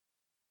 Yeah.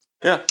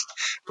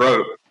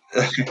 Bro,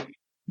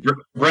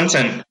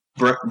 Brenton,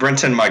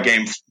 my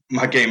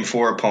game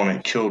 4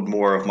 opponent killed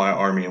more of my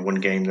army in 1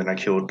 game than I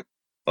killed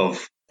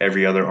of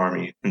every other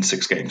army in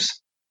 6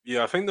 games.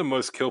 Yeah, I think the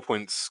most kill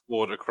points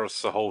scored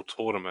across the whole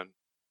tournament.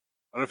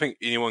 I don't think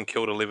anyone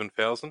killed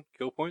 11,000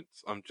 kill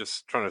points. I'm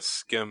just trying to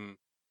skim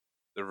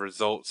the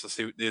results to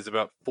see. There's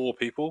about 4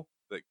 people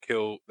that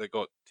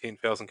got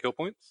 10,000 kill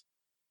points.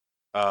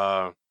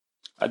 I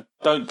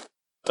don't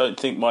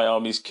think my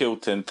army's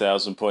killed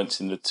 10,000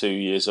 points in the 2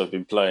 years I've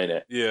been playing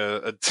it.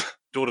 Yeah,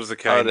 Daughters of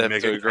Cain, I'd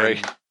have to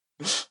agree.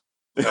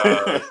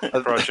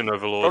 Corruption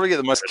Overlord. Probably get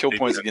the most kill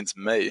points against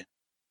me.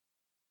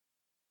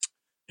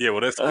 Yeah,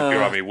 well, that's if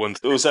your army wins.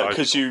 Or was that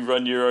because you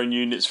run your own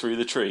units through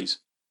the trees?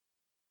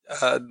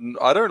 I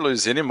don't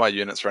lose any of my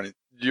units running.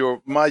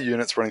 My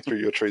units running through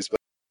your trees,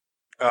 but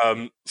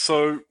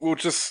So we'll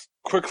just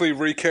quickly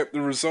recap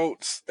the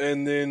results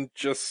and then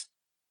just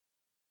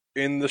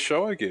end the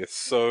show, I guess.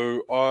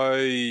 So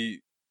I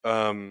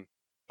came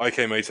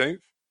 18th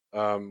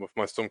with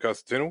my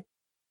Stormcast Eternal.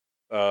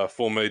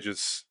 4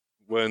 majors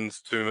wins,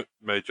 2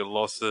 major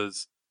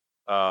losses.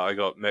 I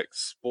got max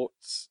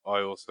sports.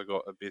 I also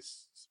got a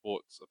best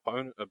sports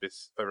opponent, a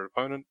best favorite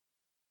opponent.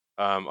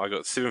 I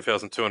got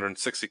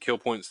 7,260 kill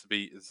points to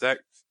be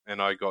exact, and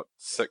I got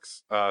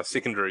 6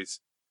 secondaries.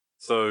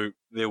 So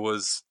there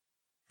was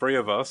 4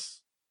 of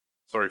us,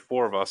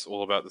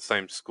 all about the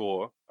same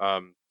score,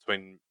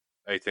 between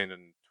 18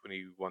 and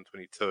 21,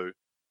 22.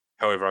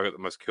 However, I got the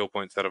most kill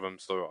points out of them,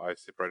 so I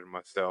separated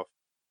myself.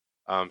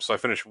 So I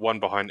finished 1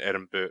 behind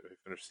Adam Burt, who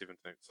finished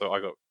 17th. So I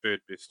got 3rd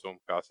best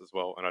Stormcast as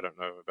well, and I don't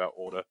know about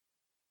order.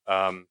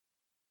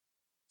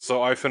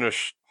 So I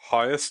finished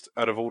highest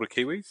out of all the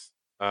Kiwis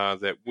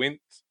that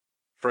went.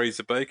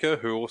 Fraser Baker,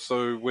 who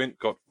also went,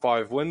 got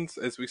 5 wins,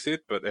 as we said,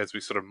 but as we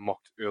sort of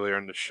mocked earlier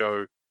in the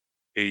show,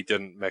 he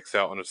didn't max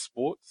out on his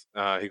sports.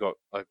 He got,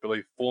 I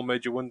believe, 4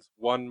 major wins,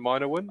 1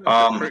 minor win. Is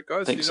that correct,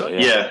 guys? I think so,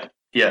 Yeah,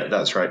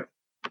 that's right.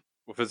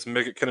 With his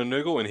Mega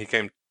Kinnanugal, and he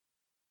came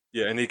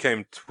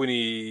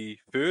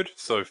 23rd,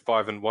 so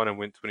 5-1 and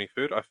went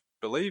 23rd. I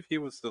believe he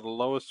was the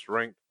lowest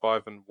ranked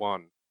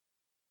 5-1,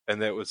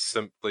 and that was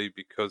simply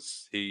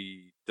because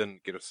he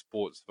didn't get a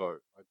sports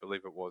vote. I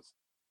believe it was.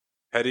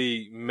 Had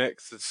he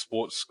maxed his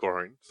sports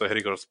scoring, so had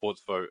he got a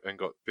sports vote and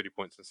got 30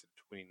 points instead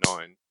of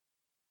 29,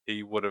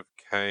 he would have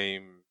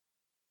came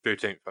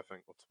 13th, I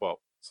think, or 12th.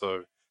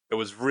 So it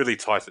was really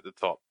tight at the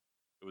top.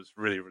 It was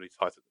really, really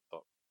tight at the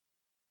top.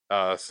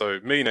 So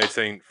me in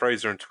 18,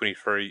 Fraser in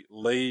 23.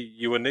 Lee,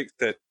 you were next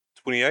at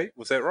 28,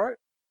 was that right?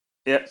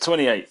 Yeah,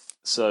 28.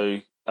 So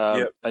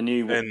Yep. I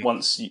knew And-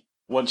 once you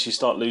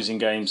start losing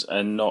games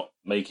and not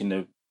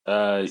making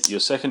your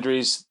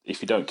secondaries,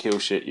 if you don't kill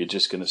shit, you're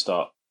just going to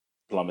start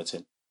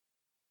plummeting.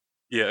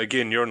 Yeah,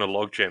 again, you're in a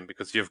logjam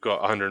because you've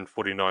got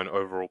 149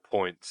 overall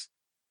points,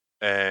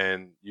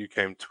 and you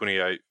came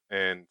 28th,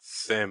 and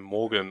Sam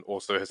Morgan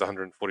also has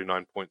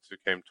 149 points, who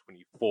came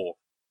 24th.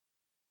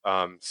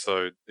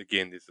 So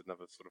again, there's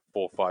another sort of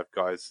 4 or 5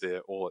 guys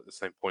there, all at the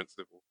same points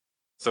level.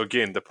 So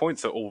again, the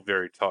points are all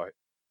very tight.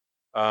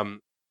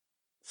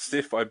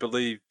 Steph, I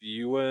believe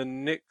you were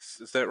next.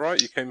 Is that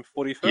right? You came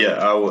 45th? Yeah,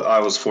 I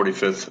was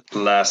 45th,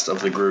 last of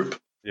the group.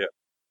 Yeah.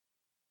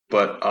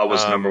 But I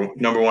was number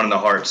 1 in the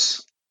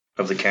hearts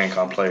of the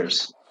CanCon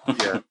players.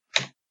 Yeah.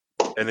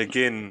 And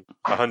again,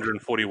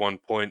 141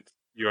 points.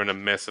 You're in a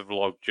massive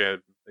log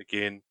jam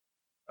again.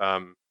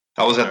 I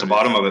was at the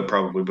bottom of it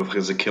probably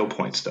because of kill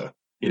points, though.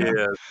 You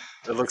know?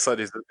 It looks like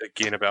there's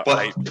again about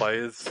But- 8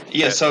 players.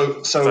 Yeah,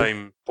 so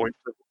Same point.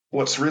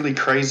 what's really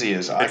crazy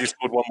is Had you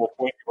scored 1 more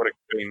point, you would have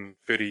been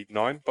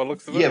 39 by the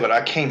looks of it. yeah, but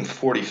I came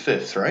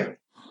 45th, right?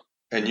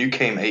 And you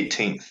came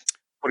 18th.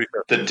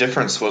 45th. The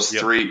difference was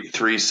Yep.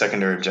 three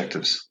secondary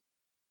objectives.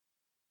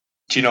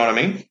 Do you know what I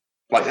mean?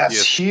 Like that's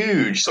Yes.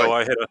 huge. So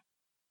Like,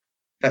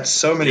 that's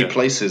so many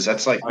places.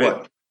 That's like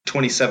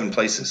 27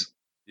 places.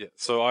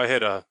 So I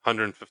had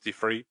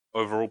 153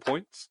 overall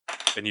points,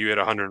 and you had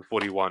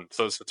 141.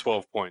 So it's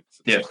 12 points.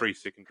 It's 3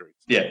 secondaries.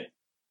 Yeah.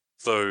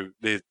 So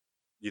there's,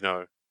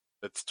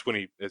 it's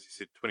 20, as you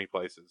said, 20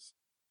 places,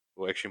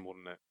 or actually more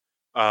than that,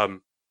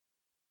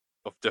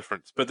 of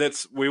difference. But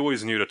we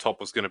always knew the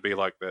top was going to be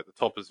like that. The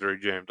top is very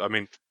jammed. I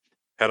mean,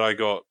 had I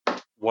turned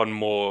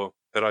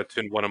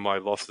one of my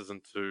losses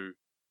into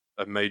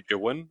a major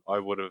win, I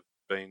would have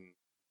been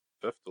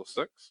 5th or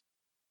 6th.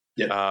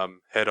 Yeah.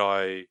 Had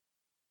I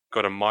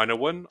got a minor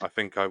win, I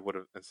think I would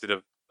have, instead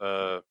of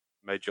a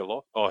major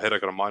loss, had I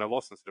got a minor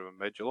loss instead of a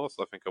major loss,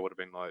 I think I would have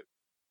been like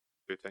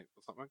 13th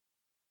or something.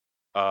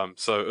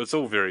 So it's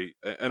all very,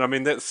 and I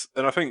mean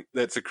I think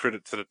that's a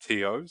credit to the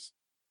TOs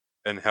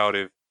and how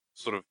they've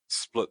sort of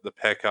split the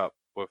pack up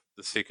with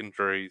the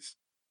secondaries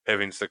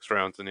having 6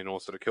 rounds and then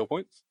also the kill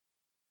points.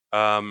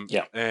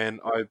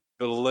 And I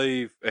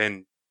believe,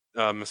 and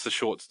Mr.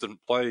 Shorts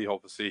didn't play.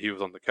 Obviously, he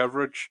was on the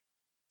coverage,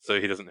 so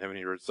he doesn't have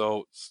any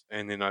results.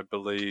 And then I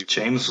believe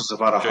James was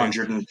about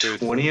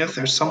 120th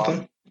or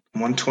something.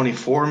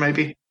 124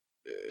 maybe.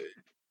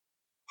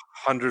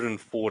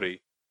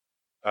 140.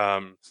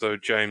 So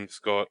James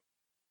got,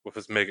 with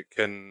his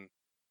Megakin,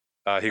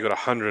 he got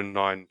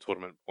 109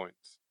 tournament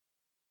points.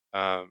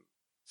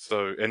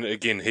 So, and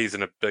again, he's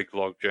in a big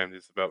log jam.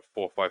 There's about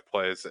 4 or 5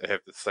 players that have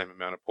the same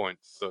amount of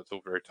points, so it's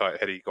all very tight.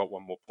 Had he got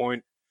 1 more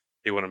point,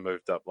 he would have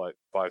moved up like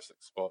 5,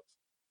 6 spots.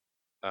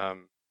 So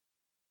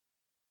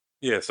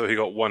he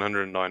got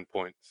 109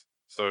 points.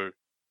 So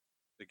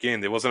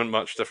again, there wasn't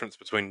much difference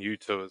between you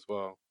two as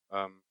well,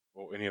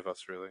 or any of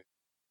us really.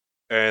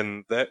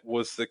 And that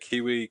was the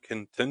Kiwi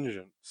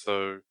contingent.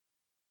 So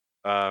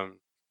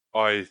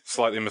I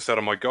slightly missed out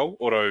on my goal,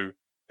 although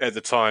at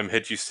the time,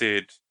 had you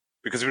said,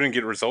 because we didn't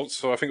get results,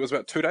 so I think it was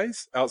about 2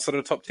 days outside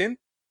of the top 10.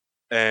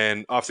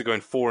 And after going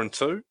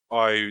 4-2,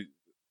 I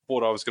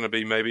thought I was going to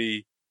be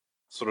maybe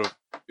sort of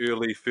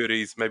early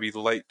 30s, maybe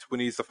late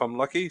 20s if I'm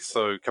lucky.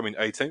 So coming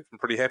 18th, I'm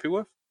pretty happy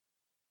with.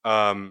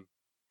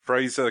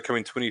 Fraser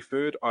coming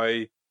 23rd,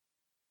 I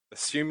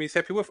assume he's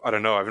happy with. I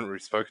don't know. I haven't really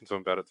spoken to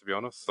him about it, to be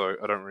honest. So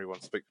I don't really want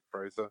to speak to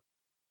Fraser.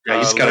 Yeah,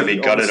 he's got to Lee,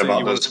 be gutted obviously, about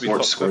you want those it to be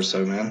sports top scores,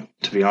 though, man.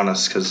 To be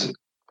honest, because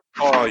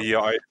Oh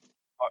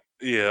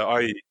yeah,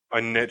 I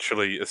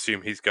naturally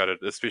assume he's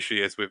gutted,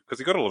 especially as because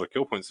he got a lot of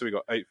kill points. So he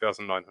got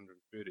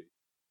 8,930.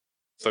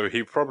 So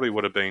he probably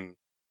would have been.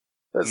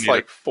 That's near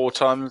like 5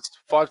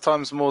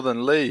 times more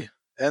than Lee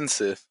and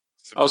Seth.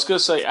 I was going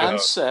to say, and Yeah.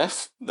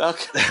 Seth.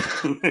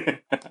 Okay.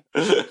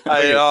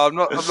 I'm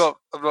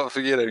not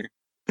forgetting.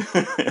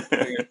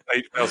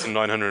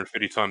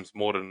 8,930 times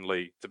more than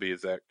Lee, to be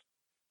exact.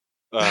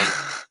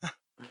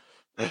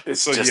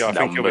 It's So, just yeah,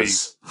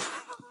 numbers.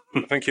 I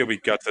think he'll be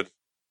gutted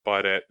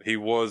by that. There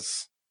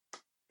was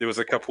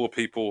a couple of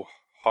people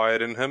higher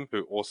than him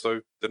who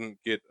also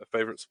didn't get a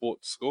favorite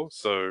sports score.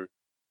 So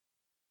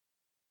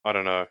I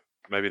don't know.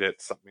 Maybe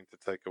that's something to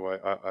take away.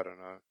 I don't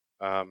know.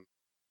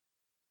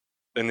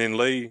 And then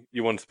Lee,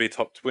 you wanted to be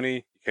top 20.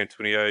 You came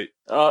 28.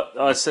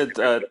 I said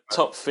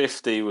top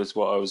 50 was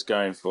what I was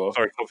going for.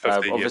 Sorry, top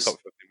 50. Yeah, obvious- top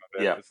 50. My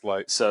bad. yeah. It's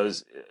late. So,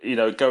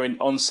 going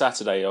on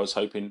Saturday, I was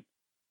hoping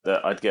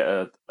that I'd get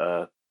a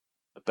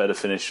better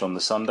finish on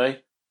the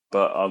Sunday,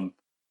 but I'm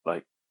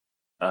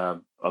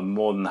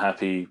more than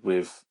happy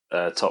with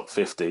top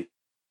 50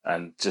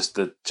 and just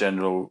the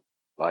general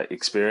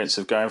experience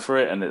of going for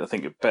it, and I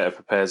think it better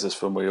prepares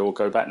us when we all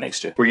go back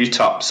next year. were you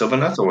top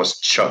Sylvaneth or was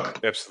Chuck?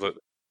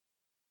 Absolutely.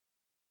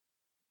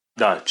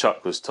 No,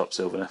 Chuck was top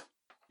Sylvaneth.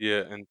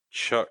 Yeah, and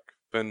Chuck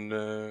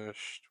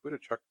finished. Where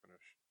did Chuck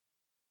finish?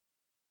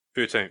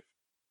 13th.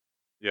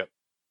 Yep.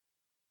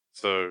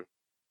 So,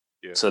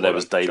 yeah. So there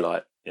was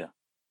daylight. Yeah.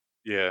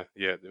 Yeah,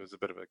 there was a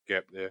bit of a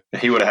gap there.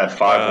 He would have had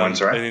 5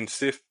 wins, right? And then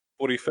Seth,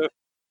 45th.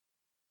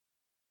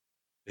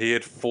 He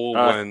had 4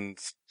 Uh,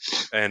 wins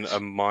and a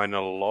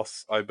minor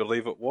loss, I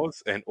believe it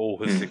was, and all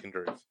his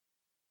secondaries.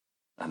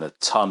 And a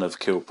ton of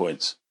kill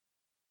points.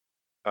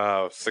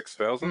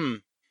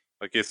 6,000.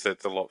 I guess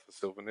that's a lot for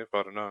Sylvaneth.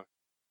 I don't know.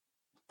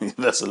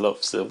 That's a lot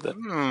for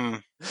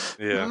Sylvaneth.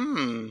 Yeah.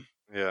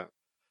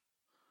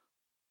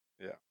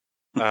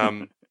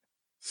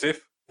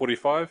 Seth,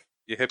 45.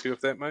 You happy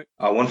with that, mate?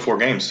 I won 4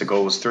 games. The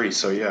goal was 3,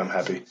 so yeah, I'm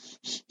happy.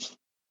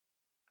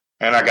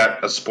 And I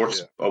got a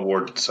sports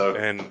award, so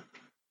And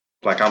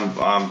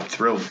I'm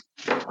thrilled.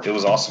 It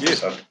was awesome. Yeah.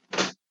 So.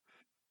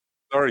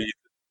 sorry,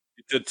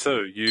 you did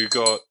too. You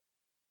got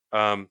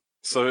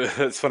so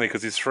it's funny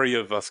because there's 3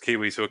 of us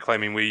Kiwis who are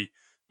claiming we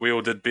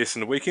all did best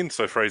in the weekend.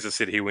 So Fraser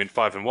said he went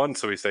 5-1,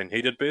 so he's saying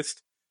he did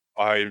best.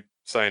 I'm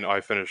saying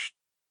I finished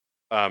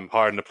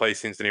higher in the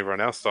placings than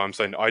everyone else, so I'm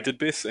saying I did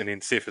best. And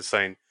then Seth is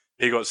saying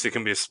he got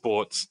second best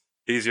sports.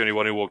 He's the only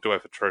one who walked away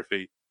with a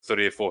trophy, so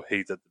therefore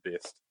he did the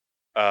best.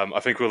 I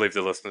think we'll leave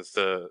the listeners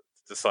to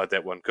decide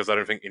that one because I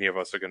don't think any of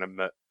us are going to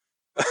admit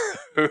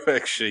who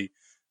actually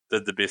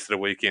did the best of the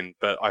weekend.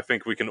 But I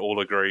think we can all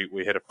agree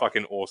we had a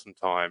fucking awesome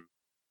time.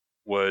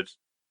 Would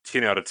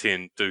 10 out of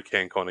 10 do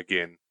CanCon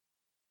again?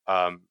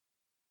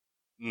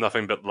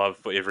 Nothing but love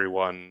for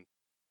everyone.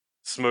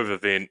 Smooth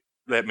event.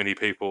 That many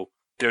people.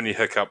 The only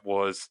hiccup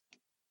was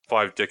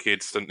 5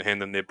 dickheads didn't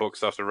hand in their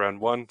books after round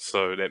 1,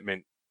 so that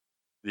meant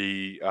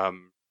the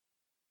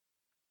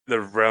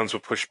rounds were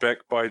pushed back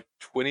by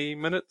 20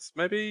 minutes,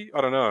 maybe?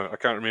 I don't know. I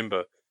can't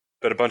remember.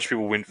 But a bunch of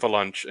people went for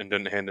lunch and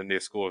didn't hand in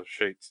their score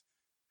sheets.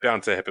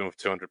 Bound to happen with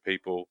 200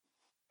 people.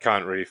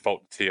 Can't really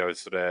fault the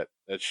TOs for that.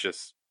 It's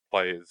just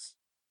players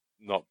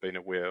not being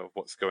aware of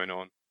what's going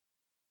on.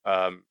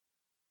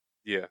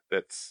 Yeah,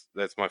 that's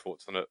my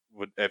thoughts on it.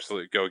 Would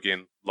absolutely go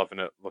again. Loving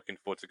it. Looking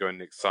forward to going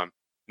next time.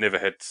 Never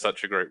had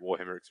such a great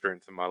Warhammer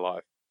experience in my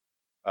life.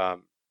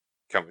 Can't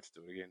wait to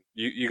do it again.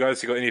 You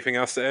guys, you got anything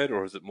else to add,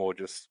 or is it more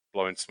just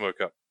blowing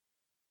smoke up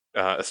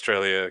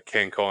Australia,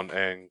 CanCon,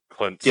 and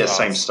Clint's? Yeah,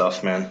 same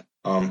stuff, man.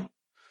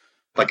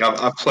 Like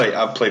I've played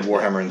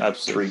Warhammer in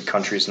Absolutely. 3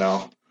 countries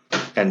now,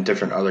 and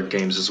different other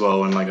games as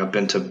well. And like I've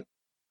been to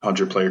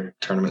 100-player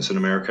tournaments in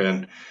America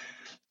and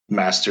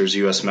Masters,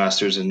 U.S.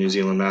 Masters, and New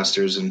Zealand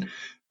Masters, and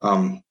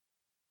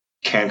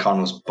CanCon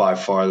was by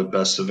far the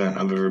best event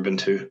I've ever been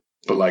to.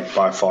 But like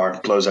by far,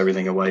 blows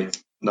everything away.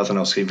 Nothing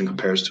else even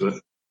compares to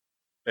it.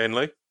 And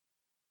Lee?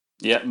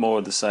 Yeah, more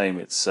of the same.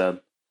 It's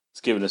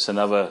given us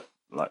another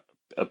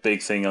a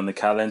big thing on the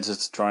calendar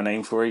to try and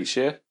aim for each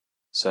year.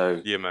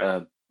 So Yeah,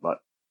 mate.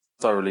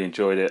 Thoroughly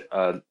enjoyed it.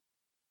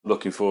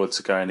 Looking forward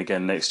to going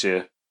again next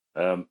year,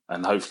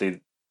 and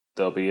hopefully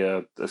there'll be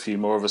a few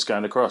more of us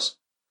going across.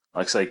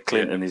 Like I say,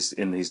 Clint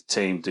and his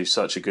team do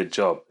such a good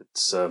job.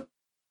 It's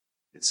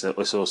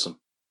awesome.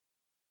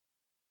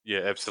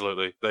 Yeah,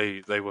 absolutely.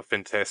 They were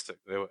fantastic.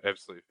 They were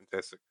absolutely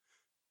fantastic.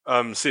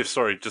 Seth,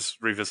 sorry,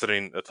 just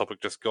revisiting a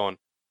topic just gone.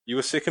 You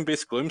were second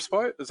best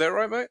Gloomspite, is that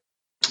right, mate?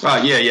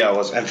 Yeah, I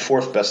was, and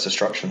 4th best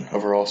destruction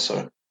overall.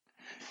 So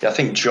yeah, I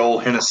think Joel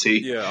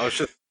Hennessy Yeah, I was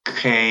just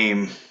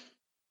came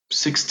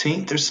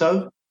 16th or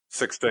so.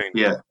 16.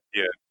 Yeah.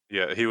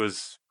 Yeah, he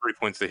was 3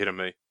 points ahead of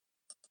me.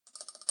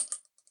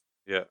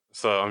 Yeah,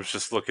 so I'm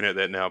just looking at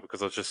that now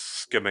because I was just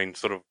skimming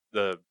sort of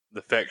the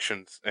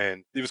factions,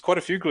 and there was quite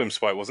a few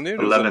Gloomspite, wasn't there?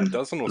 There was a 11,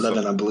 dozen or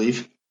 11, so. I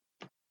believe.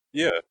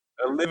 Yeah,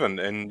 11,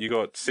 and you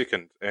got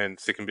second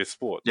best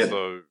sport. Yeah.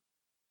 So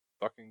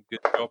fucking good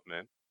job,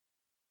 man.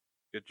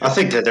 Good I job.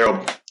 think that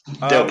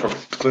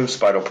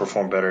Gloomspite will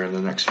perform better in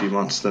the next few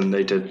months than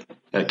they did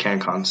at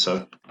CanCon,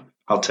 so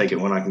I'll take it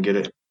when I can get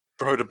it.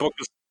 Bro, the book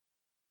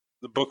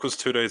was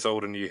 2 days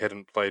old, and you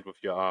hadn't played with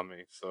your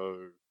army,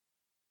 so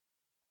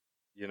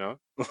you know,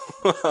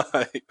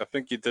 I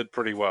think you did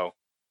pretty well.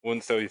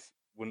 Wouldn't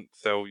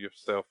sell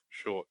yourself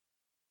short,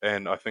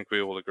 and I think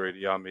we all agree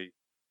the army,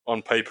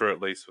 on paper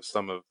at least, with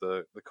some of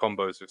the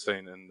combos we've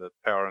seen and the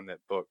power in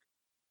that book,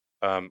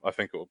 I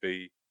think it will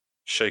be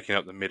shaking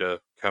up the meta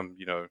come,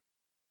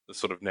 the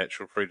sort of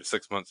natural 3 to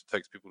 6 months it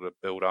takes people to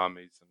build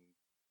armies and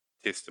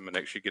test them and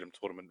actually get them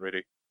tournament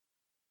ready.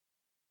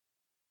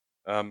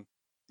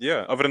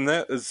 Yeah, other than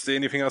that, is there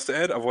anything else to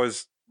add?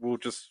 Otherwise, we'll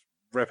just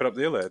wrap it up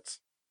there, lads.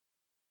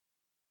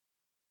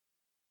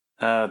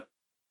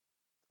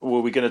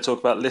 Were we going to talk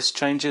about list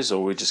changes,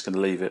 or are we just going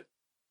to leave it?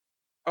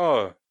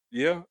 Oh,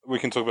 yeah, we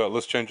can talk about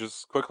list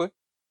changes quickly.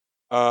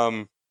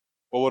 What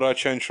would I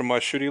change from my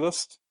shooty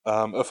list?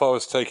 If I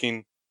was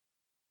taking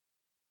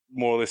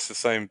more or less the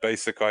same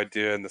basic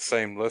idea and the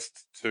same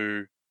list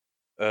to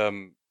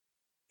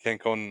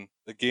CanCon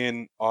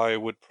again,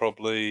 I'd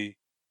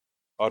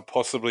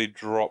possibly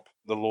drop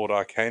the Lord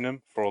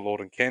Arcanum for a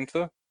Lord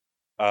Incantor.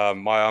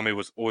 My army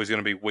was always going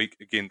to be weak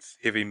against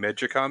heavy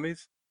magic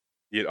armies,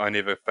 yet I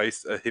never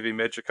faced a heavy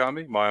magic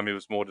army. My army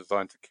was more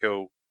designed to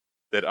kill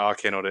that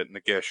Arcan or that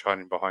Nagash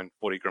hiding behind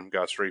 40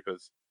 Grimghast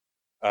Reapers.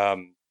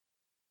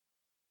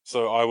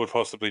 So I would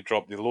possibly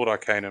drop the Lord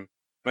Arcanum,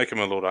 make him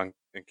a Lord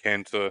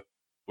Incantor,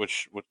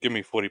 which would give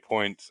me 40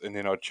 points, and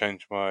then I'd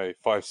change my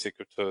 5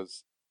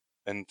 Secretors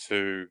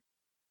into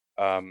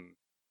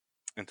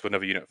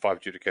another unit, 5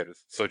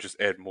 Judicators. So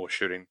just add more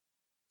shooting,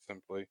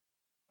 simply.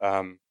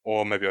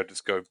 Or maybe I'd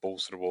just go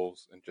balls to the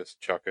walls and just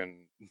chuck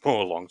in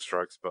more long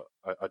strikes, but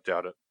I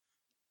doubt it.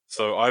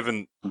 So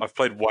I've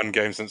played one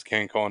game since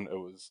CanCon. It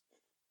was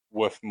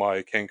with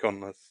my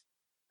CanCon list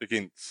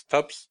against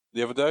Tubbs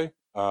the other day.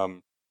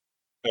 How'd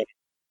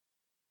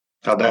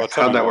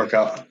that work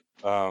out?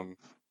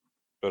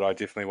 But I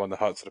definitely won the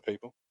hearts of the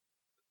people.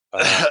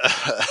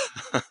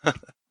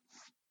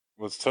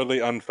 Was totally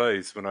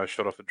unfazed when I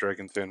shot off a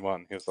dragon turn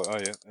 1. He was like, "Oh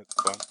yeah, that's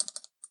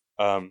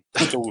fine."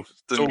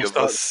 Didn't give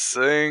a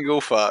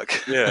single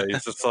fuck. Yeah,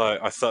 he's just like,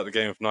 I start the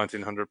game with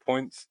 1900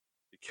 points.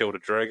 He killed a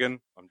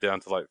dragon. I'm down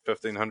to like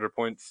 1500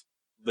 points.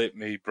 Let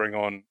me bring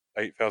on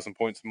 8000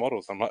 points of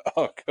models. I'm like,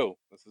 oh, cool.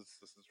 This is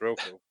real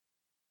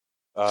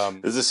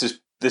cool. This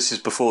is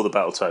before the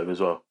battle tome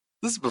as well.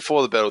 This is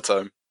before the battle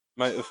tome.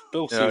 Mate, if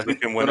Bill says we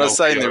can win, when I was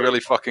saying they're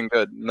really fucking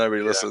good,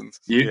 nobody listens.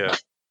 Yeah.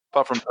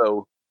 Apart from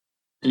Bill.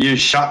 You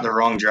shot the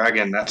wrong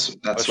dragon. That's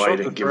why you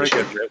didn't give a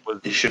shit.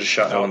 You should have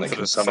shot the one that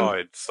can summon.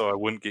 Side, so I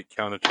wouldn't get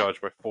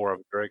countercharged by 4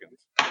 other dragons.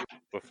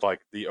 With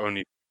like the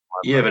only.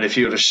 Yeah, but if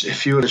you would have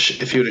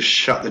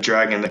shot the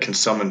dragon that can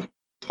summon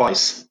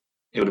twice,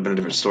 it would have been a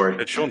different story.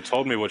 And Sean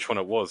told me which one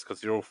it was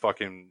because they're all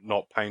fucking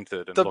not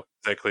painted and look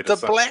exactly the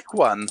same. The black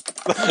one.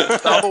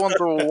 The other ones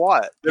are all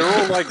white. They're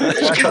all like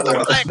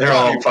they're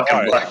all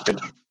fucking black.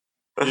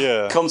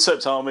 Yeah.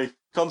 Concept army.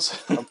 I'm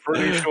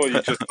pretty sure you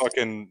just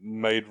fucking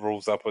made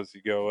rules up as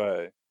you go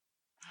away.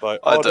 Like,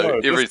 I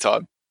do every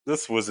time.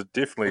 This wizard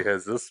definitely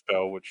has this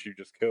spell which you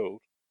just killed.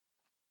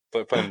 It's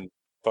like playing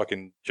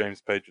fucking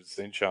James Page's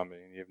Zench Army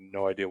and you have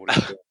no idea what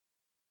he's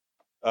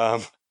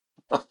doing.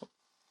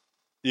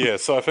 Yeah,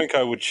 so I think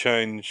I would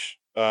change,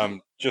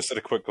 just at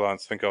a quick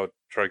glance, I think I would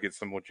try to get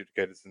some more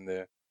Judicators in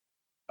there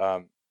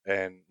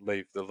and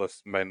leave the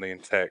list mainly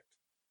intact.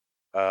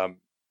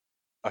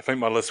 I think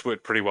my list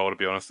worked pretty well, to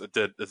be honest. It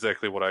did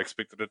exactly what I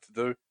expected it to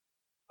do.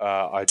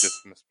 I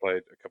just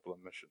misplayed a couple of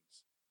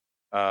missions.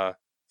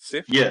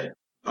 Seth? Yeah.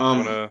 You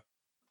want to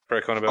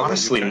crack on about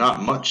honestly,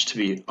 not much, to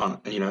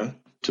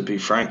be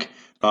frank.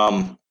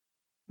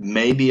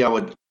 Maybe I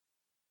would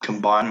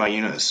combine my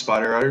unit of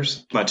Spider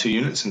Riders, my 2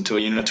 units, into a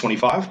unit of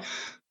 25.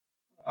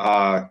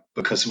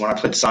 Because when I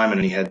played Simon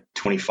and he had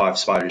 25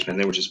 spiders, man,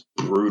 they were just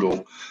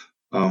brutal.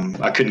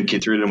 I couldn't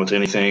get through them with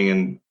anything,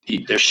 and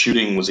their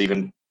shooting was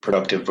even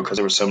productive because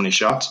there were so many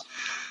shots.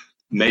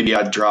 Maybe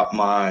I'd drop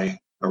my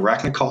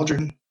Arachnid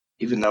Cauldron,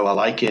 even though I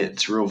like it.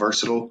 It's real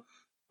versatile.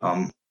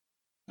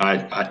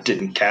 I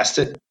didn't cast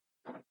it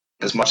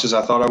as much as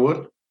I thought I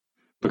would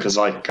because,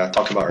 like I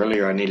talked about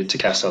earlier, I needed to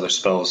cast other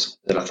spells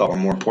that I thought were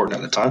more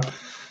important at the time.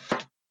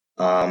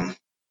 I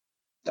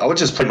would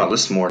just play my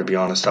list more, to be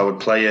honest. I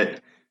would play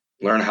it,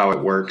 learn how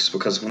it works,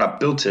 because when I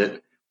built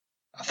it,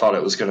 I thought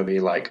it was going to be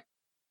like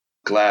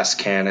glass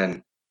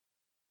cannon,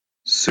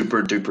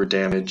 super duper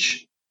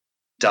damage,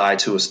 die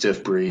to a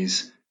stiff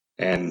breeze,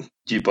 and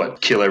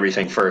but kill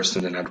everything first,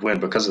 and then I'd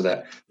win because of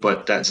that.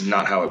 But that's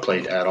not how it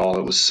played at all.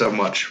 It was so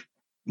much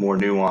more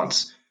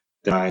nuanced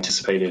than I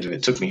anticipated, and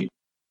it took me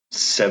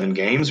 7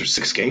 games or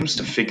 6 games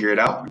to figure it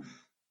out.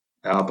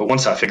 But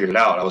once I figured it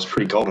out, I was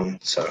pretty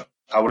golden. So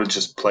I would have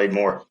just played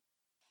more.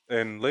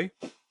 And Lee?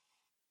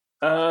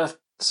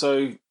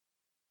 So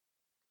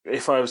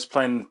if I was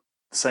playing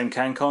the same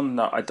CanCon,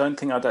 no, I don't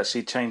think I'd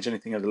actually change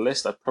anything on the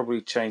list. I'd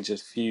probably change a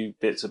few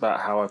bits about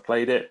how I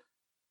played it.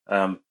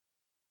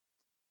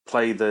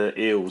 Play the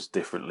eels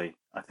differently,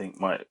 I think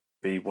might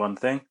be one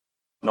thing.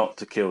 Not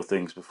to kill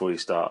things before you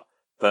start,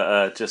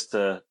 but just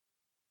to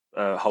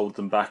hold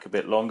them back a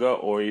bit longer,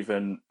 or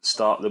even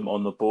start them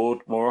on the board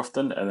more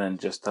often, and then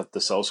just have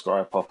the Soul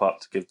Scryer pop up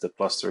to give the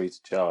 +3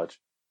 to charge.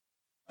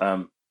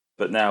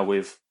 But now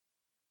with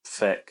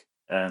Feck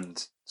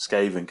and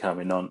Skaven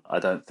coming on, I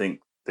don't think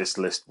this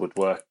list would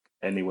work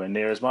anywhere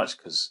near as much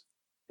because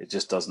it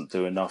just doesn't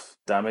do enough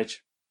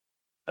damage.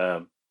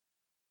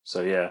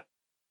 So yeah,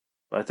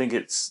 I think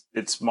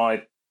it's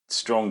my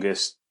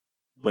strongest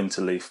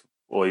Winterleaf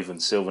or even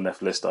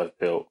Sylvaneth list I've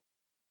built.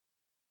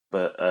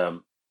 But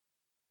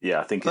yeah,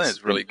 I think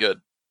it's really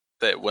good.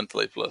 That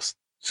Winterleaf list.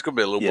 It's going to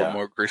be a little bit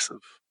more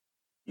aggressive.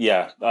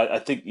 Yeah, I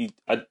think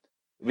I'd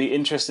be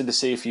interested to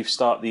see if you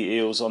start the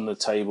eels on the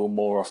table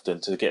more often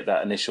to get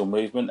that initial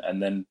movement,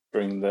 and then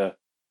bring the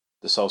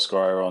Soul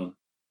Scryer on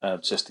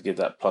just to give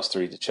that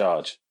 +3 to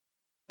charge.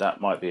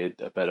 That might be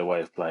a better way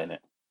of playing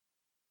it.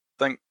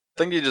 Think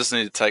you just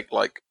need to take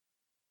like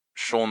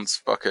Sean's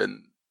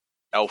fucking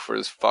alpha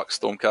as fuck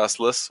Stormcast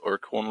list or a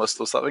Khorne list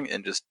or something,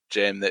 and just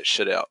jam that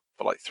shit out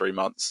for like 3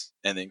 months,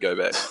 and then go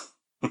back.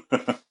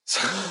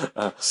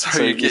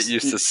 so you get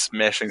used to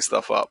smashing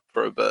stuff up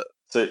for a bit.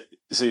 So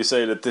you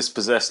say that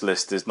Dispossessed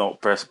list is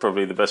not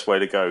probably the best way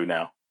to go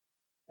now?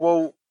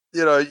 Well,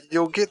 you know,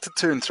 you'll get to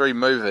turn 3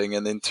 moving,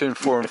 and then turn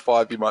 4 and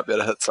 5 you might be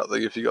able to hit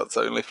something if you got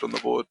something left on the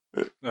board.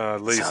 Lee's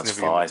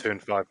never going to turn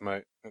 5,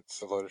 mate.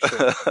 That's a load of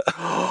shit.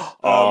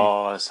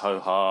 Oh, that's so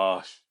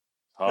harsh.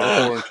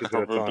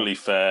 Probably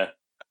fair.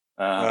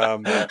 I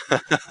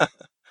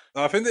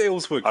think the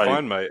eels work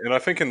fine, mate. And I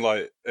think in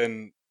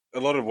a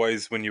lot of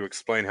ways when you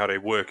explain how they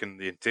work and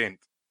the intent,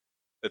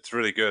 it's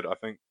really good. I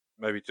think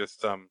maybe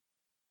just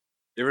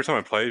every time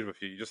I played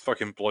with you, you just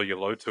fucking blow your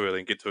load too early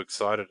and get too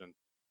excited, and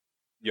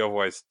you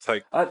always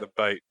take the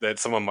bait that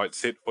someone might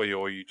set for you,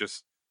 or you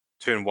just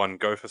turn 1,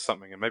 go for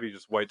something, and maybe you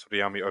just wait till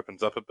the army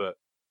opens up a bit.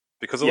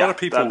 Because a lot of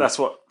people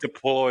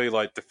deploy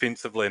like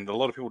defensively, and a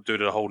lot of people do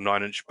the whole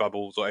 9-inch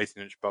bubbles or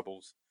 18-inch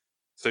bubbles,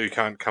 so you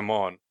can't come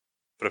on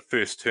for the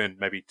first turn,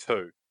 maybe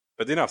 2.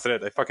 But then after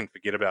that, they fucking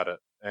forget about it,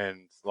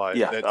 and that's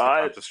the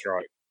time to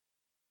strike.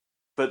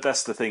 But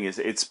that's the thing, is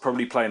it's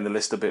probably playing the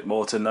list a bit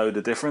more to know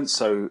the difference.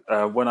 So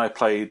when I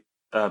played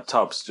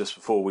Tubbs just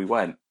before we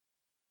went,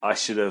 I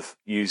should have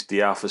used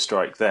the Alpha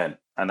Strike then,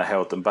 and I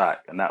held them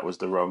back, and that was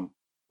the wrong.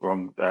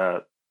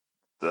 That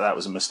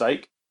was a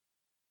mistake.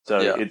 So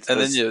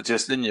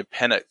then you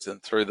panicked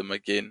and threw them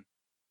again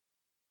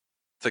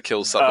to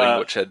kill something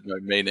which had no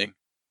meaning.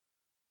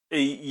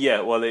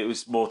 Yeah, well, it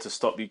was more to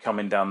stop you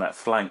coming down that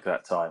flank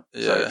that time.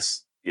 Yeah.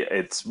 So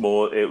it's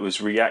more, it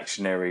was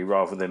reactionary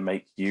rather than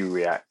make you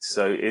react.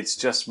 So it's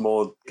just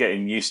more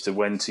getting used to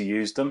when to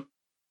use them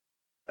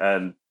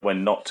and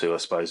when not to, I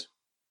suppose.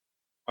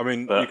 I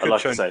mean, you could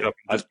change it up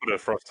and just put a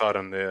Frostheart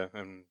in there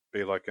and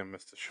be like a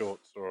Mr.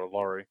 Shorts or a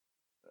Laurie.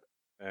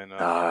 And,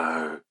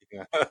 no,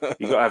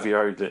 you got to have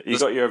your own. You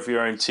got to have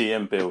your own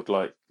TM build,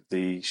 like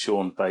the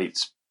Sean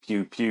Bates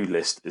Pew Pew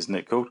list, isn't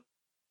it called?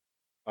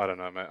 I don't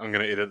know, mate. I'm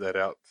going to edit that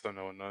out so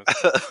no one knows.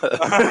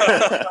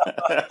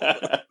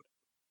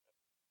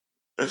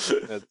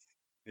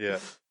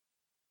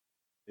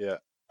 Yeah.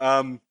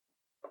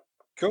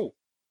 Cool.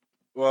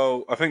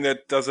 Well, I think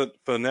that does it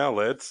for now,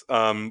 lads.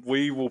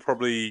 We will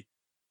probably.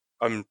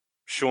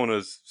 Sean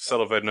is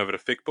salivating over the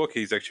Feck book.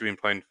 He's actually been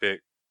playing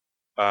Feck.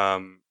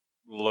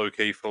 Low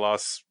key for the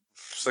last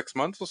 6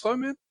 months or so,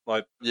 man.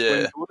 Like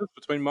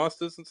between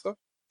masters and stuff.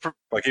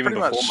 Like even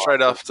pretty much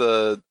straight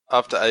after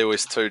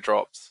AOS 2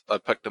 dropped, I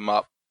picked him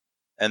up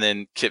and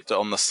then kept it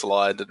on the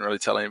slide. Didn't really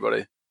tell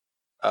anybody.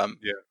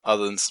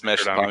 Other than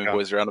smash the Army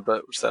Boys around a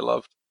bit, which they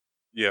loved.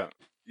 Yeah,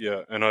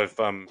 and I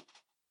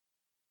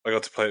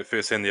got to play it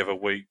firsthand the other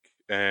week,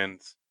 and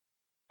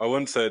I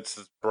wouldn't say it's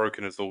as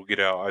broken as all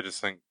get out. I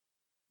just think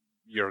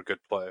you're a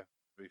good player,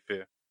 to be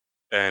fair,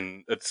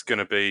 and it's going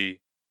to be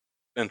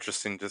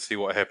interesting to see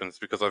what happens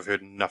because I've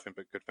heard nothing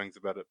but good things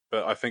about it.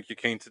 But I think you're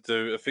keen to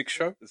do a fix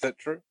show. Is that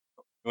true?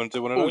 You want to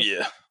do one of those?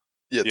 Oh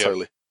yeah,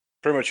 totally.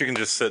 Pretty much, you can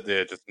just sit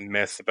there, just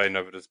masturbating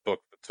over this book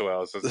for 2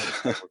 hours.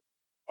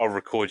 I'll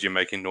record you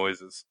making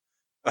noises.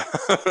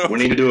 We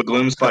need to do a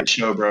Gloomspite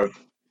show, bro.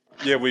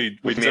 Yeah, we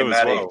do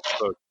as well.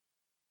 So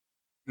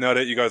now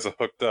that you guys are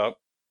hooked up,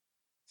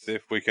 see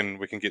if we can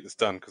get this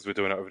done because we're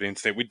doing it over the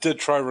internet. We did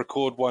try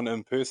record one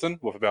in person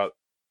with about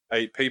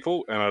 8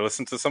 people, and I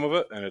listened to some of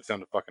it, and it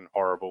sounded fucking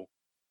horrible.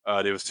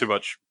 There was too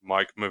much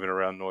mic moving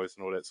around noise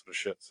and all that sort of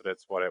shit, so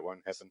that's why that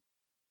won't happen.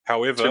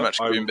 However, too much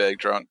goonbag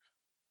drunk.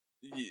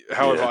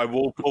 However, I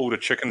will pull the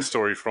chicken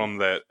story from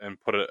that and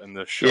put it in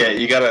the show. Yeah,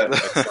 you gotta.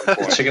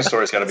 The chicken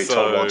story's got to be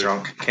told while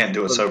drunk. Can't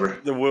do it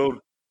sober. The world.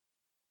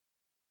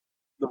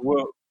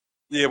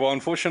 Yeah, well,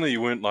 unfortunately,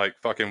 you weren't like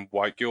fucking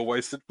white girl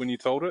wasted when you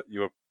told it. You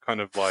were kind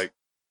of like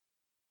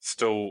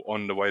still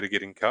on the way to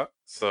getting cut.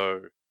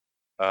 So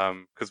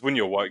Because when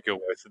you're white girl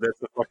wasted, that's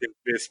the fucking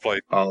best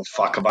place. Oh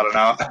fuck! About an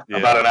hour. Yeah.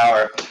 About an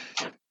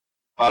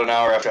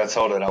hour after I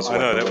told it, I was I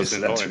know, white that girl was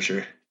wasted. That's for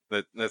annoying.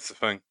 sure. That's the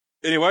thing.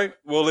 Anyway,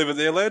 we'll leave it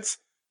there, lads.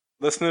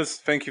 Listeners,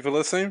 thank you for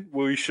listening.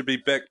 We should be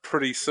back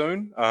pretty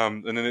soon,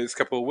 in the next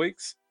couple of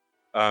weeks,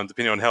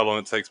 depending on how long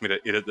it takes me to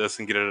edit this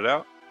and get it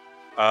out.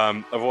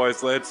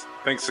 Otherwise, lads,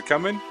 thanks for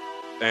coming,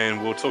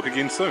 and we'll talk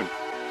again soon.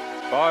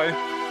 Bye.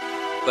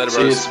 Later, bros.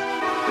 Cheers.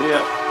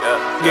 Yeah.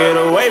 Get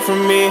away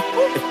from me.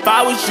 If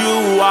I was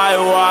you, I'd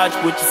watch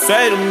what you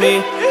say to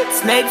me.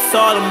 Snakes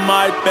all in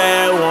my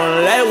bed,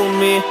 wanna lay with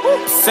me.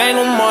 This ain't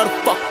no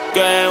motherfucking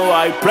game,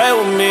 why you play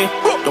with me?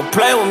 Don't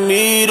play with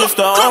me, this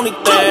the only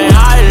thing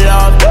I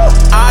love.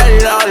 I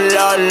love,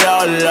 love,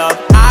 love, love.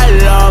 I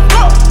love,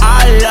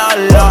 I love,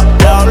 love,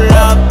 love,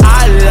 love.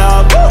 I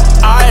love,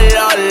 I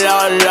love,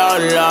 love,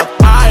 love, love.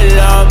 I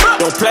love,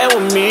 don't play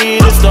with me,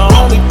 this the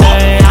only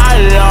thing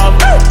I love.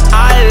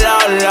 I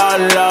love,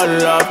 love,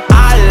 love, love.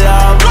 I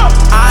love,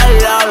 I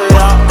love,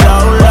 love,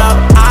 love, love.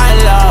 I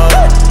love,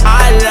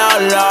 I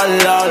love, love,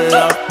 love,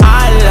 love.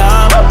 I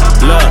love,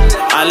 look,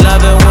 I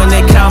love it when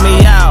they count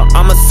me out.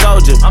 I'm a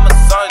soldier.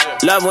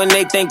 Love when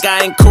they think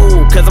I ain't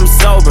cool, cause I'm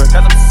sober.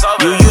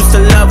 You used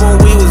to love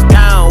when we was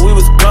down, we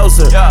was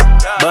closer.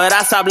 But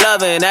I stopped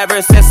loving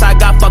ever since I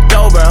got fucked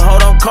over.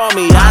 Hold on, call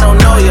me, I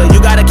don't know you. You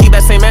gotta keep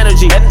that same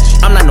energy.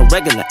 I'm not no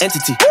regular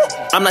entity.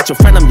 I'm not your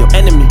friend, I'm your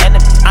enemy.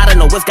 I don't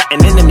know what's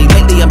gotten into me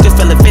lately. I'm just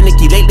feeling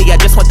finicky. Lately, I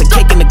just want the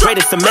cake and the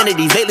greatest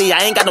amenities. Lately,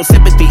 I ain't got no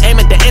sympathy. Aim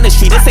at the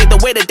industry. This ain't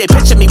the way that they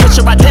picture me. What's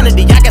your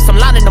identity? I guess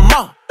I'm lining them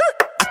up.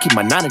 I keep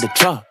my 9 in the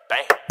truck.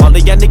 All of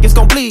y'all niggas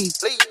gon' bleed.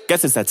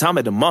 Guess it's that time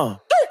of the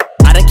month.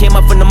 I done came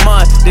up from the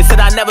mud. They said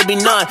I'd never be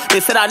none. They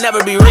said I'd never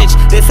be rich.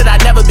 They said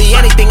I'd never be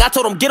anything. I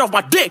told them, get off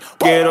my dick.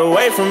 Get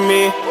away from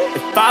me.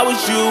 If I was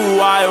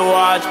you, I'd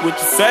watch what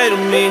you say to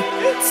me.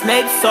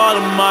 Snakes all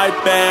in my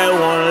bed,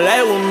 wanna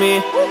lay with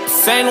me.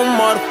 This ain't no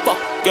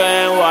motherfucking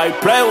game, why you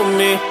play with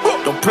me?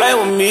 Don't play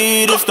with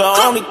me, this the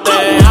only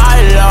thing I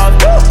love.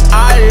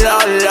 I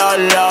love, love,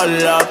 love,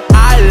 love.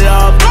 I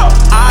love,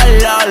 I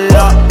love,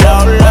 love,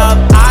 love, love.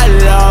 I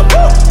love,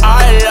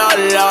 I love,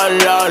 love,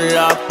 love,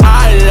 love.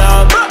 I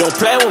love, don't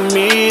play with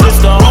me, this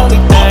the only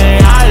thing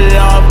I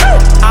love.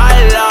 I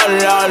love,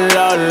 love,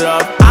 love,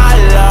 love. I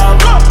love,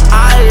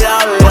 I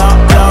love, love,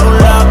 love,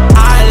 love.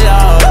 I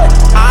love,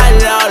 I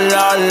love,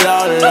 love,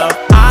 love, love.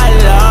 I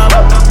love,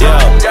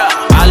 yeah.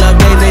 I love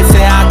days they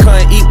say I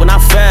couldn't eat when I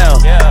fell.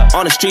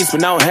 On the streets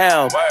with no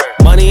help.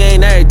 Money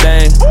ain't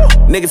everything.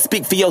 Niggas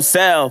speak for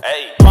yourself.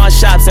 Pawn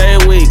shops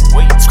every week.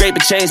 Scrape a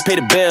change, pay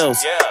the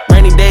bills.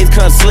 Rainy days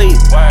couldn't sleep.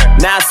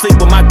 Now I sleep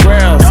with my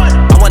girls.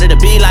 I wanted to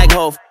be like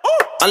Hope.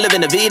 I'm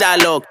living the vida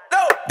loc.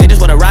 They just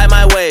wanna ride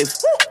my wave.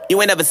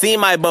 You ain't never seen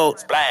my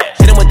boat.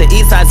 Hit him with the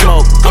east side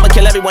smoke. I'ma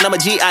kill everyone, I'm a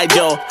G.I.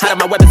 Joe. Hide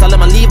my weapons, I let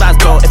my Levi's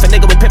go. If a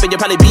nigga with pimpin', you'll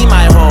probably be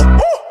my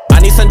hoe. I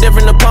need some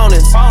different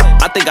opponents.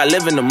 I think I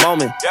live in the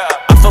moment.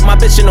 I fuck my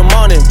bitch in the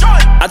morning.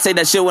 I take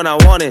that shit when I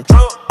want it.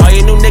 All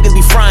you new niggas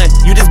be frying,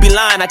 you just be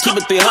lying. I keep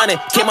it 300.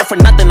 Came up for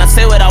nothing, I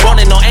say what I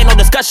wanted. No, ain't no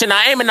discussion,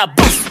 I aim and I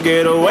boost.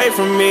 Get away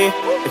from me.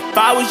 If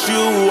I was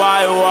you,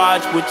 I'd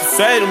watch what you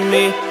say to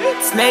me.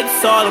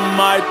 Snakes all in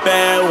my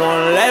bed,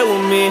 wanna lay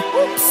with me.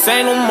 This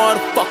ain't no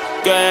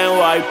motherfucking game,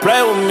 why you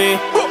play with me?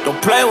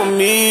 Don't play with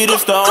me,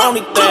 this the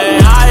only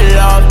thing I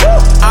love.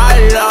 I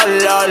love,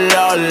 love,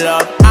 love,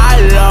 love.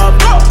 I love,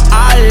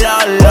 I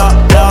love, love,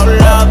 love,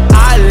 love.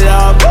 I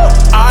love,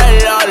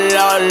 I love,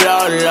 love,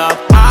 love, love.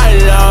 I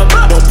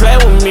love, don't play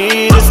with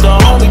me.